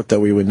stuff you wrote that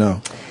we would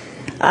know?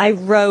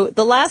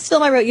 The last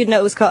film I wrote, you'd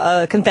know, it was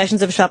called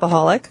Confessions of a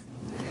Shopaholic.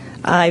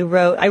 I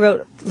wrote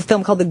a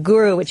film called The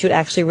Guru, which you'd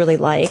actually really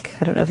like.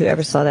 I don't know if you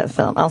ever saw that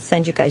film. I'll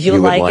send you guys. You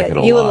would like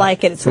it. You would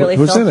like it. It's really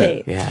Who's filthy. in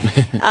it?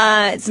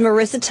 Yeah. It's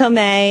Marissa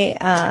Tomei.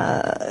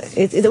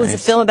 It was a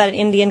film about an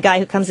Indian guy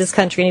who comes to this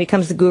country and he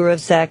becomes the guru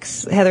of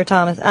sex. Heather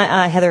Thomas.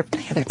 Heather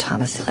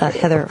Thomas.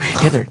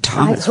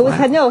 Who was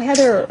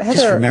Heather.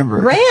 Just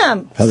remember.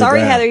 Graham.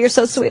 Sorry, Graham. Heather. You're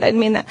so sweet. I didn't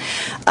mean that.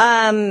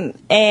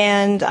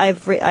 And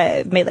I've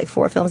made like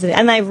 4 films,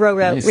 and I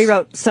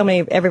rewrote so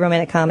many, every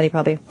romantic comedy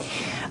probably.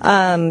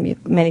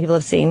 Many people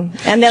have seen.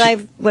 And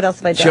then what else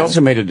have I done? She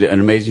also made an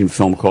amazing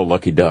film called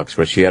Lucky Ducks,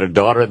 where she had a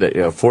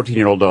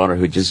 14-year-old daughter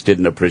who just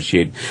didn't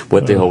appreciate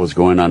what the hell was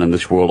going on in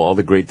this world, all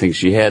the great things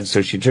she had.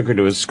 So she took her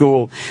to a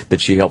school that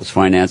she helps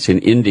finance in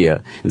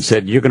India and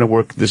said, you're going to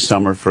work this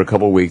summer for a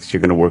couple of weeks. You're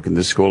going to work in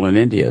this school in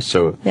India.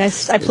 So I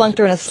plunked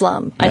her in a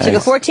slum. I took a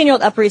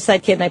 14-year-old Upper East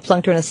Side kid and I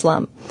plunked her in a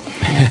slum.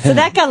 So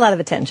that got a lot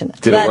of attention.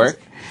 Did it work?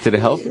 Did it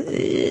help?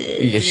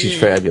 Yeah, she's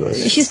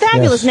fabulous. She's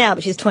fabulous now,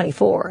 but she's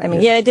 24. I mean,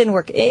 it didn't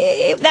work.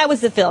 That was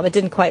the film. It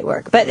didn't quite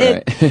work. But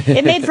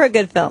it made for a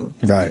good film.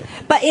 Right.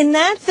 But in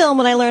that film,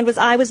 what I learned was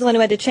I was the one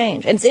who had to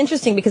change. And it's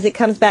interesting because it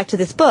comes back to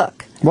this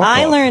book.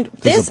 I learned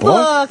this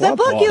book, the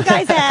book you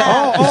guys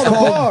have. the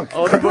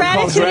book.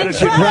 Gratitude and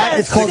Trust.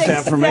 It's called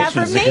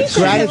Affirmations.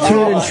 Gratitude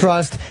and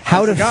Trust,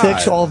 how to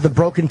fix all of the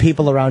broken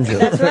people around you.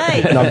 That's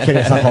right. No, I'm kidding.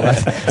 It's not called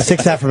that.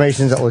 6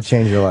 affirmations that will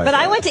change your life. But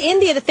I went to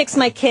India to fix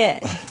my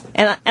kid.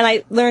 And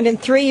I learned in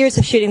 3 years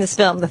of shooting this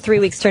film, the 3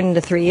 weeks turned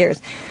into 3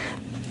 years,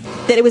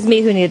 that it was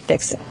me who needed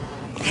fixing.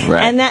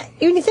 Right. And that,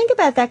 when you think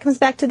about it, that comes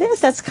back to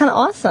this. That's kind of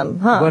awesome,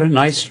 huh? What a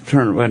nice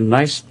turn, what a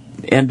nice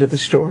end to the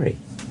story.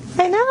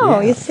 I know,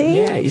 you see?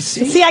 Yeah, you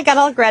see? See, I got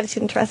all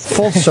gratitude and trust.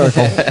 Full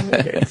circle.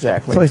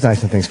 Exactly. It's always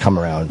nice when things come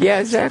around. Yeah,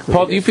 exactly.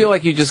 Paul, do you feel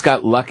like you just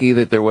got lucky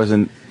that there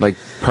wasn't like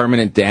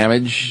permanent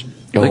damage?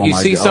 Like you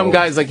see some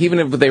guys, like even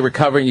if they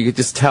recover, you could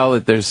just tell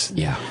that they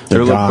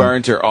look gone.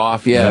 burnt or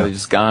off. Yeah, they're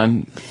just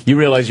gone. You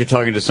realize you're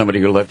talking to somebody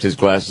who left his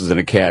glasses in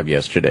a cab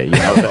yesterday. You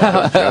know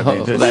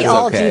that. We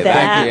all do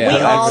that. Yeah.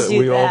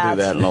 We all do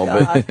that and all.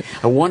 But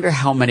I wonder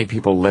how many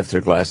people left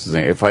their glasses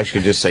in. If I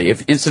should just say,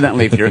 if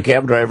you're a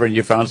cab driver and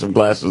you found some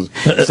glasses,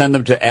 send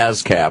them to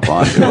ASCAP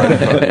on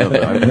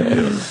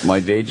my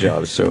day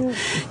job. So,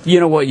 you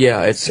know what?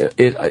 Yeah,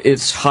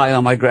 it's high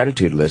on my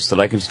gratitude list that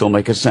I can still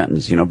make a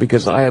sentence.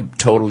 Because I have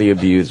totally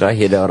abused. I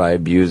hid out. I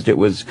abused. I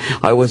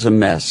was a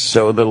mess.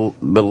 So the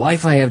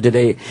life I have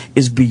today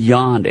is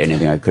beyond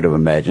anything I could have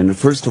imagined.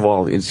 First of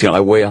all, it's I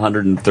weigh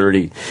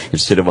 130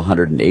 instead of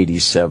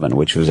 187,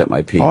 which was at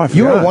my peak. Oh,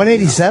 You were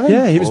 187?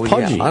 Yeah, he was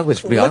pudgy. Yeah, I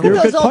was. Look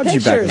at those old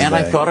pictures. And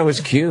I thought I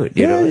was cute.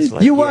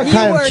 You were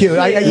kind of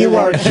cute. You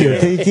were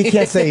cute. You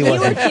can't say you You were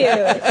wasn't. cute.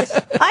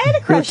 I had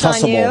a crush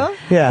on you.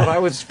 Yeah. But I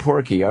was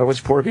Porky.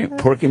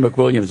 Porky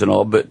McWilliams and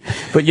all. But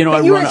you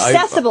were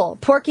accessible.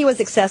 Porky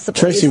was accessible.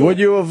 Tracy, would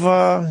you have,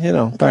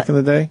 back in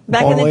the day?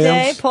 Back Paul in the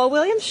Williams? day, Paul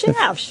Williams?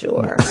 Yeah,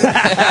 sure.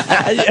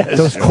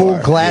 Those cool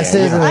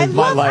glasses. I And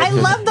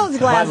love those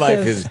glasses. My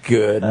life is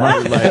good. My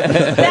life.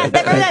 Remember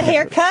that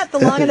haircut, the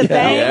long of the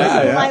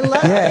bangs? I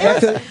love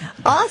it. It was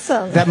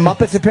awesome. that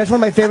Muppets appearance, one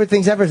of my favorite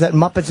things ever is that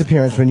Muppets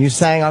appearance when you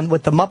sang on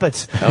with the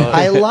Muppets.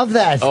 I love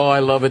that. Oh, I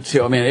love it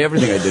too. I mean,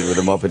 everything I did with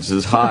the Muppets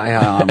is high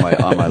on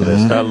my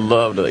list. I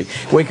loved it.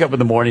 Wake up in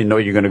the morning, know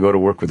you're going to go to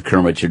work with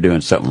Kermit. You're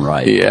doing something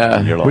right. Yeah.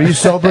 in your life. Were you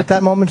sober at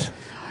that moment?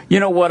 You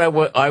know what?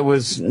 I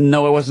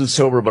wasn't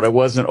sober, but I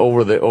wasn't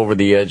over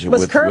the edge.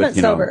 Was Kermit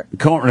sober?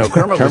 Kermit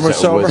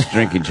was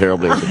drinking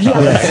terribly at the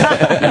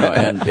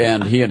time.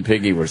 And he and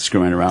Piggy were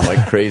screwing around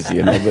like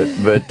crazy.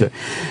 But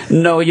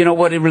no, you know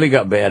what? It really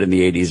got bad in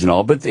the 80s and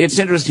all. But it's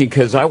interesting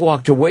because I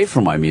walked away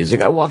from my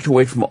music. I walked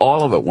away from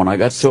all of it when I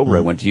got sober.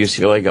 I went to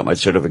UCLA, got my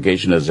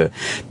certification as a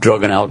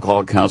drug and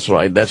alcohol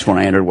counselor. That's when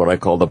I entered what I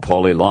call the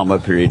Polly Lama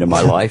period of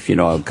my life.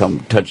 I'll come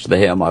touch the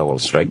hem, I will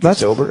strike the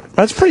sober.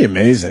 That's pretty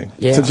amazing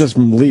to just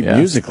leave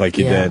music like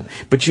you did.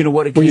 But you know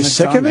what? Were you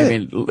sick of it? I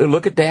mean,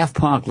 look at Daft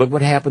Punk. Look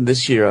what happened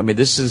this year. I mean,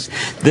 this is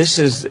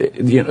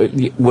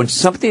when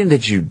something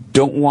that you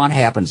don't want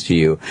happens to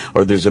you,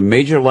 or there's a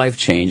major life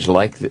change,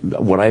 like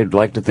what I'd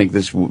like to think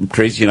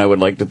Tracy and I would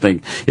like to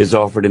think is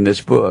offered in this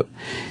book.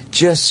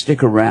 Just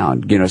stick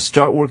around.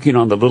 Start working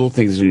on the little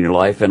things in your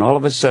life, and all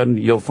of a sudden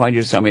you'll find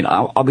yourself. I mean,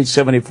 I'll be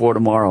 74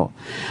 tomorrow.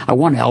 I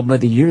won Album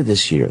of the Year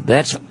this year.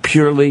 That's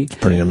purely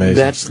pretty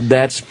amazing.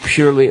 That's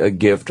purely a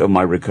gift of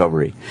my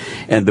recovery,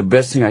 and the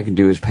best thing I can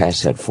do is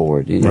pass that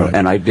forward. Right.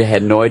 And I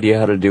had no idea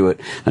how to do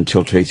it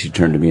until Tracy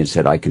turned to me and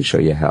said, "I can show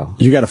you how."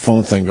 You got a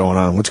phone thing going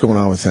on. What's going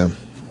on with him?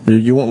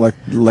 You won't let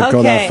go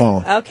of that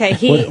phone. Okay,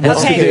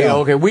 what's the deal?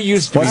 Okay, we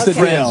used to be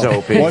friends,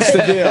 Opie. What's the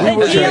deal?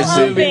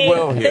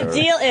 The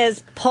deal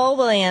is Paul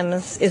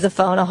Williams is a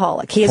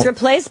phoneaholic. He has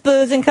replaced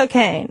booze and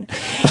cocaine.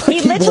 He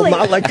literally will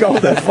not let go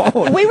of that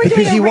phone. We were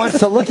because he wants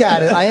to look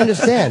at it. I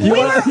understand.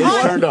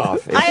 He's turned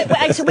off. We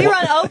were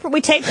on Oprah.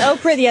 We taped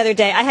Oprah the other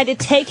day. I had to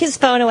take his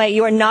phone away.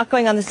 You are not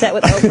going on the set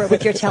with Oprah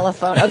with your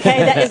telephone.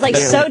 Okay, that is like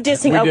so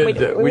dissing.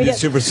 We did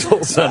Super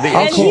Soul Sunday.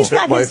 And he's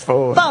got my his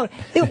phone.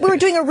 We were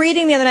doing a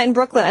reading the other night in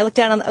Brooklyn. I looked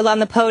down on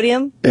the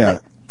podium. Yeah.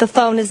 Like, the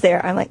phone is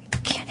there. I'm like, I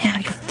can't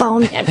have your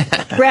phone.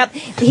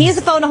 He's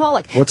a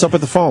phoneaholic. What's up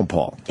with the phone,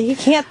 Paul? You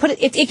can't put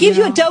it. It gives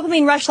you a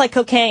dopamine rush like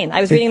cocaine.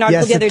 I was reading an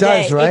article the other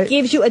day. Right? It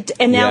gives you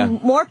and now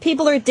more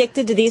people are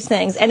addicted to these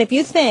things. And if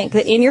you think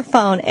that in your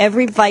phone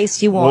every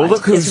vice you want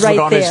look who's is right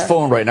on there. his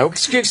phone right now.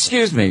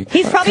 Excuse me.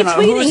 He's probably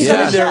tweeting. Who's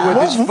sitting there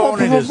with his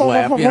phone in his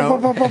lap? But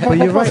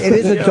you're right. It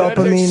is a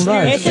dopamine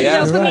rush. It's a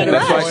dopamine rush.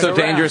 That's why it's so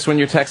dangerous when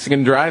you're texting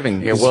and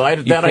driving. Yeah, well, I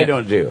don't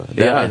do.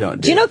 I don't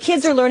do. Do you know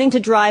kids are learning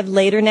to drive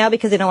later now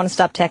because they don't want to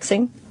stop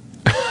texting?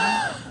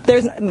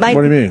 What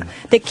do you mean?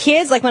 The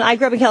kids, like when I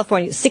grew up in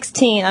California,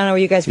 16, I don't know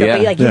where you guys grew up,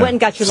 but you went and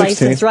got your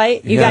 16. license,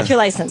 right? You got your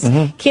license.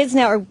 Kids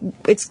now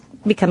it's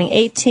becoming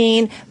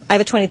 18. I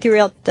have a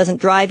 23-year-old,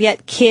 doesn't drive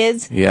yet.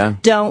 Kids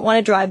don't want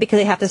to drive because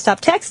they have to stop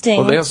texting.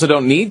 Well, they also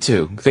don't need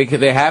to.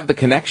 They have the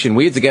connection.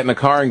 We had to get in the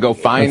car and go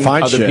find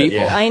other shit. people.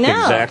 Yeah, I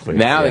know. Exactly.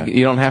 Now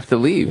you don't have to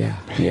leave.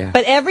 Yeah.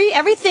 But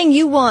everything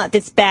you want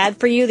that's bad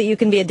for you that you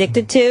can be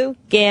addicted to,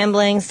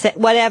 gambling,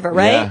 whatever,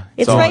 right? Yeah,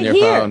 it's all right on your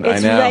here. phone.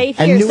 It's I know. right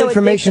here. And new So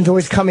information's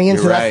always coming in,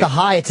 so You're that's right. the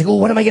high. It's like, oh,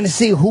 what am I going to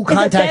see? Who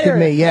contacted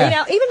me?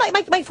 Yeah. Even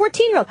like my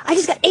 14-year-old, I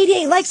just got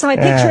 88 likes on my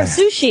picture of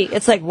sushi.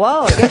 It's like,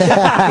 whoa, you're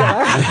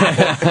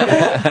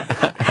popular.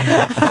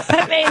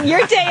 I mean,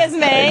 your day is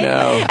made.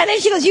 And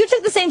then she goes, you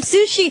took the same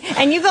sushi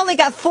and you've only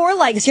got 4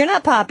 likes. You're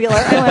not popular.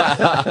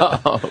 I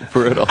went,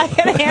 Brutal. I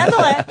can handle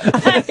it.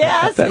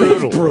 Yes.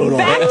 Brutal.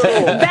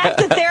 Back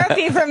to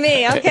therapy for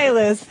me. Okay,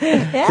 Liz.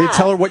 Yeah. Can you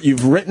tell her what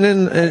you've written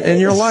in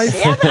your life?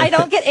 Yeah, but I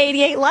don't get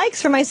 88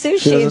 likes for my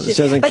sushi. She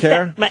doesn't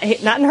care?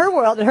 But not in her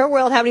world. In her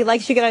world, how many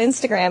likes you get on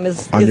Instagram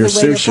is On the your way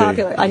sushi. you're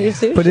popular. On your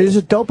sushi. But it is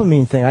a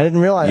dopamine thing. I didn't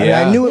realize.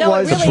 Yeah. I mean, I knew it No,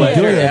 was. it really from is.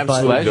 doing it,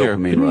 Absolute but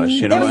dopamine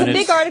rush. There was a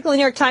big article in the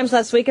New York Times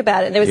last week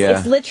about it.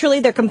 It's literally,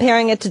 they're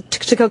comparing it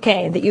to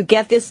cocaine, that you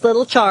get this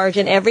little charge,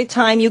 and every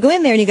time you go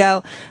in there and you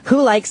go,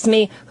 who likes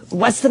me?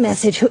 What's the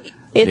message?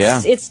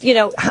 It's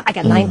I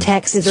got 9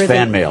 texts. It's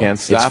fan mail. Can't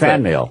stop it's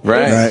fan it. mail.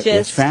 Right.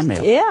 It's fan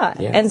mail. Yeah.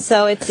 And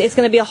so it's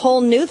going to be a whole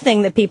new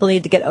thing that people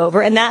need to get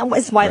over, and that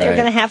is why they're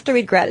going to have to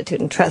read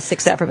Gratitude and Trust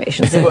 6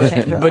 affirmations.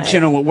 But you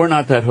know what? We're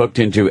not that hooked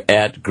into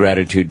at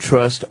Gratitude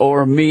Trust,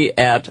 or me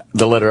at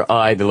the letter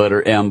I, the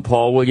letter M,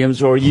 Paul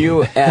Williams, or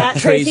you at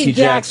Tracy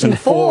Jackson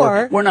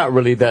 4. We're not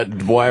really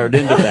that wired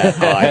into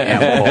that I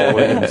am Paul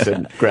Williams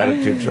and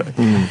Gratitude Trust.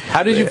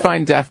 How did you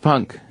find Daft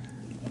Punk?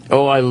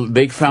 Oh,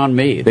 they found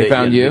me. They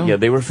found you? Yeah,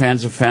 they were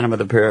fans of Phantom of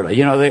the Paradise.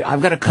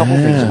 I've got a couple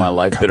things in my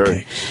life that are...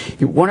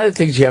 One of the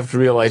things you have to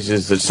realize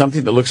is that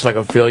something that looks like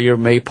a failure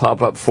may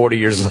pop up 40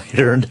 years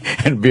later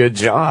and be a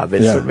job.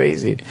 It's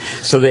amazing.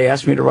 So they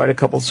asked me to write a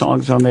couple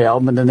songs on the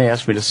album, and then they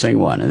asked me to sing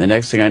one. And the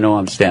next thing I know,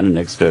 I'm standing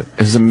next to...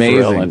 It's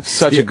amazing. And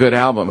Such a good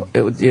album.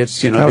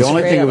 It's the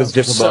only thing that was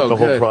difficult about the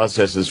whole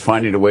process is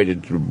finding a way to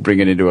bring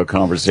it into a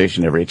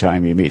conversation every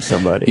time you meet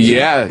somebody.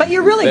 Yeah. But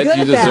you're really good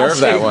at that. You deserve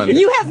that one.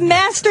 You have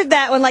mastered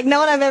that one like no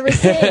one I've ever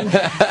seen.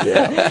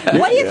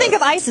 What do you think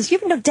of ISIS? You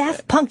even know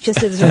Daft Punk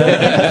just is really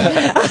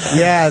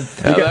they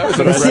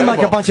seem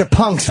like a bunch of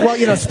punks.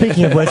 Well,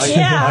 speaking of which,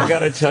 I got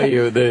to tell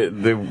you,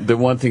 the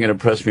one thing that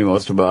impressed me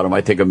most about them,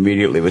 I think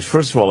immediately, was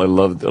first of all, I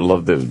loved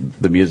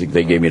the music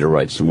they gave me to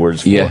write some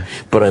words for. Yeah.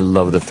 But I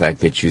love the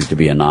fact they choose to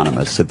be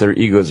anonymous, that their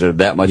egos are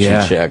that much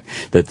in check,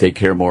 that they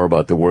care more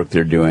about the work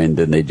they're doing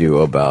than they do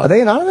about. Are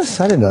they anonymous?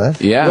 I didn't know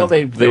that. Yeah. Well,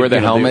 they wear the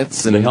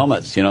helmets. The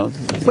helmets,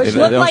 which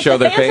they don't show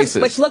their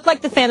faces. Which look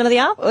like the Phantom of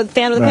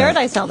the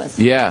Paradise helmets.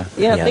 Yeah.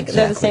 Yeah,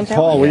 they're the same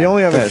Paul, helmet. we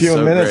only have a That's few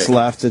so minutes great.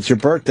 left. It's your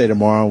birthday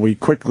tomorrow. We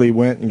quickly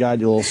went and got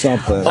you a little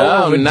something.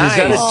 Oh, nice. Is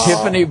that a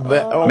Tiffany?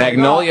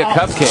 Magnolia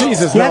cupcake.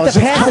 Jesus, You no, have it's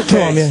to just pass it to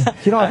him.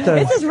 cupcakes. You don't have to.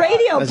 This is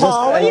radio,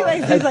 Paul. What are you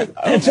like? He's like,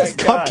 It's just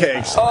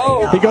cupcakes.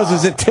 Oh. He goes,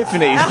 is it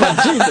Tiffany's?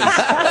 Jesus.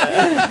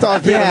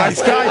 Thought being a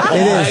nice guy.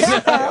 It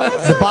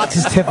is. The box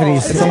is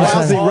Tiffany's. It's a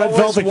lousy red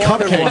velvet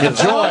cupcake.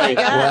 Enjoy. oh my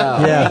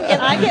God. Yeah. Can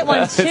I get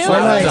one too?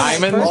 nice.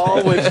 Diamonds.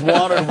 Always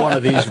wanted one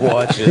of these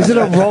watches. Is it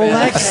a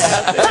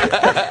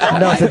Rolex?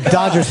 No, it's a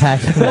Dodgers hat.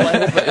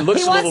 It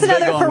looks He a wants little big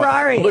another on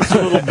Ferrari. Looks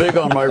a little big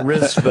on my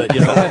wrist, but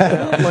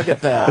look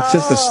at that. It's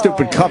just a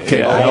stupid cupcake.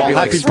 Yeah, Well, it'll be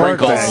like happy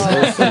sprinkles.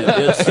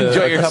 birthday. It's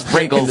Enjoy your a cupcake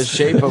sprinkles. in the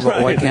shape of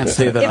I can't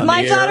say that If on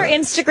my the daughter air.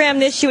 Instagrammed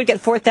this, she would get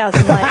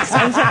 4,000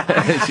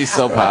 likes. She's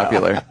so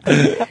popular.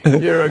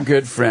 You're a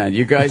good friend.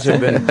 You guys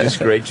have been just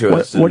great to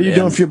us. What are you and-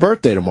 doing for your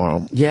birthday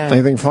tomorrow? Yeah.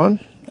 Anything fun?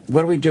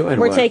 What are we doing?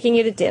 We're What? taking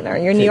you to dinner.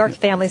 Your New York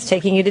family's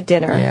taking you to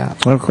dinner. Yeah.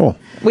 Oh, cool.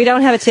 We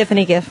don't have a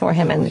Tiffany gift for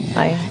him, and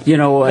You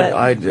know what?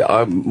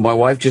 But- My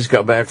wife just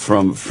got back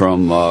from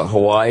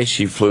Hawaii.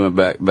 She flew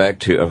back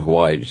to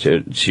Hawaii.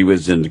 She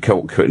was in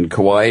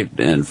Kauai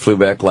and flew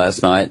back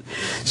last night.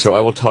 So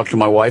I will talk to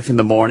my wife in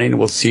the morning.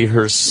 We'll see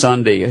her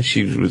Sunday.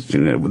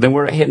 Then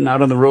we're heading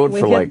out on the road we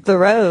for hit like the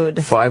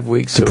road 5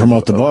 weeks To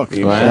promote the book.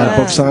 Yeah. A lot of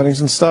book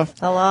signings and stuff.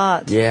 a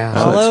lot. Yeah.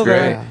 all that's over.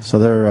 great. So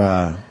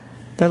they're,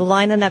 They're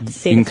lining up to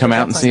see. You can us. come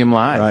out and see him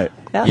live. right.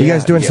 Yeah. You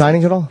guys doing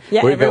signings at all?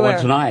 Yeah, We've got one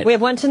everywhere. tonight. We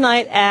have one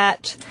tonight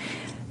at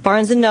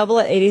Barnes & Noble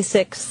at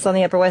 86 on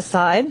the Upper West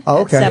Side. Oh,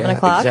 okay. At 7 Yeah,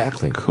 o'clock.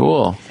 Exactly.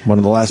 Cool. One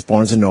of the last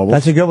Barnes & Noble.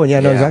 That's a good one. Yeah, I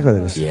know Yeah. exactly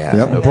what it is. Yeah.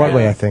 Yep. No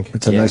Broadway, doubt. I think.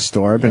 It's a nice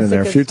store. I've been in It's a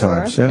there a good few store.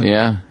 times. Yeah.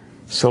 Yeah.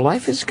 So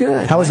life is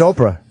good. How was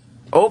Oprah?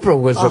 Oprah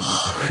was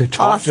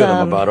talk to them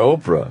awesome. about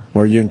Oprah.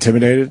 Were you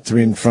intimidated to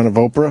be in front of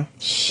Oprah?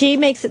 She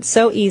makes it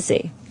so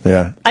easy.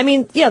 Yeah. I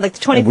mean, yeah, like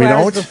 24 We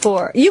hours don't?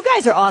 before. You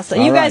guys are awesome.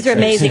 You All guys right, are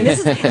amazing. This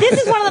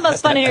is one of the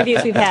most fun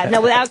interviews we've had.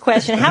 No, without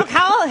question. How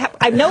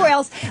I'm nowhere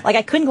else. Like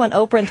I couldn't go on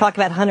Oprah and talk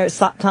about Hunter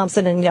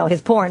Thompson and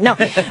his porn. No,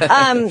 She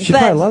but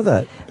probably love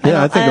that.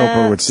 Yeah, I think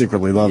Oprah would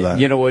secretly love that.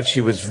 You know what? She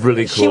was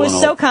really cool. she was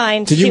and so all.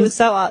 kind. Did She you- was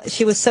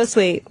so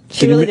sweet.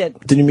 She you really meet-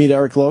 did. Did you meet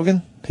Eric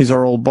Logan? He's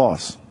our old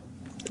boss.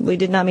 We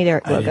did not meet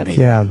Eric Logan.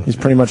 Yeah, He's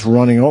pretty much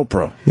running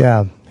Oprah.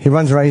 yeah. He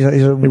runs around.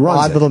 He's a runs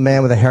odd it. little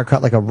man with a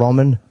haircut like a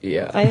Roman.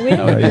 Yeah. I mean,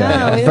 no, we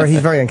didn't-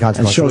 He's very And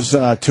inconsequential.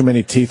 shows too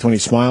many teeth when he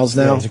smiles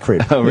now. Yeah, he's a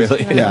creep. Oh,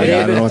 really? Yeah, I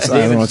don't know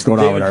what's going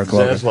on with Eric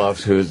Logan.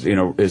 Zaslav, who's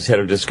is head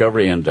of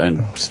Discovery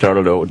and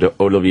started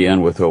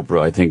OWN with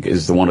Oprah, I think,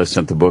 is the one who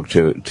sent the book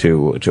to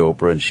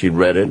Oprah, and she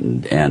read it,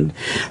 and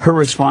her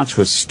response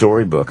was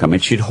storybook. I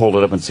mean, she'd hold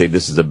it up and say,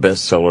 "This is a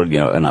bestseller,"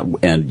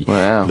 and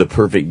Wow. the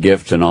perfect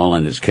gift and all,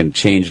 and it can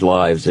change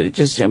lives. And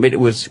it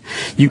was,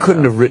 you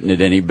couldn't have written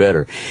it any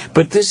better.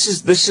 But this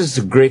is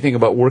the great thing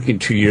about working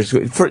 2 years.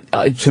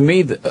 To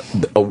me,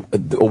 a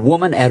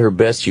woman at her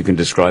best you can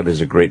describe as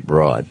a great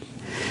broad.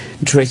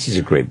 Tracy's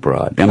a great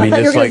broad. I I mean, thought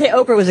you were it's going like to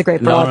say Oprah was a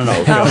great broad.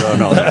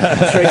 No.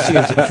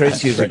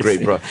 Tracy is a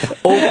great broad.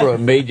 Oprah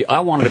made you.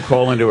 I wanted to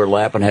crawl into her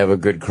lap and have a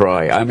good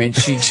cry. I mean,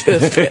 she just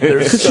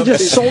Because she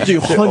just sold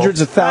you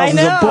hundreds of thousands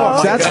I of know.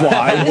 books. That's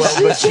why.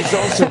 Well, but she's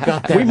also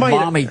got that We might-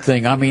 mommy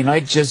thing. I mean,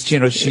 she's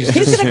He's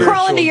just going to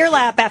crawl into your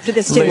lap after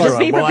this, too. Later Just on.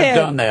 be Well, prepared.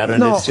 I've done that, and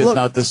No, it's just look-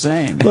 not the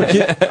same. Look,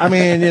 I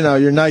mean,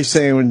 you're nice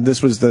saying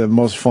this was the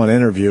most fun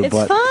interview, It's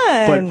but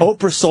fun.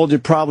 Oprah sold you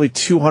probably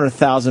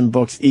 200,000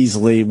 books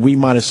easily. We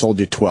might have sold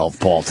you 12,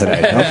 Paul, today.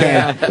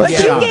 Okay, But Let's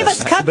be you honest. gave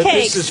us cupcakes. But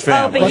this is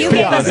family. Oh, but you Let's be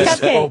gave us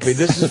honest. cupcakes. Opie,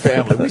 this is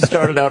family. We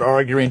started out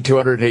arguing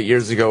 208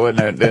 years ago,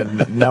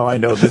 and now I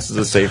know this is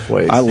a safe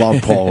place. I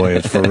love Paul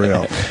Williams, for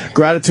real.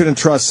 Gratitude and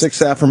trust,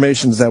 6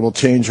 affirmations that will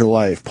change your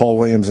life. Paul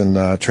Williams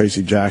and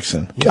Tracy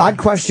Jackson. Odd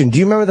question. Do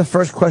you remember the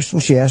first question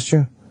she asked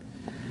you?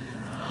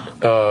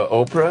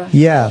 Oprah?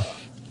 Yeah.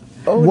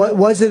 What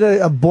was it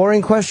a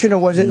boring question, or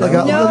was it like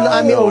a? No.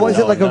 I mean, or was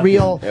it like a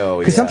real? Oh,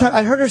 Because yeah. sometimes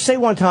I heard her say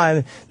one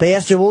time they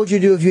asked her, "What would you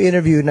do if you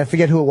interviewed?" And I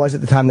forget who it was at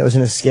the time that was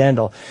in a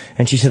scandal,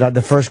 and she said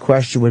the first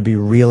question would be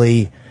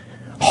really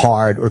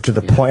hard or to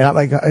the point. And I'm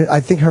like, I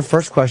think her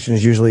first question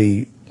is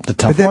usually The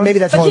tough but then one? maybe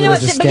that's But one you know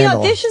was what? a But you know,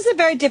 scandal. this is a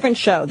very different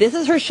show. This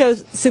is her show,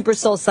 Super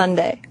Soul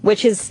Sunday,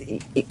 which is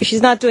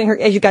she's not doing her.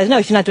 As you guys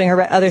know, she's not doing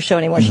her other show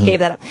anymore. She gave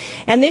that up.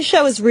 And this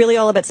show is really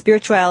all about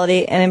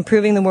spirituality and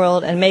improving the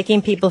world and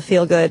making people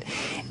feel good.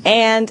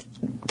 And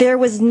there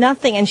was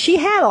nothing, and she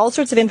had all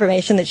sorts of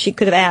information that she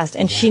could have asked,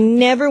 and she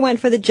never went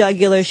for the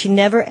jugular. She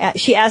never.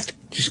 She asked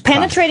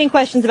penetrating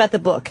questions about the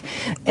book,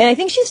 and I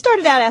think she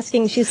started out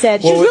asking. She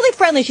said she was really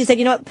friendly. She said,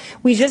 "You know what?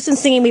 We've just been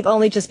singing. We've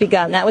only just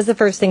begun." That was the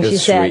first thing she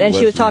That's said, sweet, and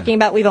she was wasn't it? talking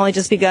about "We've only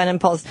just begun" in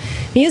Paul's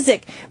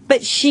music,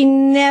 but she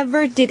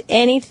never did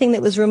anything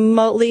that was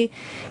remotely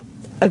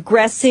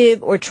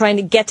aggressive or trying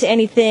to get to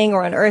anything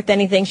or unearth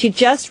anything. She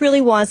just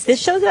really wants,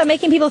 this show's about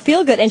making people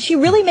feel good, and she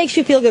really makes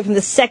you feel good from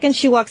the second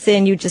she walks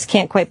in. You just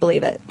can't quite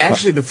believe it.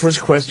 Actually, the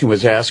first question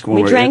was asked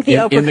when we drank the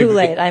Oprah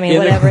Kool-Aid. I mean,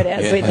 whatever it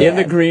is. We did. In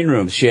the green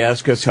room, she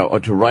asked us how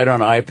to write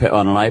on an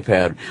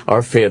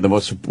iPad the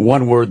most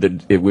one word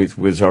that it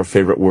was our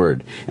favorite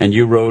word, and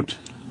you wrote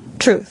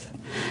truth.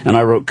 And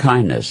I wrote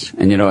kindness,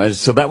 and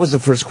so that was the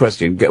first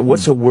question.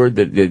 What's a word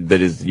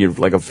that is your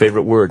like a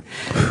favorite word?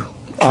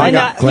 Glad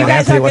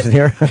Anthony wasn't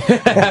here.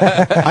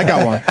 I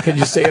got one. Can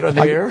you say it on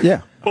the air?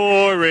 Yeah.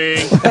 Boring.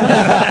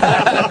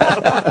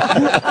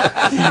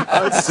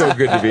 Oh, it's so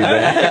good to be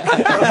back.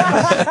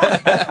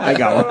 I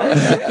got one.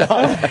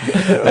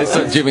 I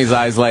saw Jimmy's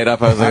eyes light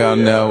up. I was like, oh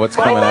no, what's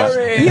coming out?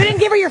 You didn't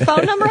give her your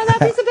phone number on that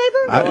piece of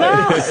paper?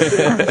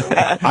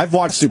 No. I've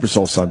watched Super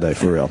Soul Sunday,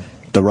 for real.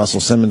 The Russell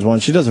Simmons one.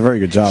 She does a very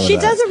good job She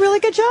of that. does a really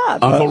good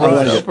job. Uncle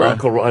Rush.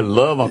 I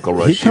love Uncle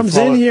Rush. He comes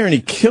in here and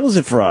he kills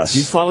it for us. Do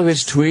you follow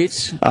his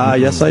tweets?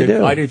 Yes, I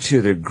do. I do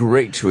too. They're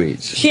great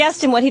tweets. She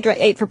asked him what he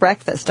ate for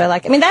breakfast. She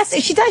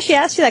asks you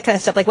that kind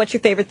of stuff, like what's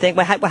your favorite thing?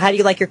 How do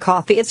you like your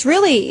coffee? It's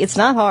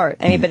not hard.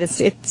 I mean, but it's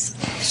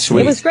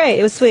sweet. It was great.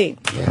 It was sweet.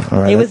 Yeah.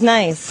 All right. It was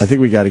nice. I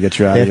think we got to get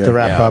you out of here. To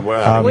wrap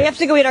up. We have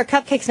to go eat our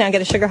cupcakes now and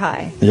get a sugar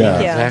high. Yeah.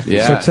 Thank you.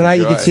 Exactly. So tonight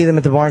you can see them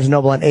at the Barnes &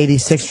 Noble on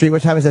 86th Street.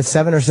 What time is that,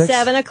 7 or 6?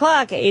 7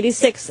 o'clock,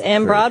 86th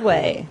and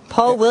Broadway.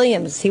 Paul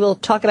Williams. He will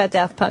talk about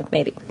Daft Punk,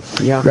 maybe.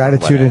 Yeah.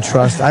 Gratitude and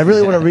Trust. I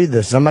really want to read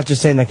this. I'm not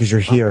just saying that because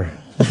you're here.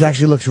 It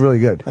actually looks really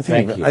good. I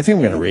think I'm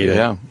going to read it.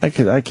 Yeah. I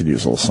could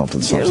use a little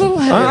something.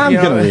 I'm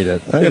going to read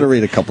it. I'm going to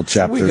read a couple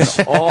chapters.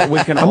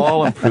 We can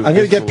all improve. I'm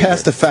going to get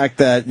past the fact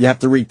that you have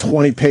to read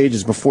 20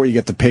 pages before you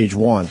get to page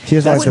 1.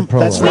 Here's like the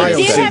prologue. That's my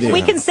OCD.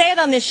 We can say it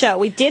on this show.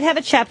 We did have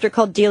a chapter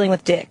called Dealing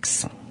with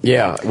Dicks.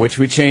 Yeah, which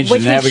we changed to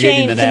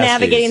Navigating the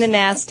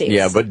Nasties.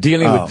 Yeah, but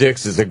Dealing with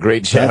Dicks is a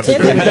great chapter.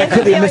 That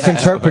could be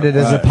misinterpreted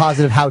as a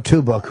positive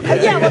how-to book.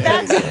 Yeah, well,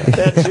 that's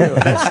That's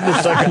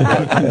the second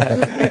book.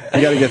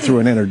 You got to get through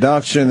an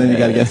introduction, then you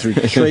got to get through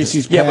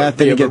Tracy's path,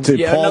 then you get to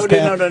Paul's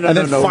path, and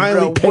then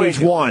finally page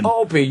 1.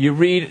 Opie, you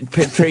read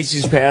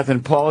Tracy's path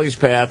and Paulie's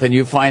path, and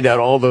you find out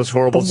all those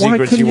horrible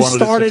secrets you wanted us to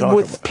talk about. Why couldn't you started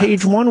with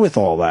page 1 with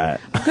all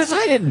that? Because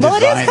I didn't Well, it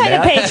design is kind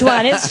that. of page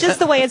 1. It's just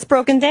the way it's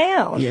broken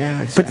down.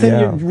 Yeah, But then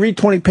you read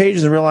 20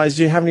 pages and realize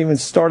you haven't even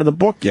started the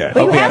book yet.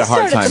 Well, you Opie had have a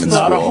hard started time in the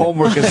Not a school.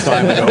 homework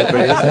assignment, Opie. Opie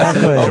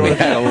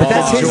had a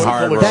long,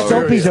 hard road. That's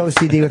Opie's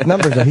OCD with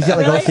numbers, though. He's got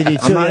like Really?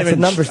 OCD, too. That's a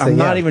numbers thing. I'm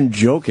not even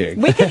joking.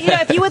 We could,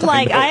 if you would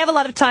like, I have a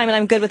lot of time and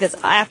I'm good with this.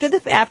 After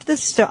the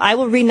show, I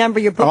will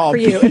renumber your book for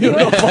you. Okay,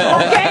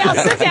 I'll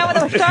sit down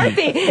with a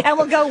Sharpie and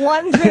we'll go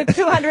 1 through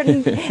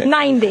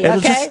 290.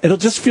 Okay. It'll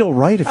just feel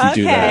right if you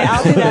do that.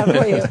 I'll do that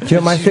for you. Do you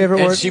know my favorite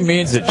And word? she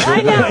means it.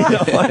 I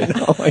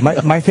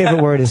know. My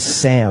favorite word is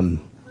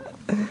Sam.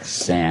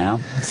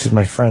 Sam. This is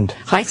my friend.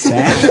 Hi,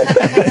 Sam.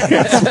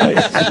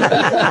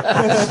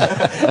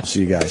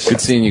 See you guys.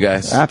 Good seeing you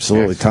guys.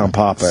 Absolutely. Tom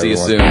Papa. See you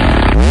everyone.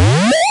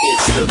 soon.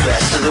 It's the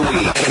best of the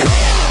week.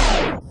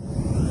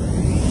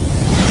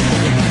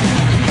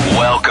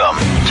 Welcome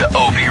to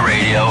Opie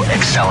Radio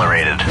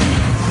Accelerated.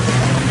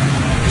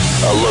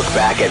 A look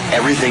back at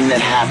everything that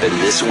happened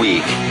this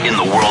week in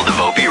the world of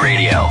Opie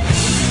Radio.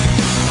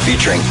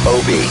 Featuring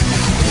Opie,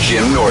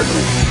 Jim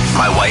Norton,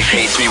 My Wife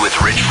Hates Me with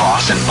Rich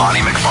Voss and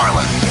Bonnie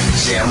McFarlane,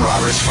 Sam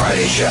Roberts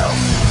Friday Show,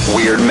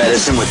 Weird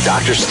Medicine with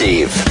Dr.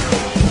 Steve,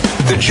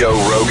 The Joe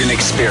Rogan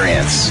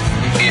Experience,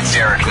 It's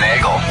Eric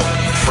Nagel,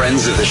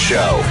 Friends of the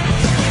Show,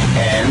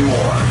 and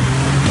more.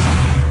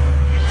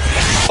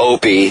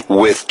 Opie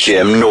with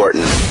Jim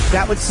Norton.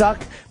 That would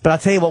suck, but I'll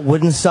tell you what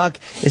wouldn't suck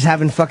is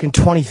having fucking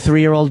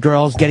 23-year-old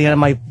girls getting out of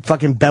my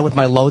fucking bed with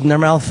my load in their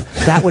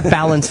mouth. That would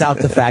balance out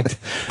the fact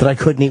that I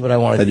couldn't eat what I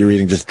wanted. That you're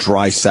eating just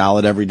dry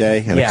salad every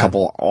day and a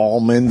couple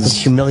almonds.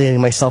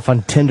 Humiliating myself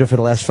on Tinder for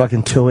the last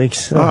fucking 2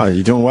 weeks. Oh,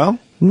 you doing well?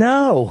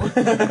 No.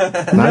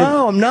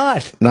 No, I'm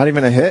not. Not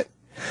even a hit?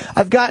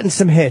 I've gotten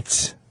some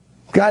hits.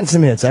 I've gotten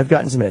some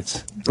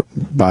hits.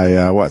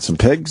 By what? Some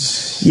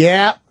pigs?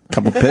 Yeah.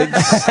 Couple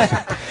pigs?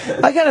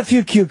 I got a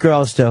few cute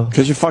girls, too.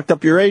 Because you fucked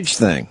up your age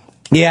thing.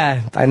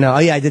 Yeah, I know. Oh,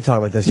 yeah, I did talk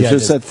about this. You Yeah, should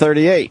have said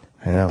 38.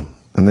 I know.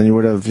 And then you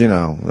would have,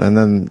 and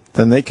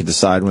then they could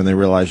decide when they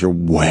realize you're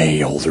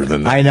way older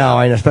than them. I know.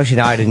 Especially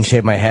now I didn't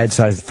shave my head,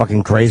 so I was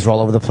fucking grays all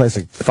over the place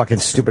like fucking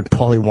stupid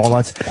Paulie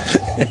walnuts.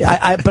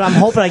 But I'm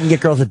hoping I can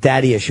get girls with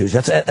daddy issues.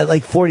 That's at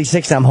like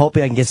 46. I'm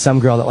hoping I can get some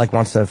girl that like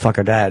wants to fuck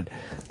her dad.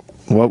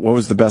 What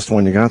was the best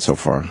one you got so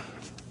far?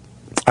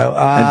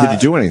 And did you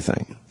do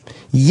anything?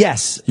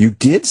 Yes. You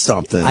did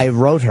something. I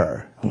wrote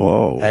her.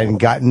 Whoa. And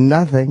got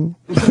nothing.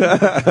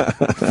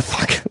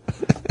 Fuck.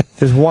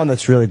 There's one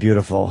that's really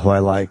beautiful who I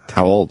liked.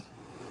 How old?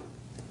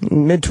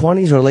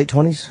 Mid-20s or late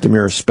 20s. Give me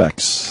your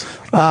specs.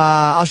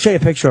 I'll show you a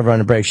picture of her on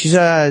the break. She's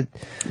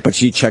But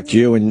she checked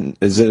you, and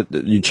is it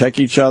you check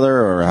each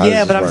other, or how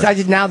yeah? does this But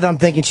work? now that I'm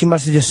thinking, she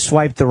must have just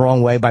swiped the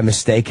wrong way by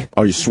mistake.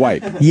 Oh, you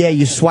swipe. Yeah,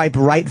 you swipe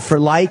right for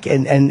like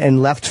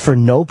and left for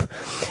nope.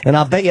 And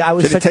I'll bet you I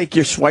was. Did it take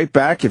your swipe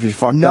back if you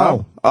fucked up?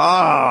 No,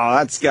 Oh,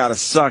 that's gotta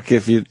suck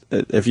if you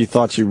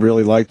thought she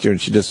really liked you and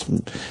she just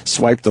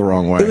swiped the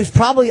wrong way. It was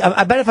probably,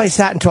 I bet if I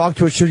sat and talked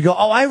to her, she would go,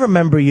 oh, I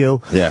remember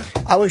you. Yeah.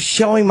 I was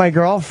showing my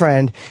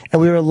girlfriend,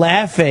 and we were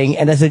laughing,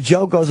 and as a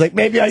joke, I was like,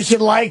 maybe I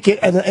should like it,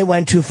 and it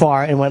went too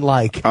far and went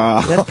like.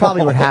 That's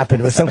probably what happened.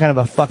 It was some kind of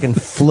a fucking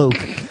fluke.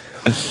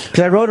 Because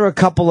I wrote her a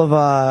couple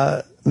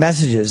of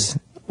messages,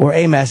 or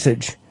a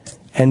message,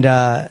 and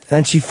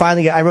then she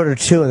finally I wrote her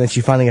 2, and then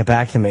she finally got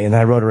back to me, and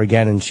then I wrote her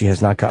again, and she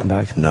has not gotten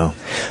back to me. No.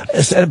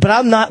 But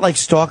I'm not like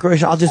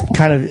stalkerish. I'll just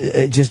kind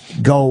of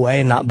just go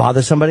away and not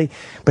bother somebody.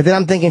 But then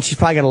I'm thinking she's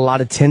probably got a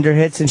lot of Tinder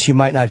hits, and she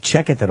might not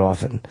check it that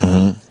often.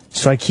 Mm-hmm.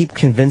 So I keep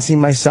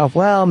convincing myself,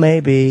 well,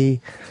 maybe.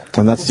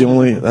 And that's the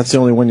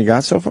only one you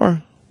got so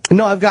far?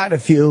 No, I've gotten a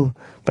few.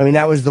 But I mean,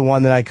 that was the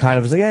one that I kind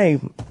of was like, hey,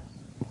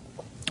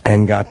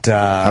 and got.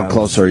 How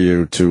close are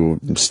you to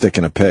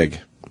sticking a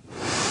pig?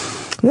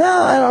 No,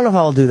 I don't know if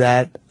I'll do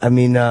that. I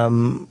mean,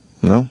 No?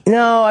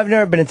 No, I've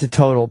never been into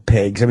total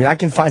pigs. I mean, I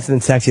can find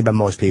something sexy about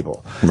most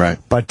people. Right.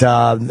 But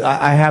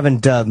I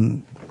haven't,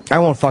 I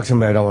won't fuck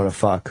somebody I don't want to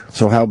fuck.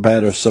 So how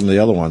bad are some of the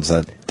other ones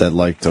that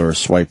liked or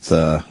swiped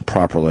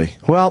properly?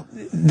 Well,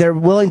 they're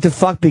willing to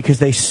fuck because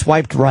they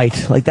swiped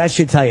right. Like, that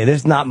should tell you.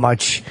 There's not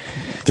much.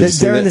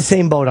 They're in the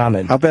same boat I'm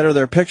in. How bad are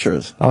their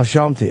pictures? I'll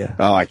show them to you.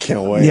 Oh, I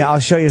can't wait. Yeah, I'll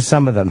show you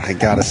some of them. I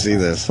gotta see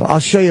this. I'll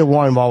show you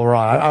one while we're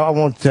on. I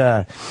won't,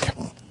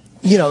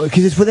 you know,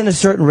 because it's within a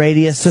certain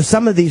radius. So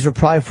some of these were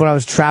probably when I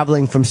was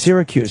traveling from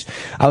Syracuse.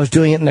 I was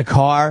doing it in the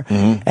car,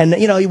 and,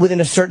 you know, within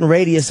a certain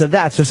radius of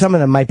that. So some of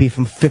them might be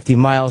from 50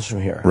 miles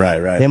from here. Right,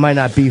 right. They might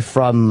not be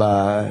from,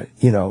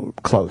 you know,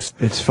 close.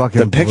 It's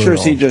fucking The pictures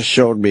brutal. he just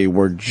showed me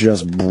were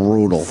just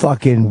brutal.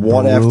 Fucking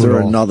One brutal. after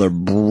another,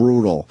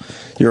 brutal.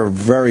 You're a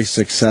very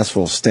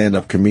successful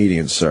stand-up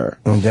comedian, sir.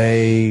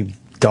 They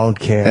don't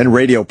care. And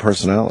radio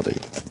personality.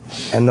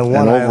 And the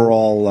one and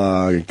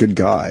overall good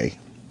guy.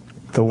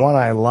 The one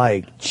I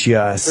like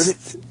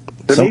just...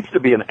 There needs to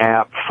be an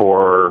app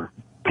for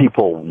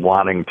people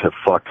wanting to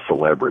fuck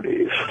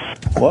celebrities.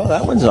 Well,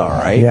 that one's all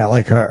right. Yeah,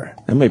 like her.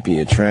 That might be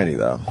a tranny,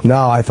 though.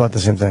 No, I thought the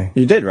same thing.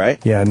 You did,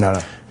 right? Yeah, no.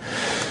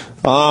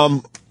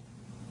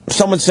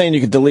 Someone's saying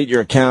you could delete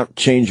your account,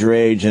 change your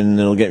age, and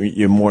it'll get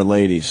you more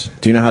ladies.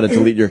 Do you know how to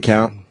delete your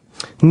account?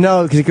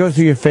 No, because it goes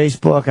through your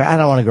Facebook. I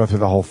don't want to go through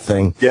the whole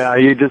thing. Yeah,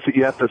 you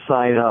have to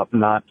sign up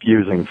not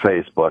using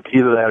Facebook.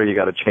 Either that or you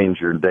got to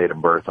change your date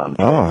of birth on Facebook.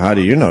 Oh, how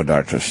do you know,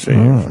 Dr. Steve?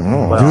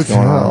 What's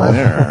going on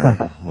there?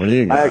 What do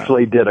you got? I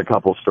actually did a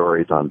couple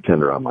stories on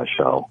Tinder on my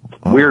show.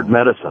 Weird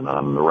Medicine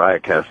on the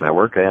Riotcast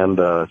Network and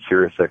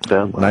Sirius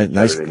XM.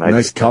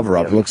 Nice cover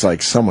up. It looks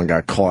like someone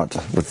got caught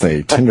with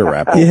a Tinder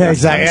rap. Yeah,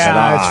 exactly.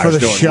 Yeah, it's for the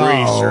show.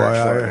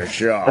 For the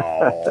show.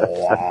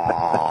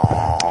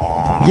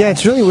 Yeah,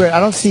 it's really weird. I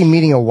don't see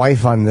meeting a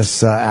wife on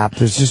this app.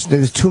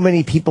 There's too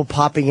many people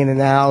popping in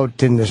and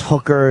out, and there's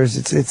hookers.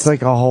 It's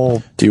like a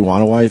whole... Do you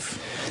want a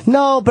wife?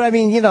 No, but I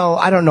mean, you know,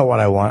 I don't know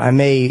what I want. I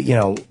may, you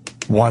know,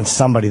 want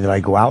somebody that I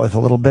go out with a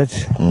little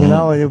bit. You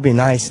know, it would be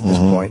nice at this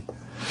point.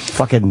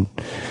 Fucking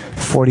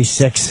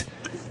 46.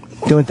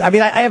 I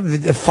mean, I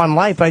have a fun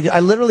life, but I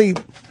literally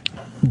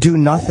do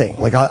nothing.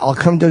 Like, I'll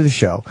come to the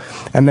show,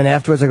 and then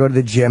afterwards I go to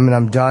the gym, and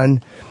I'm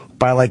done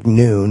by like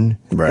noon.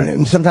 Right.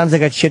 And sometimes I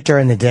got shit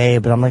during the day,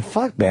 but I'm like,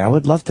 fuck, man, I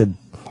would love to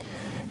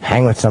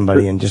hang with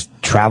somebody and just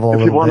travel a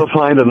little bit. If you want to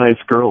find a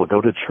nice girl, go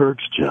to church,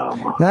 Jim.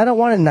 No, I don't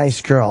want a nice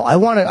girl. I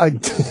want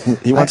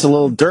He wants a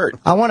little dirt.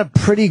 I want a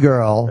pretty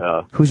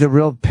girl who's a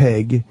real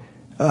pig.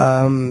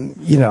 You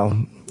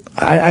know,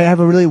 I have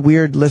a really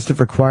weird list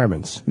of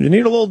requirements. You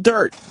need a little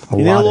dirt. I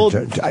need a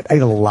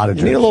lot of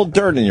dirt. You need a little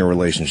dirt in your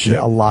relationship.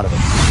 Yeah, a lot of it.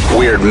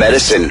 Weird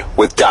Medicine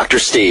with Dr.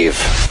 Steve.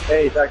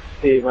 Hey, Dr.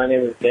 Steve. My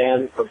name is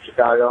Dan from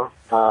Chicago.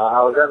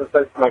 I was having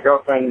sex with my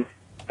girlfriend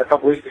a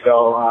couple weeks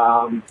ago.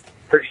 I'm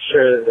pretty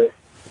sure that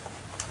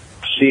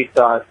she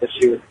thought that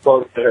she was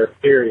close to her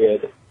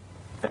period.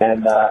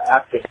 And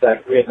after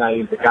sex, we had not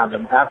used the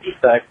condom. After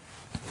sex,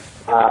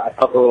 I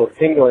felt a little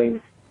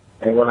tingling.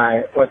 And when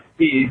I went to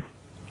pee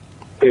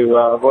to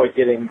avoid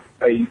getting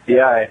a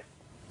UTI,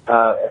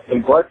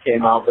 some blood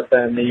came out, but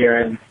then the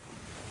urine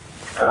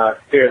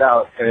cleared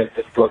out, and it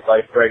just looked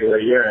like regular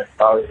urine.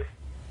 So I was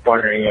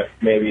wondering if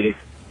maybe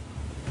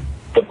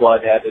the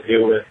blood had to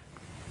do with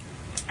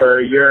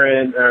her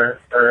urine or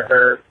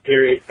her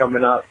period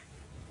coming up.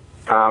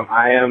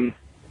 I am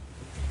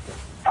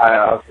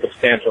a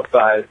substantial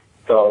size,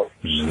 so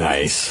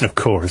nice, of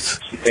course.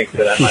 She thinks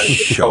that I might have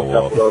just poked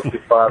up a little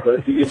too far, but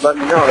if you could let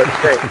me know,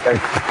 that's great.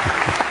 Thanks.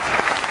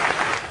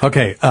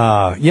 Okay,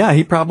 yeah,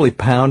 he probably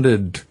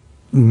pounded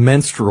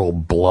menstrual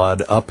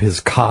blood up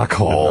his cock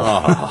hole.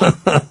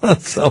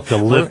 So the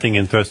lifting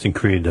and thrusting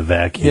created a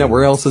vacuum. Yeah,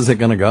 where else is it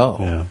going to go?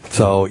 Yeah.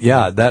 So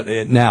yeah,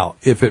 now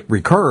if it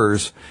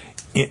recurs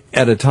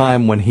at a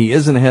time when he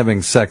isn't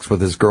having sex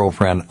with his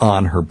girlfriend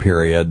on her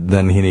period,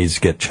 then he needs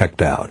to get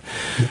checked out.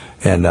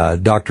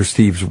 And Dr.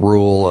 Steve's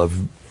rule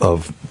of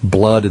of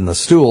blood in the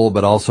stool,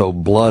 but also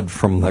blood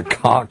from the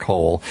cock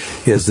hole,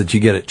 is that you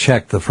get it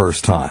checked the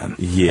first time.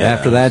 Yeah.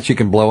 After that, you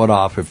can blow it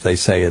off if they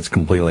say it's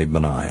completely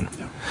benign.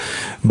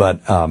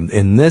 But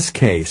in this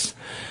case,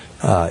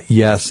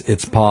 yes,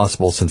 it's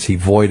possible, since he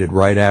voided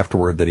right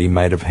afterward, that he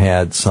might have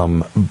had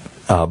some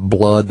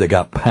blood that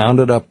got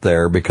pounded up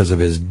there because of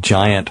his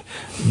giant,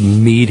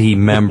 meaty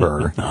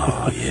member.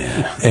 Oh,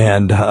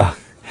 yeah.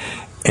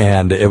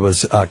 And it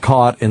was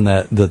caught in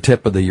the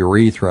tip of the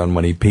urethra, and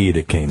when he peed,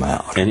 it came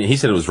out. And he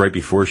said it was right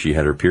before she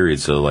had her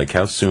period, so, like,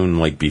 how soon,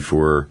 like,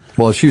 before?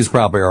 Well, she was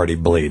probably already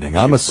bleeding.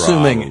 I'm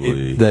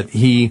assuming that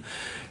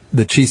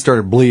she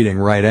started bleeding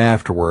right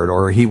afterward,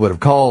 or he would have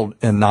called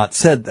and not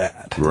said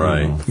that.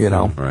 Right. You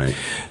know? Right.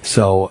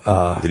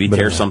 So, did he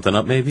tear something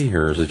up, maybe,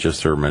 or is it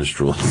just her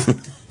menstrual?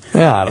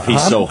 Yeah. If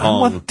he's so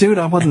hung. Dude,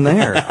 I wasn't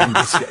there. I'm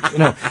just, you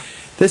know,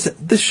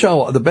 this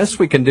show, the best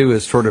we can do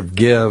is sort of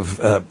give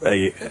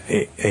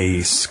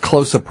a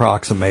close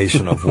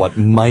approximation of what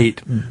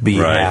might be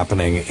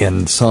happening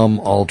in some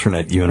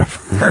alternate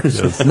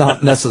universe,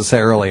 not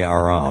necessarily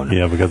our own.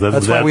 Yeah, because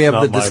that's why we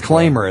have the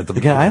disclaimer at the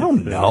beginning. I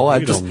don't know.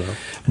 Don't know.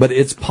 But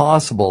it's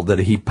possible that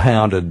he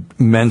pounded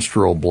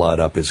menstrual blood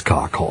up his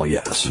cock hole.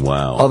 Yes.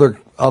 Wow.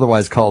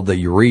 Otherwise called the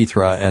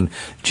urethra. And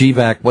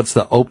GVAC, what's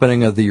the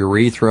opening of the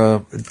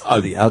urethra?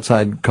 The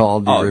outside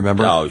called, do you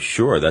remember? Oh,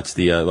 sure. That's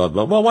the,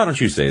 well, why don't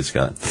you say it,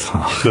 Scott?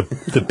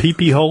 The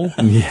pee-pee hole?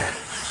 Yeah.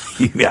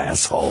 You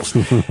assholes.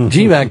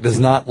 GVAC does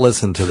not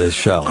listen to this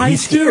show. I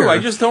He's do. here. I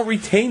just don't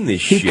retain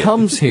this shit. He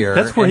comes here.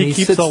 That's where and he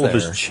keeps sits all of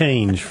there. his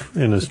change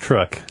in his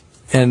truck.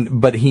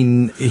 But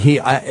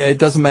it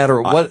doesn't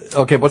matter what.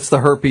 Okay, what's the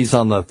herpes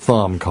on the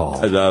thumb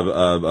called?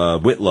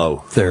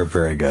 Whitlow. They're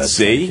very good.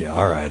 See?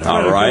 All right.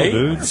 All right.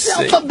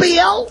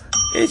 Bill.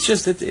 It's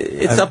just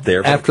it's up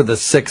there. After the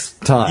sixth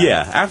time.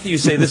 Yeah. After you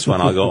say this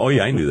one, I'll go. Oh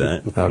yeah, I knew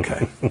that.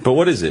 Okay. But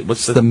what is it?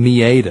 What's the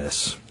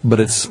meatus? But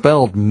it's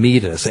spelled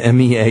meatus,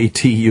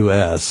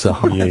 meatus. So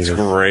that's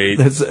great.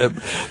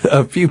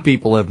 A few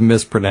people have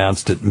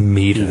mispronounced it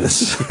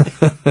meatus.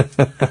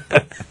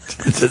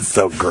 It's just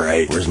so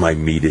great. Where's my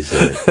meatus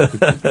at?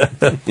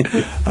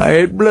 I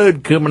had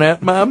blood coming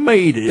out my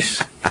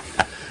meatus.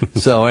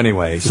 So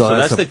anyway, so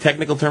that's the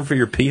technical term for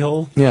your pee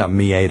hole? Yeah,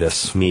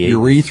 meatus.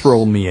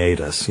 Urethral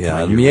meatus.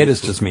 Yeah,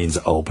 meatus just means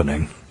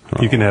opening.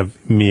 You can have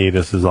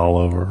meatuses all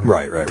over.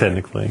 Right.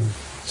 Technically.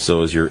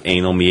 So is your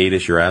anal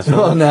meatus your asshole?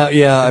 Well, now,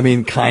 yeah, I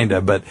mean, kind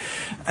of, but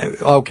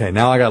okay,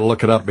 now I got to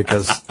look it up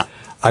because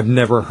I've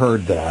never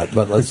heard that.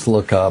 But let's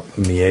look up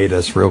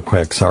meatus real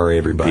quick. Sorry,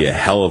 everybody. Be a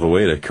hell of a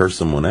way to curse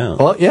someone out.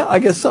 Well, yeah, I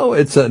guess so.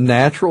 It's a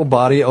natural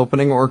body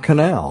opening or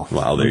canal.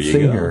 Wow, there Let's you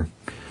see go. Here.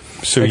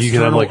 So you can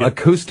have like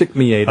acoustic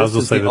meatus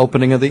is the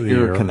opening of the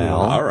ear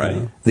canal. All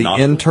right. The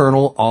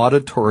internal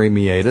auditory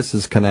meatus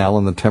is canal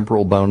in the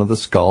temporal bone of the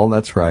skull.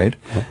 That's right.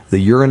 The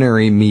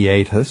urinary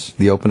meatus,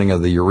 the opening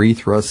of the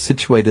urethra,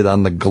 situated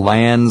on the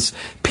glans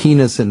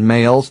penis in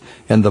males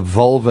and the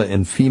vulva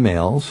in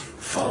females.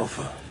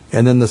 Vulva.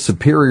 And then the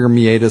superior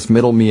meatus,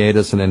 middle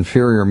meatus, and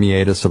inferior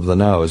meatus of the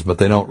nose, but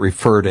they don't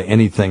refer to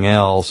anything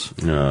else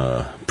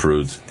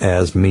prudes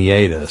as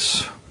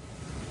meatus.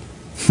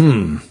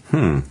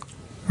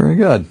 Very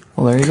good.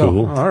 Well, there you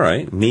go. All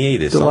right.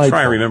 Meatus. Delightful. I'll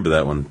try and remember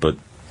that one, but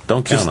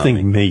don't count just on think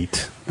me.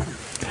 mate.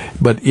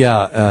 But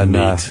yeah, and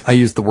I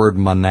used the word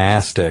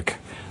monastic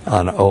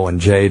on O and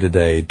J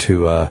today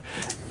to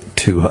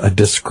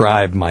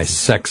describe my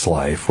sex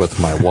life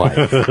with my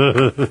wife.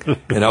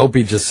 And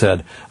Opie just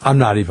said, I'm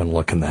not even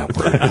looking that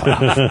word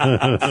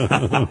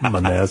up.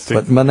 Monastic.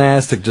 But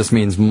monastic just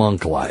means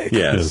monk-like.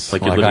 Yes.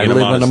 Like I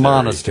live in a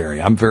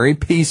monastery. I'm very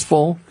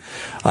peaceful.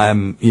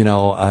 I'm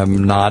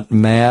not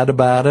mad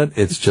about it.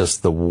 It's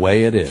just the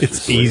way it is.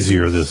 It's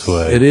easier this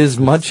way. It is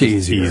much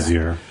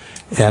easier.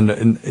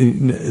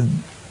 And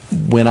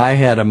when I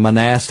had a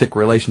monastic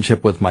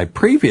relationship with my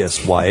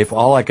previous wife,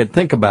 all I could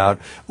think about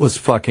was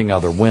fucking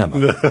other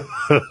women.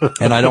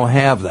 And I don't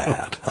have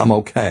that. I'm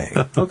okay.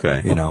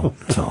 Okay. You know,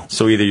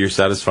 so either you're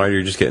satisfied or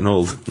you're just getting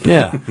old.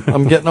 Yeah.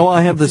 I'm getting,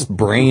 I have this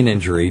brain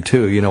injury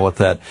too, you know, with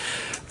that.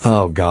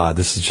 Oh God,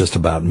 this is just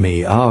about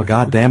me. Oh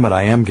God damn it,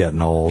 I am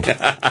getting old.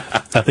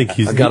 I think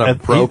I've got a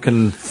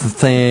broken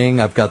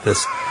thing. I've got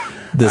this.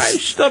 I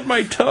stubbed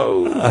my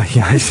toe.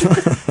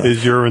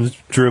 His urine's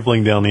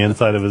dribbling down the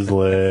inside of his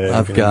leg.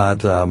 I've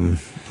got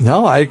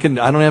no, I don't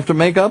have to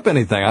make up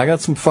anything. I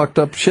got some fucked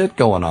up shit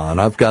going on.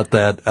 I've got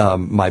that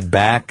my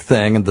back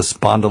thing and the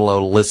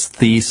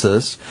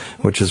spondylolisthesis,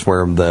 which is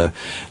where the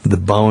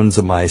bones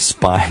of my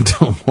spine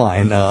don't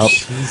line up.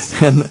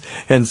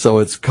 And so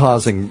it's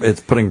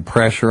putting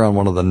pressure on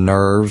one of the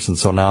nerves, and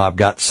so now I've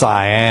got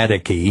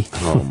sciatica.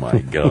 Oh my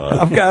God.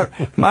 I've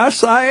got my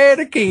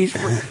sciatica.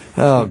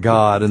 Oh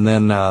God. And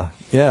then Next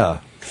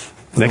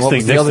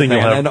thing you'll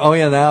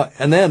have.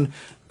 And then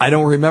I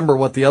don't remember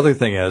what the other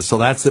thing is, so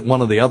that's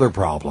one of the other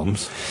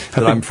problems,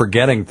 that I'm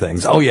forgetting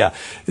things. Oh, yeah,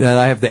 and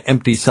I have the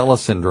empty cella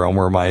syndrome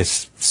where my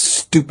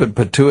stupid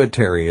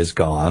pituitary is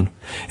gone.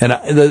 And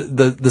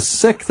the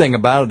sick thing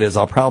about it is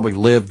I'll probably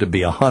live to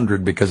be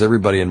 100 because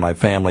everybody in my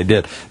family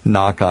did,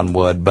 knock on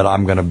wood, but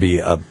I'm going to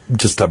be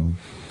just a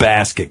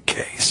basket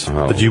case.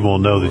 But you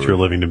won't know that you're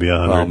living to be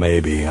 100. Well,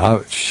 maybe.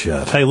 Oh,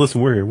 shit. Hey,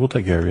 listen, we're here. We'll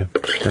take care of you.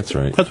 That's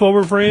right. That's why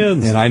we're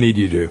friends. And I need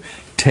you to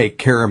take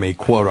care of me,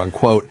 quote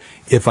unquote,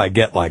 if I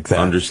get like that.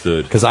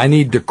 Understood. Because I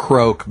need to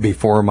croak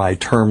before my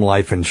term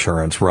life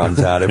insurance runs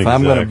out. If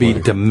I'm going to be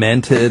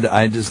demented,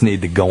 I just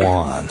need to go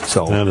on.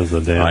 So that is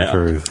the damn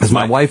truth. Because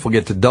my wife will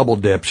get to double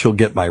dip. She'll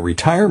get my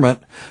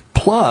retirement,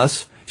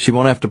 plus she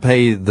won't have to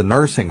pay the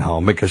nursing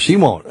home because she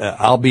won't.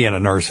 I'll be in a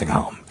nursing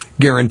home.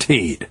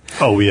 Guaranteed.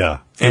 Oh, yeah.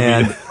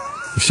 And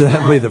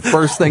that'll be the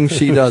first thing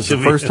she does. The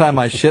first time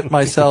I shit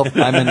myself,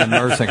 I'm in a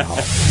nursing home.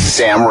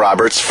 Sam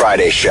Roberts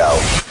Friday Show.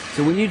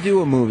 So when you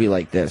do a movie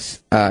like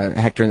this,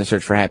 Hector and the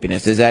Search for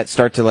Happiness, does that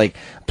start to like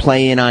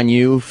play in on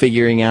you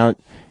figuring out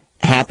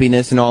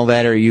happiness and all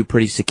that, or are you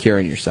pretty secure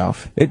in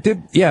yourself? It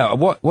did, yeah.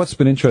 What's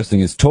been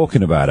interesting is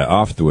talking about it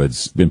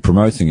afterwards, been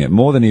promoting it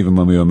more than even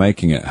when we were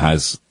making it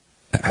has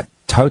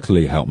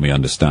totally helped me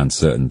understand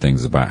certain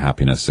things about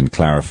happiness and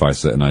clarify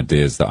certain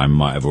ideas that I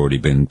might have already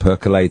been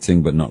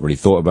percolating but not really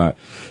thought about,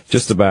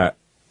 just about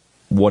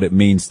what it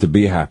means to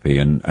be happy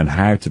and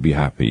how to be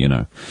happy, you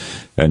know.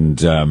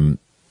 And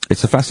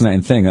it's a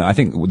fascinating thing. I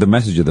think the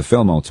message of the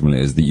film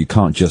ultimately is that you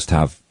can't just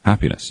have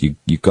happiness.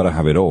 You've got to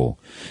have it all,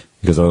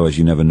 because otherwise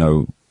you never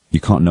know. You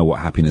can't know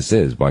what happiness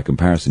is by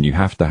comparison. You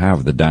have to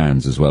have the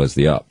downs as well as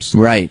the ups,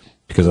 right?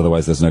 Because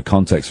otherwise there's no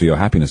context for your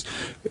happiness.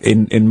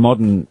 In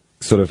modern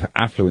sort of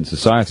affluent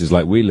societies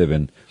like we live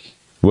in,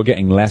 we're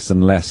getting less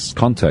and less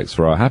context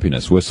for our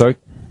happiness. We're so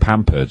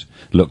pampered,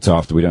 looked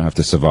after. We don't have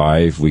to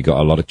survive. We got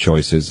a lot of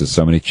choices. There's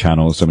so many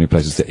channels, so many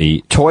places to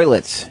eat.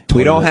 Toilets.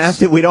 We don't have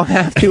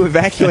to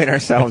evacuate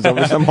ourselves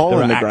over some hole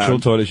in the ground. Actual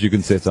toilets you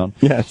can sit on.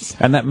 Yes.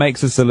 And that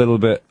makes us a little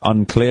bit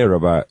unclear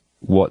about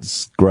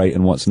what's great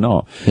and what's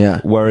not.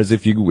 Yeah. Whereas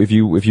if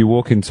you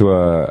walk into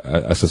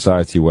a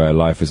society where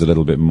life is a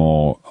little bit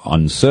more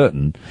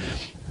uncertain,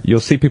 you'll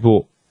see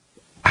people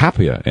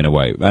happier in a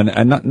way,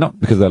 and not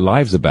because their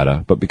lives are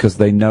better, but because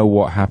they know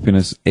what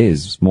happiness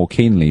is more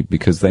keenly,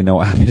 because they know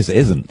what happiness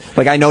isn't.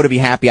 Like, I know to be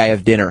happy I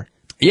have dinner.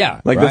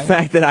 Yeah, like right? The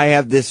fact that I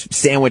have this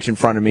sandwich in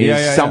front of me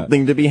is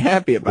something to be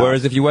happy about.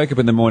 Whereas if you wake up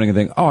in the morning and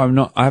think, I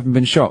haven't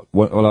been shot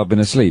while I've been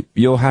asleep,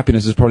 your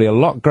happiness is probably a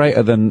lot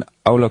greater than,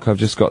 oh look, I've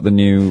just got the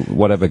new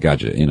whatever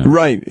gadget, you know.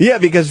 Right. Yeah,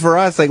 because for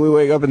us, like, we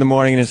wake up in the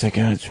morning and it's like,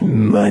 oh, it's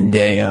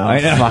Monday. Oh,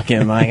 I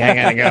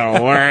gotta go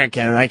to work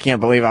and I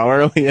can't believe how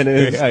early it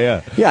is.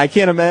 Yeah, I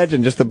can't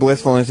imagine just the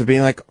blissfulness of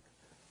being like,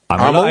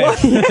 I'm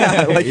alive.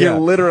 Yeah, like you're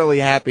literally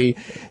happy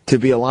to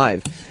be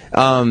alive.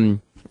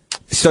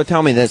 So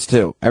tell me this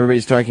too.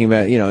 Everybody's talking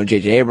about,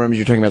 J.J. Abrams.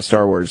 You're talking about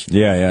Star Wars.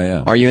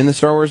 Yeah. Are you in the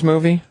Star Wars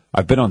movie?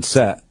 I've been on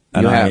set.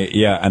 And Are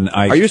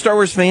you a Star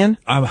Wars fan?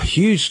 I'm a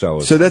huge Star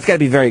Wars fan. So that's got to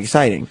be very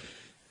exciting.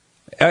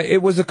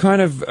 It was a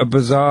kind of a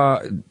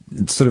bizarre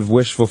sort of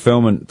wish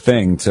fulfillment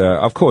thing to,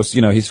 of course,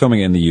 he's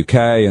filming it in the UK,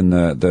 and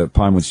the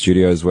Pinewood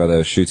Studios where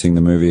they're shooting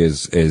the movie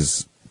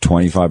is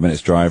 25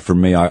 minutes drive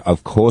from me.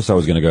 Of course I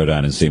was going to go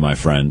down and see my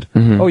friend.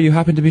 Mm-hmm. Oh, you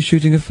happen to be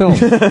shooting a film.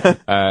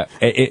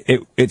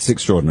 It's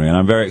extraordinary, and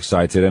I'm very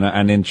excited.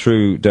 And in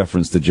true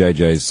deference to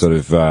JJ's sort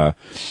of,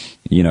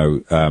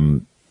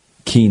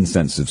 keen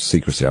sense of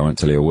secrecy, I won't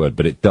tell you a word,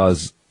 but it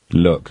does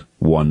look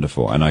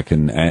wonderful. And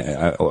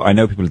I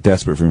know people are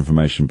desperate for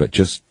information, but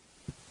just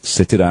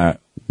sit it out.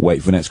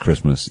 Wait for next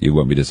Christmas. You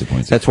won't be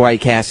disappointed. That's why he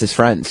casts his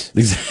friends.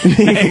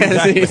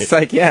 Exactly. It's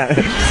like,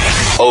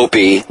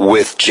 Opie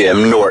with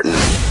Jim Norton.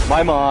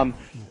 My mom,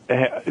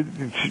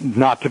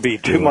 not to be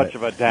too much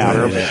of a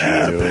downer,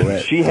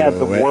 but she had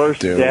the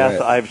worst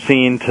death I've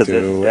seen to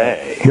this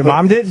day. Your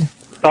mom did?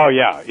 Oh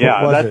yeah.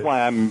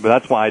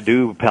 That's why I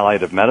do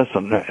palliative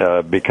medicine,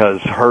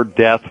 because her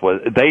death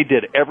they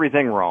did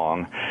everything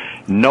wrong.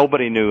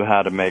 Nobody knew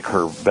how to make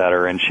her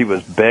better, and she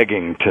was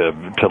begging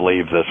to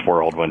leave this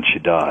world when she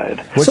died.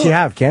 What'd she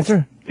have?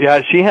 Cancer?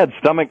 Yeah, she had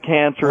stomach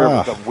cancer. It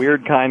was a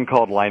weird kind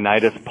called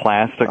Linitis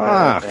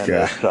plastica.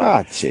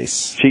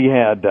 Jeez. She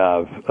had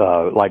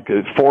like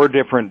 4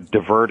 different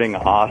diverting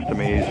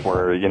ostomies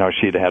where,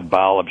 she'd had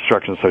bowel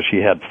obstruction, so she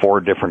had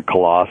 4 different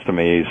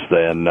colostomies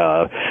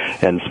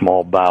and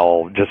small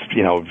bowel just,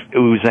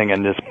 oozing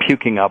and just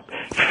puking up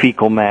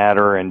fecal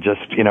matter and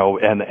just,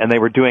 and they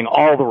were doing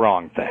all the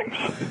wrong things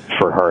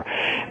for her.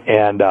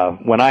 And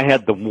when I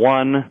had the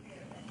one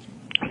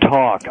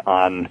talk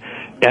on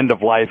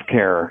end-of-life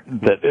care,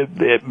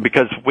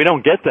 because we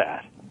don't get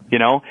that.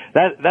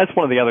 That's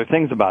one of the other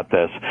things about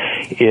this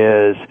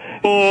is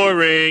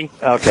boring.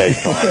 Okay,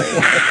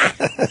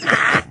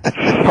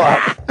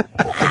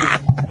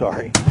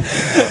 sorry.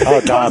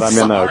 Oh God, I'm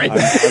in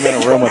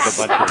a room with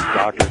a bunch of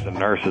doctors and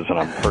nurses, and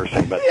I'm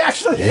cursing. But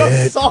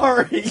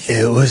sorry.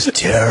 It was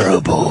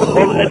terrible.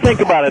 Well, think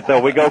about it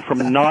though. We go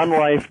from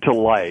non-life to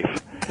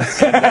life. We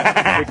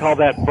call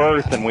that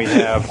birth, and we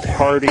have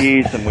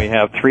parties, and we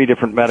have 3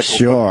 different medical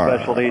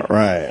specialties.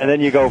 Right. And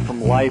then you go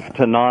from life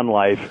to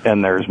non-life,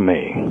 and there's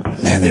me.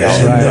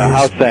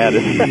 How sad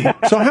is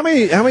that? So how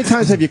many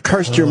times have you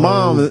cursed your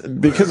mom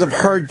because of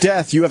her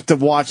death? You have to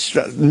watch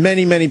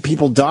many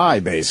people die,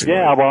 basically.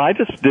 Yeah, well, I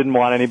just didn't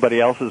want anybody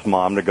else's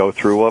mom to go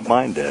through what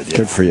mine did.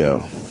 Good for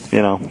you.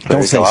 you know,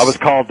 Don't say I was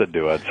called to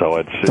do it,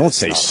 so Don't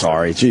say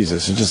sorry.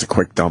 Jesus, it's just a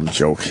quick dumb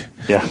joke.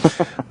 Yeah.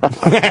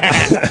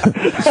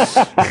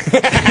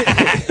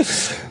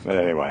 But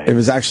anyway, it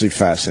was actually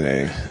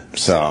fascinating.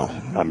 So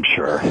I'm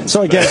sure.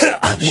 So I guess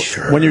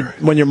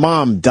when your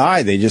mom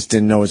died, they just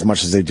didn't know as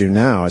much as they do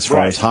now, as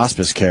far as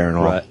hospice care and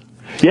all. Right.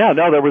 Yeah,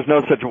 no, there was no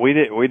such.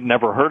 We'd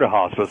never heard of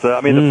hospice. I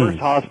mean, the first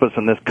hospice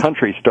in this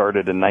country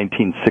started in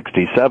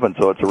 1967,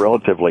 so it's a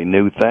relatively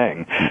new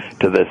thing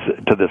to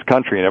this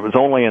country. And it was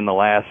only in the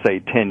last, say,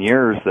 10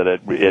 years that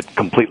it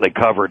completely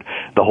covered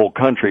the whole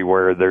country,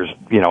 where there's,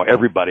 you know,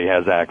 everybody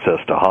has access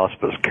to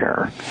hospice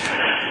care.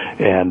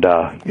 And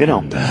you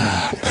know,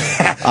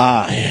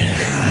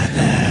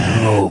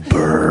 oh,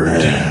 bird.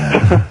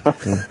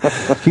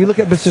 Can you look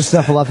at Mr.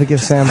 Snuffleupagus,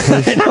 Sam,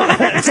 please?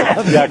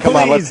 Yeah, come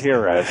on, let's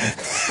hear it.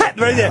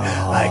 Right there.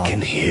 I can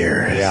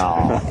hear it.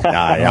 Oscar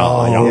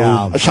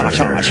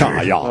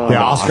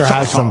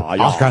has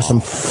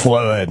some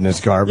fluid in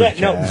his garbage.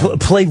 Yeah, no,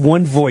 play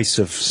one voice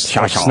of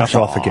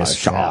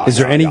Snuffleupagus. Is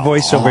there any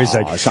voiceover? He's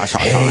like,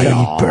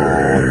 hey,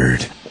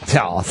 bird.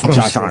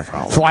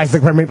 Why is the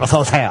Grim Reaper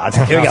so sad?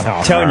 Here we go.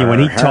 I'm telling you, when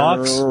he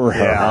talks,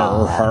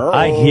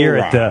 I hear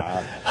it.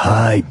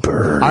 Hi,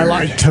 bird. I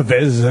like to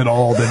visit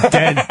all the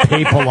dead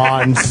people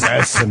on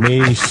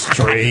Sesame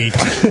Street.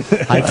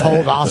 I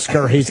told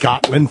Oscar he's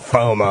got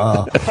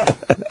lymphoma.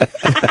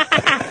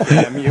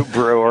 Damn you,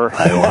 Brewer.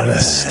 I want to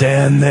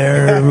stand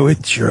there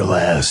with your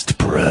last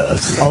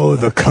breath. Oh,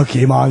 the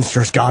Cookie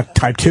Monster's got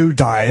type 2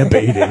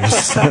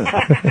 diabetes.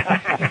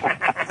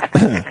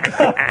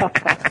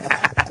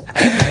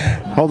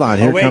 Hold on,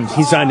 here comes.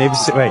 He's on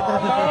ABC. Wait.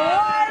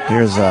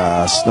 Here's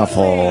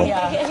Snuffle.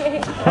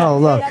 Oh,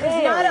 look.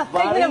 It's not a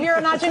figment of your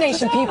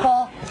imagination,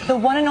 people. The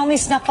one and only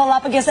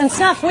Snuffleupagus. And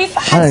Snuff, we've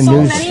had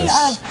so many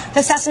of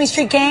the Sesame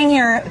Street gang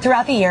here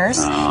throughout the years.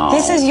 Oh.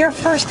 This is your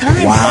first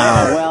time.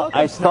 Wow. Well,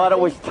 I thought it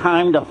was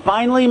time to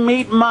finally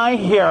meet my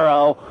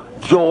hero,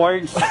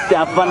 George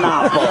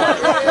Stephanopoulos.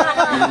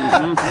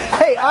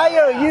 Hey, I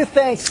owe you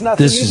thanks,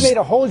 Snuffer. You've made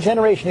a whole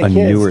generation of a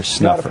kids newer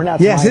Snuffer.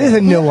 Yes, it is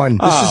a new one.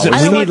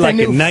 We need like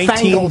a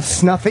 19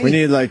 Snuffy. We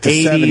need like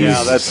the 70s.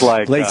 Yeah, that's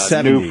like late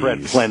 70s. new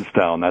Fred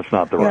Flintstone. That's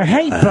not the right.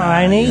 Hey,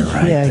 Barney.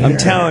 Right. Yeah, I'm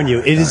telling you,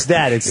 it is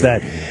that. It's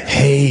that.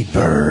 Hey,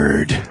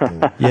 bird.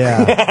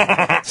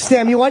 Yeah.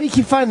 Stammy, why do you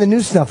keep finding the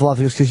new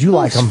Snuffleupagus? Because you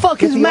like them. What the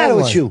fuck is the matter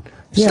with you?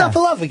 Yeah.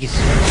 Snuffleupagus.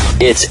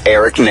 It's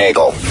Eric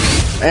Nagel.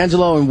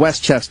 Angelo in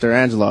Westchester.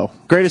 Angelo,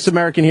 greatest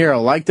American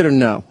hero. Liked it or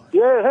no?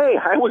 Yeah, hey,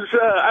 I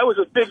was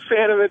a big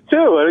fan of it too.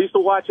 I used to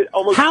watch it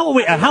almost. How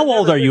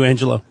old are you,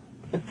 Angelo?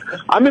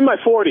 I'm in my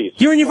 40s.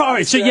 You're in your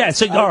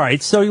 40s. All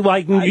right. So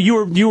like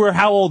you were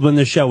how old when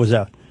this show was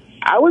out?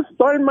 I was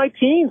starting my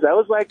teens. I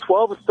was like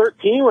 12 or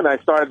 13 when I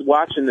started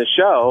watching the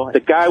show. The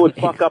guy would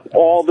fuck up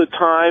all the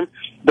time.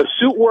 The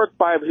suit worked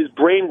by his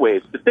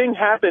brainwaves. The thing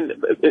happened.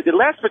 It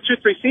lasted for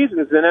 2-3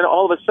 seasons, and then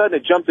all of a sudden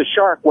it jumped the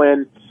shark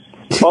when.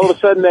 All of a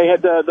sudden, they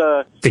had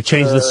They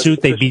changed the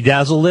suit. They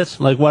bedazzled it.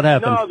 Like what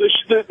happened? No, the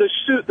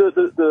suit.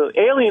 The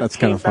aliens That's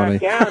came funny.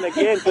 back down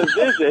again to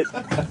visit,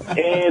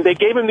 and they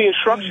gave him the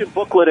instruction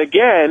booklet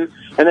again,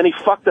 and then he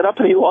fucked it up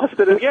and he lost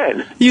it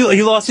again.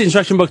 You lost the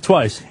instruction book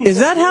twice. Is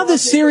that how the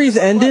series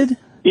ended?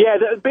 Yeah,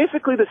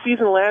 basically the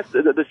season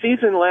lasted. The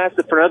season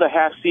lasted for another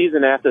half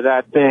season after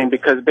that thing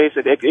because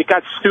basically it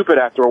got stupid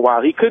after a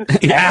while. He couldn't.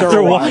 After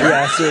a while,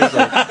 yeah,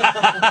 seriously.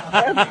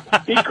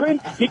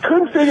 He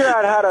couldn't figure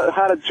out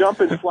how to jump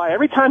and fly.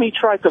 Every time he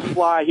tried to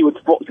fly, he would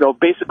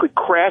basically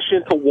crash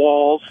into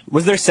walls.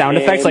 Was there sound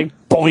effects like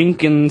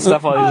boink and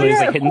stuff like these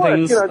like hidden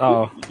things?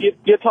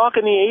 You're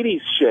talking the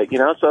 '80s shit,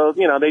 So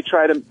they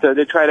try to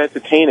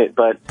entertain it,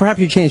 but Perhaps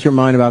you changed your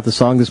mind about the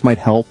song. This might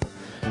help.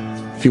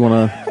 If you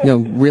want to,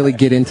 really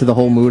get into the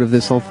whole mood of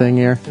this whole thing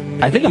here.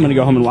 I think I'm going to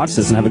go home and watch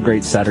this and have a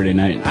great Saturday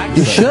night.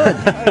 You should.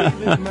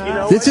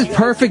 This is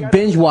perfect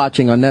binge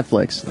watching on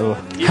Netflix.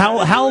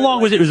 How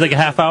long was it? It was like a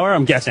half hour?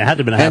 I'm guessing it had to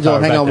have been a half Angelo,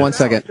 hour. hang on then. 1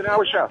 second. it's an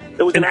hour show.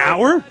 It was An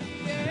hour?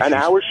 An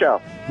hour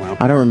show. Wow.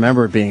 I don't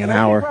remember it being an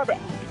hour.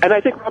 And I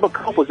think Robert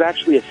Culp was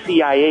actually a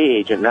CIA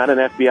agent, not an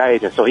FBI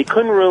agent, so he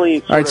couldn't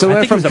really. All right, so we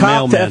went from he was a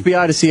cop to mailman.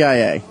 FBI to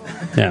CIA.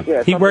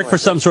 Yeah, he worked for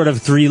some sort of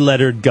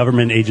 3-lettered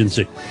government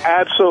agency.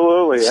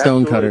 Absolutely.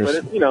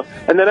 Stonecutters. But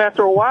and then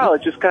after a while,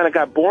 it just kind of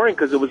got boring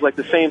because it was like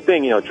the same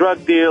thing,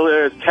 drug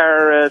dealers,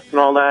 terrorists, and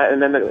all that.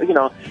 And then,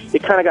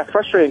 it kind of got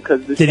frustrating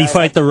because. Did he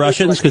fight the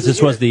Russians? Because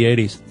this was the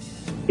 80s.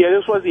 Yeah,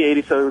 this was the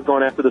 80s, so he was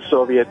going after the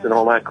Soviets and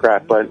all that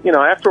crap. But,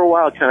 after a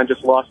while, it kind of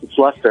just lost its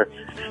luster.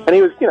 And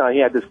he was, he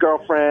had this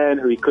girlfriend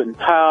who he couldn't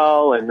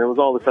tell, and there was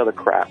all this other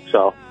crap,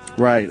 so.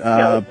 Right.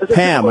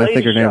 Pam, I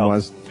think her name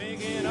was.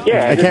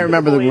 Yeah. I can't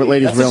remember the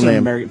lady's real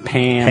name.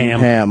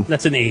 Pam.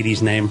 That's an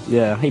 80s name.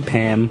 Yeah. Hey,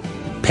 Pam.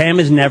 Pam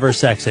is never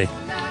sexy.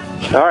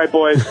 All right,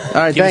 boys. All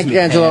right, thank you,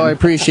 Angelo. I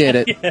appreciate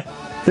it.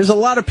 There's a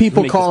lot of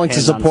people calling to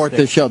support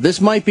this show.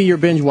 This might be your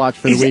binge watch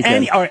for the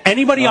weekend.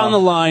 Anybody on the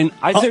line?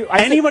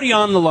 Anybody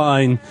on the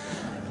line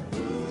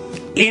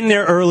in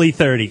their early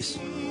 30s?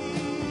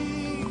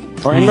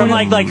 From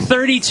like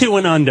 32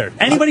 and under.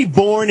 Anybody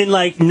born in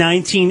like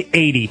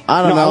 1980?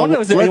 I don't know. I wonder if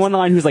was there anyone on the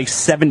line who's like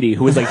 70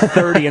 who was like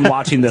 30 and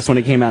watching this when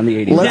it came out in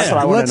the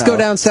 80s. Let's go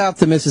down south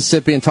to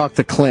Mississippi and talk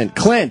to Clint.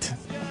 Clint.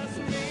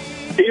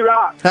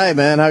 D-Rock. Hey,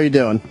 man. How you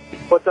doing?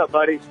 What's up,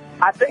 buddy?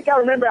 I think I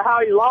remember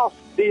how he lost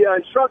the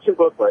instruction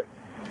booklet.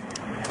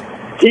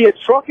 He had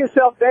shrunk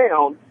himself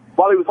down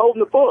while he was holding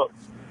the book.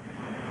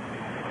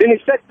 Then he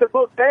sets the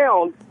book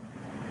down,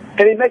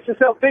 and he makes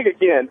himself big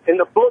again. And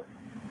the book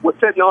was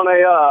sitting on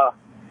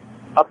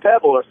a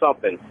pebble or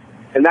something.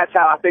 And that's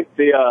how I think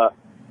the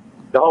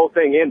whole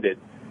thing ended.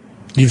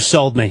 You've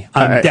sold me.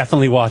 I'm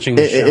definitely watching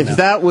this show If now.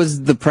 that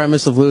was the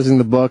premise of losing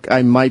the book,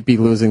 I might be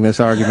losing this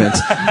argument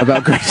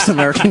about Greatest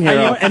American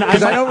Hero.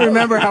 Because I don't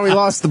remember how he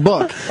lost the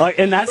book.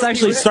 And that's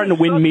actually starting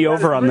to win me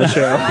over on the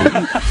show.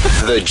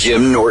 The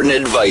Jim Norton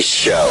Advice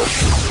Show.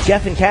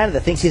 Jeff in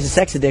Canada thinks he has a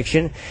sex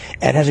addiction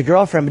and has a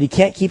girlfriend, but he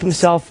can't keep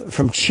himself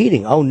from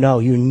cheating. Oh, no,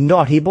 you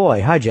naughty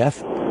boy. Hi,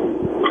 Jeff.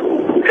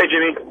 Hey,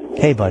 Jimmy.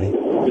 Hey, buddy.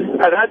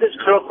 I've had this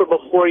girl for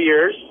about 4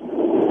 years,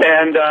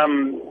 and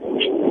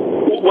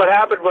what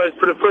happened was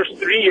for the first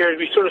 3 years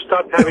we sort of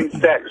stopped having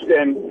sex,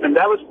 and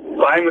that was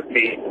fine with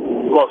me.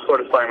 Well,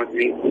 sort of fine with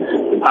me.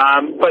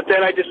 But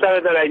then I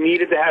decided that I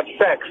needed to have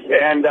sex,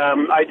 and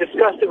I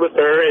discussed it with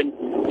her, and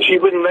she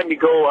wouldn't let me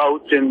go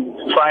out and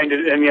find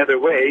it any other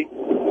way.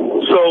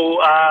 So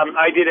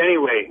I did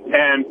anyway,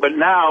 but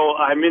now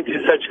I'm into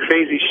such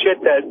crazy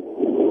shit that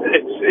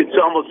it's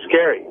almost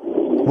scary.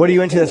 What are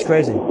you into that's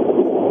crazy?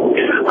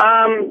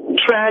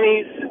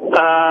 Trannies,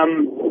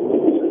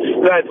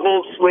 that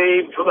whole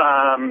slave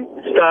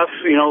stuff,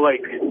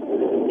 like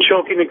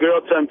choking the girl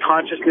to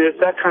unconsciousness,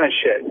 that kind of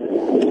shit.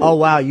 Oh,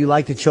 wow, you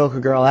like to choke a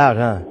girl out,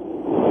 huh?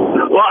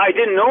 Well, I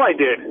didn't know I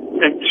did,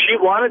 and she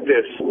wanted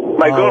this.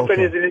 My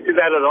girlfriend isn't into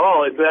that at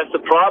all. That's the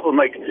problem.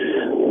 Like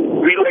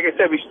I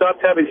said, we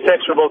stopped having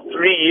sex for about 3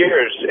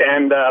 years,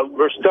 and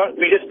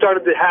we just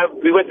started to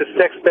we went to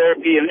sex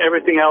therapy and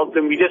everything else,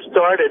 and we just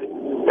started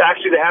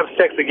actually to have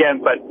sex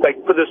again. But like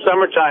for the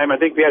summertime, I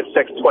think we had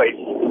sex twice.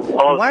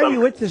 Why are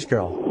you with this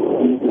girl?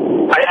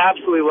 I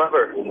absolutely love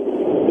her.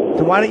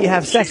 Then why don't you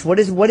have sex? What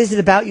is it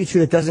about you two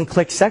that doesn't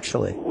click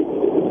sexually?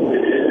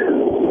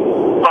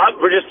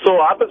 We're just so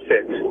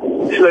opposite.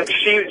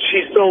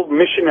 She's so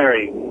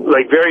missionary,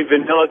 like very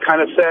vanilla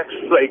kind of sex.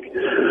 Like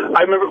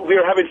I remember we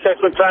were having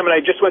sex one time, and I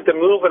just went to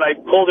move, and I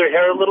pulled her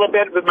hair a little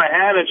bit with my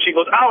hand, and she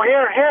goes, "Oh,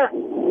 hair,"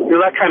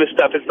 that kind of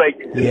stuff. It's like,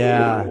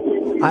 yeah.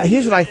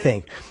 Here's what I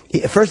think.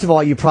 First of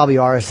all, you probably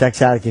are a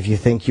sex addict if you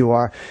think you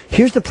are.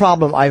 Here's the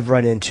problem I've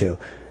run into.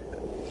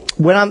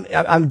 When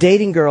I'm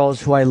dating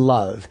girls who I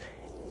love,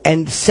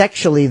 and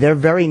sexually they're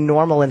very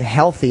normal and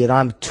healthy, and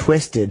I'm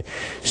twisted,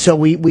 so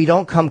we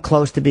don't come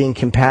close to being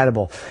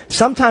compatible.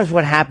 Sometimes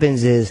what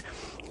happens is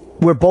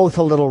we're both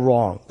a little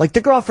wrong. Like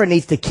the girlfriend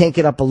needs to kink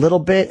it up a little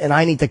bit, and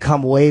I need to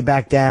come way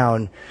back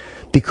down,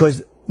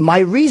 because my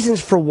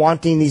reasons for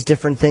wanting these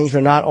different things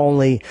are not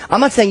only, I'm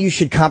not saying you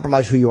should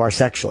compromise who you are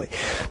sexually,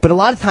 but a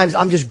lot of times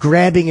I'm just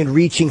grabbing and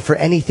reaching for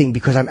anything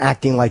because I'm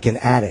acting like an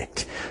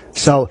addict.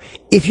 So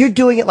if you're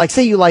doing it, like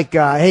say you like,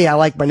 hey, I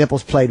like my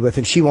nipples played with,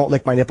 and she won't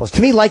lick my nipples.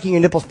 To me, liking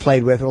your nipples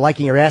played with or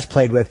liking your ass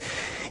played with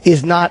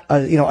is not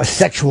a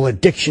sexual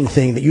addiction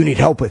thing that you need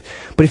help with.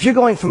 But if you're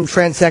going from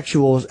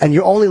transsexuals and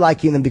you're only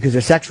liking them because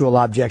they're sexual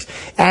objects,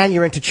 and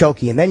you're into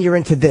choky, and then you're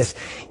into this,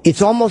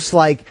 it's almost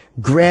like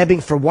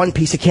grabbing for one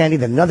piece of candy,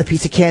 then another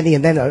piece of candy,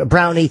 and then a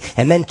brownie,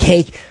 and then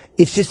cake.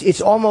 It's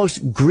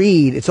almost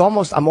greed. It's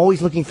almost, I'm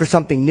always looking for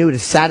something new to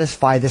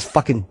satisfy this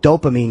fucking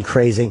dopamine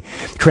craving.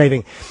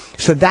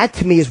 So that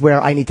to me is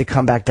where I need to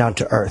come back down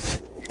to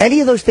earth. Any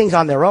of those things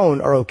on their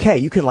own are okay.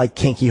 You can like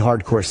kinky,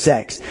 hardcore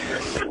sex.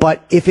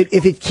 But if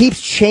it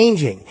keeps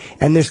changing,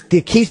 and there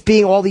keeps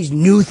being all these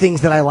new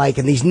things that I like,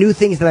 and these new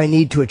things that I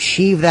need to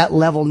achieve that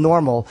level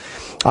normal,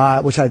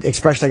 which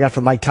expression I got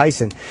from Mike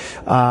Tyson,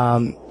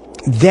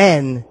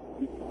 then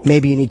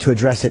maybe you need to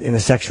address it in a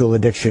sexual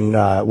addiction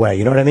way.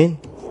 You know what I mean?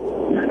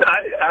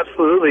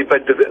 Absolutely,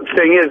 but the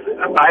thing is,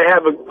 I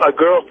have a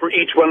girl for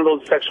each one of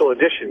those sexual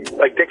addictions.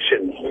 Like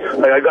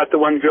I got the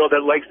one girl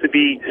that likes to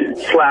be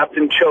slapped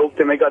and choked,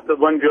 and I got the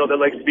one girl that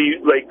likes to be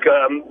like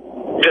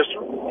just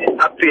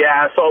up the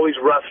ass, always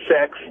rough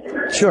sex.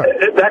 Sure.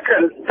 That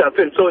kind of stuff.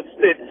 And so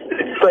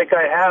it's like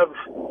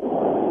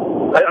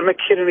I'm a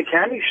kid in a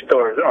candy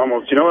store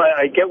almost.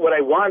 I get what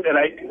I want,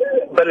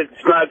 but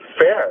it's not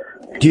fair.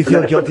 Do you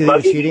feel guilty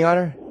that you're cheating on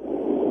her?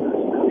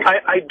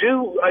 I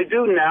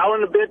do now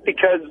in a bit,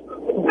 because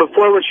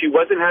before, when she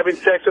wasn't having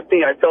sex with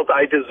me, I felt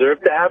I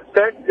deserved to have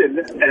sex,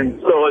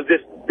 and so this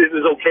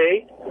is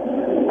okay.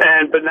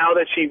 But now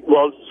that she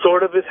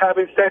sort of is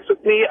having sex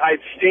with me, I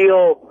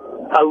feel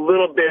a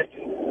little bit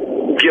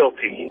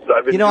guilty.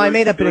 So I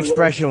made up an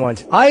expression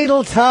once.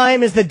 Idle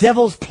time is the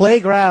devil's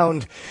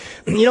playground.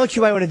 You know what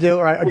you might want to do?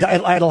 Or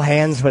idle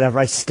hands, whatever.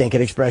 I stink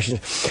at expressions.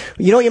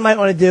 You know what you might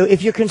want to do?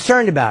 If you're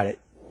concerned about it,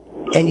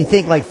 and you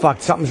think like, fuck,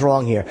 something's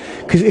wrong here.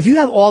 Because if you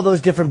have all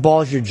those different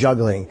balls you're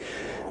juggling,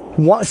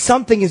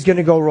 something is going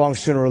to go wrong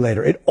sooner or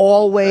later. It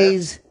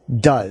always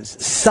does.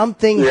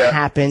 Something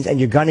happens and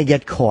you're going to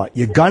get caught.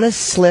 You're going to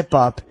slip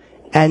up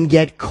and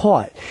get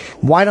caught.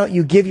 Why don't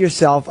you give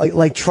yourself,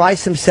 like try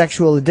some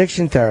sexual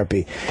addiction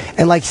therapy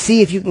and like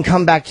see if you can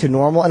come back to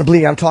normal. And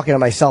believe me, I'm talking to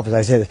myself as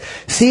I say this.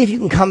 See if you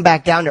can come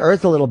back down to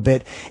earth a little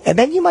bit. And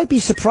then you might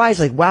be surprised,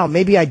 like, wow,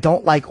 maybe I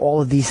don't like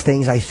all of these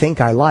things I think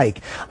I like.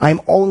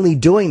 I'm only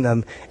doing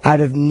them out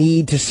of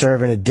need to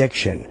serve an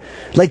addiction.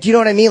 Like, do you know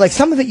what I mean? Like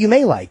some of it you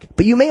may like,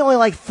 but you may only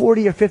like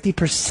 40 or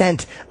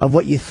 50% of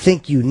what you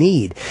think you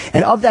need.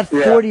 And of that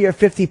 40 or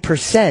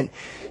 50%,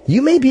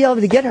 you may be able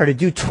to get her to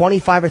do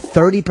 25 or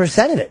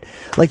 30% of it.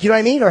 Like, you know what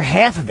I mean? Or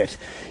half of it.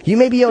 You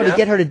may be able to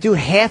get her to do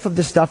half of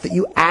the stuff that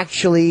you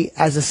actually,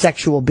 as a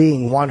sexual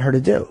being, want her to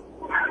do.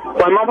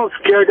 Well, I'm almost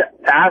scared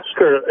to ask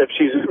her if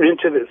she's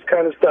into this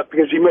kind of stuff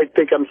because she might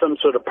think I'm some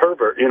sort of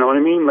pervert. You know what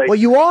I mean? Like, well,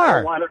 you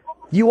are.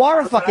 You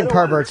are a fucking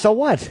pervert, so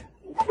what?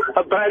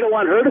 But I don't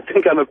want her to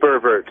think I'm a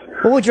pervert.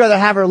 Well, would you rather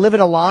have her live in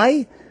a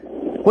lie?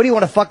 What, do you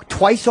want to fuck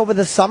twice over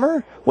the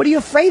summer? What are you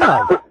afraid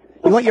of?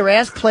 You want your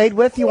ass played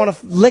with? You want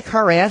to lick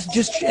her ass?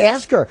 Just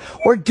ask her.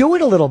 Or do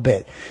it a little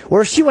bit.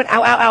 Or if she went,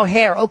 ow, ow, ow,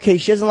 hair. Okay,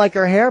 she doesn't like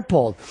her hair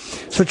pulled.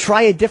 So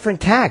try a different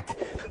tact.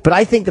 But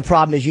I think the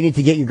problem is you need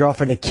to get your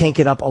girlfriend to kink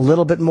it up a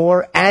little bit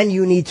more, and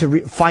you need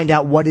to find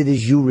out what it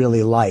is you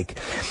really like.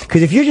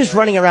 Because if you're just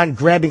running around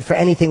grabbing for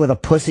anything with a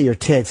pussy or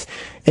tits,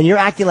 and you're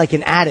acting like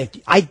an addict,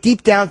 I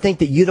deep down think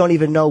that you don't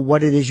even know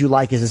what it is you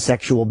like as a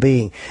sexual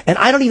being. And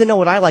I don't even know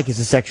what I like as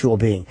a sexual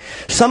being.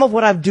 Some of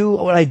what I do,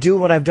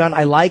 what I've done,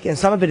 I like, and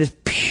some of it is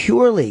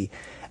purely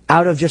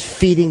out of just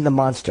feeding the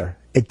monster.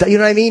 You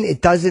know what I mean?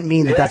 It doesn't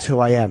mean that that's who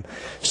I am.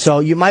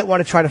 So you might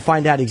want to try to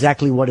find out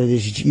exactly what it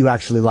is you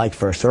actually like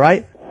first, all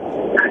right?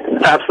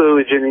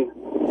 Absolutely, Jimmy.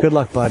 Good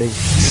luck, buddy.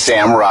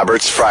 Sam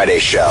Roberts Friday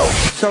Show.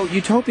 So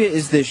Utopia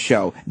is this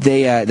show.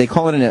 They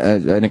call it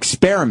an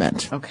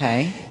experiment.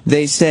 Okay.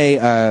 They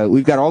say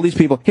we've got all these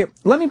people here.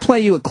 Let me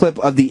play you a clip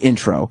of the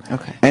intro.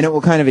 Okay. And it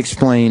will kind of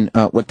explain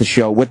what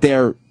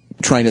they're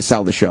trying to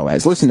sell the show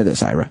as. Listen to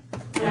this, Ira.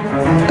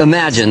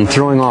 Imagine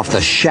throwing off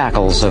the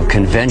shackles of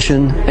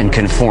convention and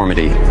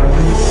conformity.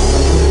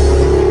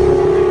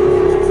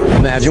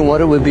 Imagine what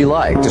it would be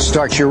like to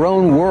start your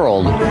own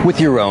world with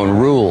your own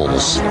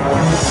rules.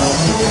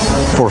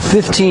 For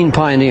 15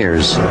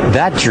 pioneers,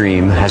 that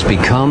dream has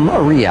become a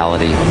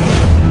reality.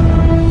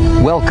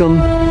 Welcome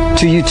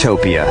to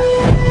Utopia.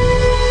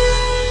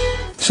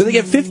 So they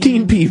get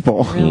 15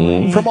 people.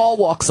 From all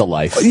walks of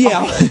life.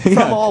 Yeah.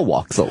 From all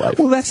walks of life.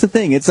 Well, that's the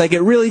thing. It's like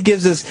it really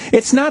gives us...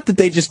 It's not that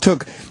they just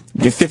took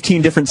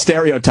 15 different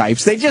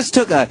stereotypes. They just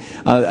took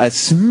a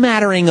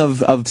smattering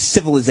of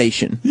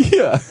civilization.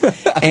 Yeah.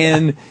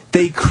 And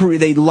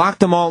they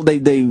locked them all...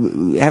 They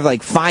have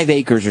like 5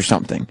 acres or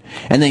something.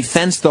 And they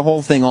fenced the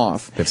whole thing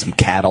off. They have some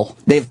cattle.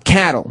 They have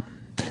cattle.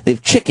 They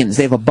have chickens.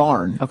 They have a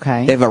barn.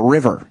 Okay. They have a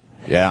river.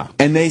 Yeah.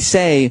 And they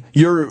say,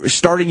 you're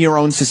starting your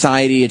own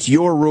society, it's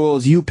your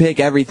rules, you pick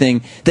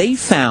everything. They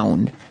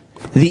found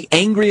the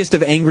angriest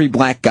of angry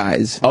black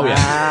guys. Oh,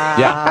 yeah.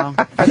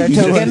 Yeah. Are there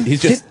tokens?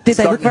 He's just Did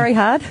they look very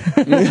hard?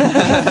 I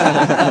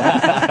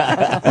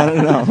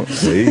don't know.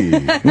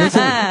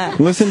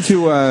 Listen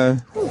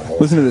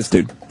to this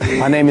dude.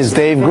 My name is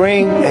Dave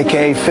Green,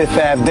 a.k.a. Fifth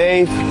Ave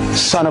Dave,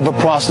 son of a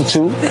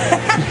prostitute.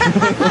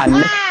 I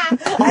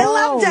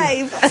love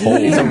Dave. Oh,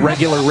 he's a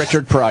regular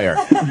Richard Pryor.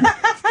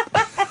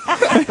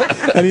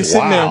 And he's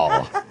sitting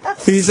there.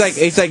 He's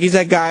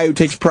that guy who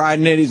takes pride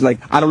in it. He's like,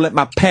 I don't let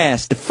my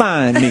past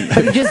define me.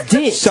 But you just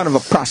did. Son of a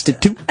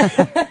prostitute.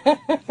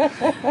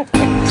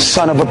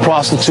 Son of a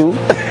prostitute.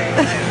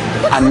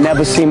 I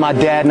never seen my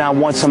dad not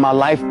once in my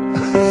life.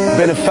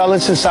 Been a felon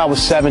since I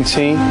was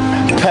 17.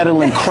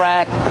 Peddling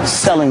crack,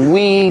 selling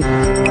weed.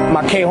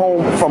 I came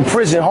home from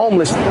prison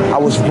homeless. I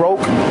was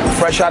broke,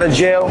 fresh out of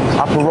jail.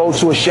 I paroled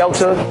to a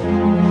shelter.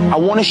 I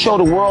want to show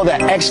the world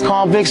that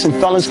ex-convicts and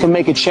felons can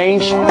make a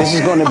change. This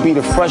is going to be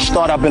the fresh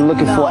start I've been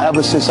looking for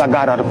ever since I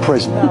got out of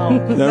prison.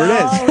 There it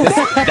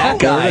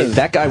is.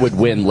 That guy would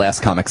win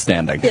Last Comic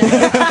Standing.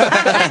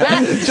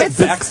 Just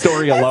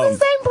backstory alone. It's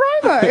the same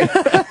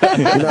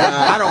promo.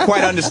 I don't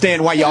quite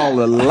understand why y'all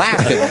are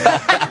laughing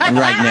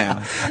right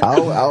now. I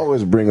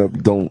always bring up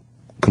don't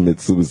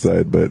commit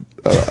suicide, but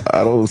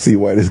I don't see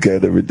why this guy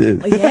never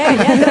did. Yeah,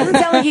 it doesn't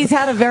sound like he's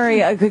had a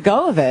very good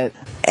go of it.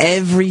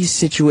 Every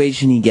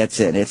situation he gets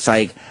in, it's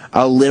like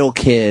a little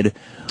kid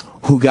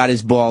who got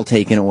his ball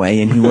taken away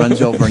and he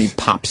runs over and he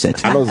pops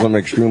it. I know some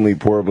extremely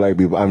poor black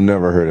people. I've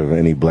never heard of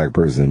any black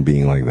person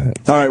being like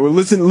that. All right, well,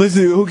 listen,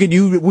 who could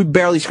you... We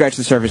barely scratched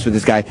the surface with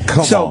this guy.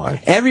 Come on.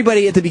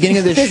 Everybody at the beginning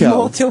of this There's show...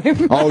 more to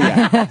him. Oh,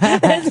 yeah.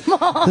 There's more.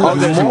 Oh,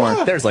 there's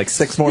more. There's like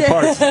 6 more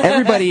parts.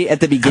 Everybody at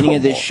the beginning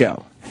of this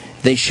show,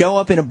 they show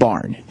up in a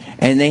barn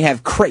and they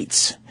have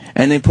crates.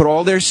 And they put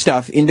all their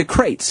stuff into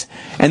crates.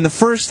 And the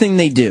first thing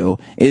they do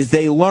is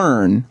they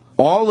learn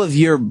all of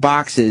your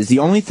boxes, the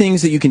only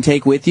things that you can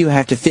take with you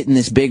have to fit in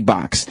this big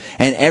box.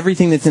 And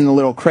everything that's in the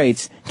little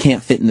crates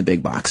can't fit in the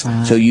big box.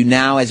 So you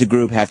now, as a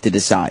group, have to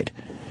decide.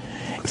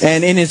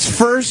 And in his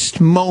first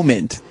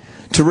moment,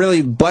 to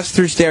really bust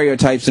through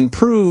stereotypes and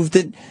prove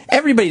that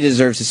everybody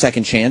deserves a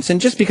second chance.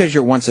 And just because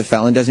you're once a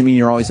felon doesn't mean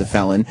you're always a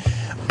felon.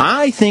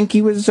 I think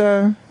he was,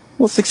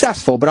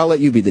 successful, but I'll let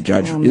you be the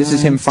judge. This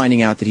is him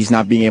finding out that he's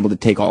not being able to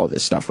take all of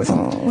this stuff with him.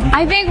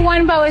 I think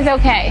one bow is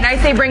okay. And I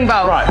say bring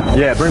bow. Right.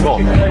 Yeah, bring bow.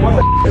 What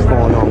the is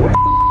going on? What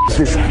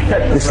the is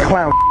this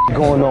clown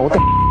going on? What the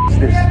is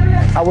this?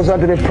 I was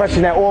under the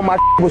impression that all my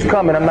was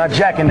coming. I'm not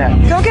jacking that.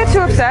 Don't get too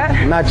upset.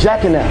 I'm not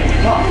jacking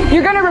that.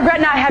 You're gonna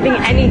regret not having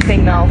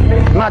anything, though.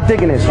 I'm not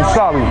digging this. I'm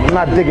sorry. I'm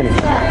not digging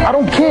it. I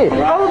don't care.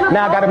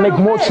 Now I gotta make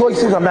more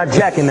choices. I'm not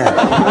jacking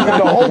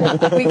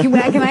that. Wait,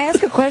 can I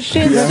ask a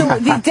question? So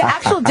the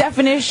actual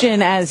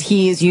definition as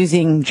he is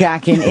using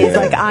jacking is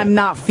like, I'm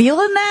not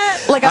feeling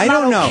that? Like, I'm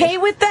not okay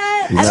with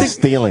that? He's not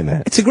stealing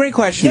that. It's a great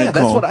question, Yeah,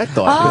 Nicole. that's what I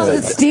thought. Oh,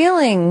 it's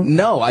stealing.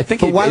 No, I think.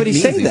 But why would he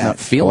say he's that? Not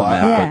feeling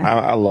that.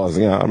 I lost.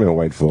 I've been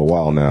waiting for a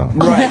while now.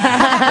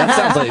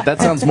 That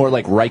sounds more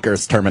like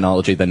Riker's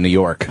terminology than New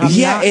York.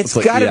 It's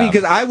got to be,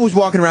 because I was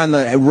walking around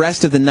the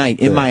rest of the night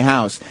in my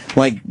house.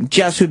 Like,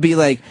 Jess would be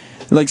like,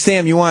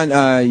 Sam, you want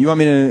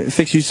me to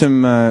fix you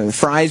some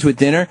fries with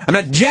dinner? I'm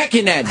not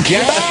jacking that,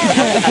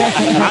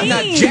 Jess. I'm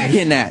not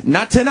jacking that.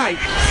 Not tonight.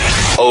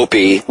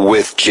 Opie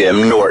with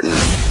Jim Norton.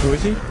 Who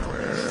is he?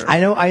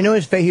 I know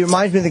his face. He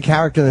reminds me of the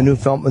character in the new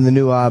film, in the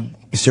new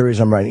series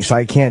I'm writing. So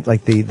I can't,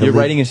 like, the You're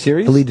writing a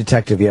series? The lead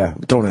detective, yeah.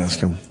 Don't ask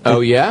him. Oh,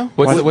 yeah?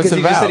 What's it Because he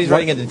about? just said he's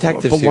writing a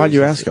detective series. Why'd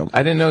you ask him?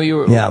 I didn't know you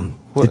were... Yeah.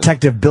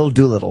 Detective Bill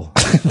Doolittle.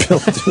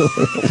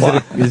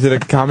 Is it a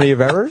comedy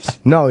of errors?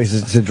 No,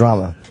 it's a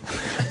drama.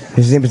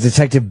 His name is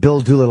Detective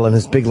Bill Doolittle, and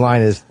his big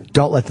line is,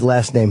 "Don't let the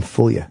last name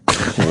fool you."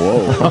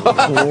 Whoa.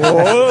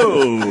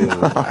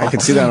 Whoa. I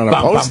can see that on a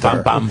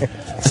poster.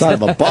 Side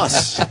of a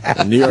bus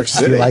in New York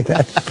City. Do you like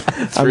that?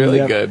 It's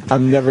really good.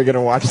 I'm never going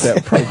to watch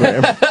that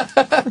program.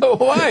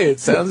 Why? It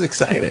sounds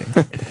exciting.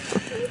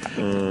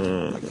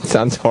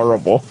 Sounds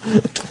horrible.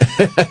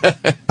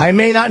 I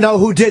may not know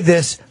who did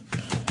this,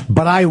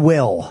 but I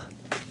will.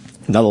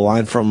 Another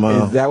line from...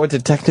 Is that what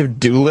Detective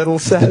Doolittle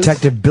says?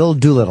 Detective Bill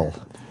Doolittle.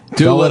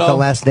 Don't let the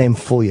last name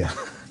fool you.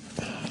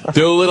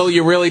 Doolittle,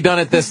 you really done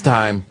it this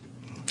time.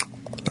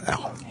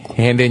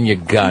 Hand in your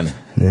gun.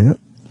 Yeah.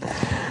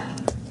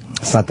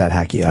 It's not that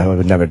hacky. I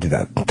would never do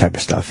that type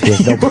of stuff. He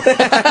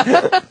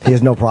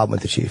has no problem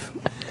with the chief.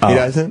 He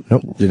doesn't?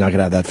 Nope. You're not going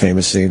to have that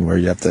famous scene where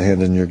you have to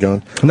hand in your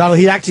gun? No,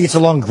 he actually gets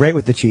along great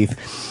with the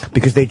chief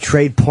because they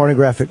trade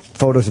pornographic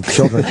photos of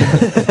children.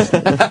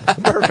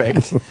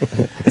 Perfect.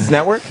 Does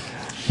that work?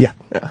 Yeah.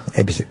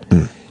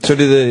 ABC. So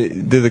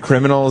do the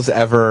criminals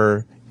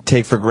ever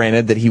take for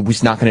granted that he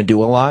was not going to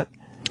do a lot?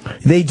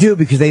 They do,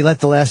 because they let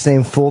the last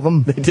name fool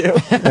them. They do.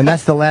 And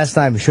that's the last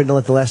time. You shouldn't have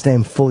let the last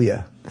name fool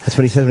you. That's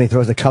what he says when he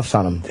throws the cuffs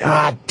on him.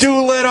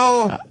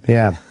 Doolittle!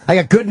 Yeah. I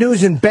got good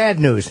news and bad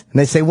news. And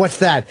they say, what's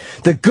that?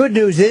 The good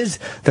news is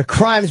the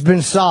crime's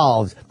been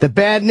solved. The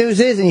bad news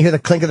is, and you hear the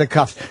clink of the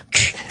cuffs,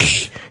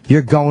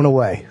 you're going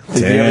away.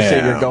 Did you ever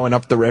say you're going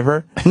up the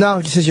river? No,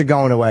 it just says you're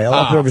going away.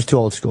 Up the river's too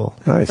old school.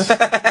 Nice.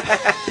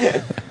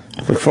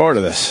 Look forward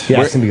to this.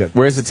 Yeah, it's going to be good.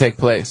 Where does it take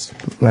place?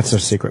 That's no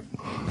secret.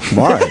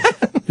 Why?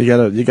 You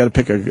gotta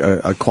pick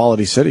a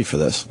quality city for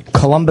this.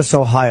 Columbus,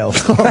 Ohio.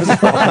 One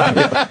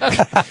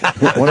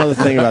other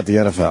thing about the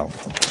NFL.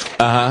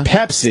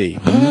 Pepsi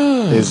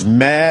is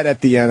mad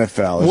at the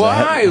NFL.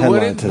 Why?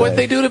 What'd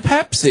they do to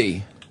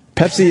Pepsi?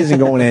 Pepsi isn't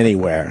going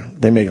anywhere.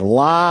 They make a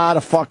lot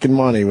of fucking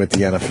money with the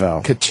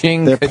NFL.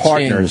 Ka-ching, They're ka-ching.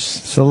 partners.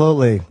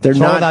 Absolutely. They're it's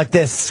not all about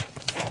this.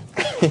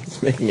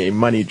 He's making a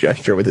money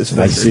gesture with his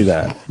I fingers. see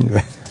that.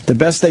 The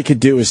best they could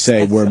do is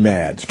say, we're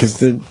mad,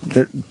 because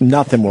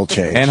nothing will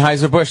change.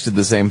 Anheuser-Busch did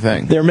the same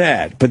thing. They're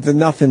mad, but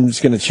nothing's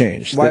going to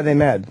change. Why are they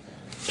mad?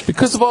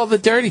 Because of all the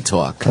dirty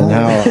talk. And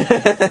how,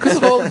 Because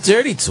of all the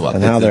dirty talk.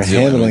 and how they're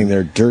handling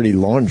their dirty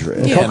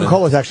laundry. Yeah.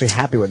 Coca-Cola's actually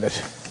happy with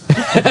it.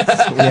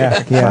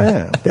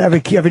 Yeah.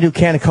 Every new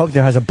can of Coke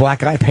there has a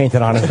black eye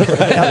painted on it.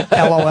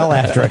 LOL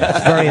after it.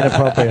 It's very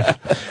inappropriate.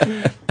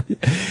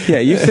 Yeah,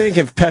 you think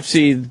if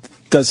Pepsi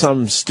does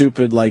something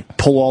stupid like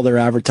pull all their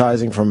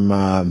advertising from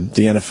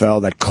the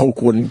NFL, that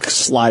Coke wouldn't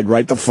slide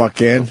right the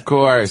fuck in? Of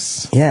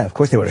course. Yeah, of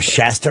course they would have.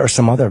 Shasta or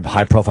some other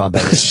high-profile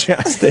beverage.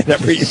 Shasta in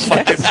every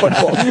fucking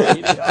football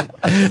game.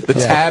 The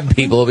tab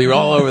people will be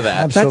all over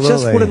that. Absolutely. That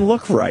just wouldn't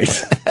look right.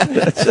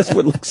 That just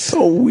would look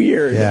so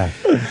weird. Yeah.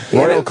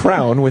 Royal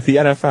Crown with the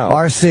NFL.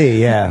 RC,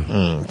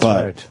 yeah.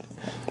 But,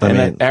 I And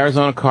mean, that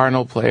Arizona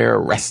Cardinal player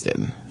arrested.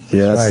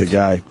 yeah, that's Right. the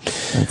guy.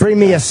 Bring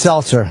me a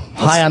seltzer,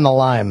 high on the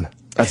lime.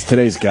 That's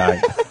today's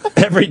guy.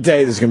 Every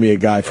day there's going to be a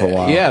guy for a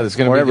while. Yeah, there's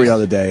gonna or be every this-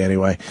 other day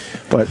anyway.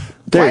 But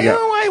there you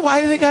go.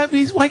 Why do they gotta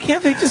be? Why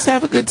can't they just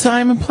have a good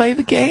time and play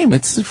the game?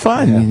 It's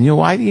fun. Yeah. You know,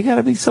 why do you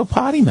gotta be so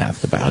potty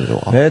mouthed about it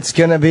all? It's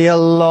gonna be a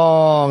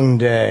long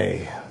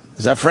day.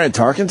 Is that Fran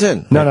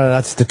Tarkenton? No,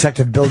 that's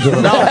Detective Bill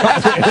Doolittle. No.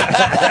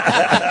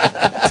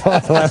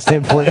 The last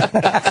name, please.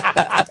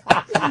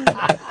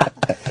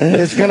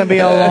 It's gonna be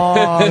a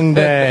long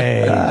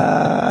day.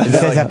 He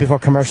says that before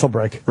commercial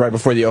break. Right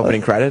before the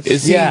opening credits?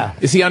 Is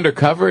he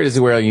undercover or does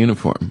he wear a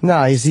uniform?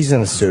 No, he's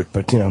in a suit,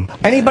 but, you know.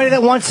 Anybody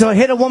that wants to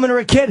hit a woman or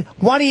a kid,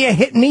 why don't you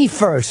hit me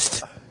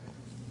first?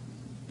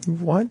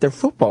 What? They're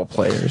football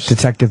players.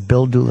 Detective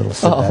Bill Doolittle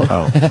said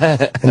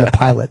that. In the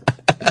pilot.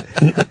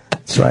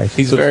 That's right.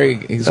 He's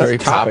very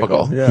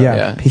topical.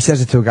 Yeah. He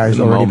says it to a guy who's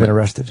already been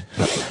arrested.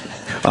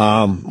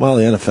 Well,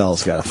 the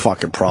NFL's got a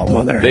fucking problem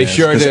on their They hands,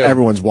 sure 'cause do.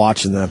 Everyone's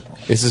watching them.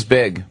 This is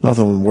big.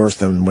 Nothing worse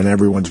than when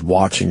everyone's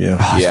watching you.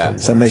 Yeah.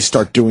 Then they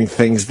start doing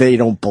things they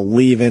don't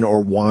believe in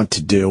or want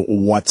to do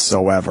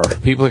whatsoever.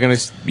 People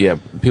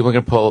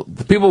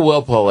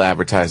will pull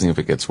advertising if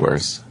it gets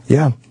worse.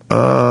 Yeah.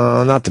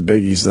 Not the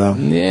biggies, though.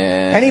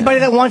 Yeah.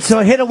 Anybody that wants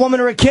to hit a woman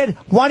or a kid,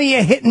 why don't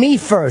you hit me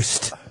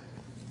first?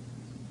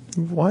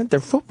 What? They're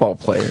football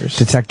players.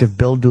 Detective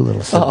Bill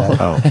Doolittle said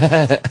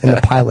that. In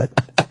the pilot.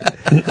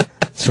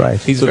 That's right.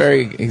 He's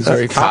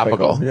very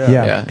topical.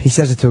 Yeah. He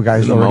says it to a guy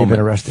who's already been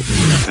arrested.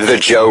 The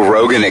Joe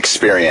Rogan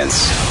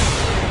Experience.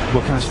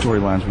 What kind of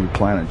storylines were you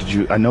planning? Did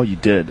you? I know you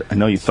did. I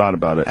know you thought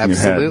about it.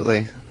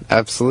 Absolutely.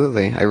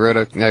 Absolutely. I wrote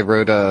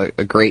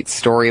a great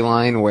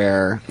storyline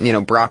where,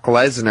 Brock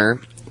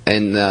Lesnar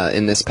in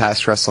this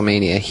past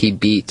WrestleMania, he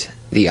beat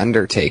The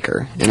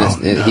Undertaker.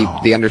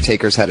 The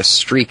Undertaker's had a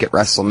streak at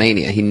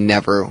WrestleMania. He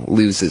never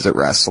loses at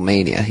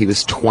WrestleMania. He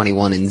was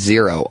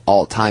 21-0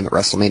 all time at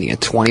WrestleMania.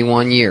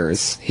 21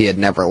 years he had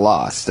never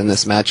lost. In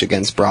this match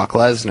against Brock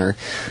Lesnar,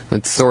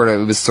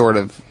 it was sort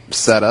of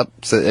set up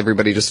so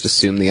everybody just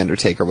assumed The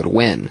Undertaker would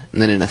win.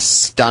 And then in a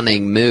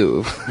stunning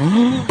move,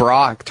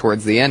 Brock,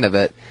 towards the end of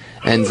it,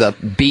 ends up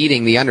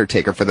beating The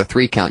Undertaker for the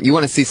 3 count. You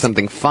want to see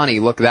something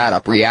funny, look that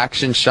up.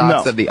 Reaction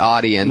shots of the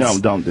audience. No,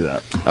 don't do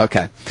that.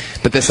 Okay.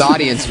 But this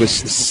audience was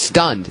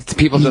stunned.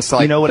 People just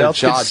like... You know what else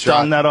could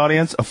stun that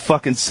audience? A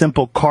fucking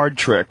simple card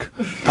trick.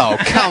 Oh,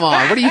 come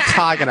on. What are you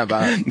talking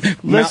about?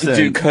 Listen,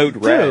 do Code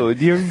Red.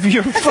 Dude,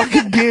 you're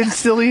fucking being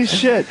silly as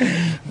shit.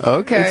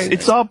 Okay.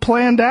 It's all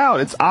planned out.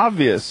 It's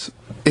obvious.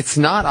 It's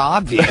not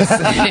obvious.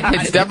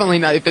 It's definitely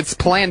not. If it's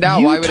planned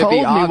out, why would it be obvious?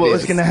 You told me what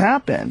was going to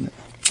happen.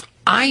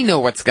 I know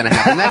what's going to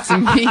happen. That's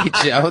me,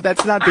 Joe.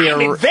 That's not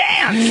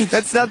the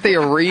That's not the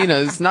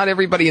arenas. Not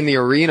everybody in the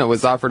arena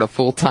was offered a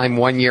full-time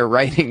 1-year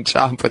writing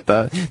job with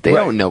They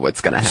don't know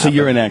what's going to happen. So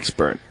you're an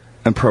expert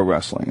in pro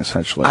wrestling,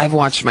 essentially. I've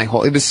watched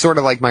it was sort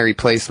of like my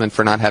replacement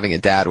for not having a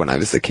dad when I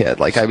was a kid.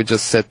 Like, I would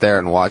just sit there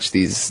and watch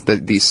these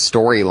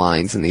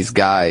storylines and these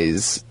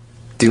guys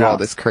do all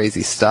this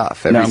crazy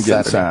stuff every now I'm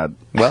getting Saturday. sad.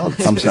 Well,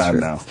 I'm sad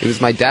now. It was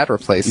my dad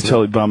replacement. You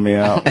totally bummed me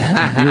out.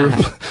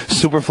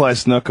 Superfly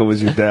Snuka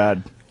was your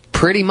dad.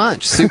 Pretty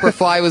much.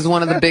 Superfly was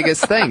one of the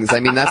biggest things. I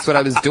mean, that's what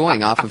I was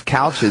doing off of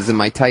couches in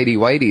my tighty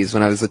whities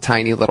when I was a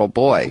tiny little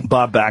boy.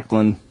 Bob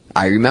Backlund.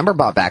 I remember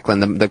Bob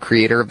Backlund, the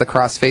creator of the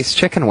cross-faced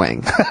chicken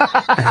wing.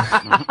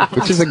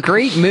 Which is a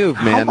great move,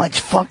 man. How much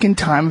fucking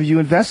time have you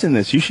invested in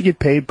this? You should get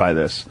paid by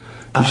this.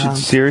 You should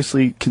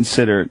seriously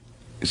consider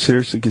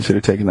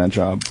taking that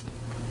job.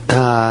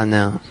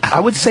 No. I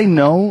would say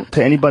no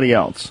to anybody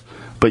else.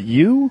 But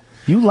you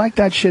like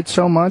that shit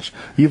so much.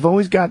 You've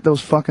always got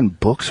those fucking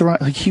books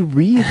around. Like, he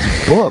reads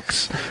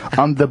books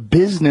on the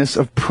business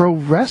of pro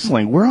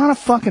wrestling. We're on a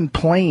fucking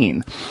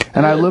plane.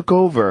 And I look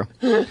over.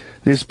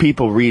 There's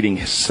people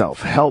reading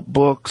self-help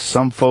books.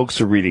 Some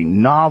folks are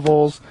reading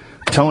novels.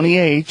 Tony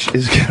H.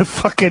 is got a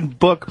fucking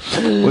book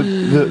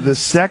with the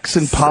sex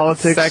and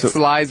politics. Sex,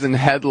 Lies, and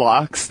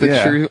Headlocks.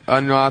 The true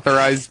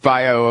unauthorized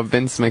bio of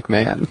Vince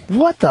McMahon.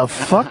 What the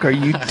fuck are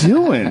you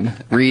doing?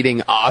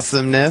 Reading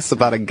awesomeness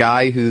about a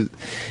guy who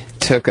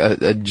took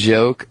a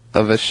joke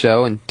of a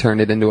show and turned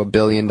it into $1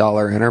 billion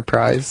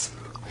enterprise.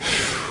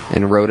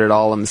 And wrote it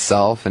all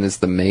himself and is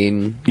the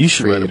main You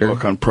should write a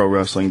book on pro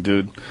wrestling,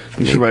 dude.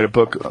 You should write a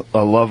book,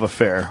 A Love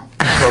Affair,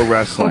 pro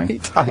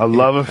wrestling. A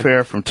Love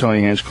Affair from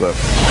Tony Hinchcliffe.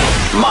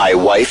 My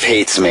wife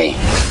hates me.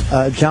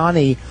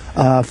 Johnny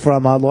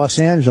from Los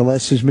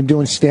Angeles has been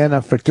doing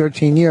stand-up for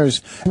 13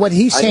 years. What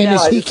he's saying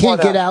is he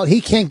can't get out.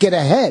 He can't get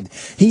ahead.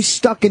 He's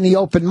stuck in the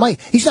open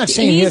mic. He's not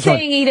saying he's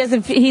saying he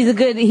doesn't. He's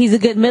a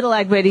good middle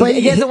act, but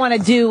he doesn't want to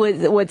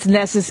do what's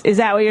necessary. Is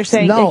that what you're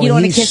saying? No, like you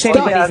don't want to kiss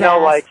anybody's ass. No,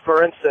 like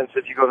for instance,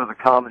 if you go to the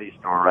Comedy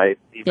Store, right?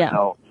 Even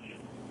though,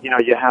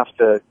 you have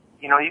to,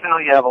 even though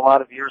you have a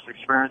lot of years'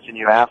 experience, and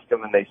you ask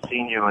them, and they've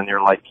seen you, and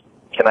you're like,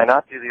 can I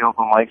not do the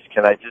open mics?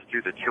 Can I just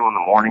do the 2 in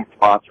the morning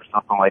spots or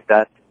something like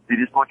that? They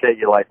just look at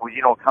you like, well,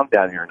 you don't come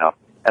down here enough.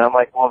 And I'm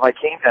like, well, if I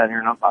came down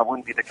here enough, I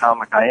wouldn't be the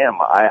comic I am.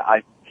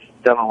 I've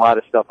done a lot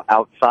of stuff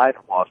outside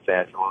of Los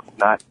Angeles,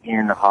 not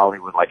in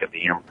Hollywood, like at the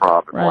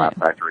Improv and Laugh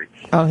Factory.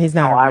 Oh, he's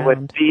not So around. I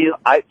would feel,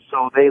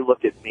 so they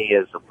look at me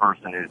as a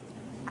person who's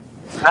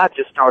not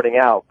just starting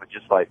out, but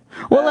just like...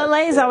 Well,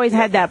 LA's always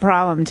had that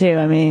problem, too.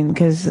 I mean,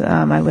 because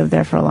I lived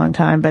there for a long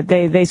time. But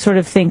they sort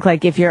of think,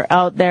 like, if you're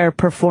out there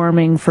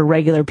performing for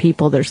regular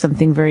people, there's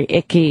something very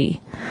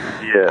icky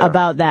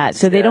about that.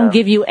 So they don't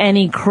give you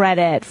any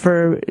credit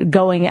for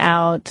going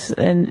out.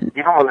 And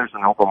even when there's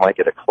an open mic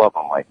at a club,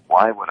 I'm like,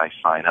 why would I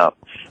sign up?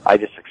 I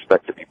just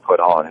expect to be put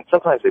on. on. And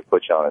sometimes they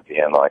put you on at the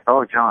end, like,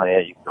 oh, John, yeah,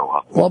 you can go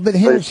up. Well, but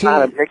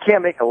I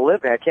can't make a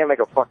living. I can't make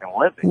a fucking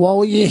living.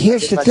 Well,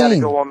 here's the I gotta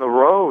thing. go on the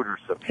road or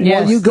something.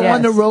 Well, you go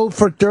on the road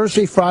for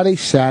Thursday, Friday,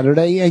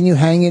 Saturday, and you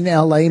hang in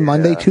L.A.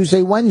 Monday,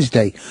 Tuesday,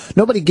 Wednesday.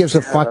 Nobody gives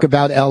a fuck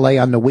about L.A.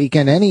 on the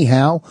weekend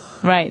anyhow.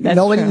 Right, that's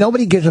true. true.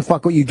 Nobody gives a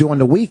fuck what you do on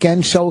the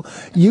weekend, so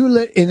you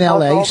live in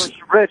L.A.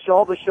 Rich,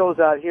 all the shows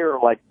out here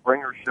are like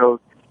bringer shows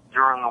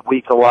during the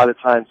week a lot of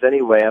times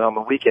anyway, and on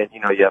the weekend,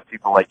 you have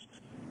people like,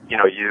 you,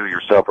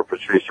 yourself, or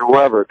Patrice, or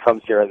whoever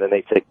comes here, and then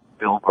they take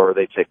Billboard,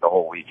 they take the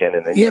whole weekend,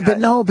 and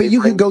then but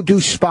you can go do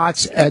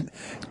spots at.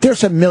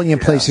 There's a million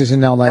places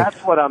in L.A. That's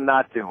what I'm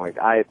not doing.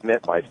 I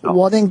admit myself.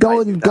 Well, then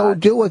go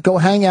do it. Go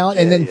hang out,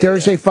 and then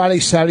Thursday, Friday,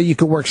 Saturday, you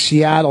can work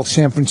Seattle,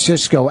 San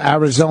Francisco,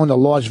 Arizona,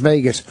 Las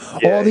Vegas.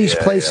 All these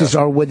places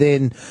are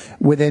within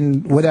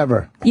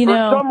whatever. For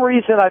some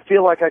reason, I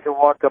feel like I can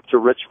walk up to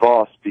Rich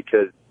Voss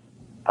because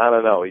I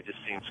don't know. He just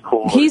seems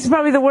cool. He's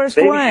probably the worst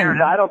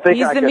one. I don't think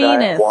he's I the could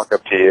meanest. walk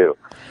up to you.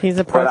 He's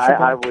a But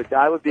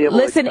I would be able.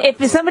 Listen,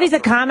 if somebody's a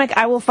comic,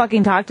 I will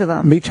fucking talk to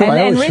them. Me too.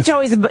 And Rich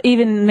always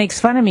even makes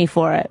fun of me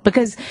for it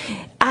because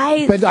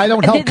But I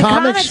don't help the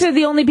comics are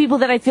the only people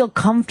that I feel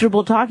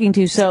comfortable talking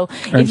to. So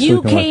if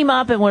you came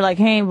up and were like,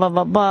 "Hey, blah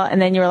blah blah,"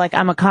 and then you were like,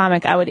 "I'm a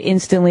comic," I would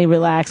instantly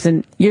relax.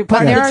 And you're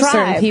part of the there are tribe.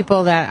 certain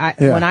people that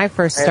when I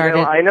first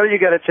started. I know you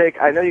got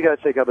to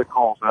take other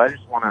calls, but I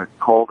just want to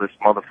call this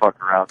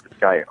motherfucker out. This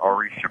guy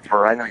Ari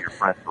Shaffer. I know you're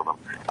friends with him.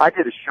 I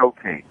did a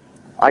showcase.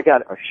 I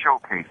got a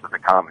showcase at the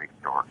Comedy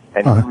Store,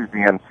 and he was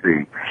the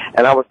MC.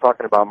 And I was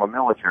talking about my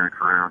military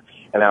career,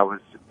 and I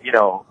was,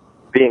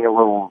 being a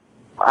little,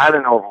 I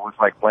don't know if it was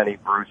like Lenny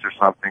Bruce or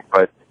something,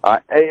 but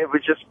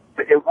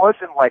it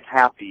wasn't like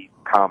happy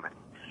comedy.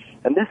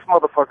 And this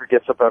motherfucker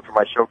gets up after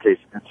my showcase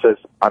and says,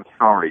 "I'm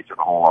sorry" to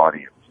the whole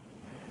audience.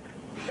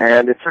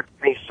 And it took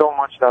me so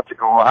much not to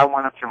go. I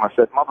went up to him, I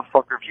said,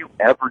 "Motherfucker, if you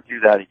ever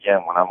do that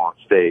again when I'm on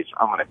stage,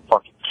 I'm going to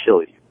fucking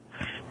kill you."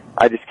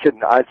 I just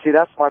couldn't. See,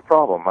 that's my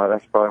problem.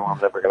 That's probably why I'm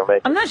never going to make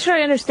it. I'm not sure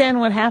I understand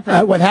what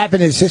happened. What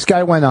happened is this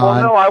guy went on,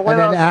 and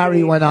then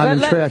Ari went on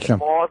and trashed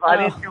him. I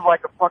didn't do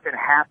like a fucking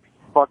happy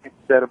fucking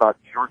set about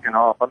jerking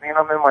off. I mean,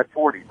 I'm in my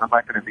 40s. I'm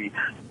not going to be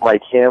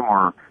like him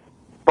or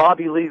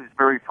Bobby Lee is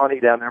very funny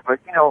down there.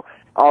 But,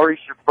 Ari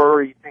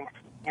Shaffer, he thinks,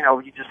 he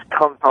just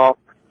comes off.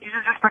 He's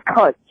just a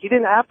cunt. He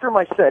didn't, after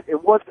my set,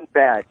 it wasn't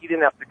bad. He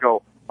didn't have to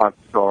go, "I'm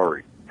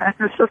sorry." I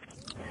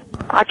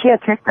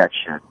can't take that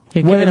shit.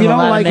 You're giving him a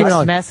lot of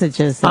mixed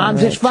messages. I'm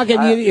just fucking.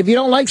 If you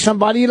don't like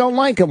somebody, you don't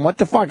like him. What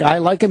the fuck? I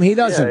like him. He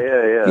doesn't.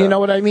 Yeah. You know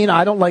what I mean?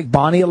 I don't like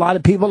Bonnie. A lot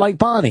of people like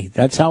Bonnie.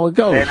 That's how it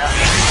goes.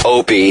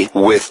 Opie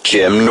with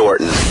Jim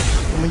Norton.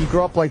 When you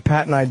grow up like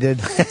Pat and I did,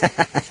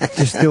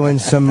 just doing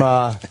some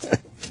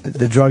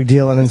the drug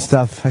dealing and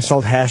stuff. I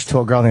sold hash to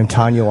a girl named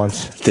Tanya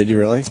once. Did you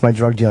really? It's my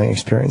drug dealing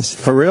experience.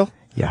 For real?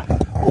 Yeah.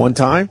 One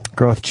time?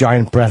 Girl with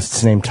giant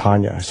breasts named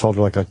Tanya. I sold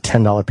her like a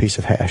 $10 piece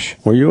of hash.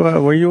 Were you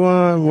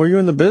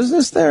in the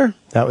business there?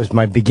 That was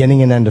my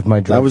beginning and end of my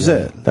drug. That was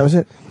dealing. it. That was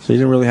it. So you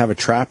didn't really have a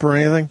trap or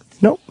anything?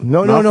 No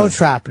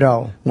trap.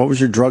 No. What was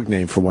your drug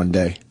name for one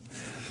day?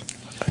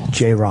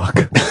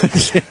 J-Rock.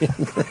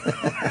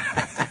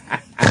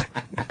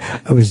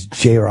 I was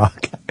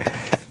J-Rock.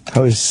 I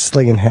was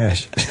slinging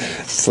hash.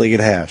 Slinging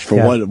hash for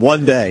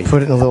one day.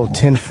 Put it in a little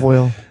tin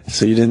foil.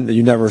 So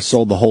you never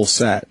sold the whole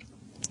set?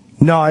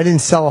 No, I didn't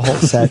sell a whole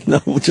set.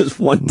 No, just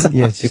one time.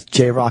 Yeah, just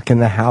J-Rock in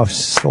the house.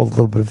 Sold a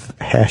little bit of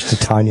hash to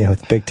Tanya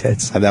with big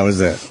tits. And that was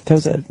it. That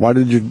was it. Why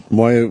did your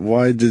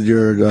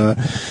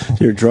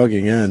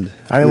drugging end?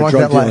 I didn't want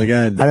that life. I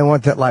didn't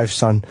want that life,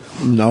 son.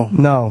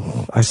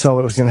 No. I saw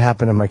what was going to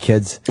happen to my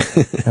kids,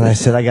 and I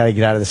said I got to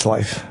get out of this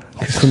life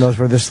because who knows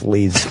where this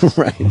leads.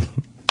 Right.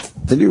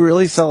 Did you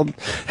really sell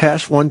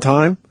hash one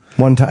time?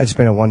 One time. It's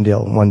been a one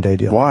day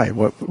deal. Why?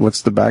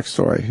 What's the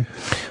backstory?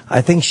 I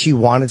think she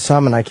wanted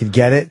some and I could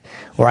get it,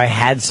 or I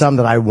had some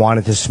that I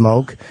wanted to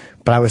smoke,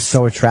 but I was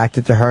so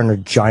attracted to her and her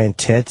giant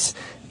tits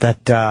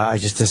that I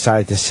just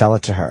decided to sell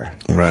it to her.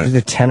 Right. It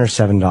was $10 or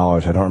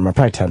 $7. I don't remember.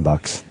 Probably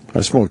 $10.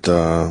 I smoked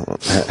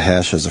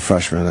hash as a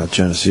freshman at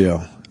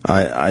Geneseo.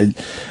 I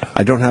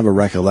don't have a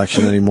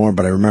recollection anymore,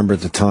 but I remember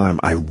at the time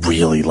I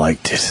really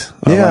liked it.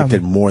 I liked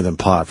it more than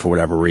pot for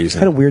whatever reason.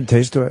 Had a weird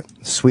taste to it.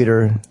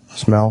 Sweeter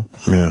smell.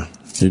 Yeah.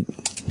 So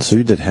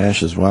you did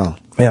hash as well.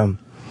 Yeah.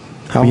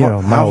 How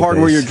hard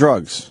were your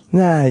drugs?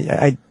 Nah,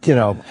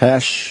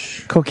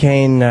 hash,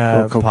 cocaine,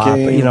 cocaine. pop.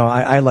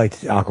 I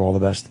liked alcohol the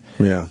best.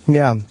 Yeah.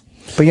 Yeah.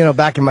 But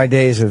back in my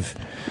days of,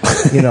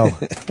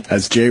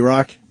 as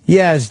J-Rock?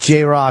 Yeah, as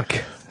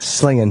J-Rock.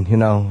 Slinging,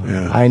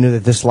 I knew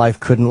that this life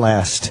couldn't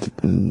last.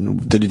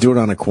 Did you do it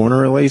on a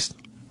corner at least?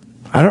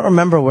 I don't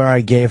remember where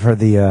I gave her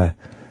the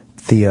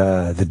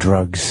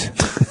drugs.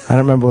 I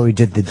don't remember where we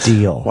did the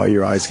deal. Why are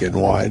your eyes getting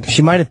wide?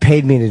 She might have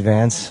paid me in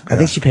advance. I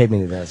think she paid me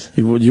in advance.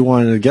 You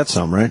wanted to get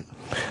some, right?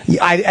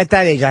 Yeah, at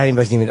that age, I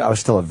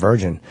was still a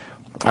virgin.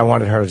 I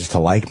wanted her just to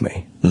like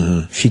me.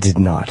 Mm-hmm. She did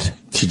not.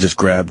 She just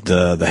grabbed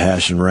the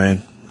hash and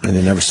ran, and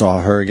you never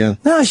saw her again?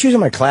 No, she was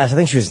in my class. I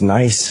think she was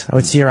nice. I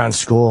would see her around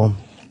school.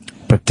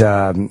 But,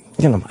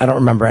 you know, I don't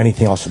remember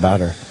anything else about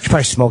her. She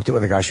probably smoked it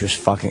with a guy she was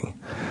fucking.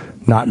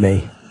 Not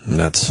me.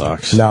 That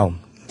sucks. No.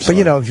 But,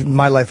 you know,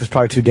 my life was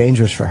probably too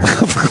dangerous for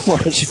her. Of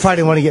course. She probably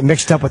didn't want to get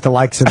mixed up with the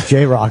likes of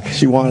J-Rock.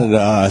 She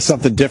wanted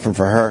something different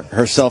for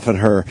herself and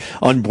her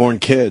unborn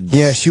kids.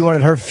 Yeah, she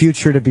wanted her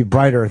future to be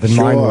brighter than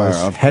mine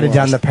was. Headed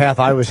down the path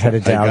I was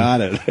headed down. I got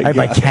it. I had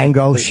my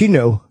Kango. She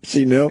knew.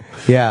 She knew?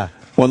 Yeah.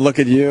 One look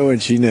at you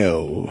and she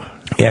knew.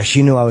 Yeah,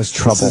 she knew I was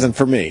trouble. This isn't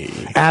for me.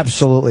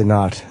 Absolutely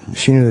not.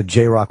 She knew that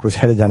J-Rock was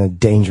headed down a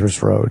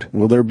dangerous road.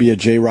 Will there be a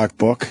J-Rock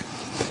book?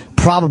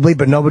 Probably,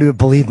 but nobody would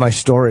believe my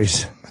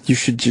stories. You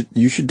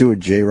should do a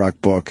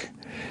J-Rock book,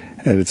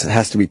 and it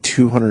has to be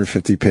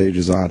 250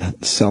 pages on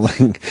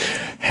selling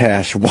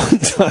hash one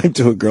time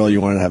to a girl you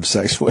want to have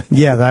sex with.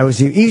 Yeah, that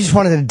was you. You just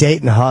wanted to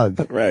date and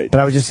hug. Right. But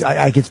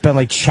I could spend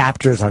like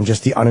chapters on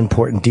just the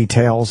unimportant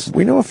details.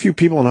 We know a few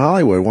people in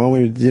Hollywood. Why don't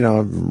we,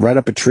 write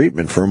up a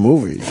treatment for a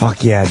movie?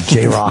 Fuck yeah,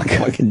 J-Rock.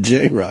 Fucking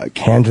J-Rock.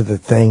 Hand her the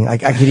thing. I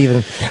could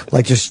even,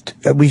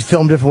 we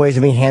filmed different ways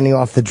of me handing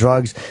off the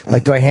drugs.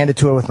 Like, do I hand it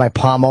to her with my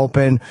palm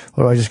open,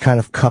 or do I just kind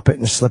of cup it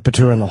and slip it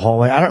to her in the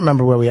hallway? I don't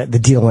remember where the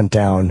deal went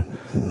down.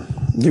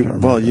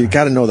 You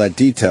got to know that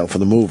detail for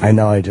the movie. I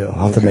know I do.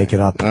 I'll have to make it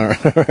up. All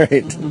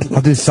right.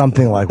 I'll do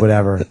something like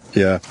whatever.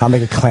 Yeah. I'll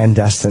make it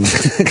clandestine.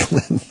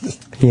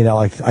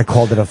 I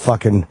called it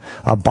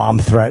a bomb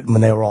threat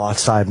when they were all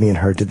outside. Me and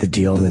her did the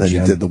deal in the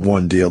gym. You did the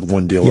one deal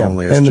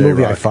only as in the J-Rock.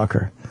 movie I fuck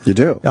her. You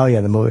do? Oh, yeah,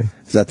 in the movie.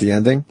 Is that the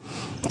ending?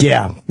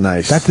 Yeah.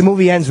 Nice. That's the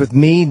movie ends with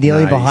me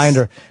kneeling behind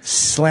her,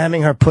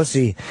 slamming her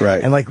pussy.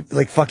 Right. And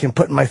like fucking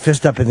putting my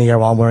fist up in the air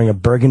while I'm wearing a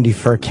burgundy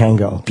fur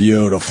Kango.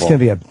 Beautiful. It's going to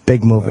be a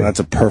big movie. Well,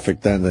 that's a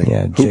perfect ending.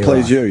 Yeah. Who J-Rock.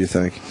 plays you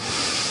think?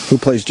 Who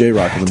plays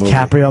J-Rock in the movie?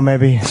 DiCaprio,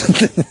 maybe.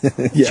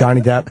 Yeah.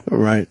 Johnny Depp.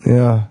 Right.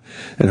 Yeah.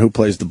 And who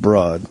plays the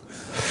broad?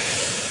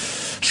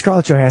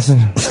 Scarlett Johansson.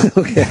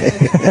 Okay.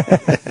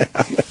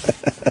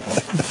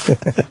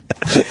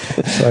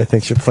 So I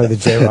think she'll play the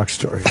J-Rock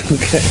story. Okay.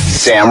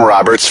 Sam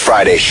Roberts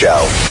Friday Show.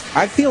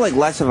 I feel like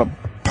less of a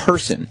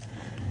person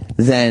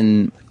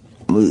than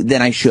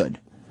I should.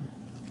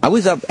 I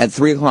was up at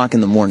 3 o'clock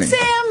in the morning.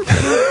 Sam,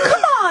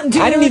 come on,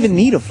 dude. I don't even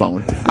need a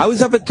phone. I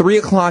was up at 3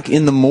 o'clock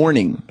in the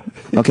morning.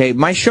 Okay,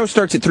 my show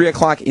starts at 3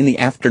 o'clock in the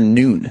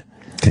afternoon.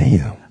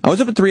 Damn. I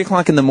was up at 3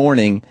 o'clock in the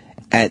morning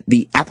at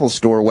the Apple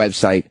Store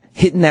website,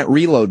 hitting that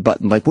reload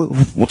button. Like,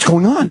 what's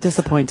going on?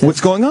 Disappointed.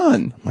 What's going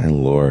on? My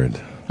Lord.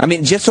 I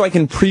mean, just so I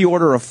can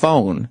pre-order a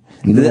phone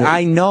that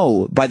I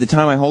know by the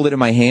time I hold it in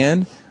my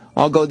hand,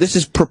 I'll go, this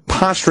is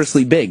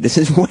preposterously big. This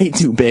is way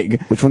too big.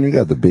 Which one you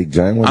got? The big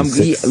giant one?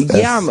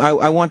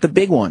 I want the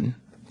big one.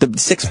 The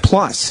 6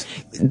 Plus.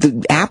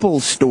 The Apple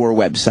Store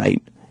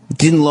website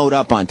didn't load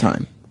up on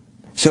time.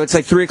 So it's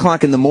like 3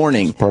 o'clock in the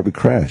morning. It's probably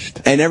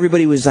crashed. And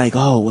everybody was like,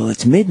 oh, well,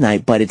 it's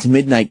midnight, but it's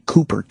midnight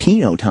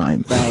Cupertino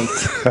time. Right.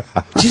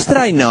 Just that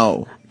I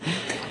know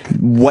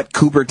what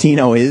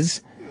Cupertino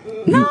is.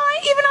 No, even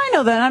I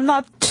know that. I'm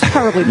not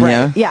terribly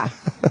bright. Yeah.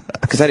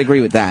 Because I'd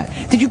agree with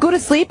that. Did you go to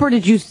sleep, or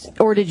did you stay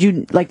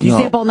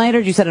up all night, or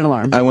did you set an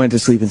alarm? I went to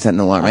sleep and set an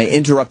alarm. I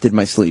interrupted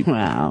my sleep.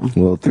 Wow.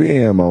 Well, 3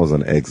 a.m. I was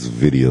on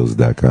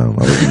xvideos.com.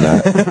 I was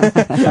not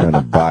trying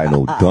to buy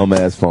no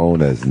dumbass phone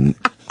that's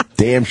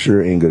damn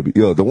sure ain't gonna be.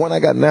 The one I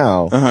got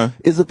now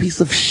is a piece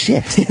of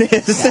shit. It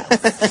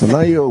is. So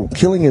now you're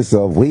killing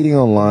yourself, waiting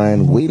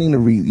online, waiting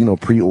to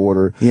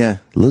pre-order. Yeah.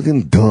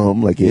 Looking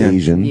dumb like you're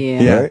Asian.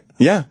 Yeah. Right?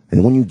 Yeah.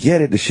 And when you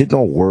get it, the shit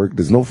don't work.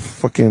 There's no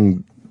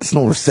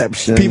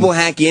reception. People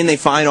hack in, they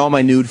find all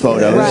my nude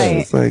photos. Right.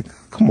 It's like,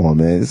 come on,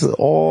 man. This is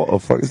all a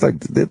fuck. It's like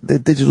they're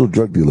digital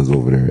drug dealers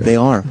over there. They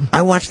are.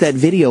 I watched that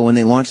video when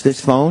they launched this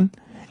phone.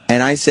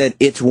 And I said,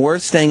 it's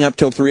worth staying up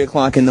till 3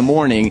 o'clock in the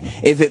morning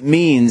if it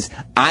means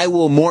I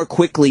will more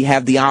quickly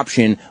have the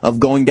option of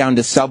going down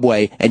to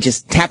Subway and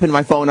just tapping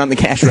my phone on the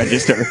cash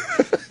register.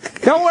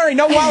 Don't worry,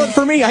 no wallet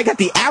for me. I got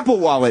the Apple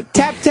wallet.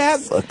 Tap, tap.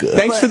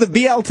 Thanks for the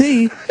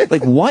BLT.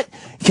 Like, what?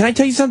 Can I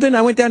tell you something?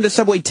 I went down to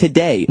Subway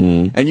today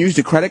and used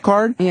a credit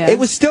card. Yeah. It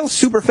was still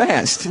super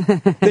fast.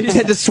 They just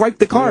had to swipe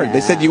the card. Yeah.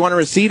 They said, do you want a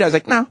receipt? I was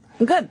like, no.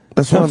 I'm good.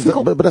 That's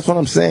what but that's what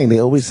I'm saying. They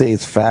always say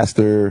it's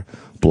faster,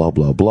 blah,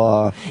 blah,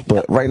 blah.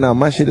 But right now,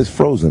 my shit is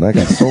frozen. I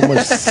got so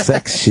much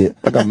sex shit.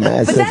 I got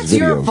mad But sex that's videos.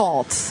 your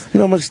fault. You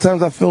know how much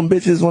times I film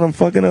bitches when I'm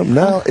fucking up?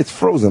 Now it's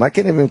frozen. I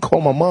can't even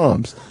call my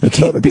moms and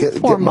tell her to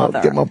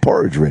get my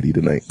porridge ready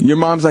tonight. Your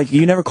mom's like,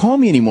 you never call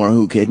me anymore,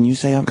 who, kid? And you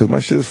say, because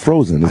my shit is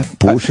frozen. This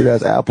bullshit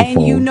ass Apple phone.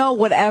 And you know,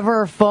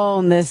 whatever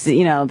phone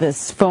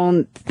this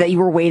phone that you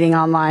were waiting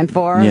online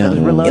for, that was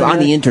reloaded, on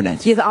the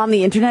internet. Yes, on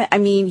the internet. I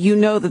mean, you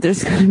know that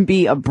there's going to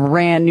be a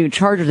brand new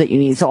charger that you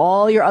need. So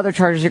all your other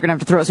chargers you're going to have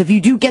to throw. So if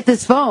you do get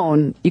this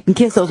phone, you can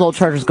kiss those old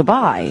chargers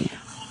goodbye.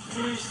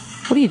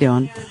 What are you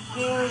doing?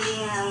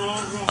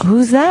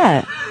 Who's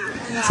that?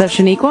 Is that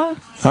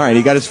Shaniqua? All right,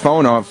 he got his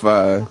phone off.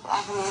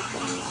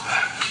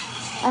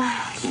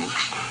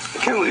 I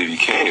can't believe you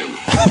came.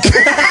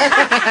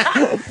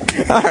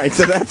 All right,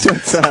 so that's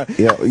what's.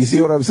 You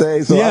see what I'm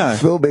saying? So Yeah. I'm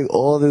filming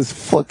all this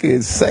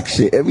fucking sex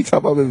shit every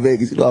time I'm in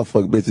Vegas. You know I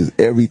fuck bitches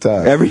every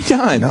time. Every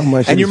time. Now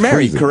my shit And you're is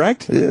married, crazy.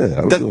 correct? Yeah.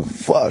 I don't give a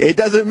fuck. It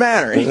doesn't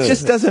matter. It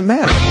just doesn't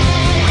matter.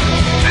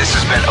 This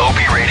has been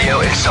Opie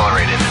Radio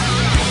Accelerated.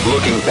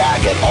 Looking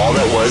back at all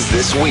that was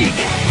this week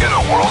in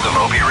the world of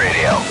Opie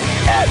Radio.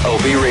 At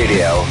Opie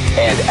Radio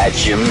and at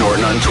Jim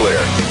Norton on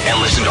Twitter. And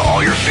listen to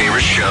all your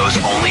favorite shows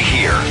only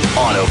here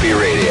on Opie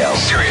Radio.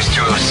 Sirius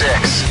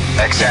 206,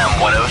 XM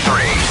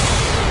 103.